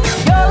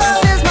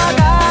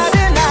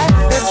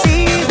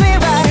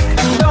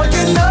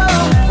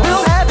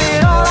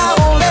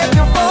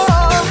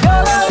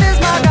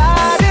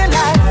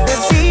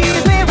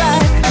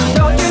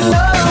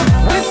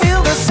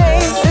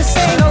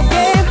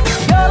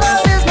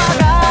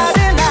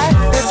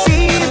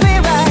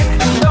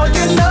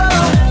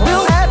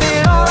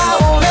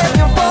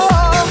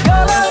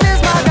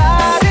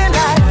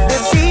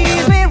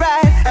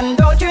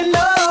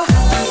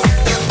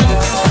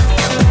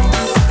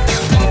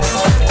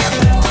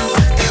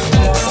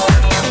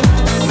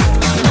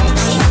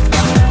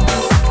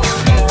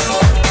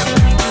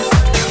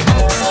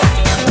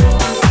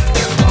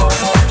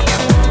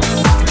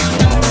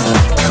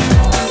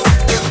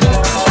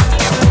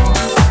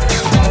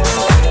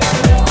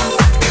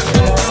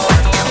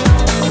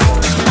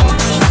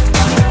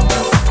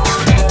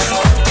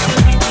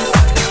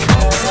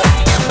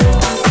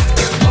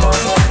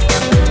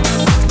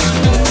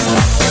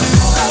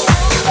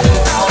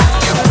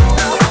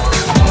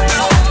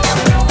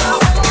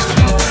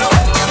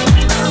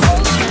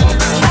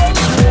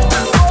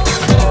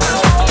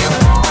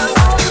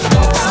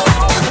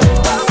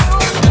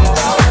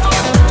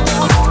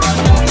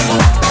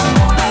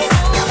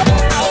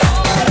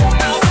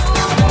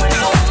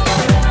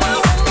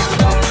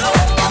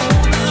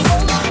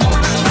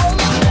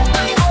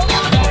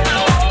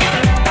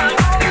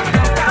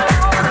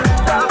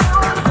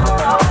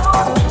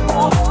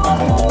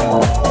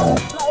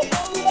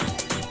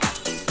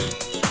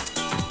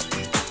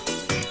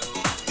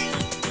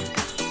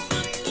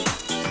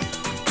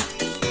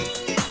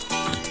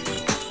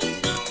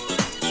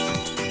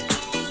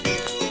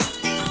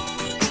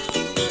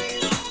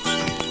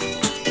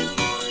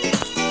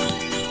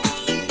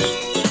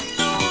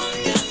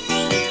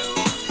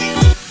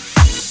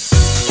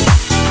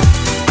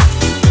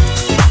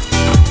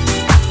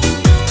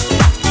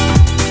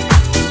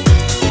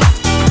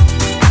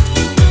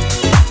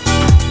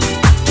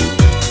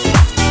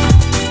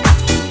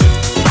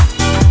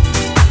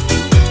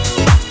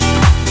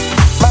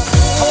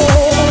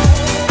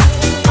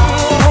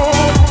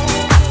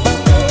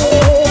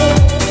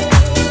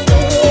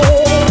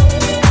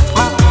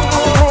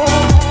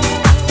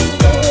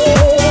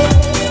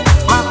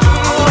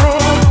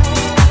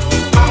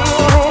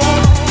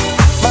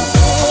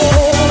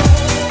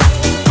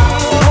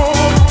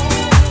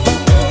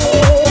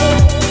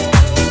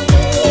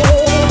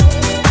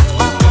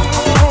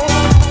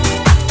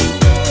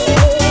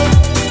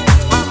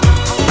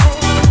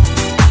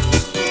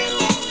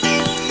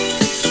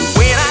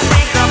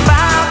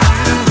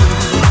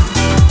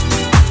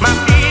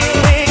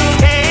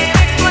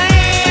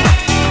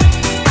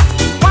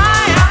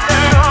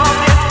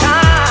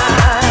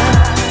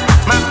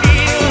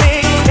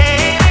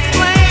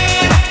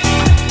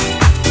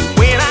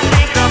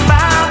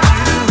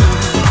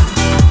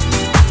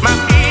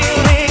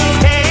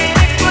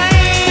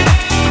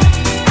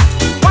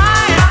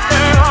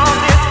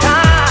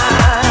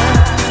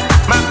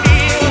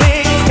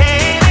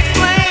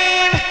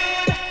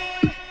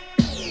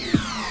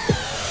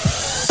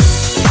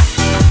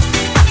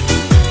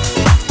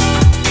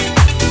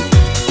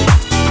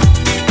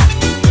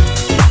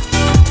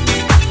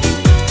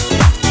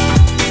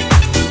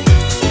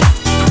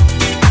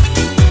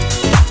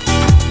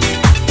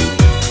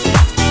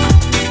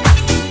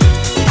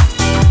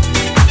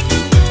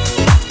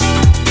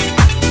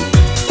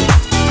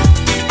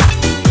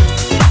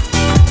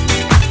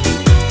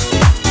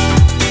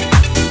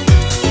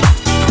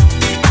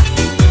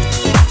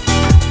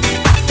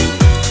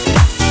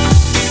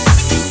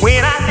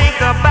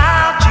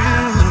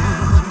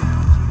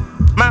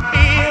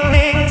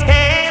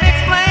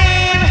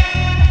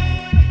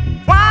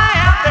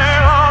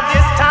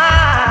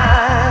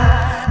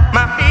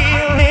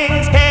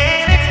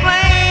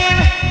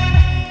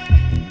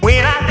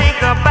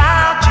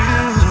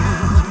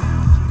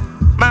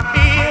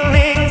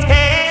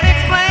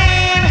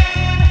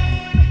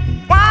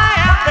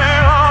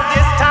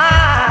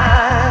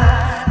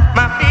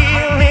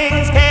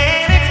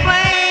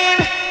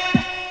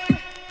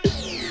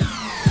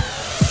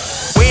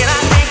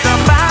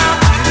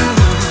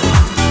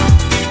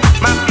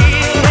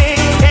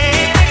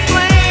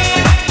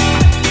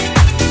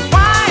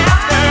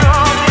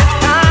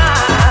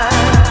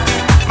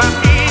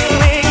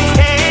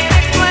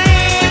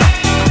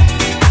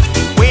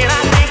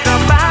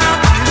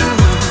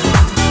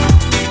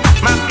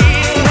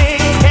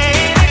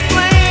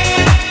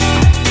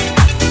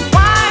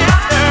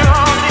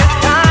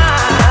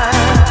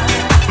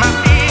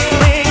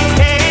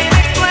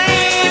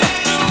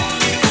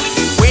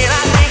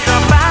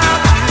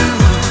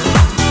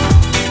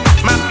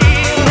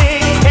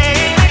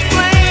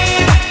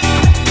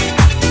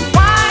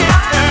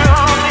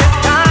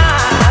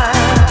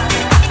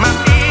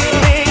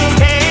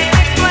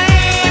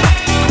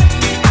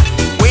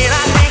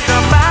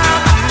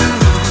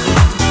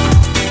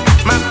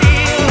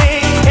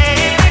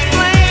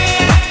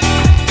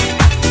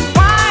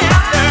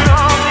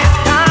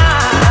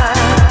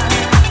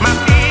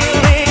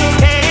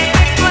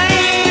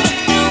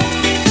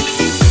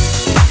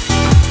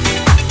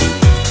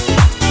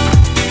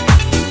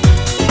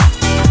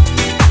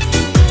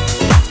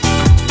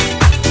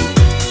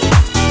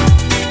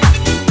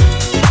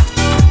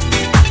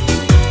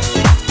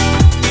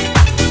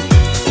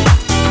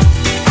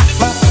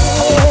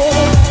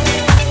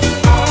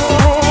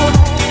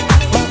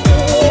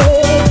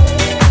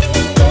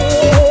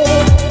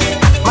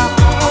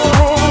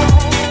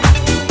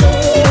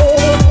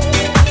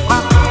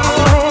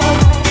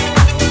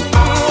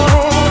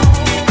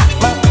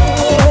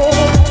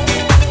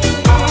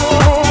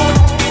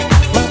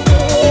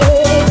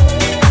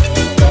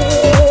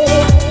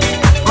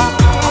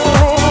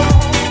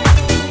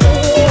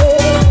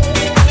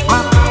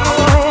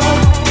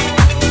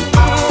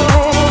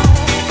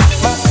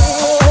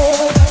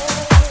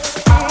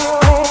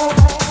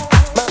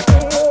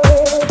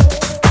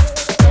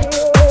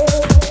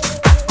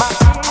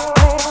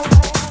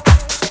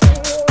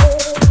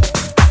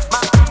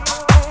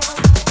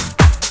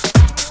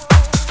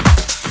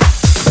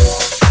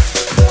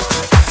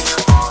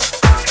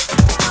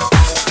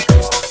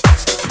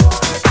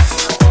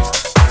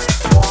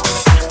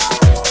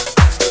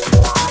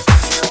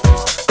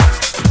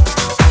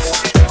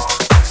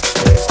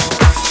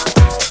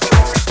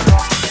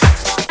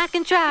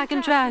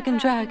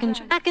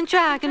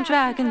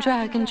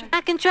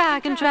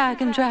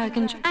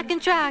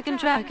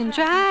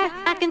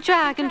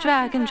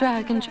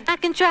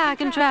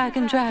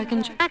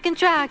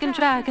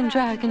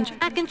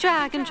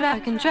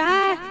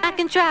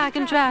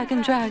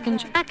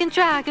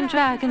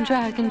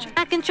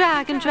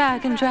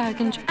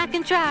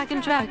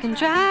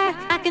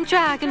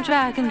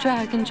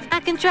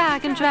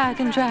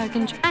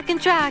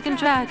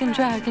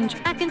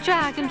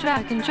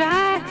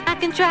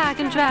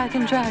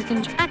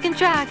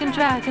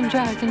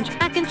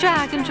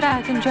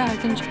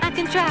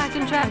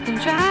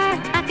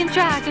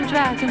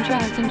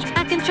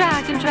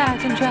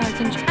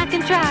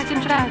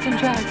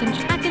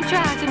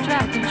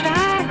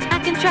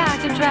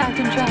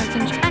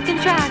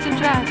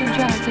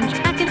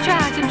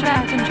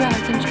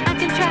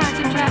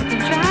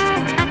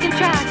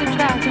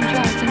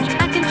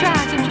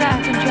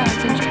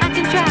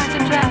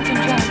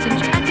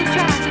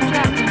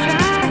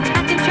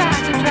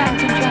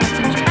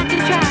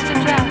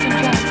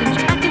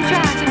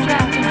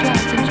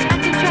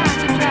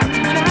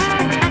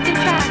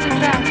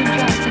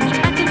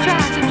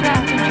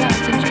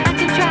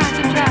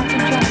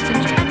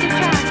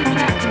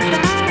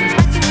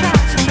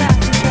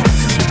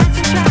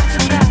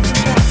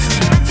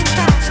 I can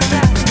try.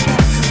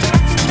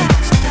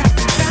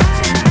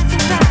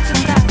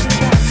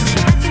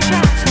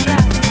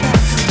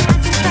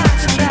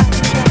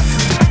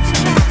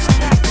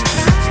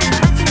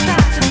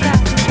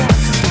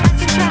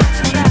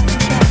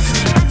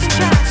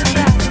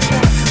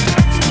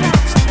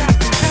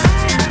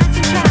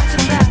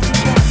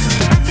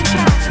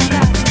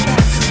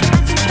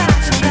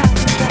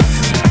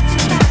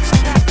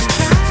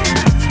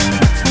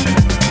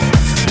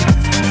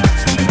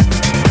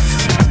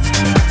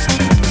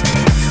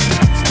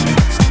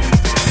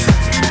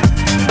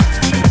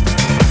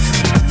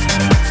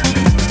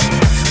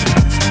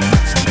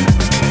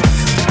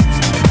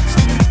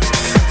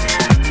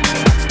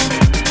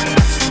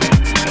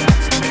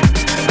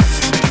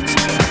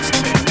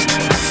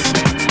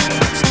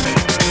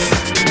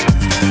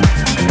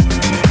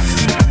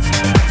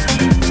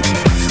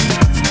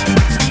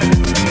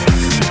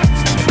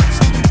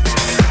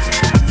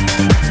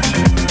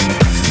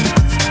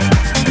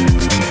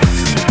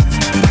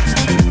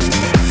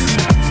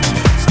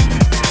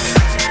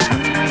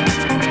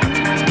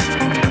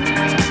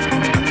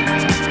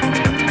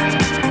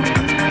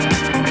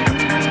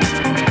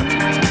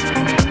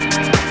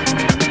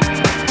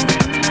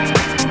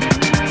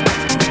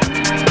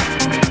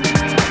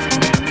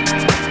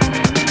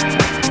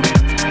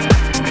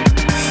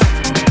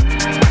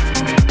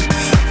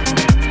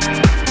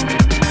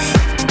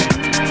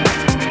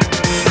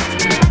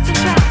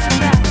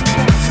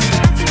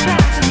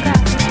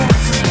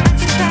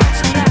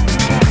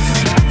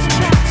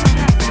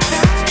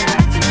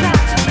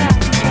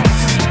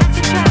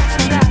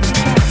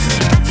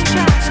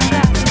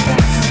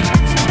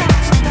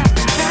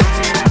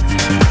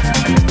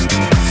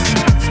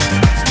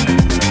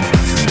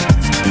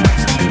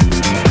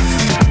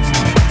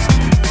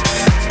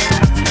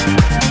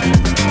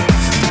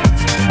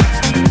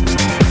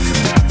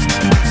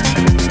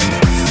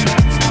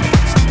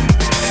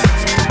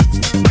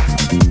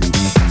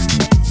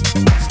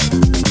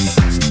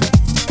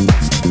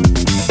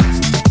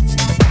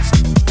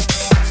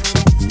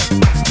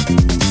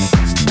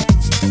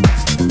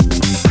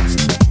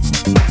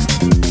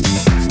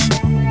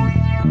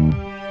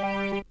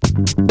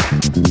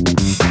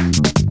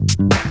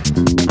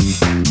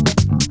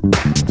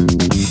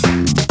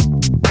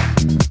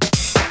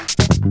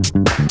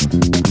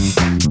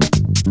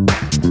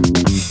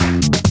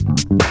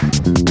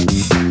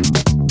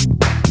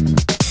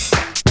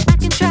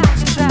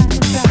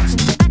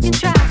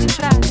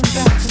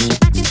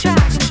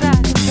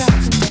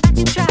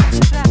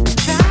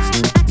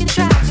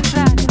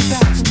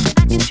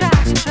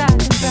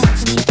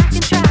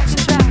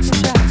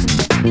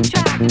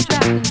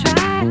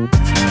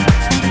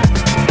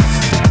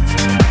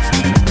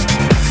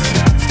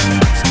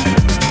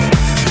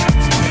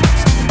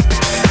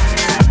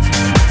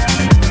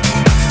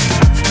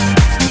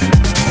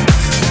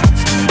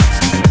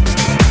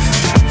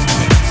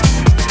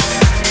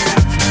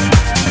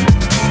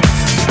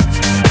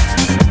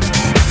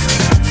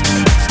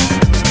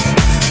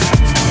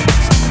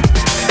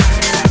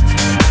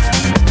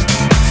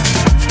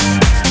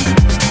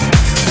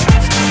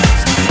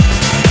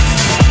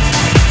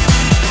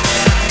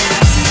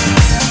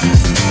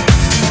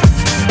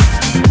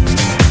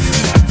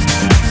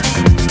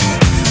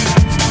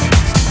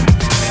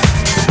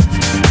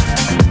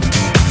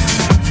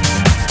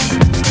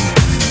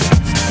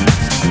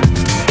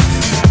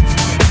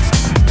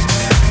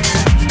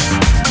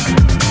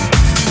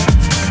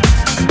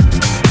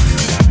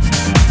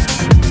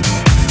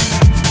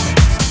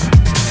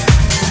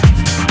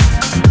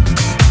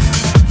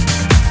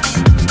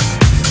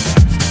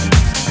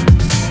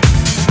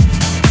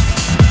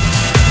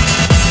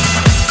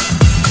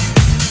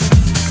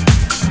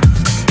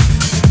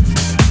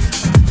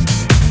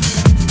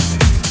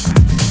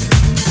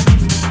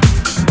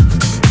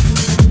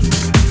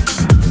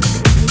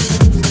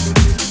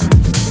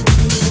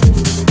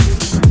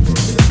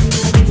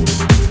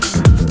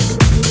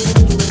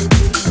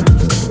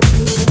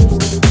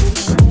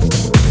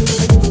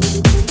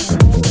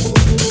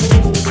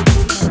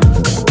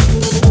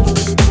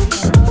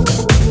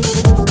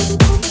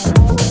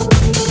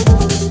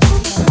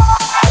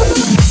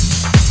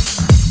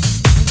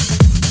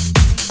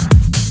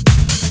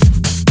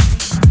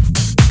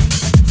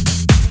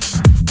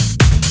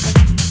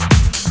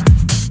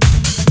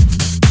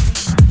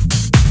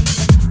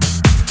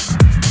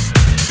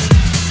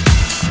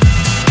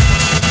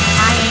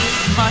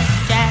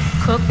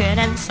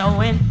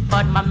 sewing,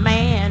 but my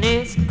man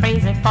is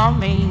crazy for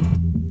me.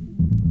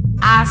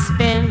 I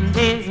spend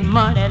his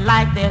money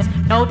like there's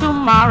no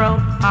tomorrow.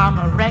 I'm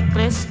a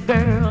reckless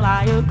girl,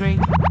 I agree.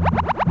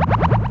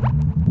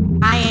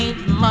 I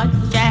ain't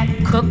much at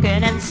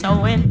cooking and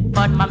sewing,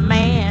 but my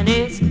man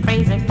is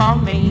crazy for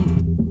me.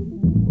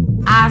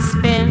 I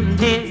spend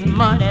his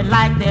money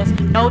like there's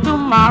no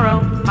tomorrow.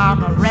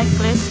 I'm a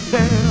reckless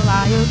girl,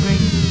 I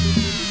agree.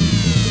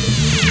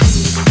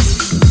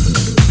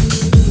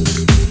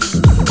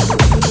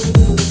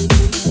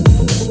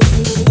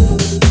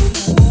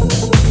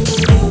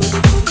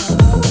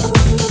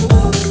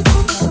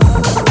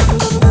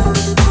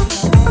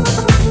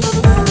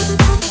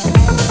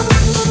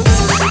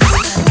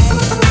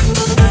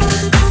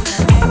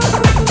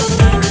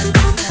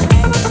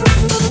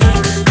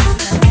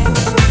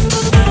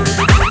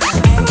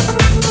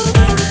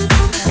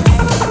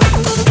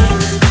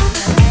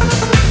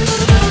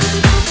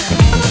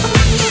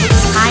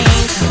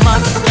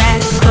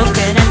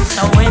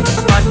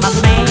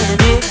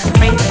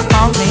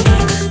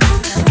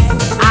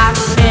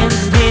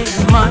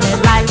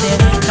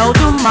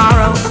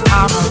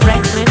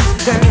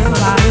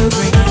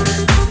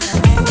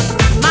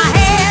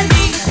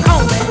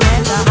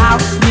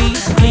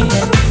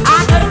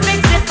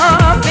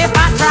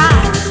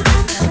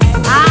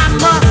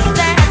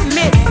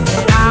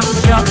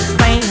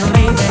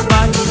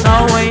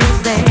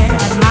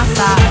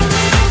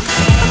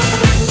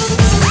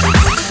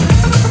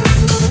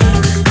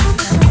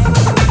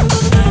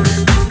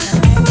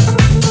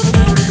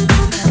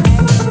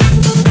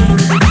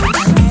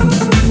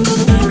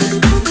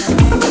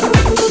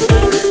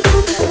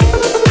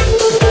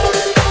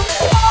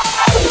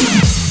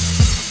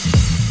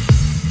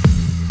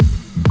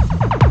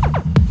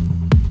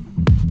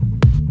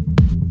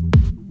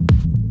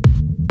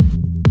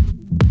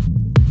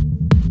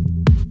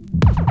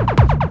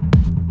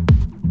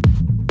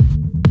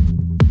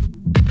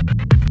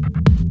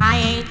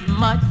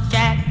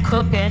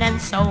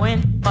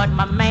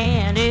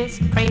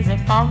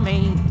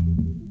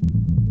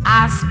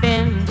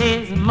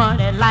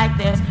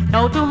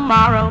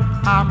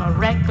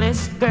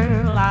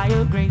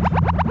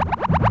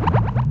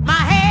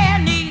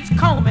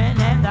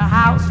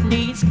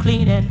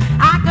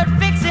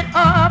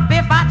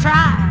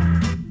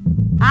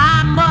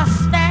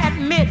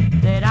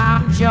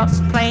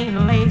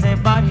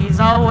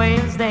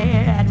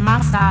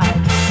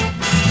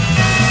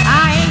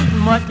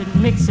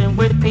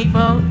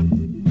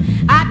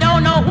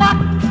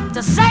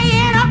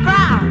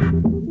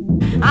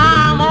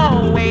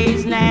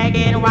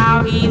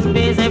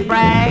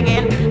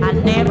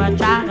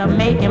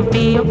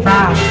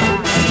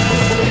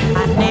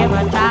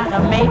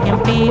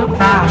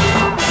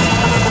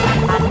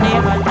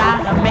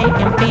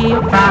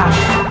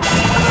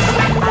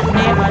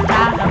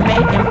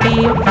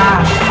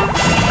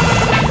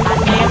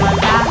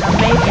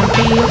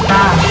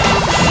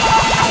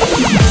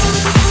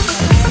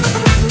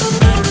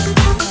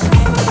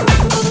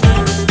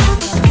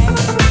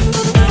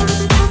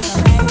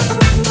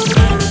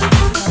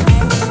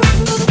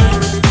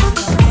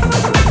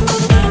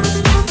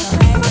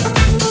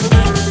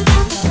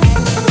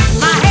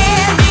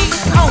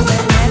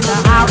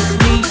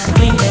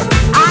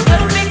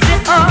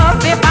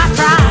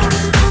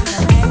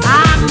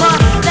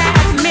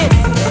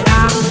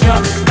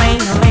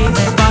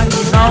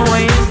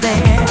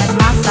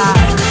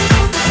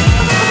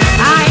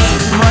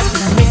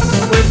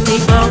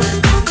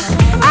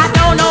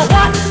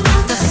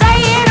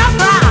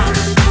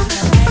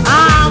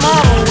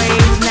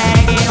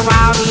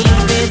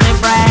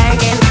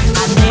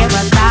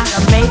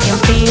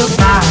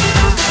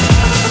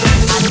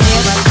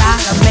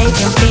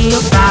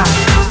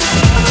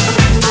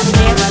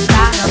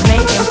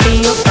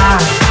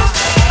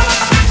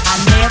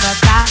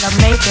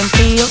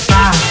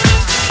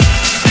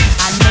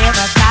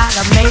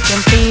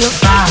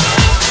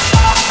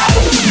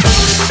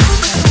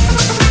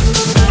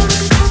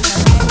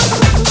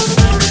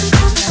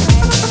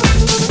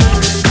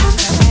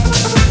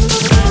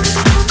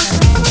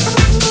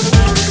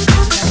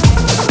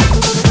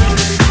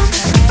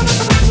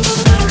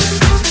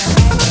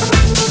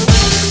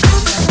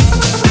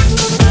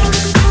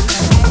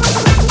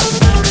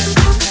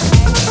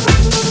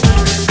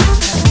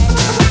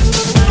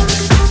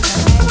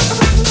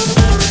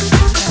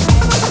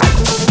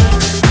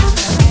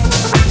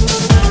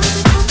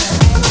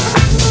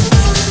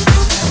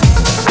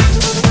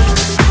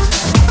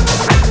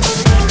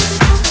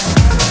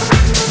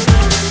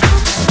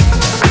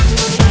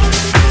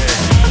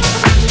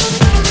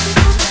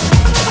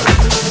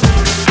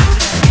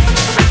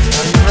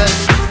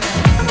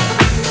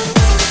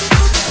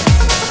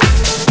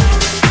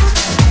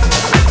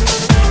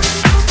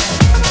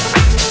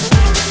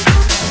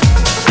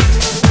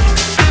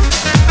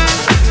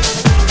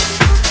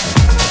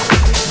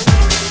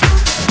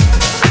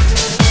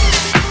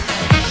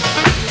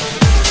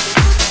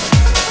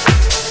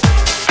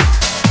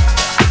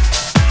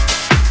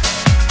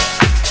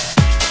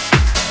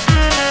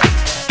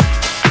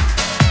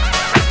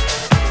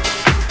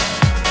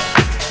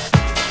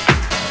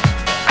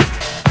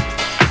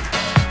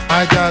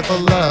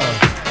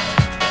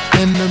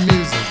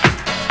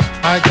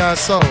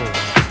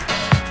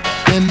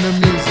 in the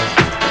music.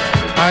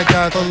 I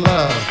got the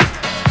love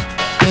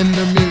in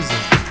the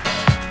music.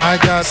 I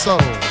got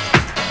soul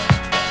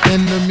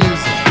in the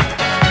music.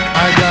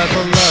 I got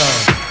the love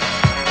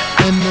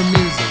in the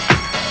music.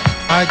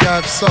 I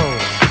got soul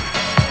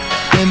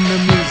in the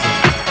music.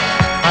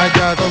 I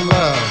got the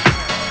love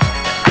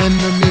in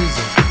the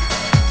music.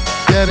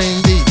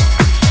 Getting deep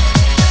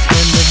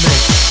in the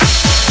mix.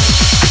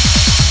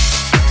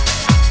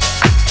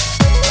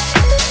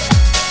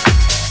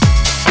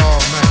 Oh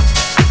man,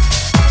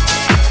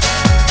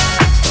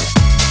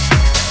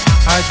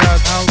 I got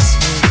house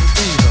music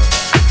fever.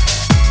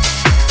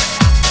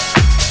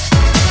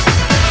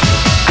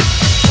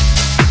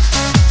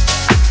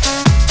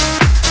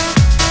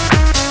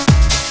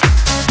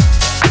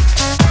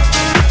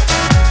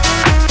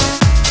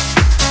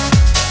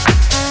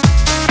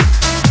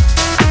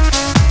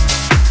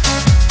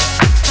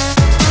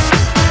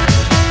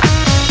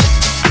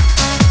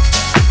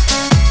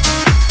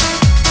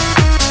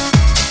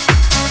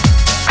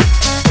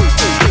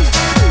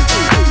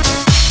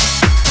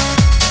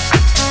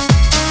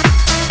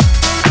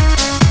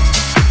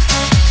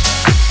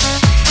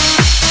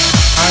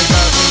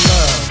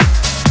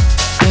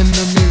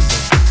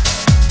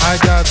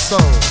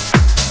 Soul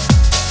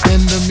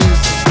in the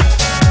music.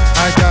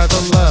 I got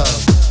the love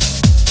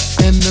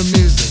in the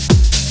music.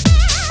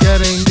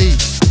 Getting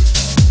deep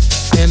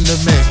in the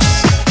mix.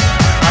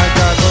 I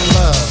got the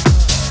love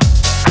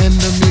in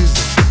the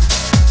music.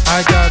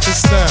 I got the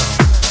sound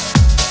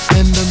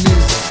in the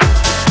music.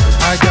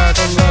 I got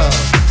the love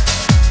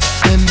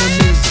in the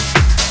music.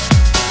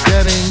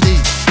 Getting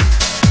deep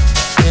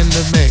in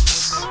the mix.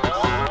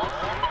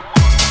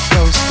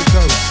 Coast to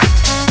coast.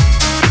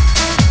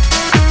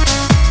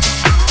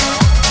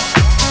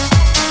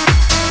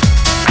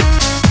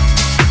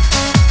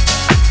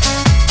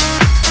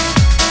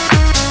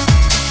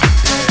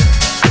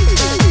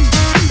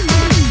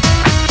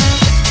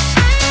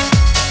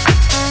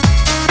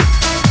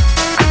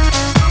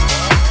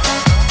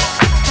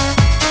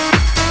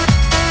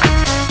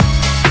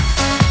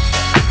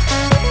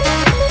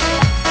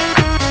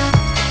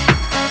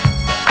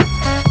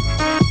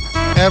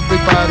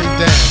 Everybody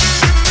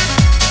dance.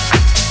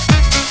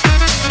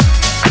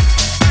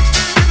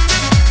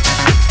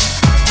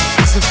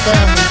 It's a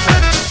family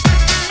thing.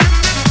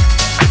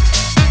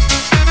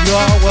 You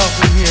are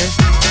welcome here.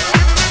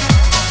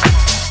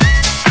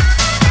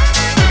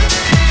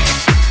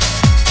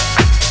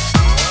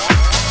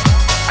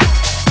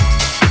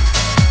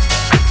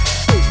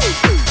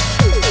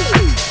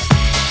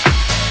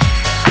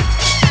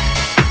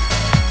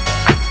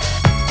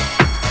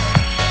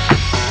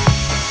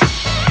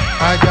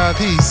 I got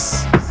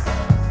peace,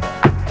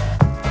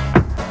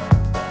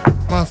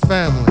 my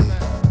family,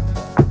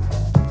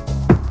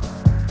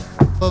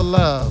 the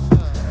love,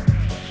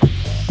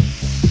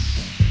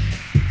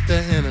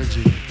 the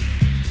energy,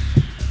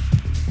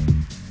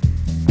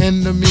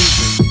 in the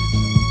music,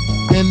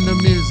 in the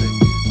music,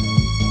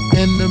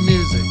 in the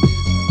music,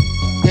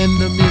 in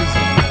the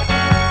music,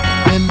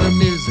 in the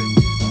music,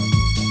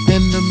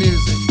 in the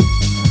music,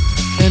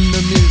 in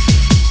the music.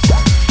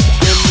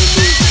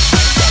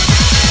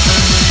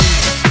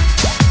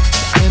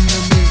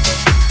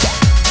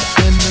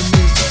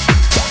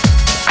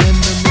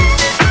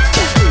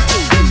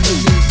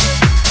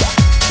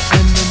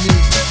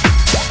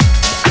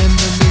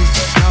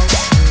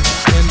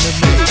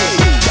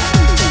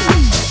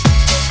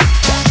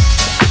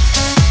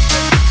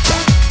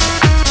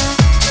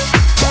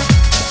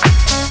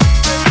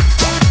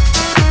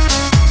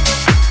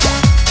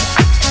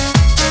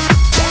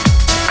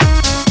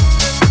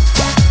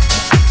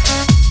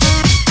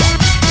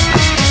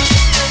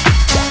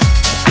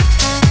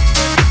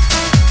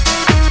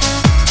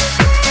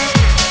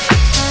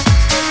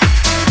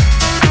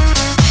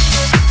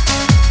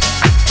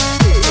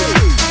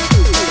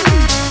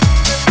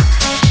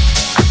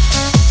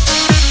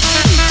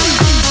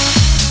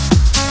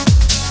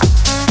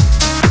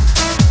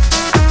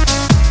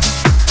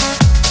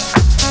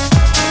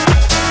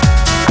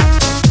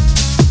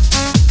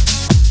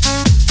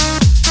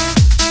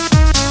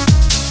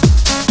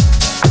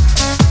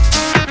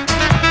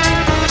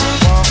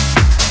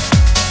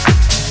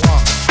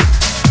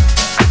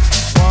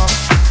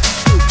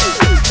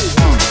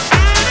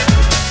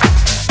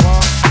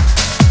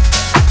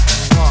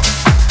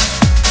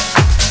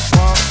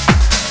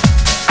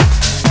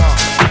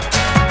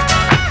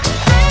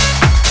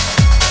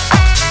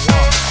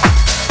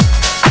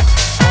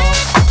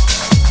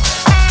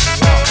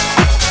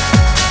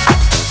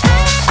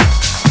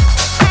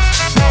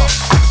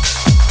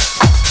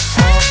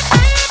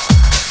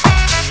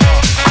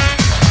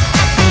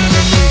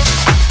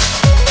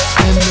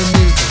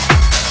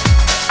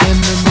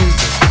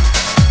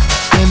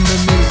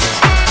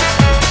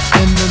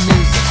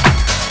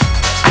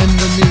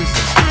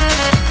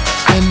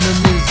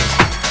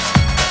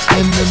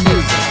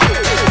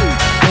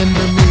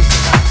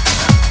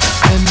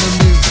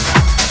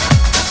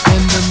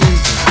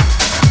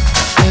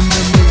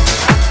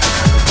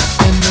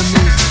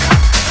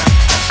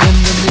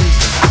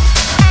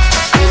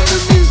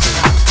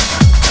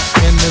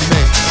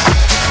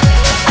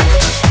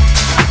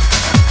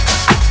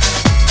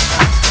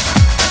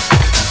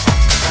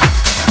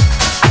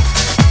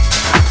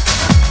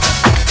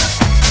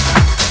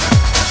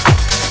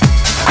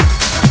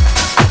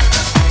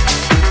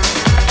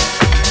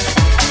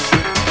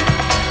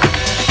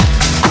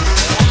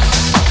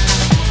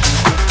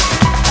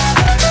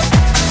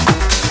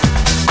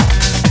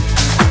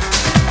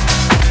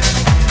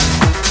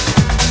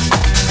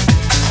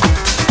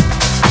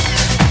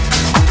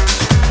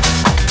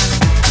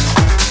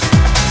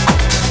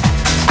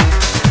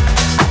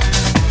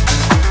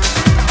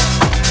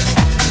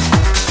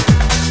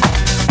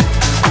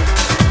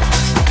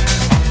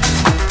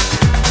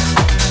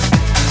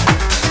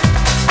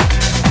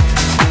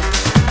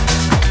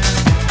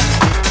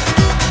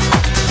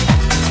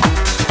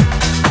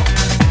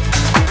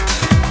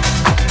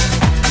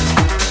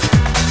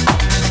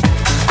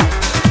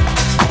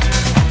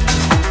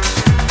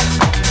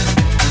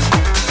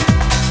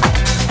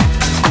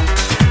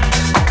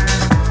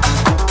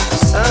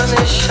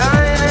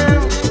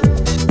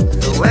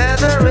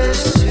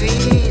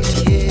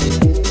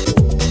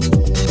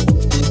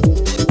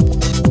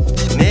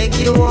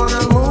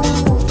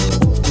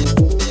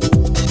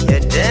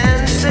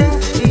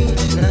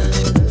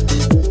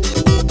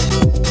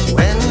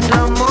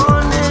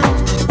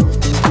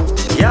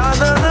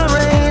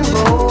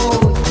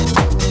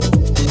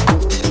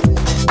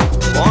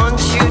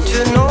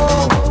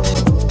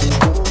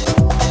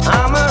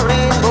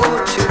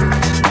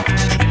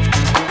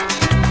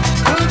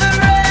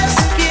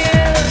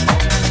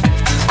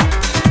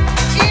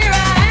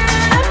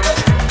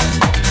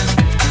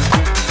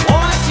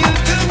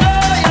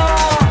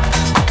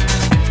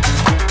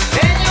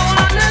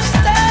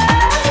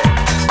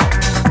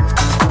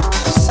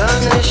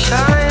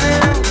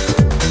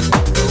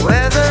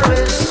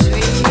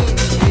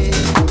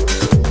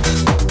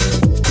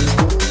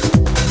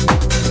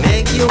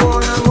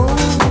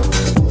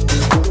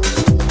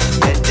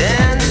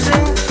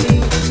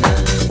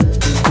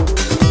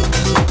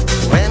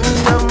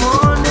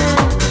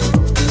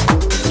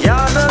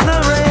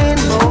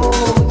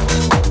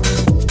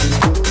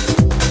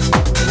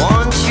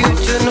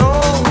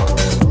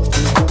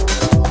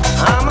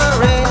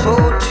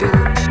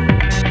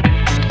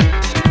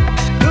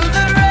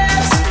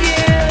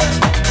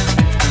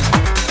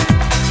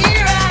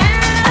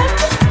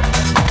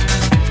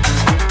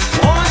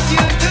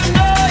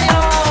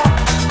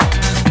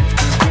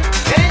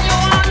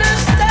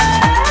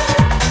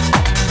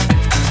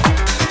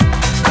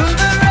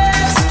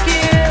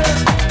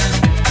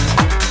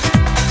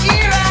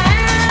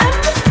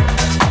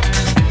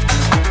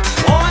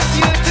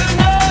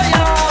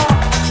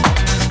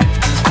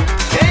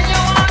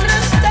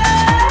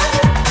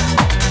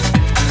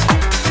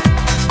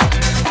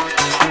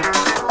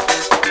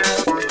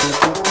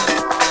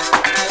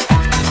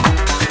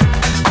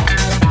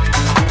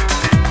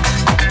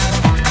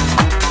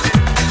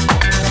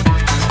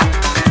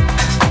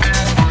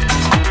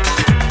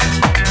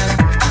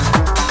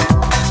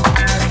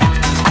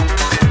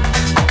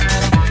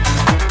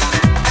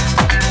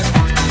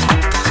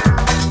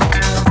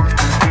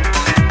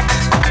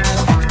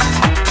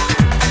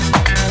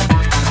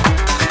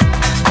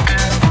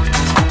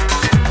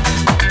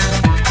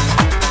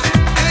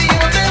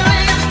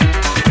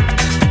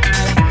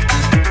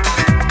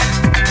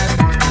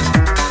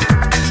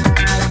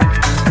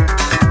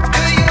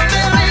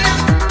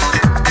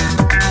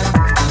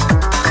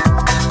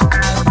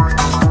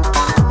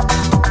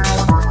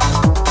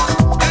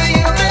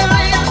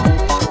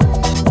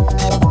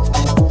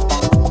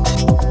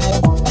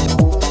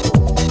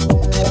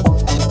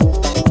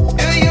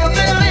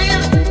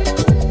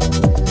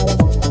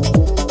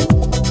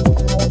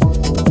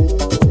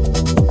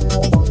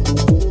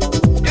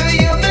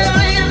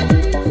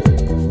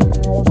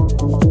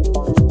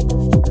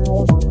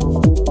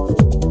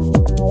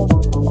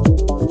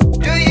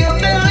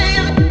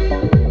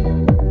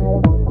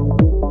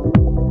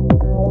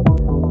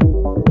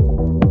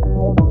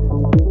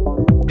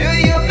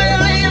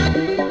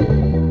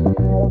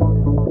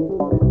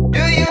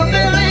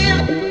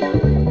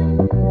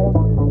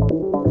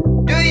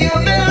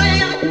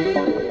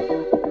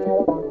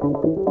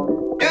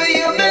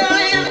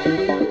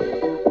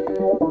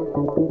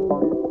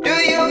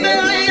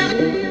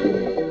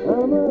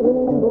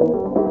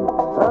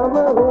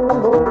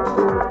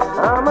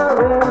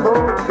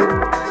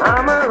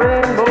 I'm a red